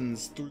of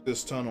weapons through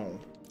this tunnel,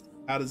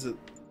 how does it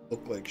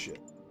look like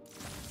shit?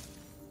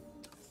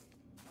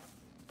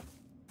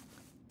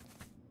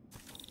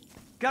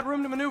 Got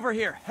room to maneuver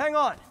here. Hang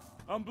on.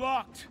 I'm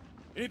blocked.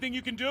 Anything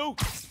you can do?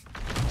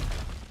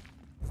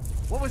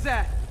 What was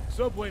that?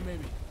 Subway,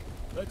 maybe.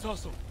 Let's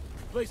hustle.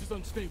 Place is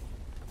unstable.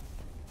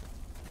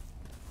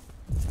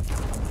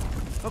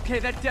 Okay,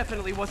 that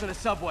definitely wasn't a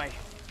subway.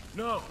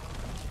 No.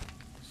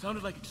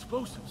 Sounded like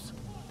explosives.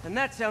 And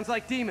that sounds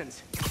like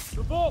demons.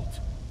 The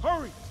vault!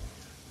 Hurry!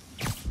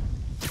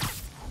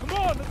 Come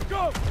on, let's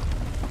go!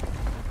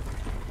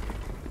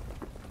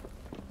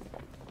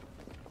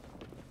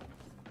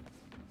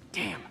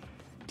 Damn.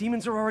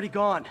 Demons are already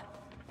gone.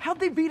 How'd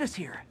they beat us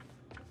here?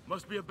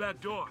 Must be a back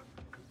door.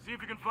 See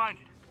if you can find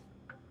it.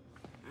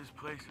 This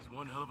place is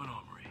one hell of an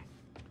armory.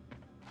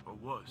 Or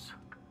was.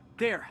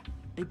 There.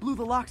 They blew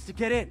the locks to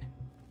get in.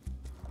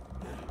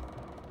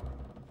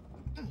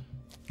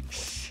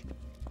 Shh.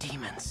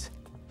 Demons.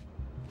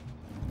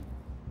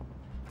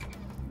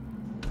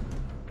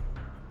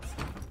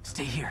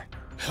 Stay here.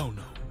 Hell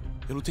no.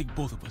 It'll take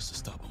both of us to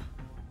stop them.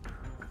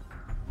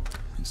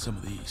 And some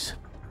of these.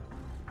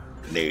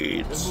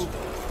 Needs.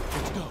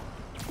 Let's go.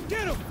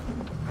 Get him!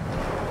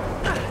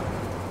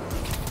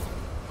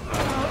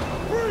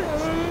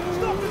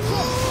 Stop the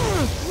truck!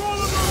 Roll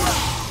him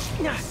around!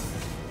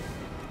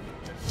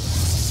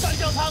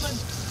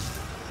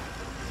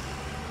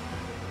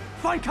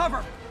 Find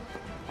cover!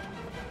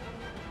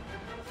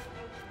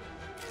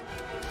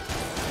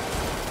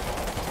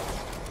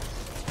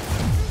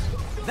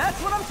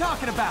 That's what I'm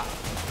talking about!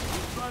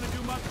 Trying to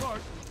do my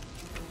part.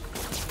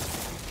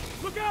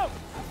 Look out!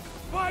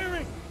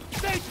 Firing!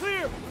 Stay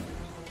clear!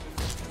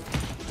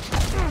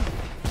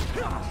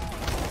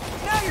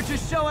 Now you're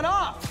just showing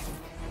off!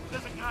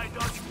 There's a guy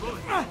dodging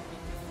bullets.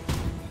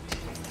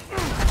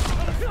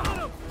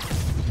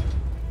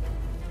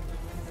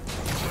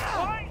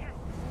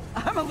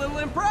 I'm a little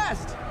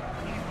impressed!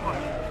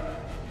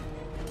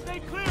 Stay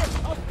clear!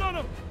 I'll stun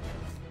him!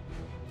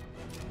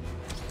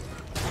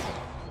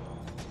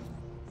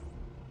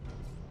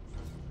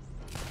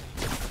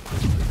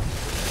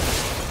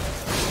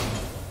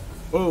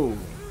 Whoa.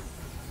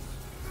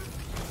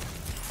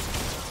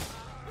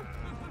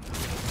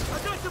 I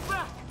got your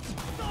back!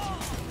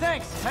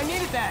 Thanks, I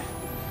needed that!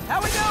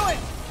 How we doing?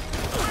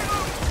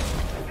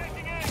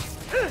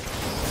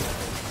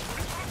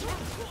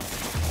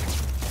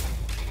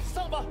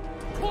 Samba!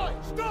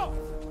 Quiet! Stop!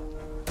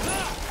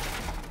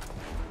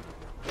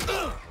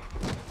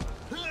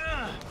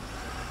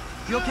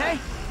 You okay?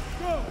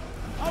 Go!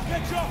 I'll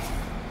catch up!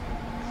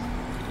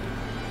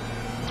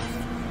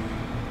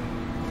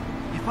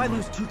 I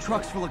lose 2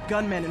 trucks full of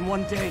gunmen in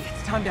one day,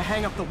 it's time to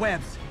hang up the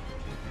webs.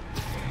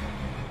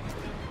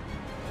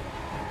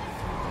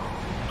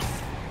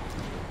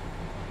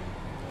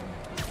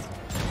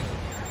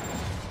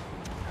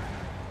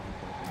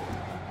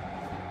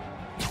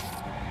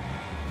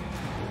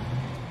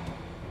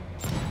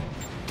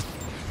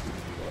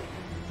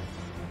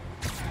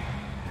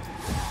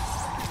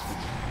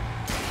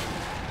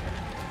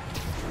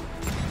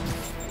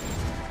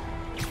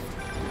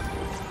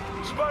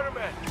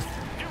 Spider-Man!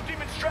 Few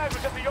demon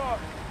stragglers at the yard.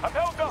 I'm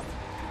held up.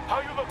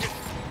 How you looking?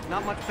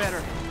 Not much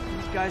better.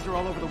 These guys are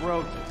all over the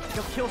road.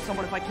 They'll kill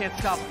someone if I can't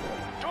stop them.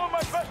 Doing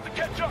my best to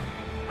catch up,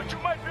 but you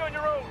might be on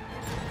your own.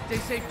 Stay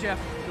safe, Jeff.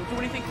 Don't do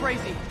anything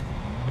crazy.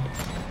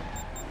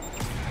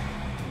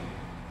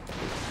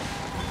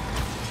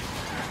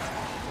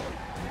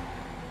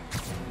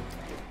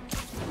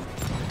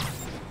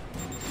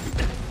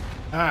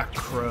 Ah,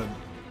 crud.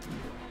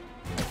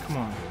 Come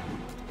on.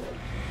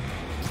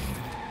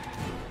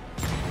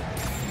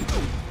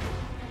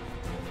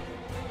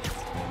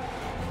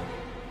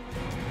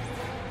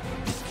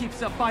 This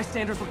keeps up,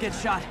 bystanders will get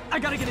shot. I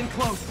gotta get in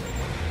close.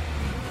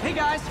 Hey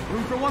guys,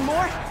 room for one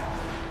more?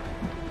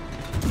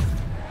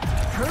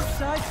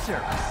 Curbside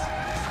service.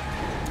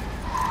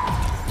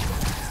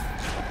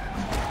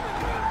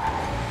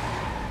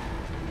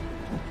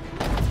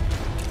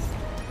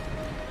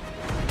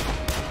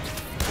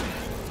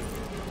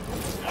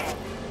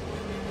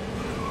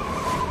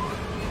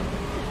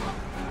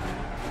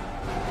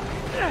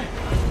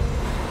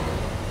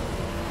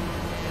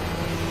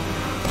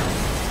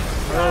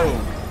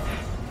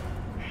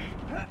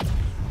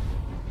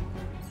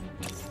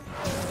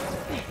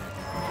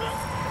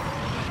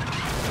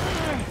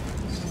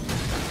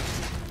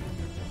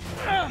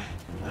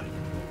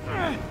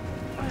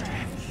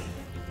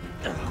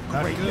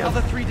 Great, now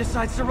the 3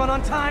 decides to run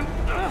on time.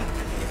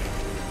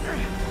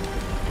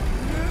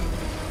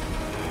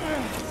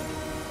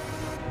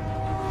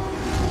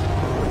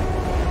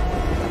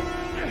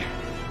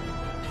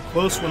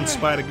 Close one,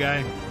 Spider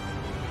Guy.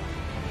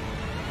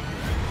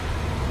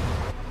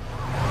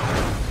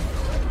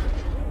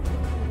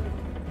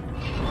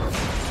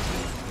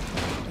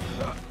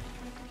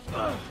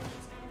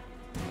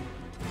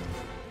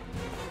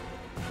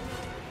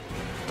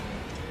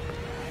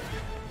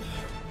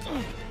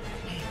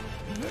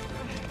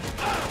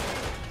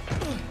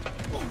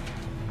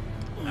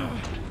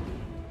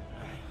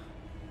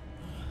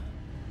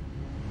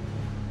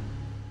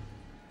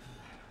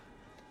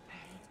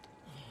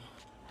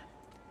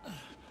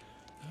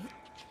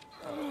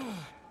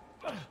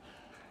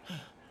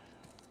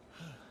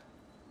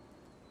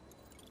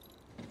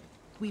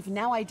 We've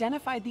now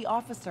identified the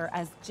officer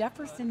as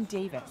Jefferson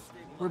Davis.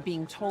 We're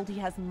being told he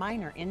has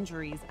minor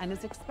injuries and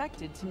is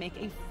expected to make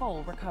a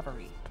full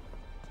recovery.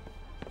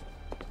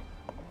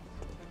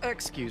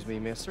 Excuse me,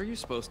 miss. Are you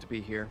supposed to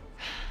be here?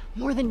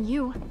 More than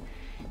you.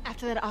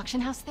 After that auction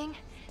house thing,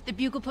 the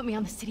Bugle put me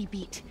on the city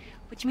beat,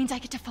 which means I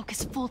get to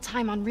focus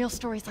full-time on real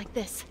stories like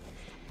this.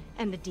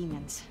 And the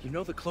demons. You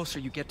know the closer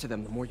you get to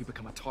them, the more you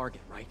become a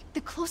target, right?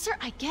 The closer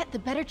I get, the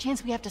better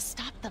chance we have to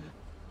stop them.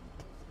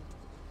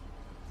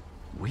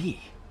 We?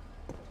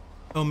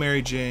 Oh,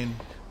 Mary Jane.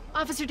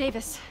 Officer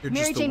Davis, You're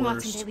Mary just the Jane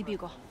worst. Watson, Daily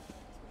Bugle.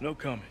 No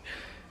comment.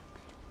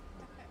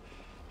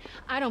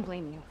 I don't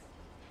blame you.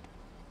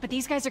 But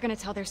these guys are gonna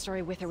tell their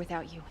story with or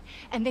without you,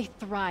 and they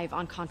thrive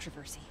on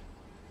controversy.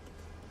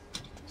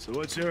 So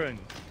what's your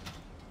angle?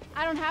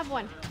 I don't have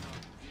one.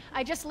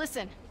 I just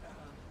listen.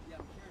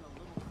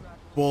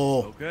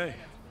 Bull. Okay.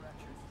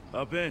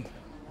 Up in.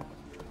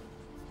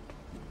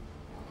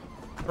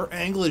 Her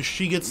angle is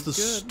she gets the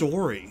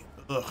story.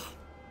 Ugh.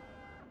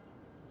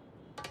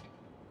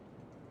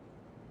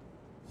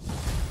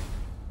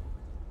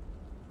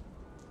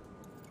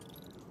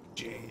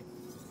 Jane.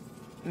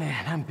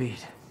 Man, I'm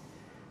beat.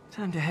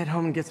 Time to head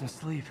home and get some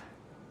sleep.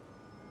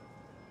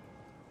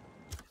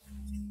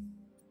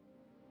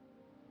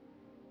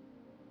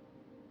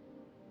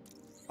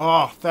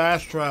 Oh,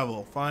 fast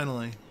travel,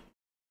 finally.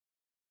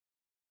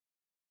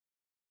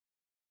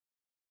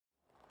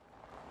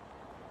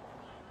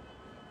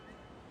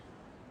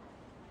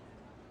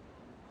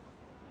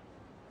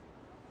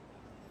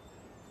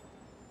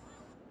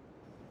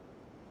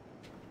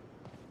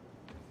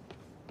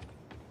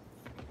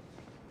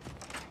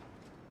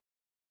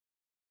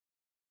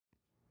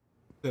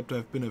 Except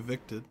I've been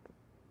evicted.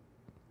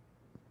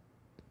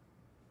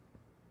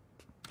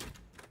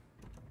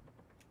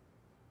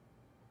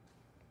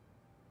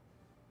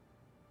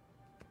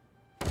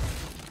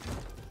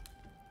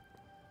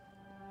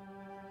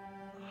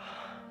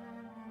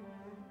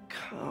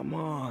 Come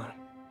on.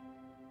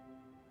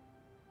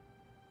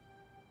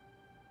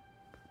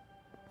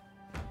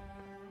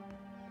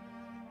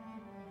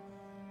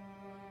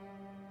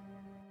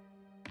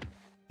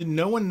 Did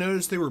no one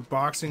notice they were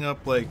boxing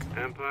up, like,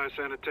 Empire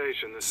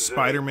Sanitation, this is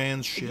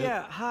Spider-Man's shit?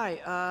 Yeah,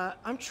 hi.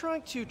 I'm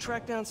trying to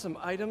track down some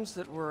items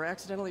that were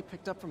accidentally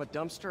picked up from a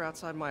dumpster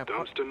outside my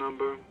apartment. Dumpster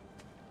number?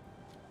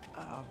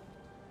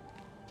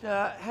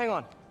 Hang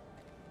on.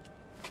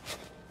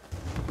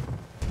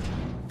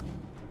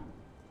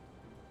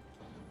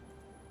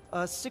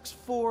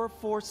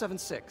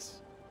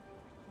 64476.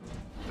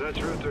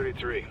 That's Route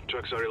 33.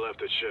 Truck's already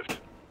left its shift.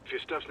 If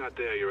your stuff's not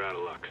there, you're out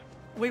of luck.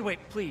 Wait,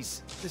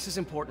 please. This is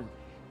important.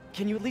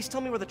 Can you at least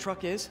tell me where the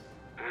truck is?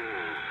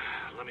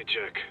 Let me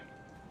check.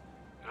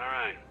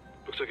 Alright.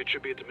 Looks like it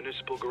should be at the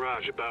municipal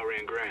garage at Bowery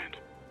and Grand.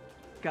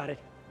 Got it.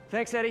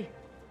 Thanks, Eddie.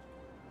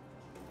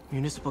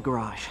 Municipal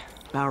garage,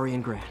 Bowery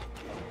and Grand.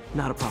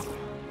 Not a problem.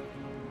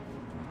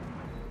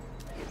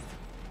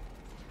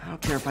 I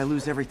don't care if I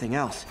lose everything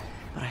else,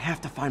 but I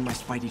have to find my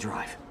Spidey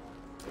drive.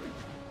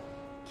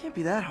 Can't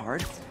be that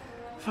hard.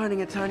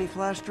 Finding a tiny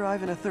flash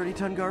drive in a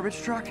 30-ton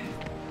garbage truck?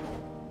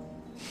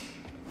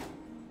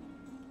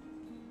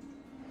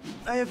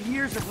 I have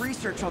years of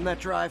research on that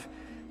drive.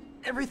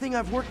 Everything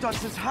I've worked on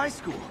since high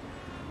school.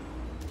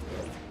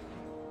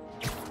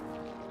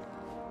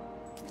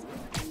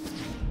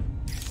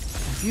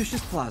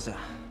 Confucius Plaza.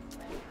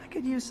 I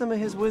could use some of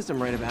his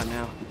wisdom right about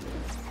now.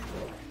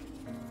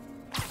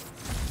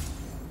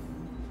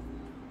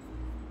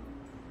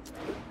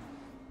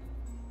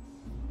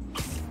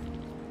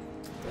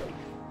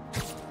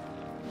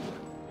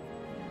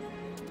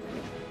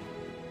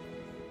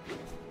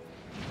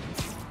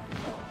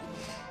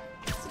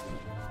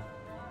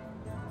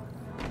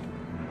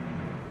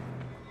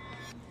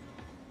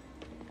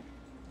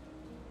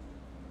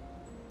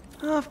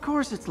 Of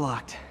course it's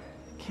locked.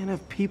 Can't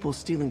have people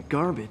stealing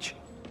garbage.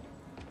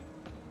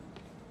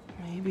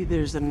 Maybe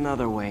there's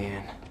another way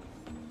in.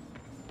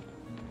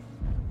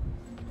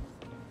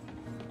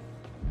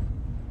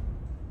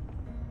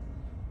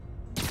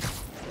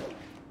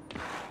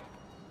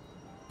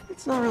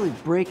 It's not really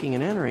breaking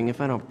and entering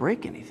if I don't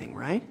break anything,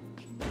 right?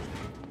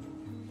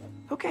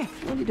 Okay,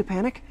 no need to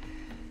panic.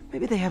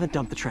 Maybe they haven't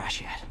dumped the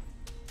trash yet.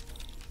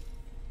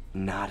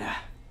 Nada.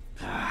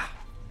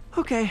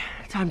 Okay,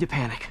 time to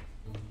panic.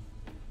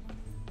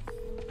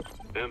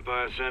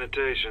 Empire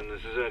Sanitation,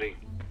 this is Eddie.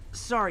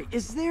 Sorry,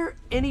 is there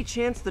any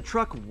chance the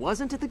truck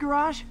wasn't at the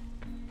garage?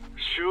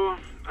 Sure,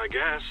 I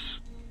guess.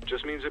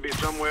 Just means it'd be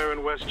somewhere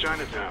in West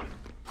Chinatown.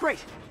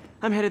 Great.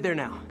 I'm headed there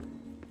now.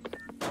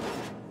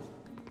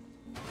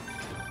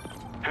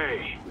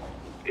 Hey,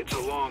 it's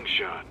a long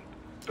shot,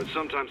 but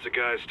sometimes the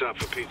guys stop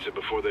for pizza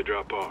before they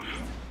drop off.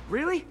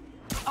 Really?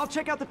 I'll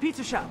check out the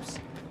pizza shops.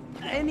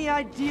 Any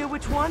idea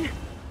which one?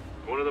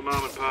 One of the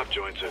mom and pop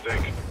joints, I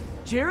think.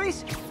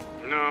 Jerry's?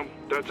 No,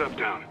 that's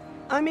uptown.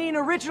 I mean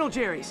original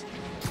Jerry's.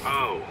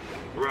 Oh,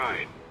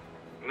 right.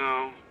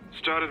 No,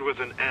 started with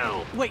an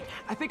L. Wait,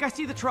 I think I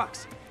see the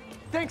trucks.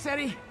 Thanks,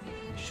 Eddie.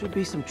 Should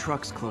be some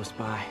trucks close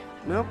by.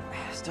 Nope,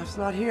 stuff's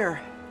not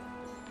here.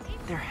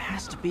 There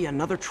has to be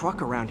another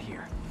truck around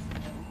here.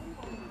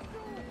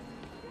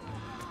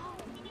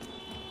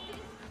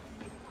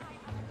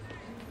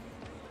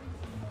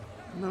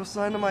 No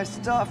sign of my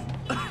stuff.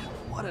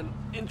 What an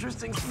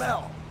interesting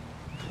smell.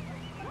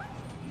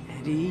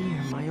 Eddie,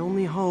 you're my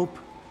only hope.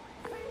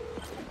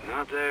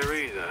 Not there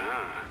either,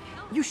 huh?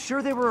 You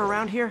sure they were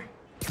around here?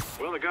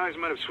 Well, the guys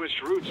might have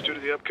switched routes due to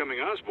the upcoming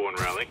Osborn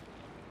rally.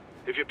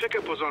 If your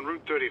pickup was on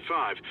Route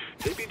 35,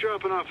 they'd be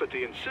dropping off at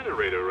the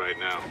incinerator right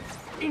now.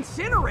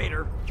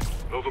 Incinerator?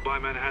 Over by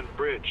Manhattan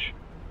Bridge.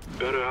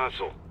 Better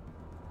hustle.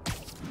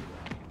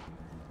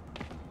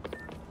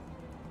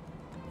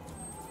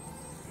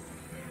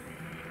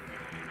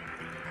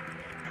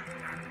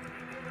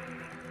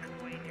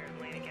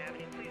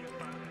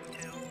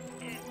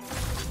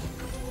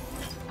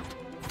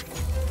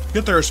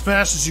 Get there as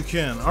fast as you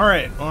can.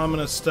 Alright, well, I'm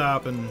gonna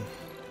stop and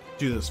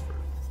do this first.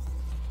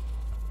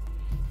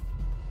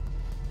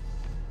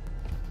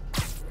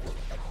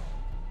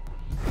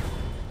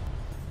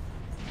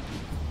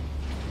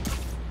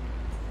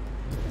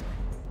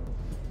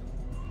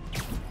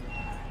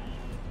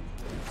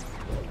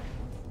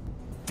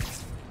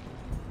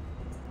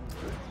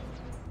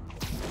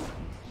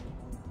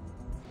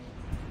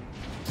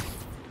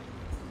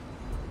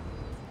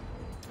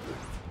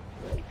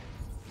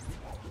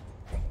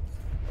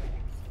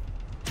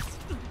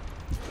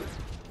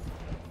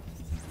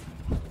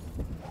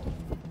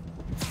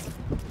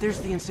 There's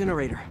the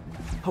incinerator.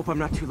 Hope I'm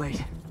not too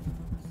late.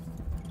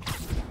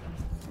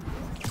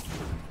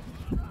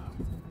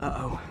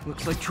 Uh-oh,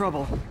 looks like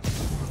trouble.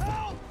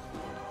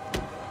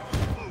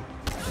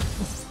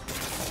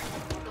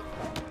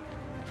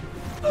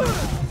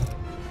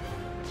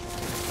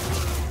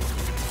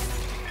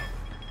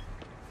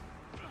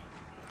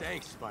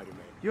 Thanks, Spider-Man.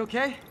 You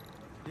okay?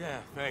 Yeah,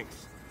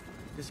 thanks.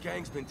 This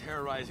gang's been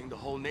terrorizing the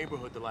whole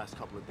neighborhood the last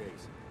couple of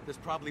days. There's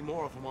probably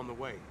more of them on the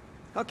way.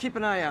 I'll keep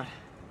an eye out.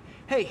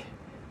 Hey,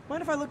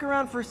 mind if I look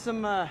around for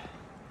some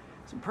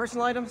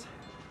personal items?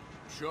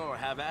 Sure,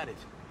 have at it.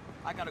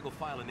 I gotta go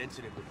file an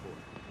incident report.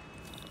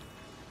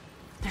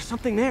 There's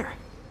something there.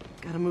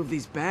 Gotta move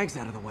these bags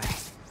out of the way.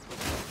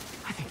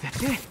 I think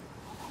that's it.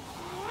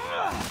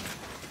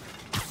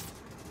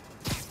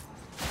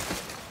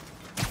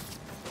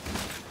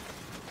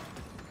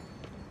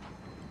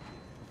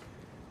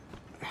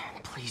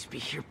 Please be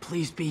here,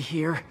 please be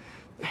here.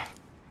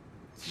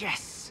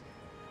 Yes!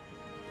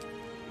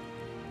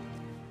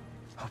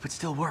 Hope it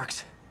still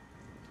works.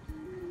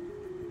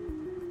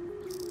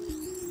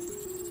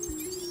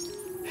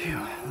 Phew,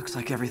 looks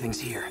like everything's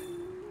here.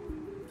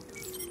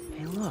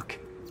 Hey look,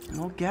 an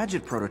old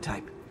gadget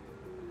prototype.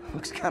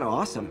 Looks kinda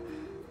awesome.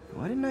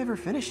 Why didn't I ever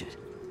finish it?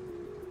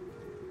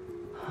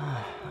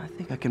 I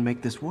think I can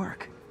make this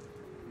work.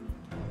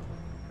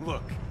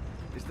 Look,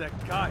 it's that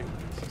guy,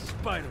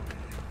 Spider-Man.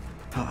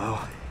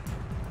 Uh-oh.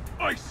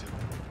 Ice him!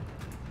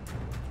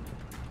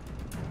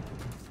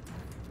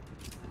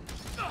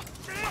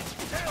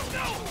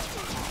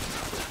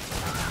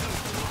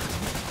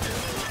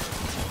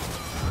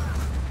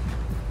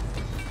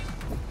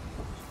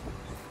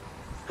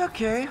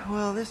 Okay,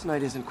 well, this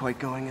night isn't quite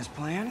going as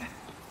planned.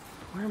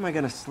 Where am I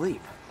gonna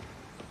sleep?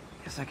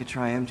 Guess I could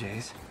try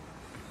MJ's.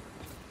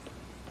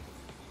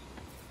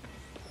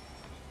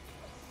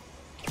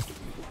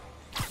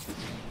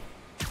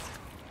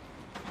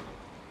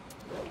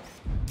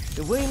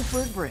 The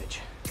Waynesburg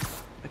Bridge.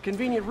 A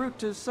convenient route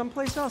to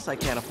someplace else I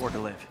can't afford to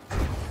live.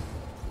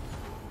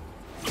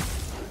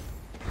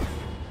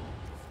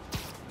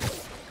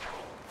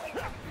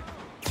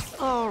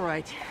 All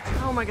right,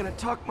 how am I gonna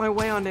talk my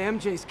way onto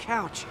MJ's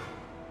couch?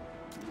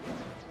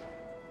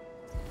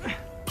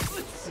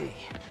 Let's see.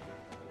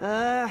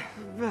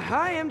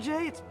 Hi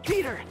MJ, it's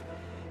Peter.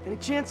 Any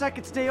chance I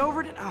could stay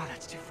over to— oh,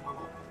 that's too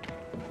formal.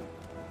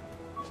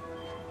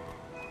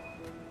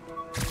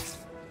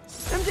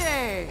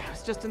 MJ! I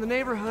was just in the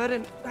neighborhood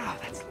and— oh,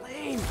 that's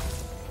lame.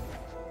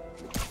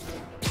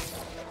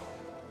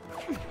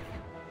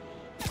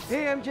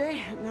 Hey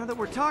MJ, now that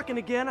we're talking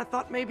again, I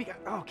thought maybe—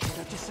 okay,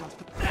 that just sounds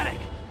pathetic.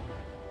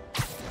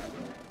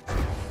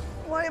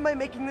 Why am I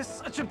making this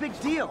such a big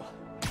deal?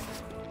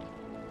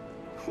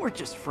 We're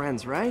just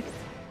friends, right?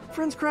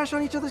 Friends crash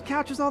on each other's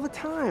couches all the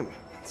time.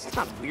 It's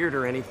not weird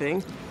or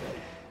anything.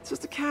 It's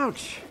just a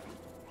couch.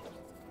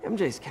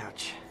 MJ's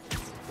couch.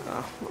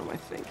 Oh, what am I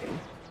thinking?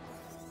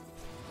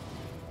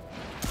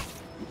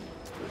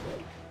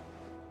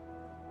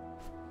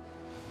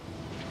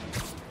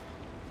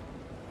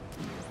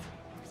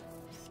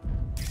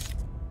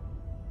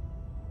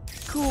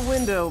 Cool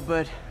window,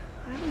 but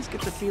I always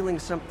get the feeling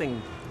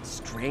something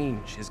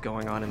strange is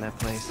going on in that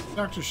place.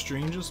 Dr.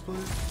 Strange's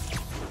place?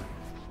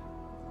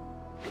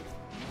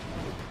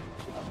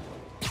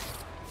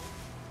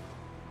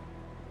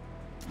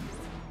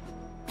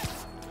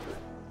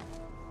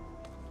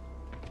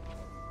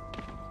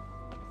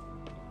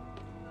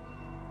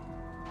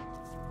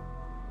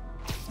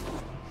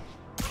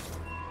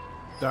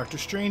 Dr.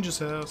 Strange's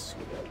house.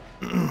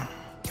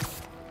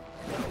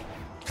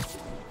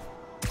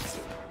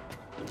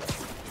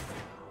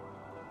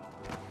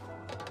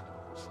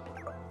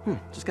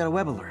 Just got a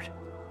web alert.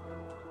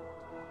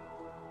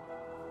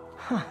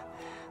 Huh.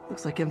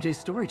 Looks like MJ's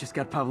story just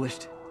got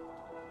published.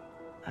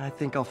 I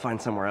think I'll find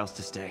somewhere else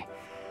to stay.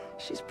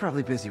 She's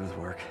probably busy with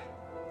work.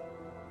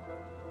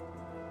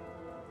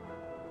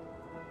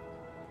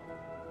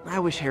 I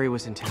wish Harry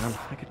was in town.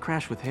 I could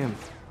crash with him.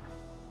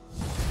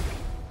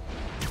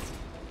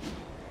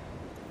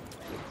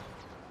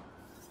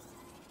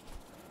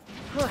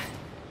 Huh.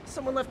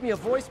 Someone left me a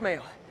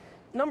voicemail.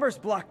 Number's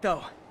blocked,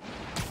 though.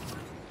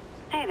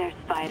 Hey there,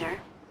 Spider.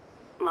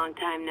 Long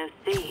time no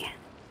see.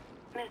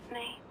 Miss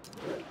me?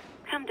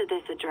 Come to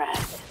this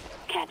address.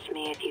 Catch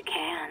me if you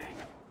can.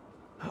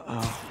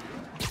 Uh-oh.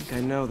 I think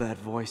I know that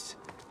voice.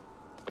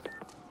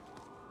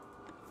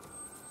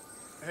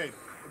 Hey,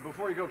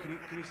 before you go, can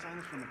you sign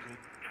this from the kid?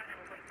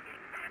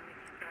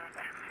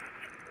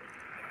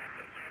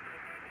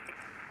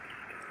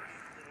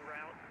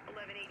 Route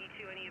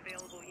 1182, any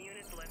available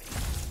units? 11.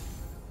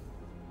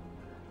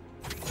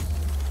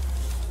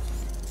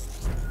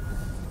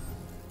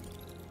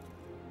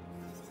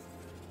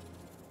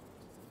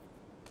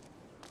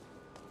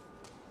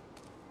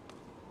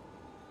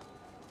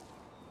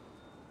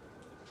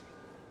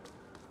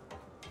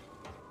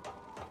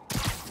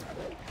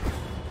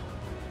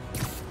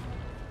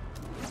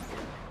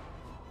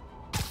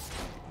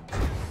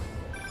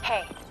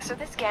 Hey, so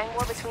this gang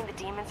war between the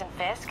demons and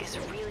Fisk is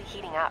really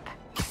heating up.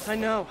 I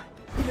know.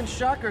 Even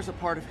Shocker's a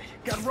part of it.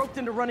 Got roped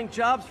into running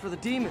jobs for the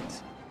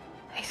demons.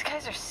 These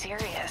guys are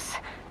serious.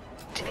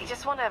 Do they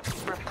just want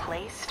to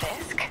replace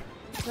Fisk?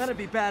 That'd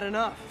be bad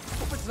enough.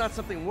 Hope it's not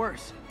something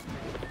worse.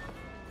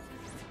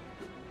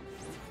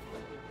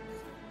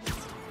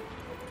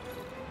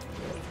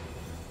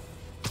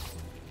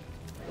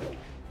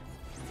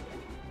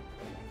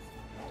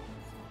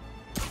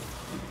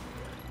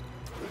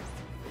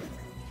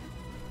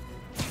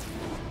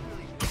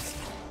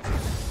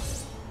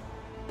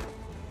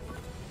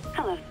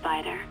 Hello,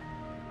 Spider.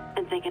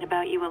 Been thinking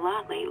about you a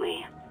lot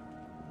lately.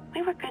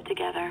 We were good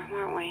together,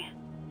 weren't we?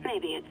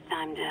 Maybe it's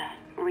time to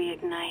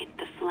reignite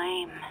the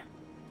flame.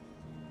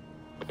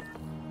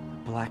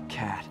 Black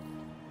Cat.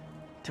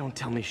 Don't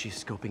tell me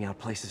she's scoping out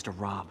places to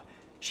rob.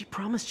 She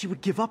promised she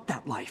would give up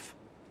that life.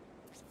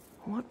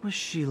 What was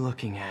she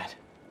looking at?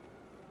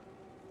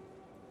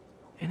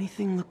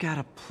 Anything look out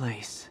of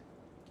place?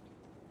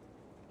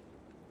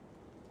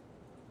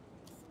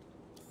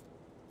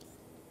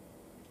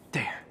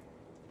 There.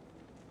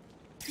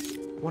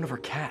 One of her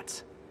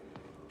cats.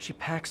 She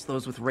packs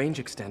those with range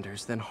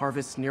extenders, then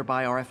harvests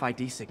nearby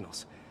RFID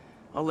signals.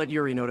 I'll let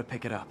Yuri know to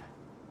pick it up.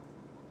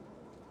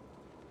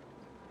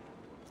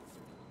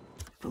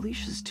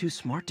 Felicia's too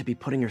smart to be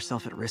putting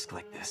herself at risk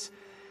like this.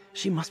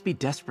 She must be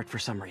desperate for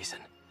some reason.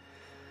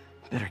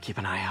 Better keep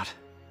an eye out.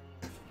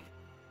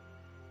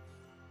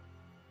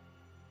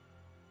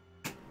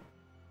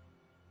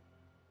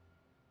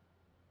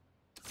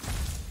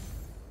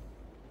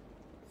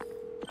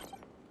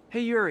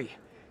 Hey Yuri,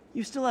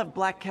 you still have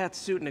Black Cat's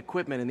suit and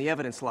equipment in the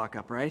evidence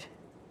lockup, right?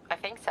 I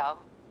think so.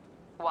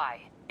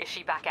 Why? Is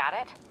she back at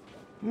it?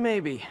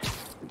 Maybe.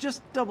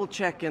 Just double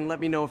check and let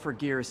me know if her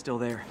gear is still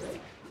there.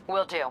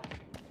 Will do.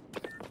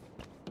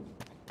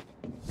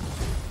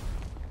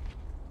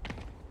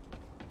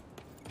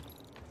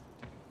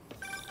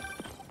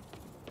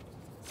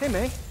 Hey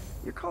May,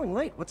 you're calling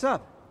late. What's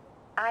up?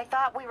 I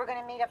thought we were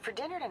gonna meet up for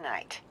dinner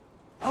tonight.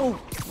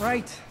 Oh,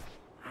 right.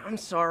 I'm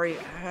sorry,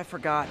 I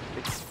forgot.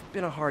 It's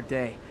been a hard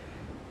day.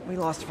 We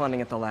lost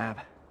funding at the lab.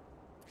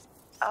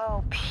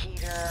 Oh,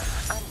 Peter,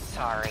 I'm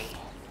sorry.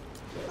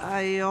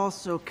 I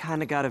also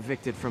kinda got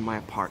evicted from my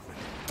apartment.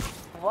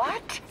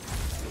 What?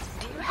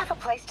 Do you have a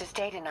place to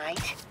stay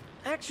tonight?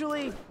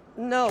 Actually,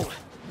 no.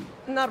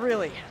 Not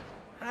really.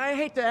 I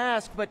hate to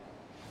ask, but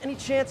any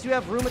chance you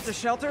have room at the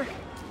shelter?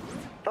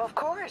 Of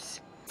course.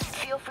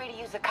 Feel free to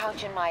use the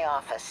couch in my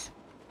office.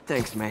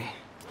 Thanks, May.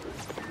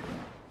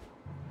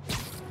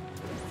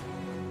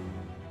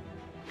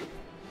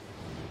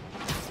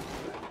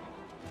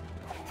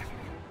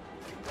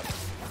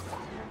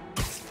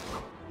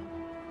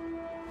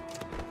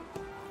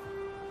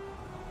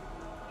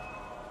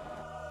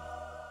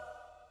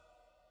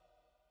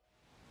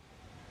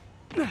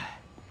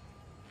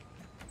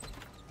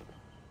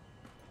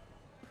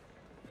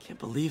 Can't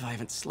believe I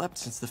haven't slept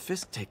since the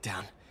Fisk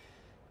takedown.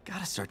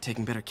 Gotta start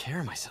taking better care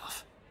of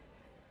myself.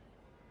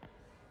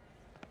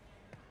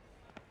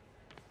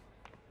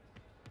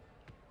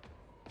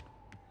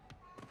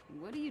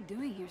 What are you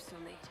doing here so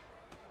late?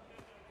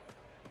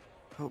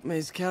 Hope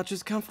May's couch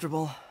is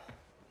comfortable.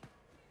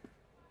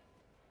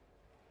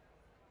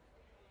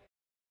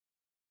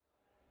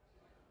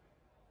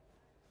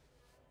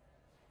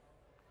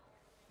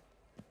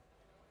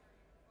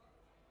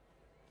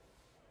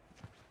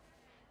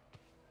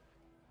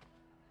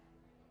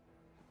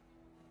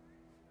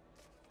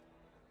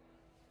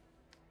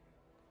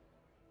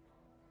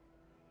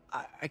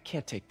 I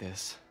can't take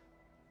this.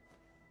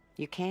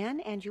 You can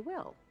and you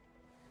will.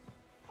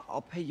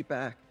 I'll pay you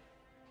back.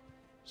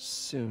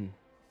 Soon.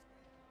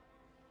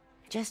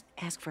 Just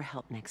ask for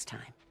help next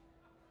time.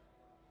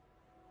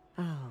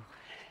 Oh,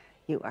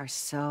 you are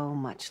so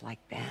much like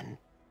Ben.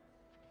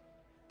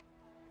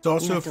 It's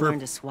also you have to for learn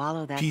to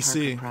swallow that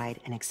PC. Parker pride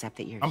and accept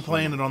that you're I'm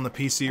playing human, it on the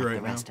PC like right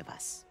the now. rest of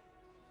us.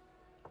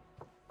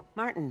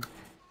 Martin,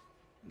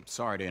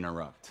 Sorry to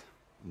interrupt.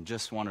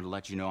 Just wanted to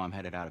let you know I'm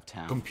headed out of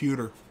town.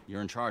 Computer.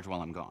 You're in charge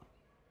while I'm gone.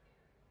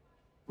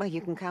 well, you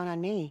can count on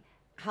me.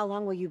 How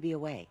long will you be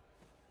away?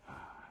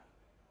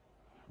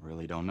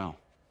 Really don't know.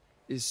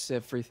 Is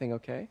everything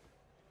okay?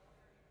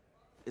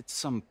 It's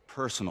some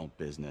personal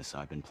business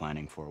I've been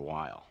planning for a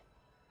while.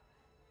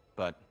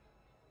 But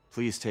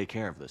please take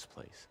care of this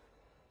place.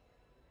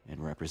 It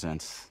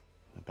represents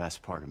the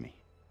best part of me.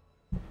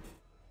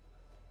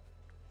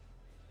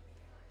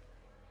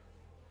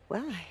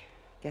 Well, I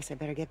guess I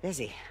better get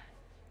busy.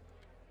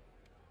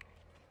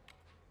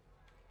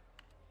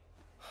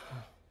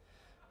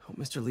 Hope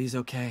Mr. Lee's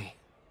okay.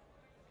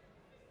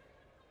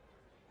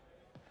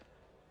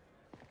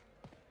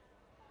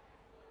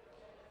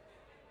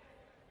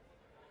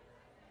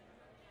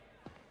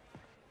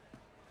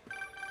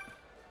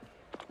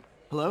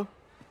 Hello?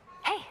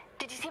 Hey,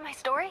 did you see my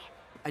story?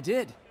 I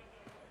did.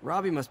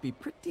 Robbie must be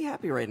pretty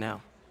happy right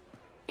now.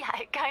 Yeah,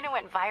 it kind of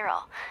went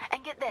viral.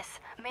 And get this,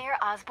 Mayor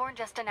Osborn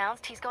just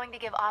announced he's going to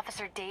give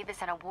Officer Davis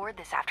an award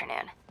this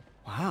afternoon.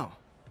 Wow.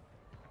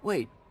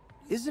 Wait,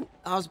 isn't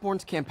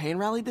Osborn's campaign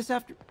rally this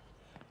after...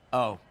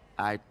 Oh,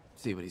 I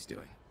see what he's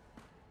doing.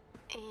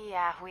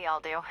 Yeah, we all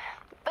do.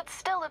 But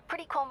still a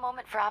pretty cool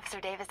moment for Officer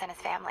Davis and his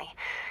family.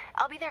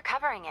 I'll be there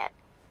covering it.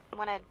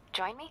 Wanna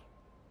join me?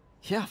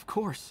 Yeah, of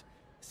course.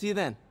 See you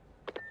then.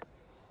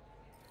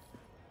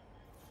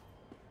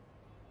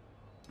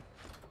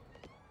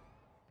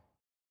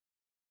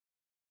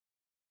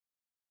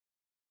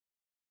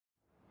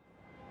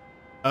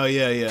 Oh,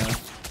 yeah.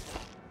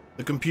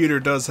 The computer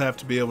does have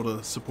to be able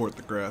to support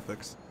the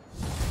graphics.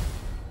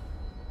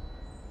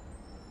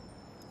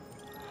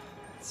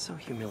 It's so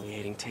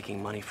humiliating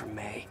taking money from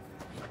May.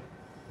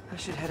 I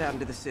should head out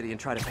into the city and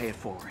try to pay it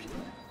forward.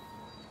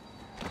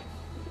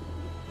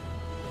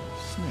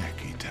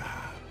 Snacky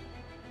time.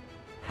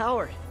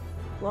 Howard,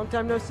 long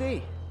time no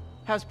see.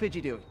 How's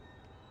Pidgey doing?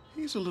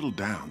 He's a little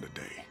down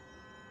today.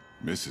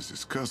 Misses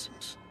his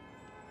cousins.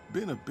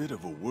 Been a bit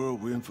of a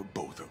whirlwind for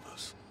both of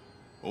us.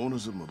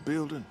 Owners of my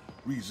building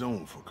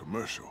rezoned for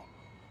commercial.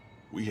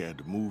 We had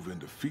to move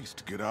into Feast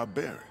to get our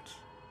bearings.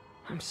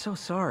 I'm so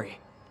sorry.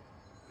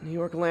 New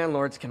York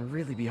landlords can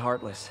really be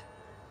heartless.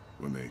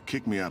 When they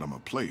kicked me out of my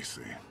place,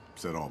 they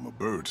set all my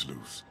birds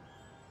loose.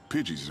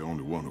 Pidgey's the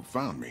only one who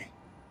found me.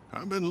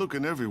 I've been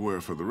looking everywhere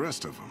for the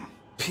rest of them,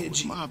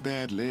 With my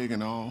bad leg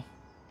and all.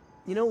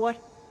 You know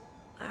what?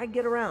 I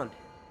get around.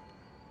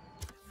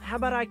 How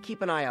about I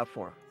keep an eye out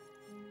for him?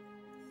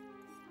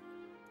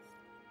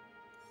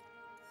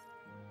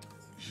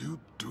 You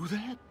do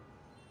that?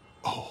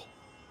 Oh,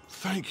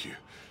 thank you.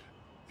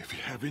 If you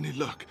have any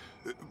luck,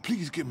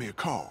 please give me a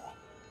call.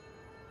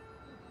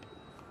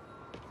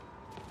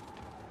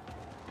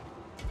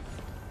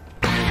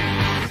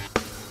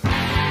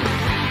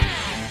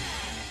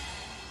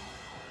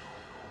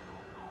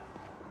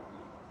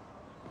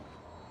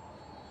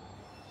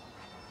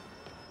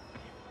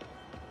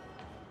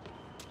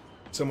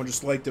 Someone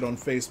just liked it on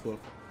Facebook.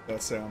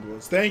 That sound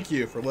was. Thank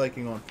you for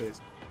liking on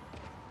Facebook.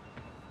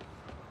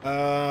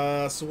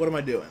 So what am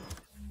I doing?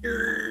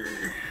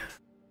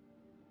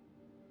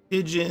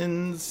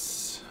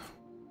 Pigeons.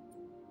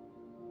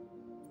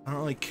 I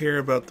don't really care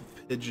about the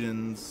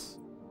pigeons.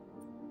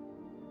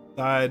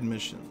 Side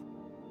mission.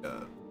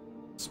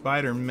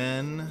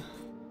 Spider-Men.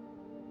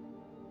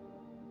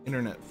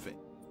 Internet fame.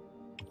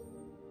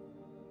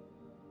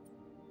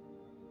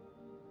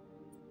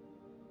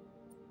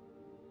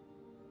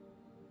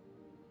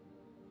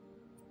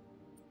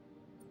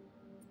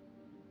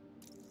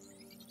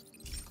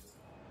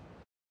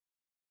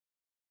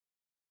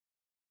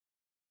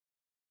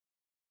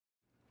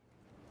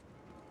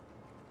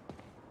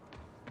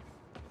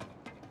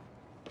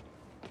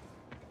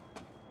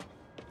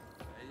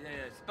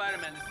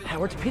 Spider-Man,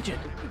 Howard's pigeon.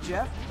 Hey,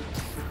 Jeff.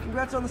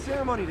 Congrats on the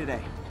ceremony today.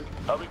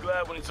 I'll be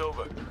glad when it's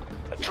over.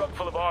 A truck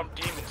full of armed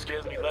demons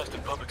scares me less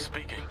than public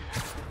speaking.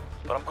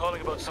 But I'm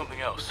calling about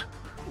something else.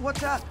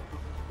 What's up?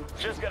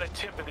 Just got a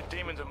tip that the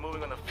demons are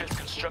moving on the 5th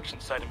construction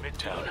site in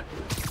Midtown.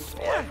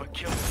 Wife would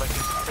kill me if I did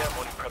the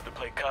ceremony prep to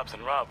play cops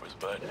and robbers,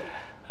 but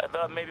I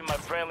thought maybe my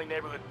friendly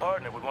neighborhood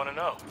partner would want to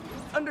know.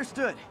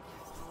 Understood.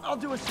 I'll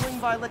do a swing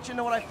by, let you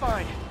know what I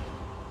find.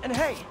 And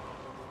hey,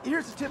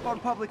 here's a tip on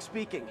public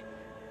speaking.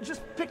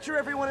 Just picture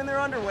everyone in their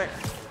underwear.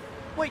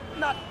 Wait,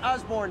 not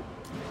Osborn.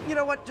 You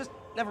know what? Just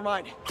never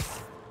mind.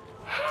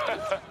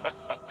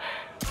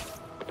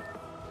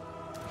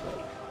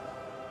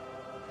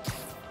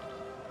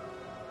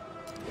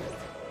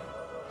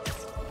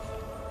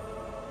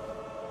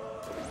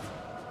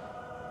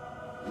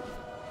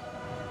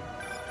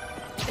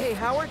 Hey,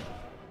 Howard.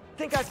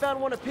 Think I found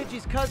one of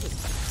Pidgey's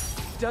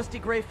cousins. Dusty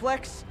gray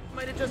flecks.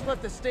 Might have just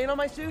left a stain on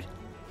my suit.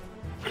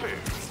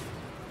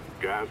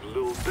 Guy's a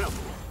little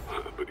devil,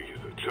 but he's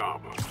a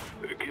charmer.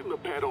 Give him a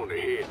pat on the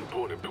head and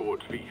point him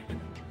towards Feast.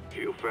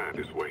 He'll find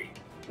his way.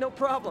 No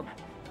problem.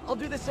 I'll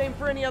do the same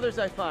for any others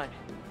I find.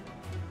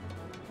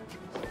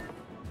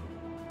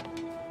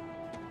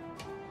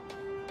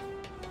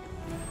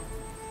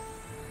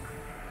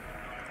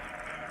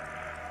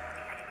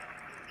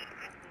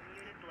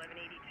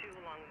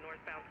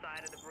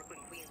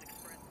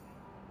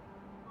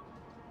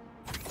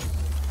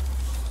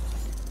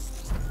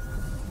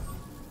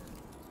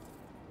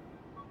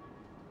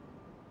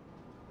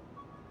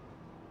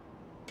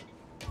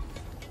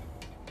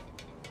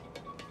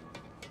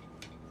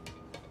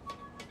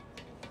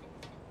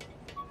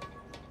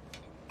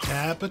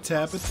 Tappa,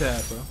 tappa,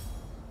 tappa.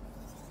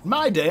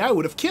 My day, I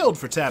would have killed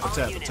for tappa, All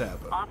tappa, units,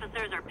 tappa.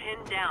 Officers are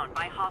pinned down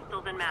by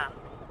hostiles en masse.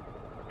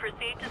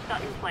 Proceed to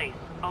Sutton Place.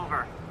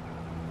 Over.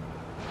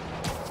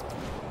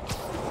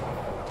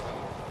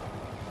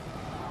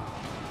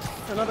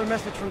 Another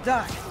message from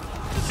Doc.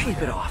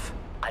 Sleep it off.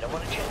 I don't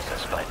want to jinx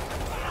us, but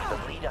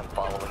the lead I'm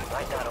following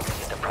might not only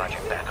get the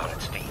project back on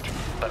its feet,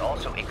 but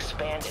also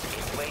expand it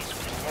in ways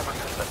we never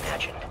could have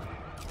imagined.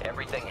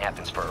 Everything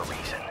happens for a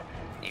reason.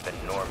 Even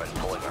Norman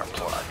pulling our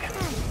plug.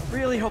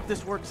 Really hope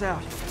this works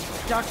out.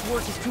 Doc's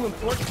work is too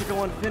important to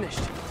go unfinished.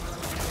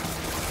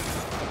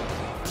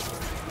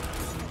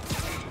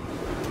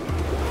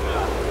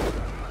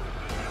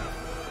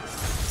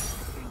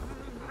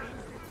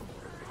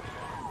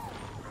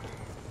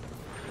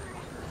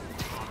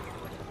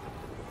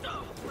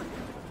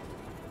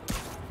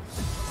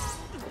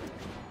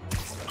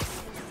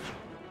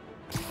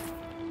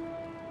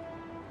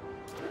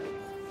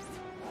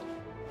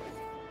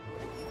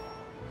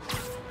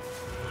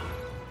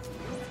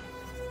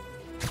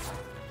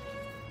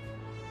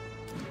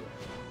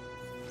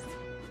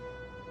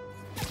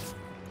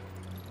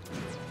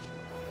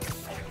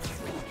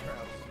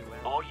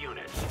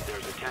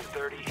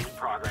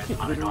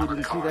 Literally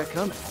didn't see that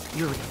coming.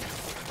 Yuri,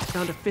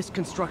 found a Fisk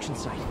construction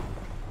site.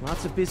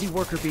 Lots of busy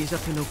worker bees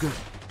up to no good.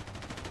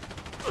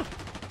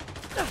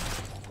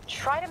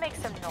 Try to make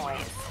some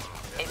noise.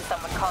 If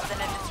someone calls in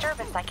a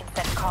disturbance, I can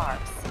send cars.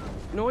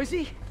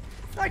 Noisy?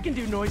 I can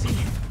do noisy.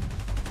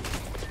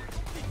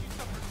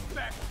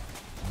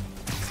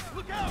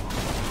 Look out!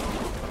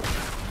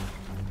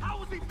 How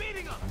was he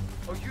beating us?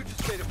 Oh, you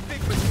just made a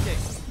big mistake.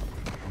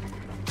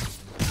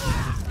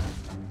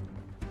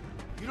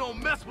 You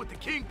don't mess with the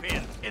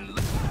Kingpin and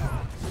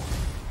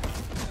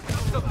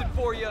something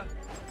for you.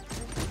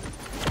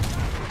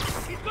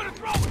 He's gonna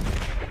throw it.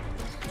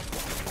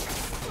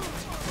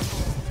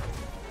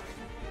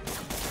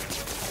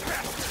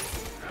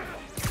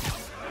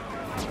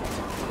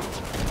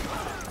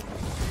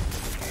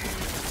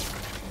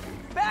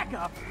 Back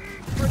up!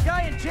 For a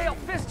guy in jail,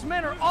 Fisk's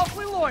men are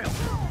awfully loyal.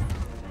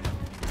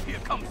 Here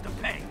comes the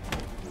pain.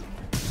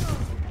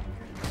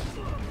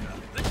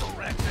 Let's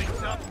wrap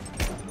things up.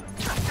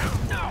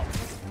 No!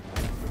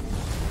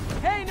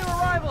 Hey, new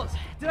arrivals!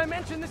 Did I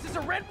mention this is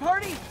a rent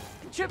party?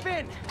 Chip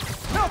in.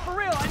 No, for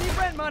real, I need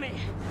rent money.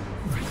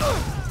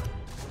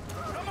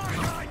 Come on,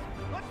 guys!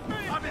 Let's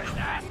finish this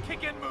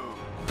ass-kicking move!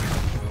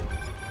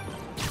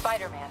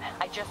 Spider-Man,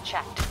 I just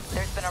checked.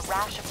 There's been a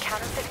rash of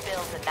counterfeit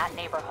bills in that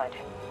neighborhood.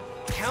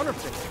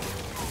 Counterfeit?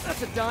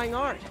 That's a dying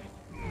art.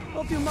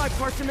 I'll do my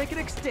part to make it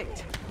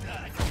extinct.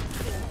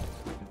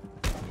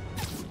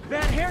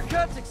 Bad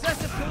haircuts,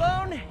 excessive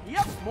cologne.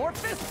 Yep, more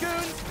Fisk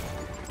goons.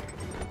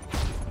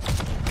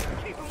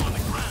 Keep him on the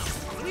ground.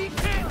 We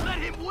can't let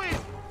him win.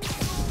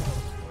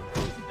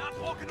 Not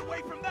walking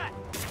away from that.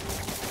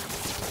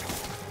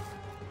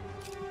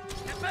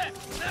 Get back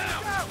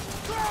now.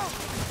 Go!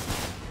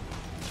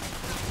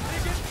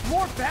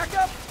 More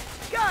backup?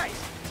 Guys,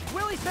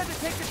 Willie said to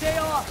take the day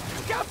off.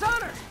 Scout's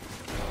honor.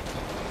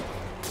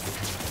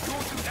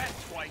 Don't do that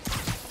twice.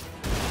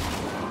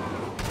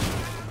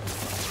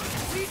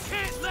 We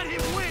can't let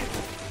him win.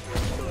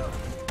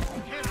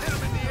 Can't hit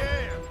him in the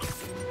air.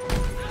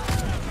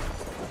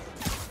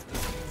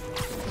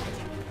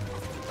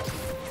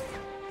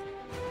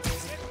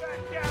 Get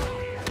back down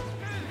here.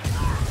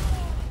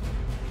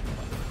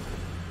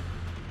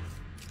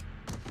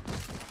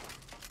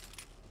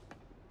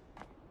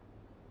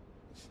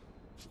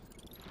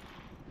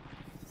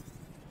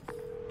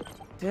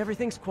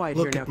 Everything's quiet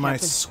Look here at now, my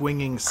Captain.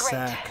 swinging Great.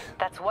 sack.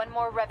 That's one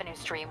more revenue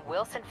stream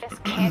Wilson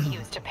Fisk can't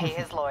use to pay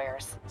his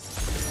lawyers.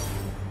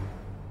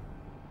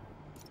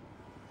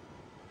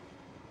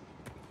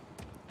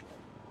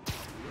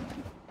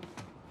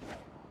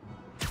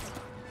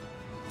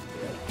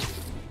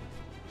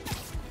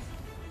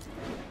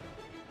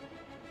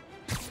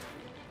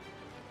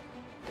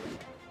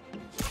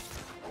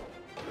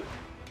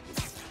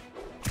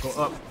 Go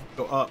up,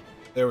 go up.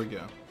 There we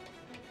go.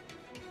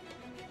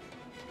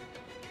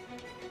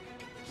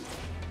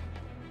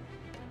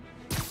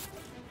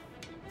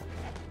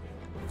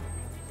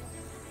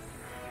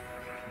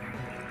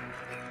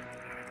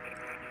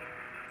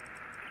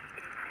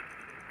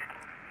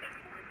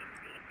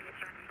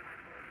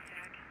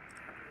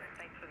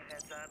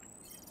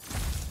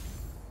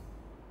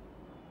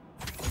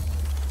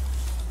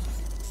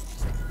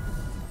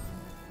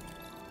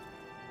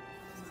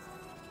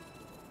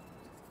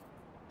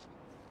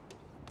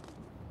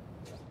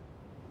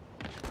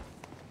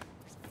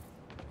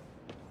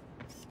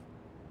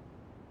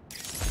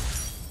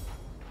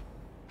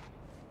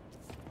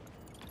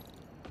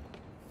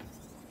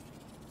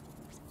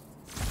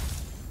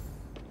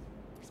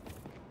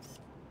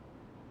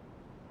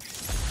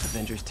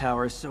 Avengers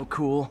Tower is so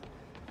cool,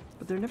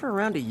 but they're never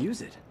around to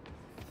use it.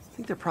 I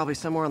think they're probably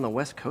somewhere on the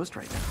West Coast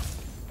right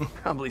now.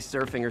 Probably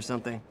surfing or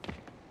something.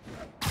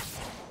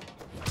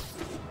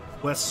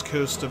 West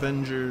Coast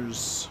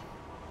Avengers.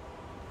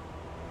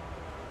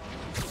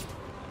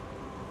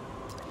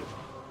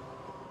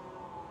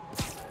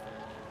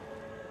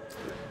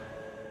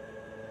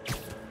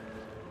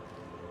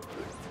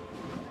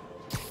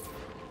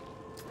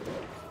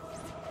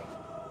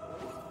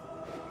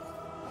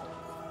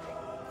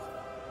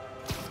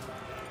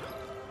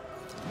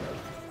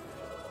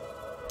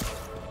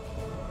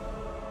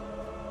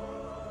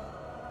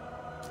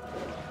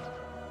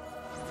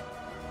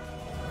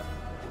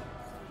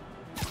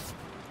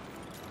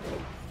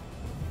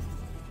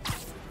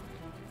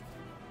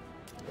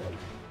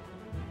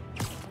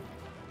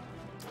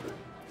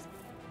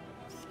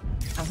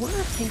 I wonder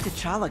if King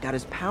T'Challa got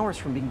his powers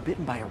from being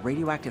bitten by a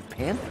radioactive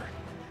panther.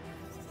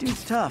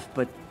 Dude's tough,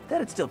 but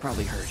that'd still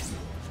probably hurt.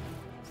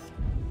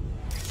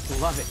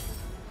 Love it.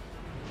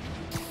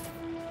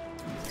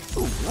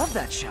 Ooh, love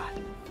that shot.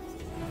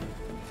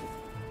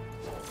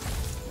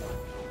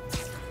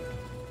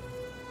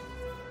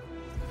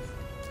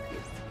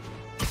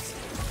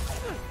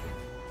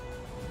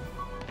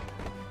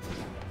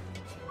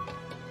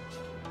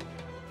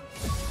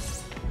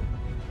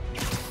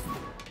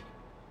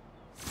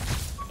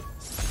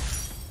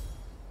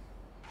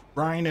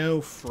 Rhino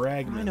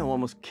fragment. Rhino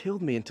almost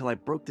killed me until I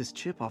broke this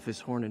chip off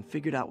his horn and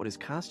figured out what his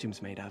costume's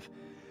made of.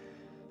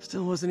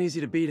 Still wasn't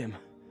easy to beat him.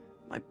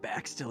 My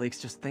back still aches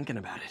just thinking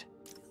about it.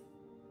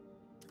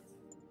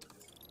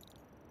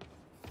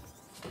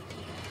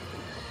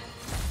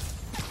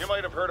 You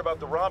might have heard about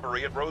the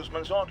robbery at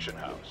Roseman's auction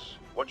house.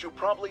 What you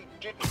probably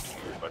didn't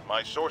hear, but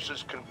my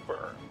sources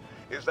confirm,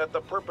 is that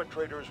the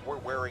perpetrators were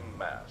wearing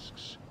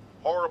masks.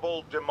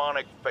 Horrible,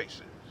 demonic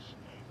faces.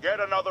 Yet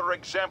another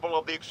example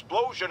of the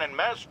explosion in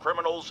mass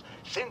criminals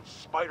since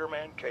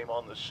Spider-Man came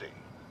on the scene.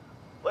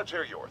 Let's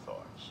hear your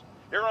thoughts.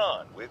 You're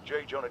on with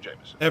J. Jonah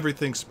Jameson.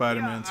 Everything's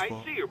Spider-Man's I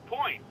fault. see your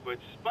point, but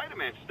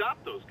Spider-Man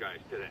stopped those guys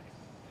today.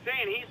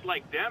 Saying he's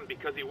like them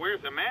because he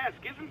wears a mask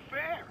isn't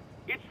fair.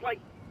 It's like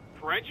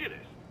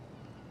prejudice.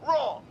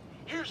 Wrong.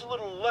 Here's a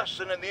little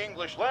lesson in the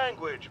English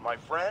language, my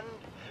friend.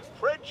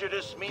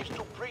 Prejudice means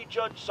to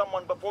prejudge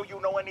someone before you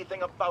know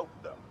anything about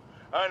them.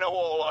 I know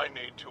all I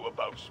need to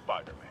about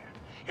Spider-Man.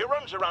 He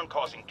runs around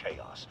causing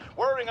chaos,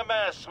 wearing a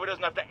mask so he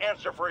doesn't have to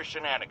answer for his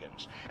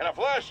shenanigans, and a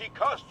flashy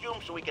costume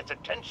so he gets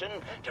attention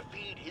to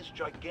feed his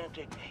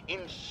gigantic,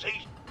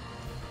 insatiable...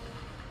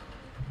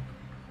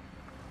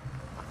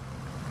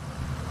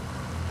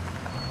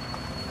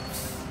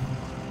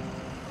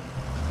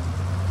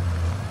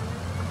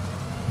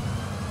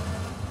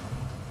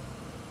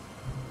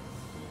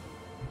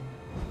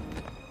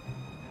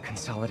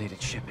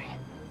 Consolidated shipping.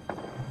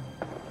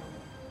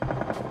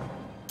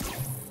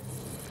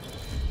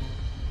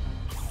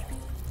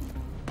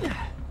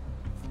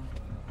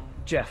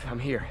 Jeff, I'm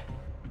here.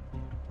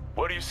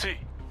 What do you see?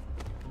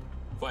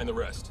 Find the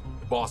rest.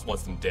 The boss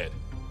wants them dead.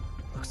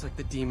 Looks like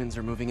the demons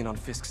are moving in on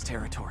Fisk's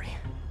territory.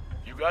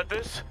 You got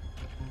this?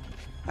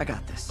 I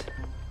got this.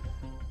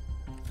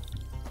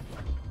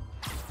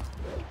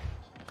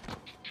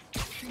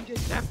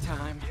 Nap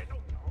time.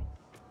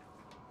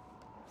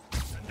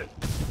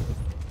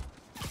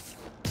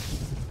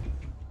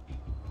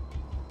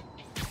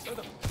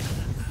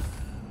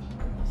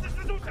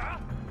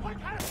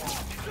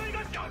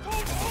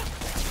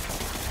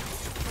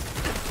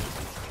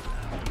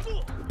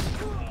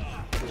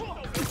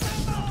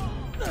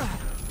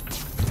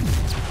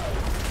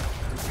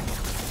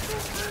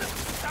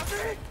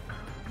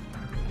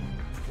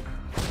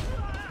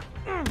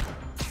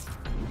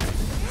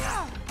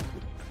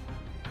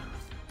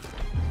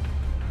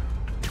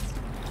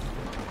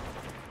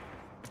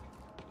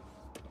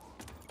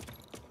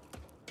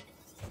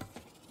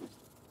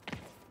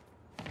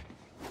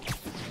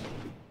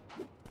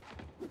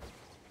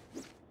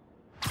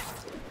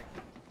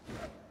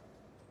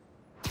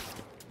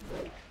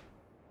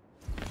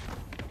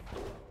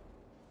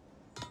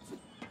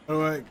 How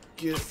do I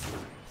get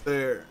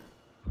there?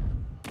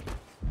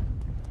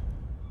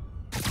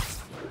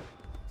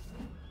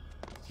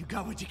 You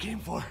got what you came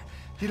for.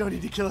 You don't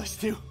need to kill us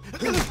too.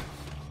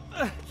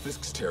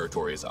 Fisk's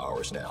territory is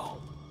ours now.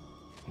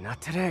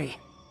 Not today.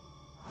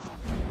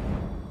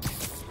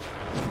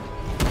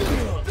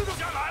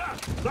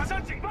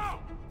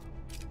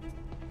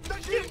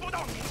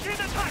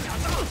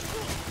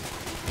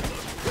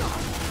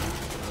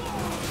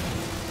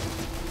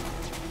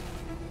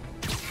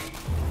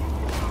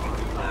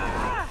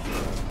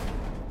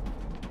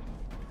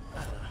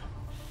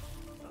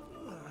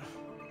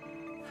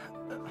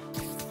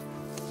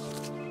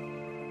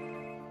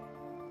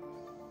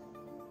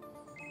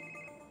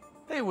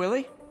 Hey,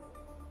 Willie.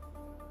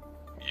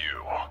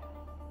 You.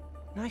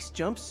 Nice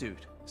jumpsuit.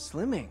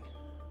 Slimming.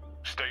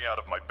 Stay out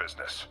of my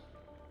business.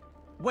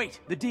 Wait,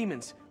 the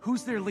demons.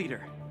 Who's their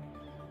leader?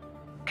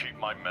 Keep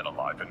my men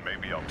alive and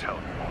maybe I'll tell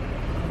you.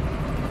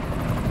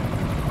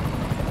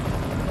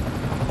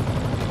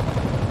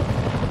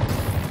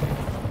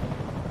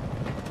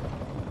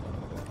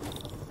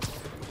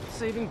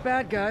 Saving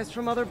bad guys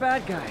from other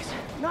bad guys.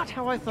 Not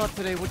how I thought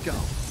today would go.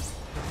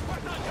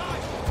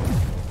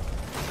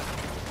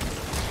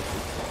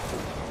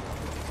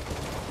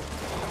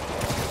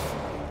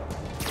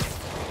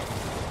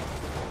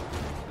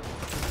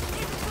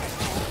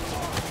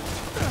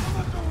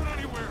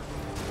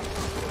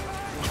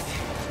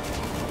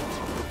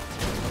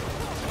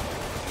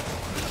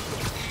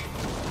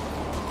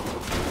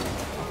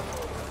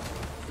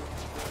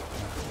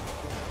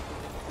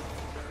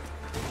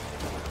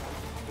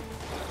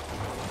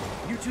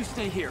 You two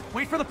stay here.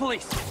 Wait for the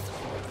police.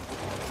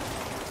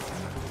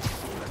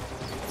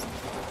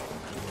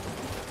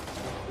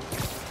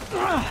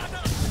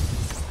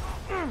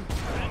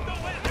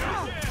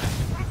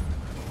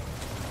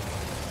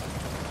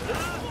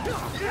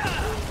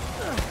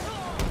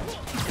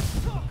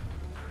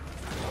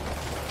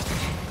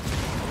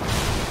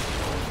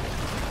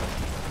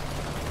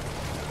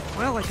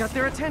 Well, I got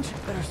their attention.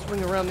 Better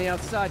swing around the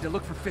outside to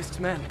look for Fisk's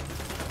men.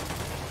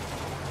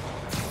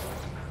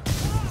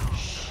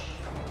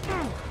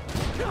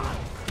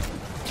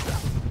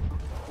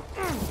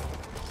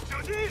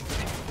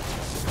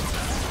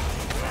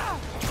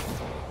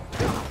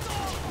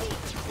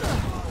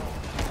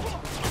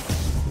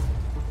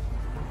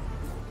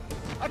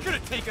 I could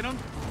have taken him.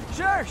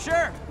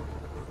 Sure.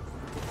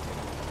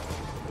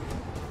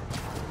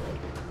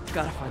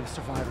 Gotta find the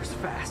survivors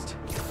fast.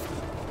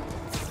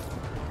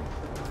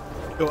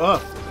 Go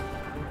up.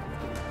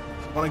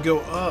 I want to go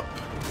up.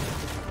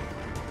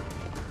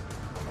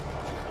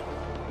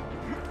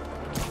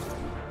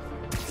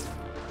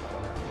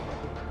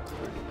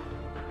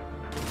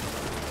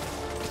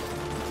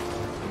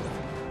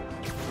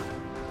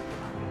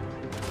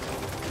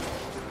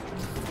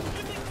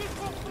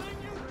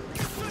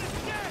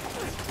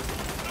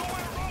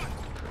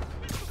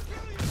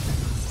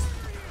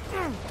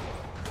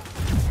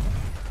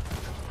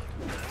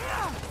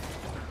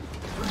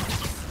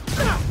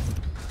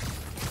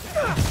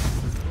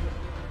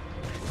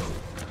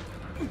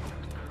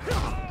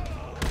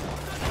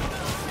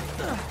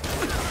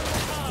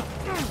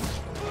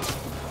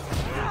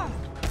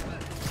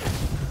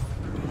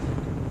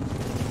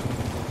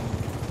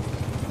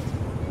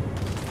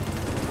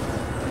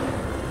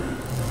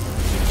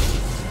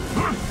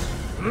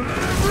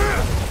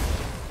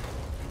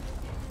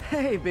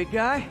 Hey, big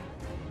guy.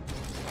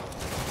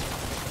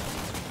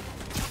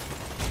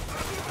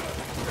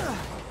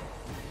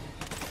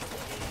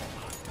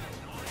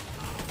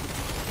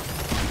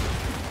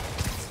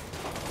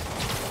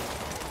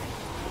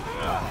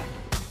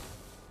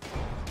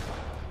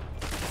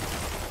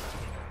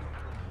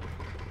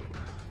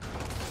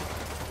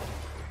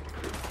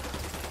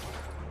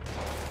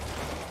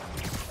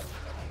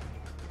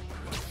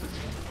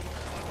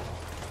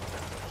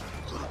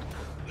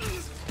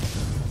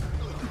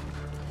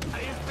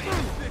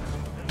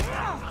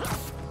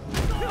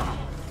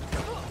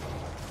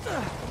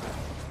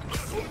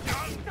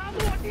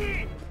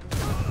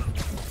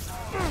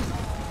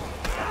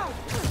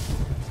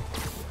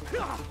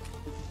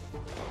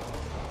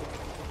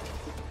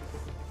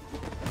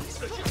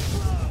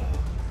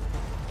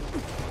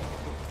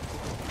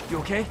 You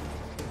okay?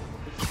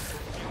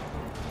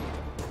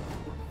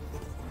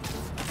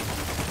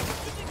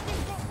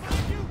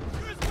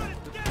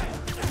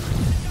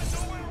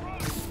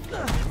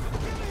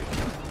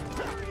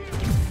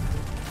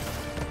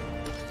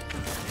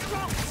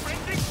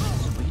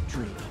 Sweet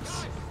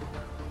dreams.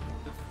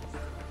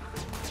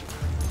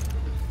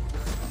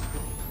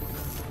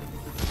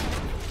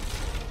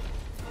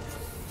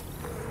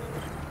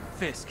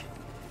 Fisk,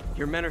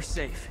 your men are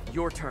safe.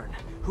 Your turn.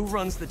 Who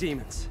runs the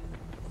demons?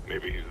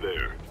 Maybe he's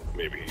there.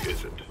 Maybe he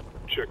isn't.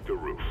 Check the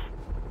roof.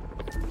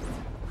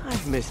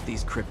 I've missed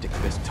these cryptic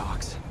Fisk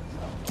talks.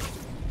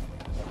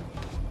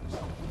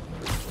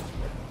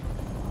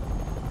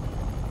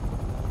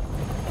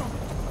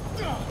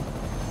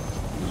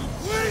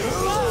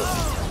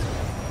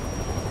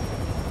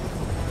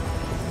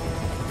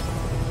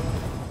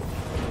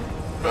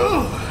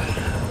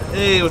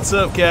 Hey, what's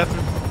up,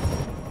 Catherine?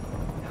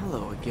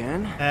 Hello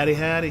again. Hattie,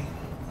 hattie.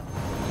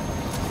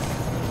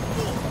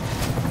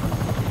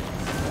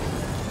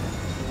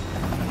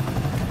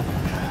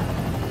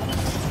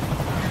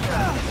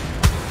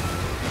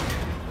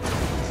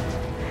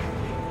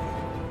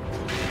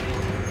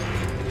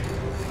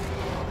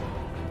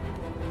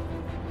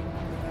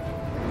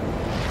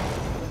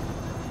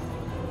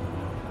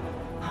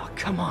 Oh,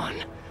 come on.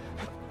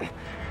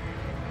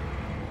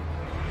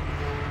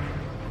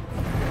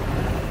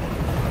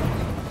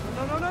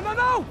 No, no, no, no,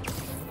 no!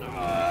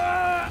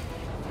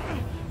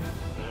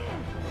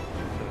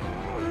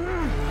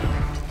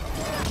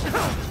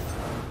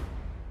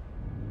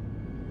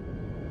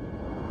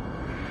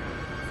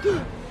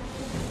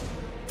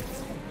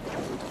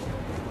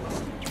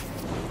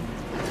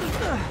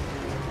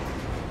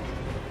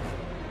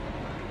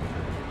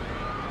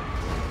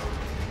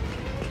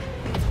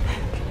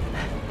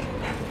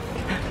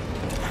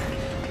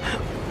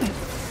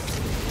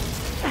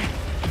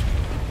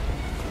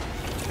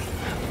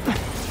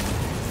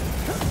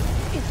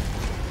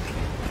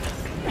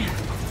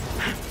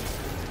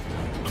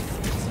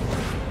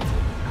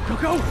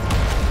 Go!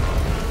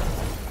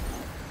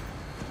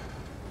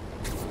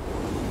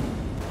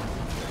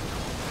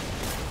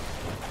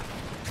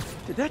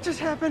 Did that just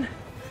happen?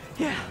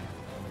 Yeah.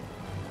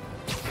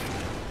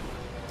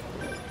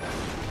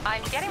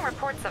 I'm getting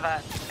reports of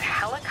a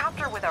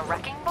helicopter with a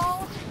wrecking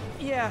ball?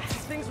 Yeah,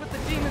 things with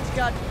the demons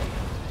got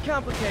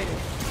complicated.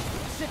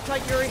 Sit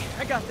tight, Yuri.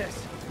 I got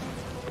this.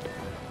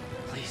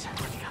 Please,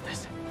 you got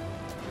this.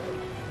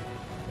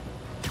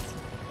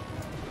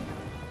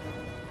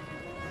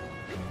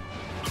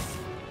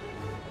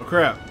 Oh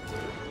crap.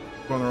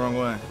 Going the wrong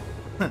way.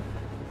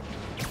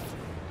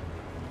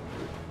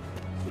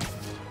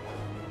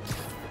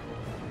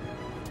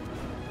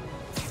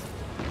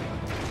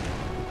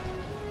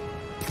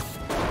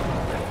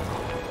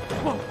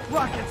 Whoa,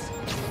 rockets!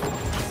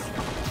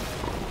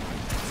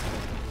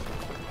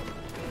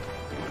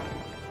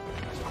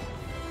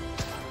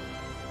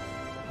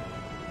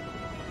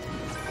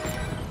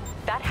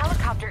 That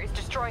helicopter is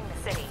destroying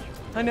the city.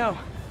 I know.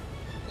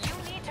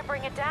 You need to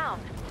bring it down.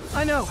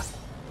 I know.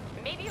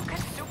 Maybe you could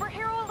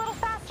superhero a little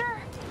faster?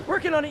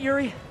 Working on it,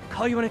 Yuri.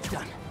 Call you when it's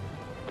done.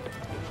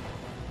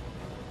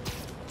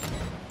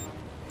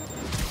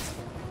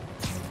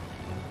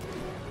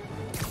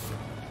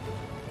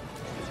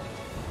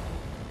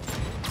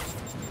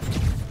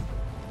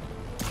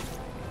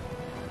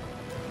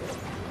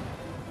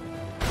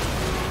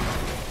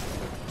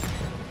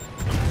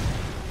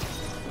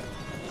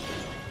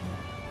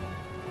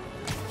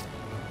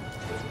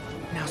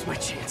 Now's my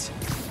chance.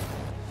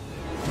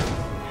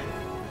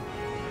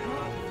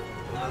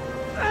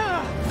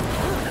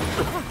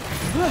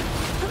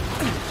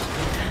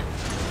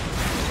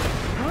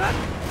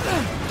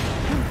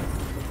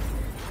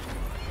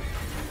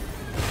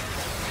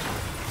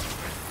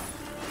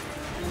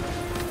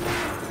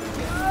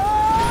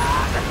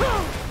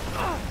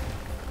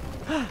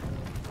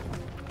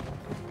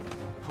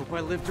 Hope I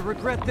live to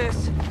regret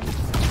this.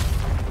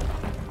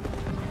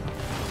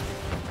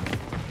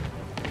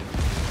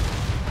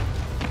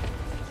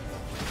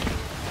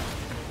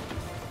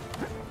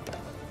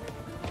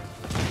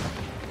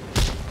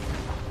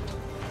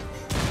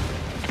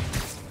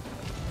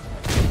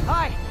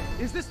 Hi,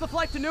 is this the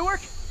flight to Newark?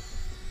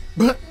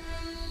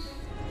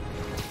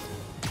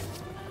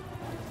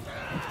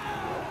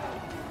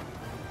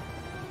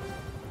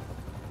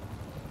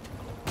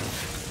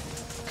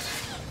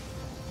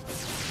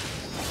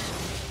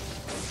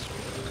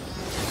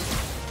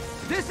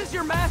 This is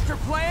your master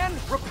plan?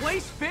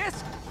 Replace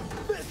Fisk?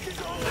 Fisk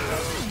is all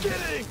just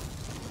kidding!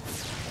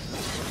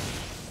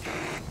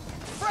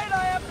 Afraid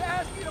I have to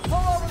ask you to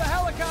pull over the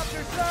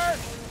helicopter, sir!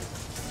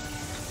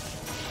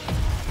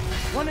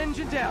 One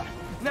engine down.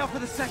 Now for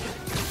the second.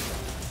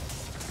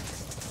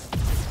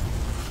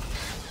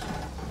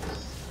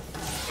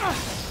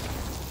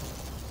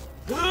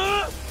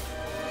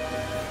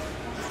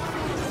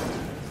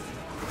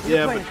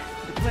 Yeah, but...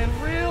 You're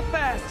playing real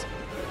fast.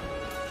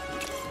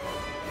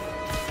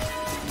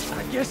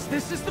 I guess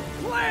this is the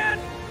plan!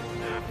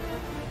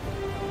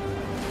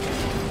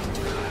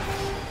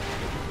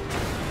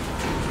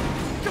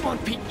 Come on,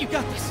 Pete, you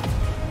got this!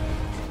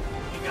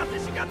 You got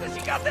this, you got this,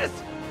 you got this!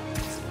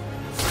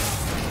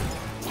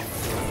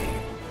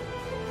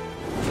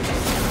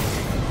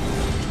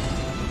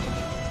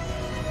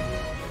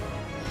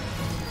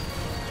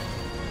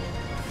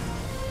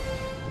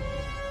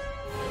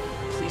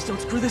 Please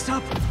don't screw this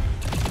up!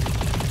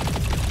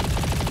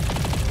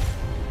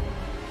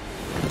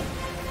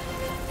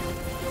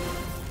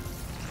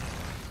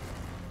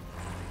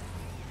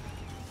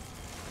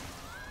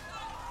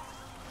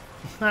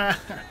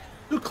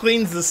 Who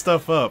cleans this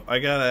stuff up? I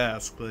gotta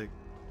ask, like...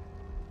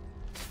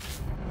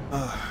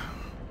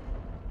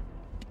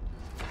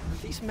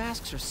 These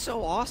masks are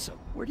so awesome.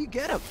 Where do you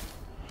get them?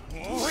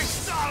 Oh, he's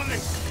starting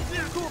it!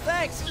 Cool,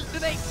 thanks. Do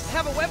they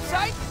have a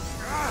website?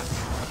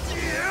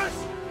 Yes!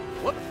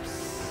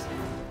 Whoops.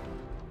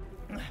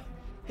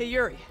 Hey,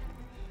 Yuri.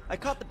 I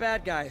caught the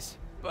bad guys,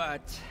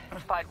 but...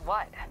 But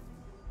what?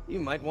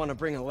 You might want to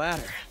bring a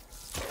ladder.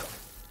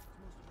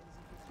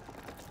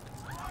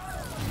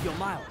 Yo,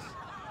 Miles.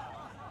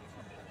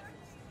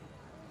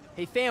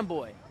 Hey,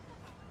 fanboy.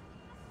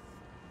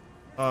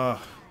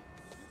 Oh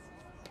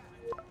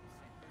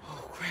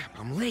crap,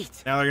 I'm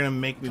late. Now they're gonna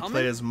make me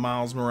play as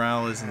Miles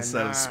Morales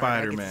instead of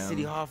Spider-Man. I get to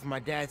City Hall for my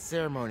dad's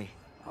ceremony.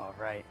 All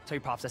right. Tell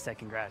your pops I said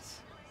congrats.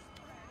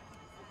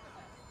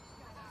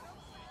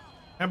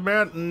 How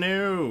about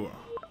no?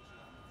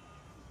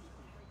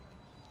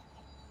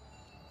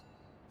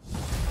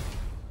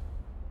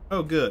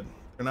 Oh, good.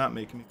 They're not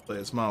making me play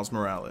as Miles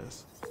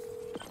Morales.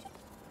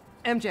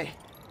 MJ,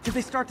 did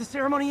they start the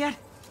ceremony yet?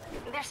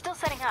 They're still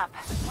setting up.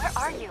 Where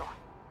are you?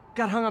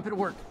 Got hung up at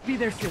work. Be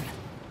there soon.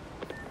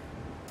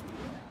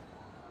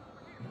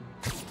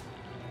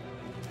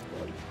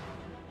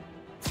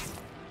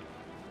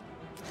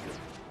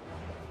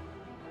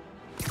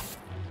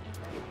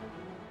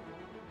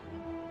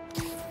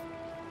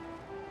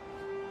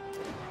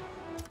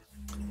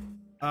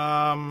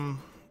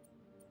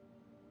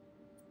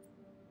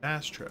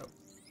 Fast travel.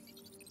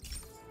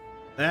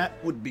 That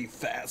would be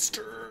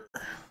faster.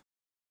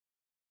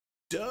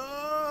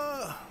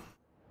 Duh.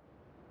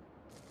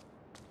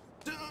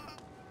 Duh.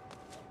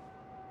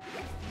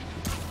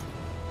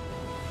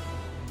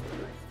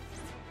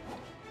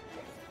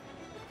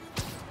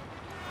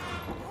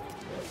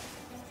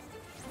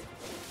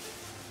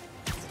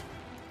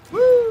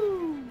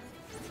 Woo!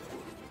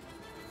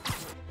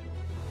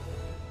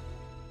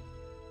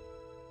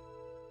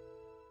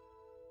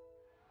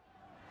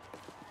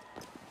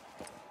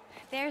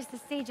 There's the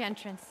stage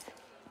entrance.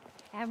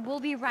 And we'll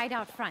be right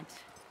out front.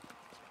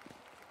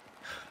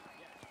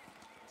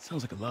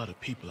 Sounds like a lot of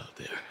people out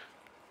there.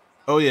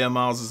 Oh yeah,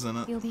 Miles is in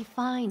it. You'll be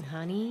fine,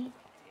 honey.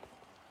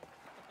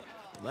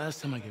 The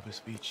last time I gave a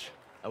speech,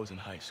 I was in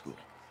high school.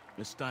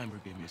 Miss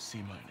Steinberg gave me a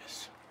C-.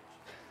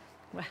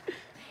 Well,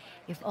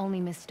 if only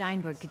Miss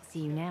Steinberg could see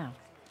you now.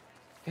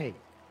 Hey,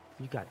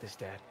 you got this,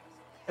 Dad.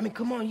 I mean,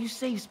 come on, you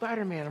saved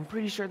Spider-Man. I'm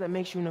pretty sure that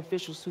makes you an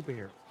official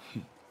superhero.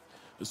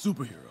 A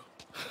superhero.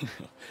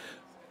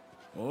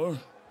 Or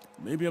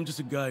maybe I'm just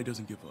a guy who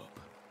doesn't give up.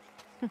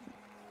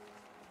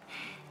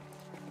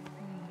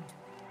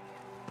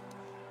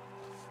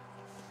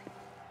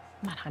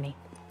 Come on, honey.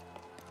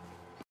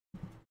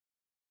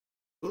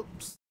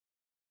 Oops.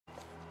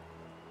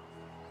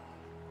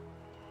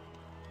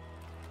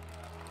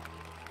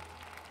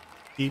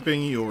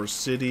 Keeping your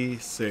city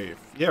safe.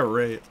 Yeah,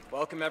 right.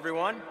 Welcome,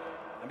 everyone.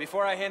 And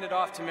before I hand it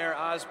off to Mayor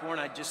Osborn,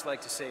 I'd just like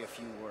to say a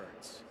few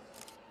words.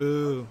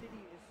 Ooh.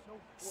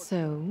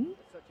 So?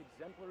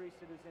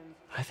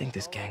 I think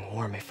this gang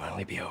war may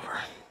finally be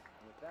over.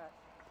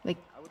 Like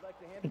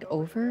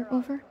over?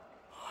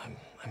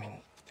 I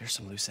mean, there's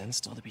some loose ends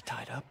still to be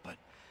tied up, but...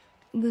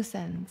 Loose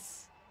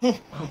ends. Well,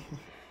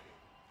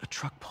 a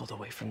truck pulled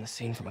away from the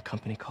scene from a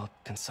company called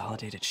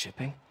Consolidated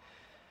Shipping.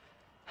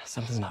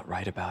 Something's not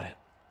right about it.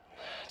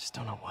 I just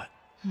don't know what.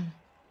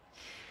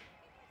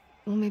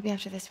 Well, maybe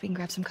after this we can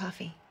grab some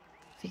coffee.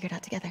 Figure it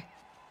out together.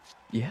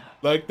 Yeah.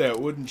 Like that,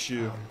 wouldn't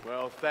you?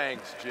 Well,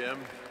 thanks, Jim.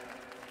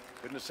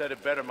 Couldn't have said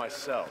it better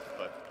myself,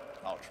 but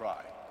I'll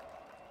try.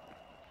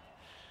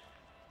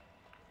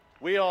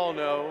 We all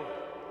know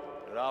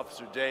that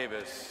Officer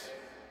Davis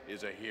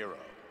is a hero.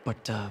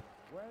 But,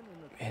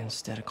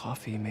 instead of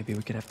coffee, maybe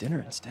we could have dinner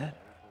instead.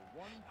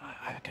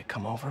 I could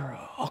come over,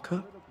 I'll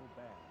cook.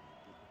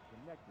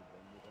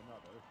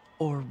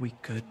 Or we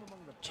could,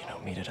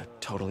 meet at a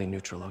totally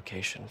neutral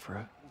location for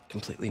a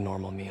completely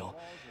normal meal,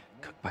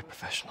 cooked by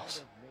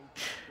professionals.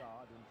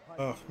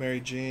 Oh, Mary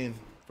Jane.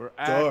 For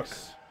Duck.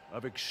 acts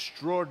of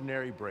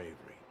extraordinary bravery.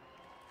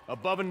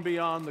 Above and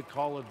beyond the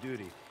call of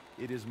duty,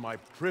 it is my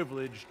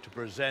privilege to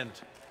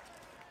present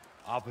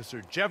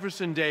Officer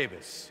Jefferson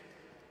Davis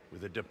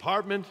with the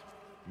Department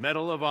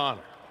Medal of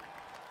Honor.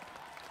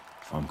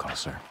 Phone call,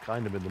 sir.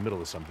 Kind of in the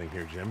middle of something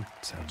here, Jim.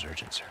 Sounds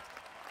urgent, sir.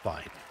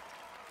 Fine.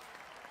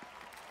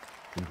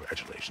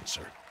 Congratulations,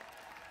 sir.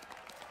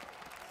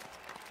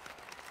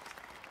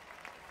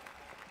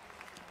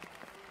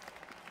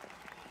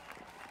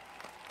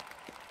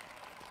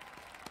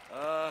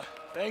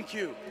 Thank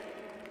you,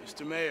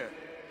 Mr. Mayor.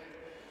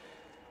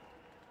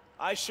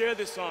 I share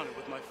this honor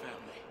with my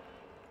family.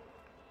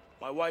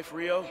 My wife,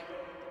 Rio,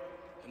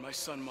 and my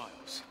son,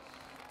 Miles.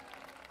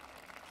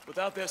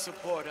 Without their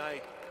support,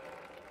 I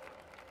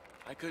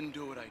couldn't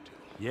do what I do.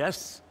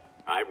 Yes?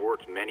 I've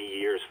worked many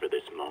years for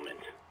this moment.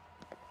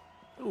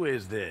 Who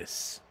is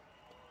this?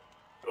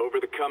 Over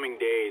the coming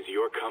days,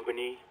 your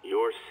company,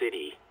 your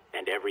city,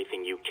 and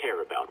everything you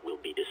care about will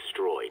be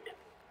destroyed.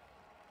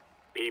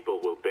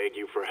 People will beg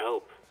you for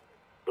help,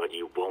 but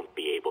you won't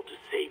be able to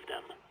save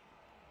them.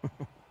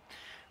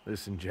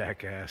 Listen,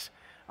 jackass,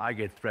 I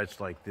get threats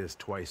like this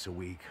twice a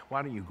week.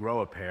 Why don't you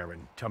grow a pair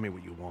and tell me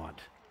what you want?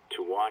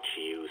 To watch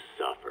you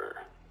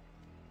suffer.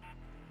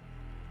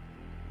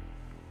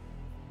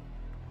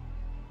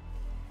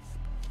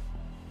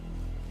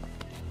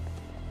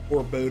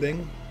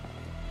 Foreboding.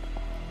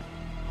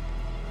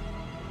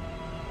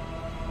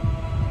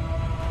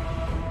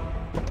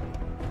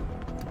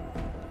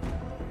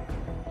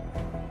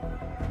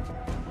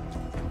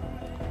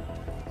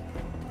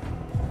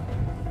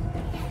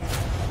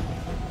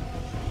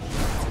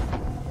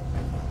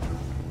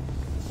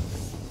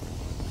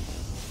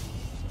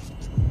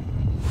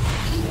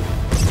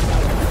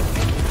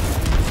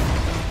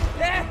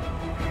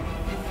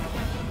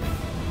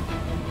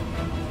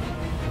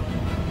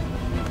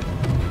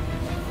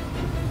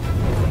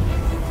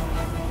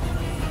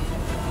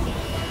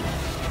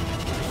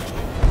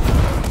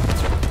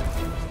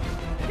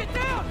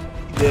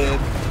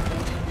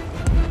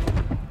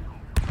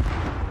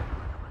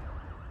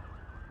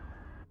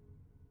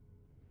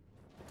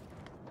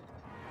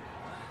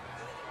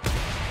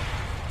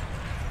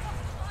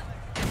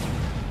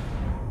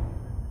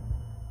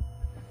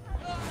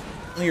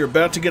 You're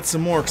about to get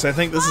some more, because I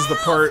think this is the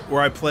part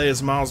where I play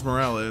as Miles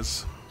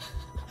Morales.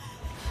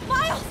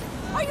 Miles!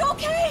 Are you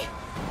okay?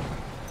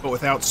 But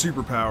without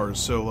superpowers,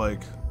 so, like,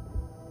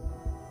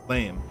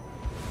 lame.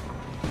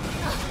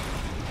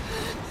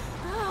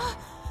 Miles!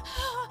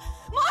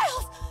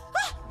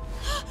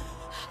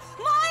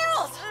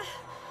 Miles!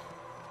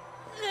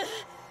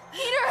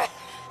 Peter!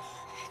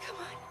 Come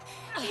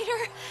on,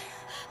 Peter.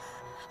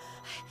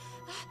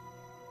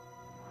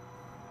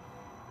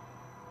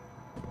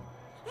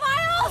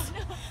 Miles!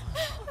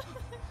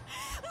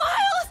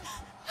 Miles!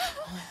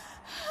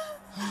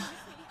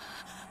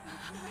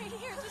 Right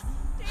here, just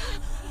stay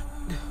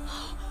with me.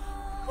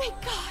 Thank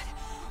God.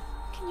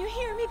 Can you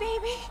hear me,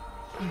 baby?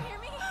 Can you hear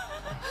me?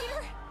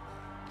 Peter?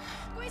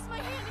 Squeeze my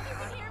hand if you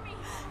can hear me.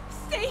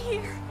 Stay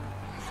here.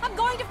 I'm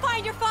going to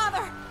find your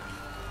father.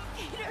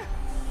 Peter.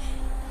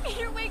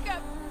 Peter, wake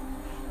up.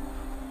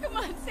 Come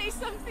on, say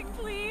something,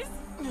 please.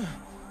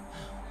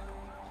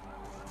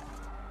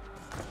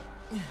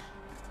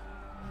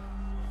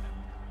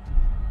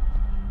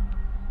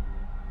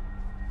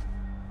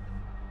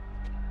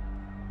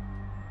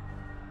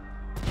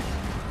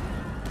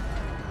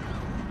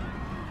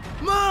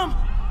 Mom!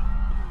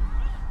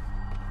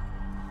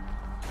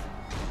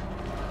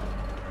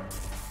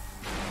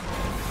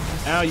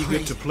 Now you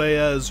get to play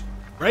as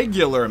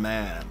regular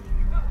man.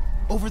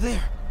 Over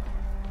there.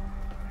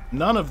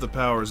 None of the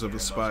powers of the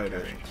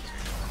spider.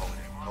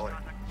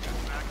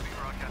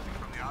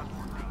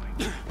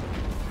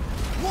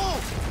 Whoa!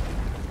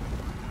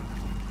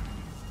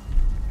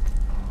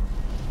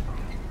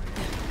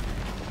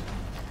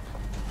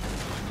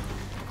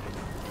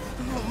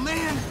 Oh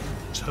man!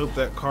 Just hope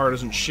that car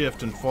doesn't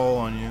shift and fall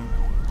on you.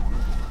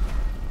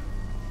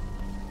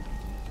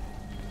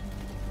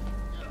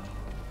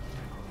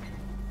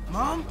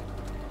 Mom?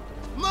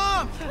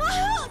 Mom!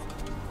 Miles!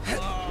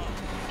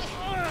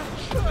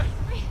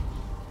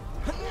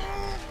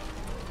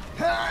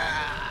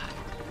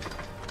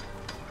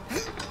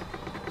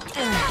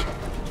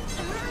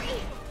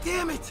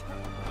 Damn it!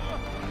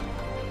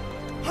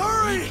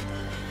 Hurry!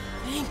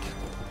 Think.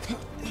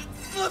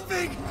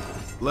 Flipping!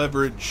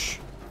 Leverage.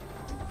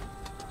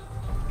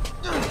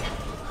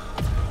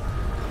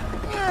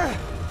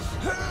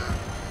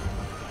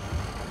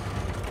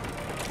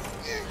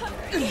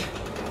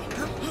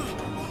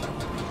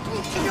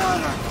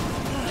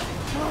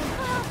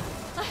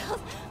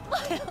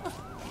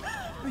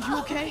 Are you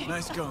okay?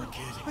 Nice going,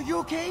 kid. Are you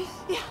okay?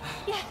 Yes.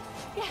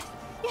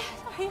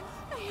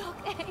 Are you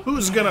okay?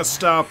 Who's gonna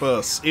stop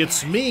us?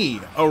 It's me,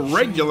 a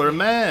regular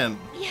man.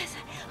 Yes,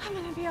 I'm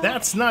gonna be alright.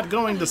 That's not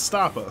going to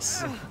stop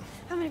us. I'm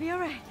gonna be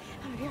alright.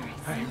 I'm gonna be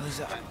alright. All right,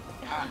 Lisa,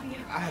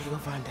 I have to go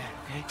find Dad,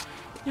 okay?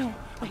 No,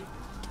 wait.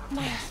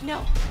 Miles,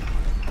 no.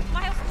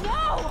 Miles,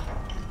 no!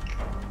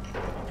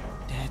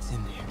 Dad's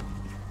in there.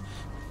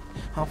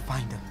 I'll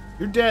find him.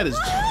 Your dad is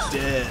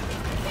dead.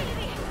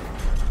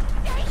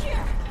 Right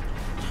here.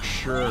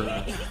 Sure.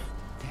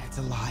 Dad's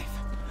alive.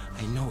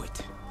 I know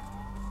it.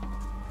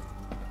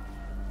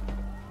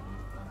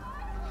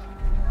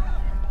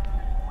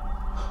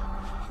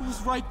 He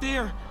was right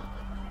there.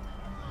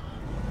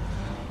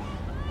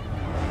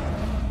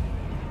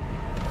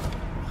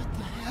 What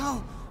the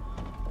hell?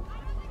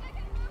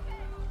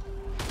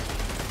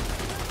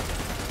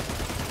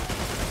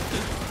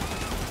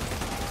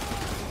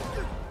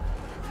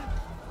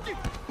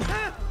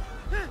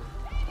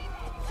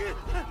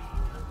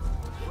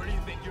 Where do you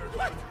think you're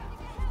going?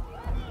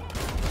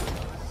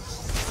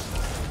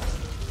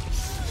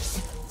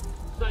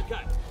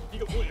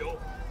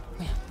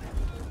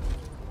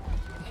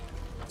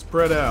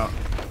 Spread out.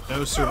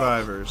 No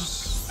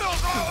survivors.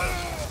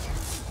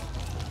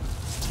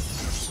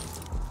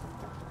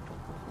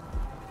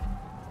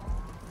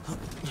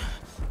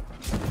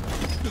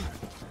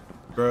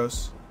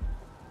 Gross.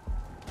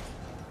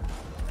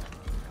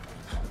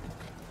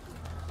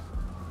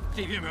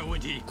 这边没有问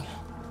题，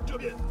这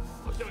边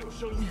好像有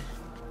声音。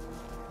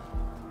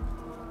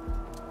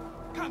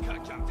看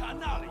看讲坛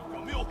那里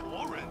有没有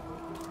活人。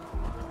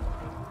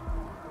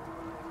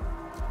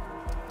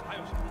还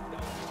有什么？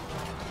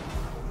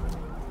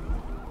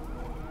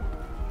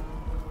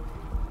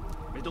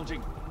没动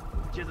静，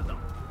接着走。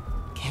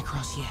 Can't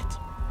cross yet.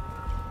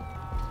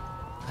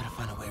 Gotta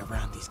find a way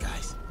around these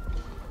guys.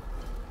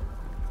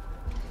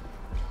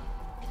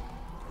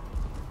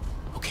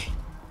 Okay.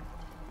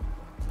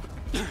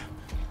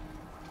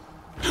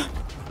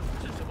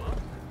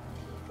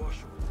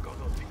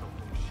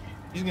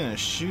 He's gonna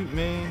shoot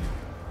me.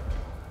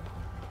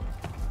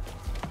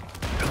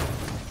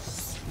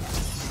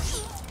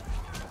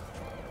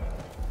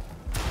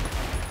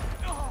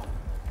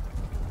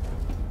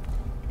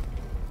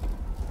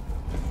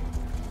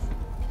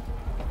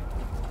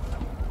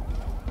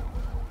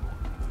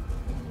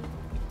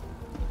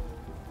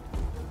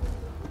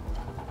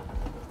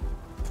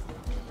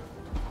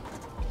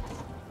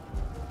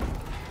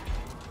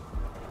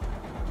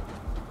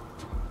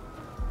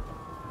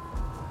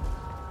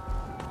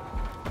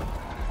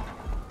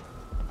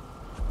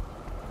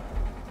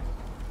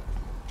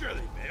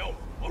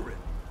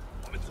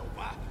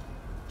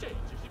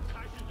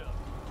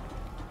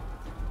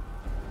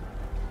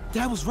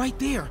 Dad was right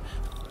there.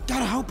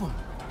 Gotta help him.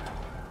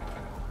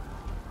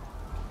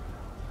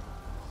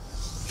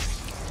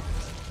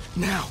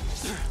 Now.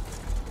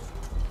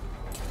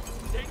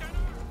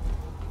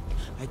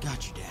 I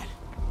got you, Dad.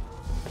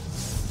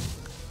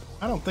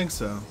 I don't think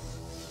so.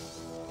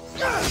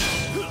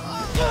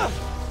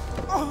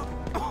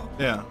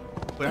 Yeah.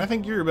 But I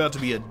think you're about to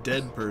be a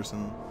dead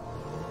person.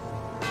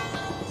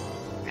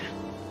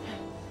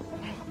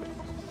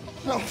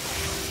 No.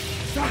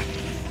 Stop.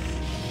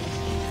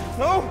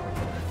 No.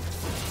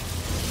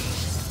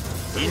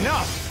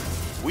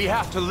 Enough! We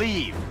have to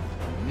leave.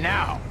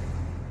 Now!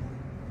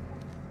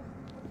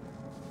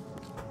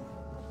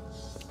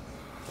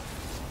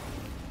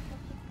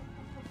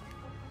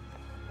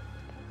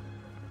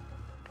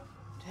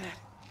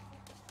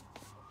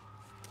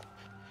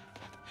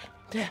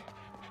 Dad.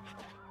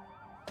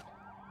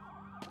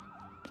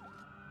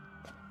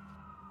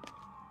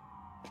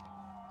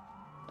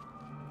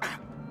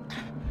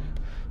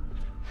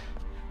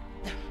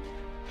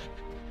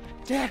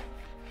 Dad.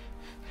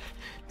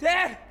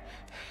 Dad.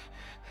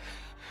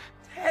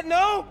 Dad,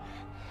 no!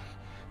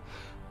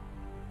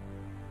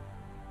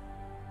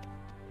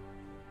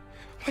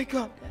 Wake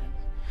up, Dad.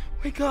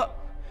 Wake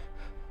up.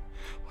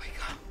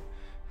 Wake up.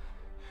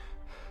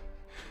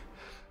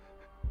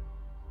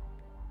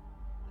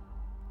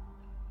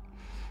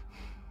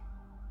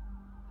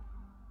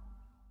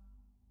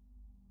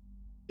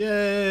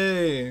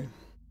 Yay!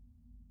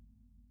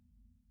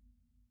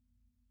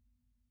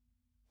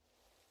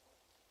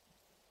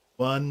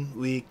 One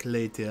week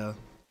later.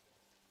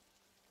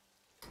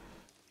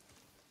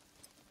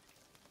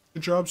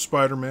 Good job,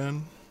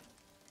 Spider-Man.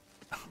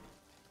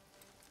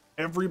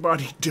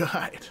 Everybody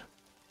died.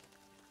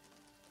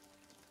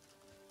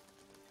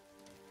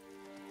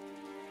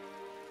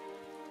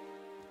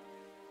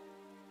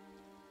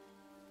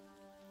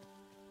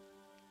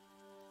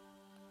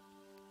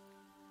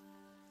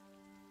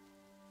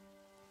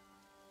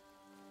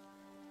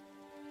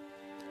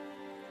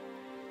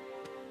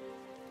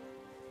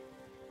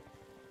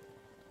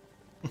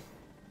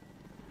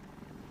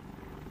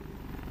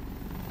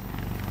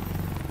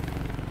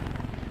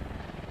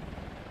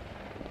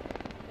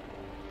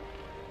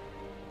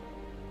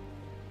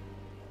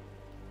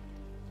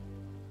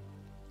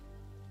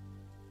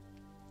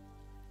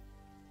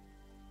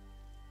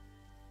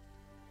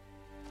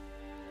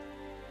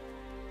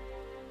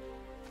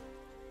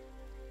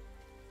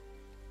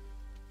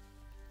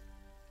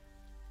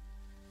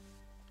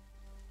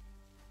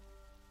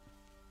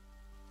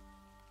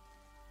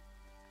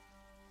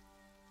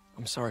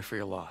 I'm sorry for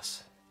your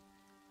loss.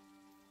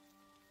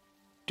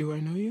 Do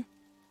I know you?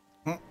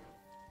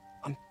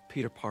 I'm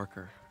Peter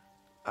Parker.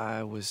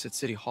 I was at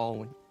City Hall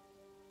when...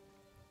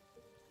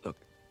 Look,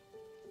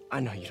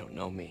 I know you don't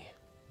know me,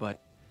 but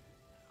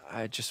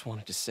I just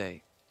wanted to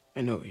say,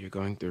 I know what you're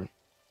going through.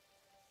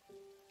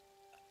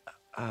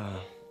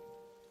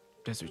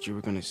 That's what you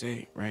were gonna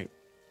say, right?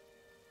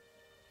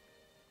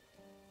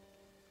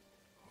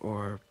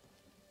 Or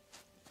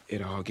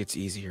it all gets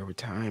easier with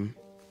time.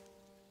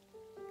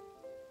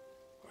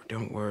 Or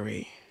don't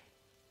worry.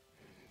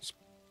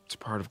 It's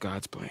part of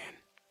God's plan.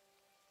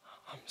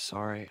 I'm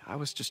sorry. I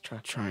was just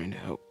trying to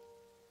help.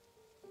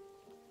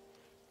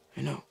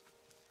 I know.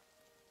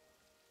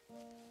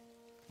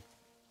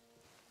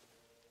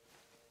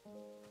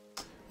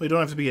 Well, you don't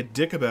have to be a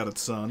dick about it,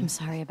 son. I'm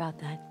sorry about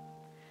that.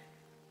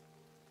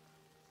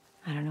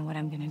 I don't know what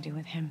I'm gonna do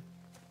with him.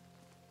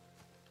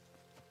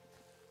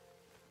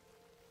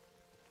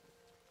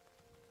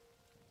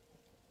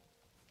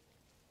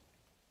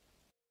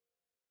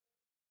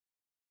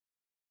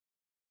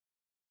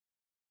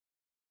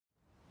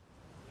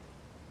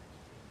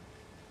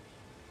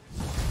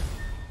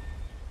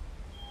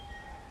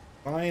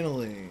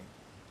 Finally.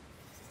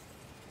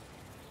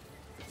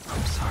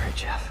 I'm sorry,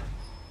 Jeff.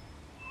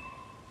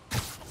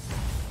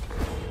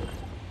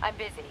 I'm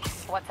busy.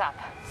 What's up?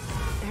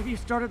 Have you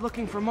started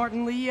looking for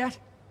Martin Lee yet?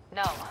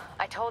 No,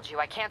 I told you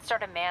I can't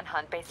start a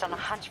manhunt based on a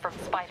hunch from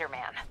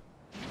Spider-Man.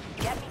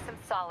 Get me some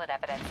solid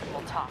evidence and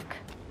we'll talk.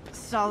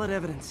 Solid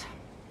evidence.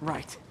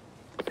 Right.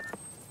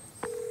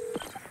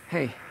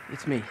 Hey,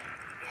 it's me.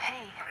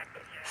 Hey,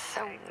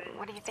 so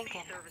what are you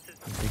thinking?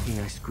 I'm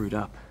thinking I screwed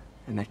up,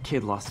 and that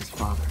kid lost his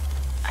father.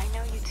 I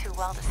know you too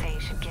well to say you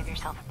should give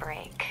yourself a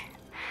break.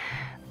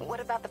 What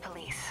about the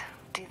police?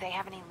 Do they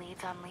have any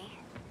leads on Lee?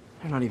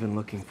 They're not even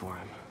looking for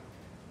him.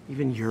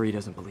 Even Yuri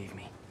doesn't believe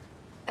me.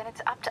 Then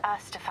it's up to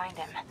us to find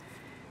him.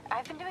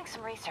 I've been doing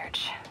some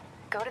research.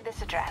 Go to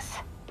this address.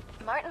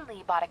 Martin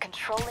Lee bought a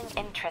controlling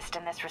interest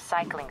in this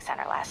recycling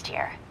center last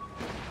year.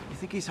 You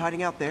think he's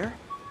hiding out there?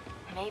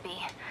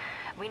 Maybe.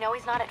 We know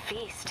he's not at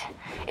Feast.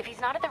 If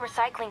he's not at the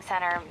recycling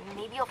center,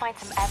 maybe you'll find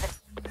some evidence.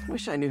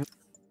 Wish I knew.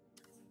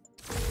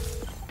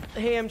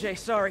 Hey, MJ,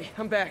 sorry,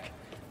 I'm back.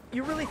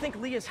 You really think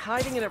Lee is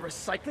hiding in a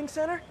recycling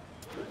center?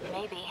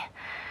 Maybe.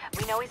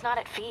 We know he's not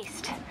at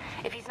Feast.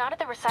 If he's not at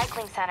the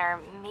recycling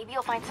center, maybe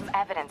you'll find some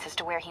evidence as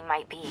to where he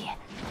might be.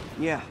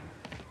 Yeah.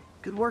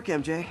 Good work,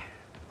 MJ.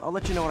 I'll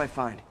let you know what I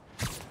find.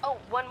 Oh,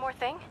 one more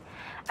thing.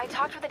 I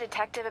talked with a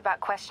detective about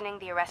questioning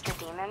the arrested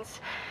demons.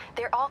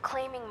 They're all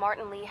claiming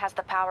Martin Lee has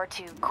the power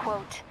to,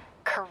 quote,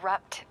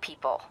 corrupt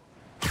people.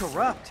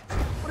 Corrupt?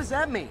 What does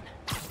that mean?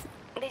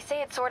 They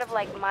say it's sort of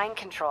like mind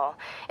control.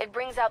 It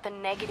brings out the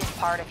negative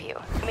part of you.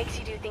 Makes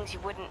you do things you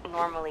wouldn't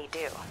normally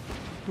do.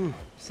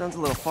 Sounds a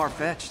little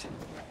far-fetched.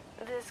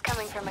 This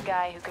coming from a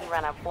guy who can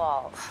run up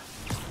walls.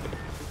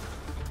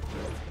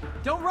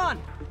 Don't run!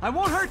 I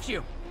won't hurt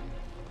you!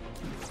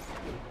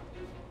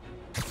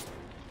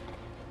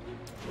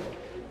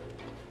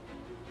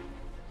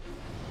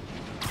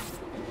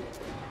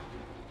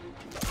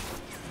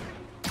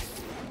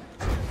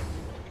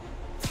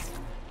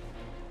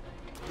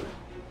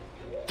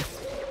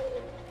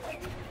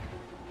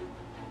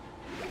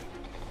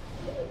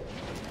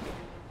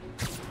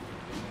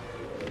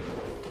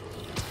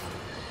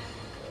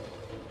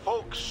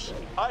 Folks,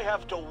 I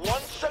have to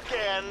once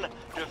again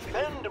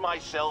defend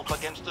myself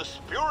against the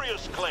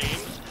spurious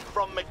claims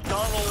from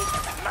McDonald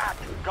Mac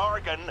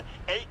Gargan,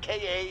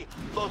 aka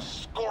the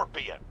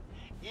Scorpion.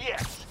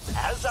 Yes,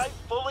 as I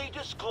fully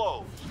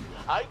disclosed,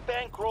 I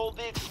bankrolled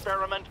the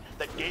experiment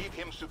that gave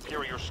him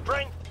superior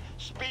strength,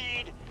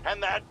 speed,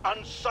 and that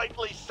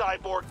unsightly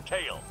cyborg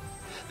tail.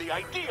 The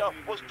idea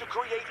was to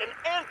create an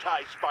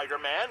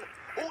anti-Spider-Man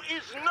who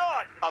is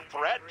not a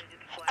threat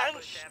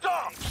and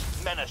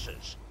stops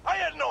menaces. I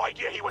had no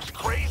idea he was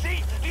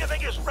crazy. Do you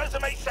think his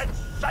resume said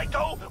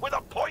psycho with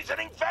a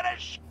poisoning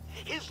fetish?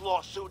 His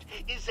lawsuit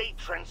is a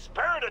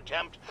transparent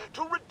attempt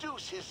to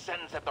reduce his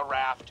sentence at the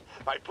raft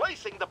by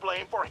placing the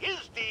blame for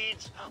his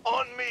deeds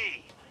on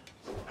me.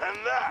 And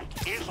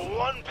that is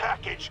one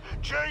package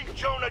J.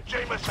 Jonah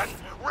Jameson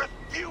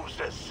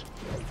refuses.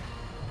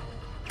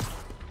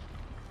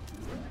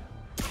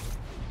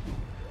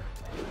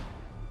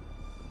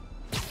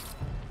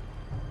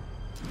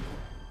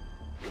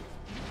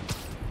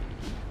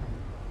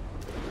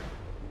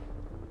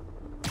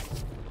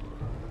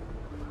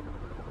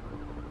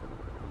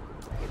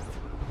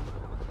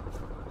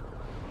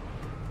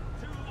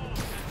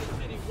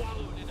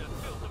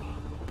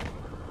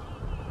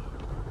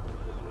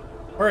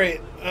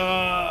 Alright,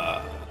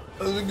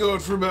 I've been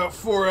going for about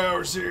 4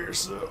 hours here,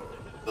 so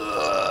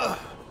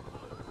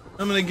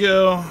I'm gonna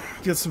go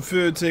get some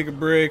food, take a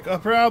break. I'll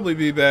probably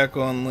be back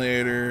on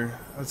later.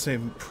 I'd say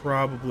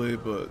probably,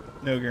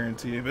 but no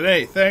guarantee. But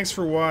hey, thanks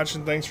for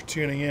watching, thanks for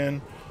tuning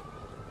in.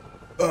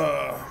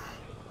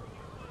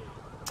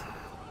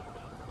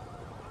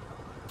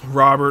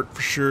 Robert,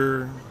 for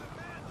sure.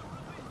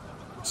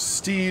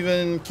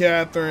 Steven,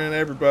 Catherine,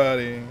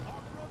 everybody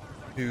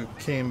who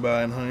came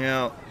by and hung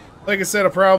out. Like I said, I probably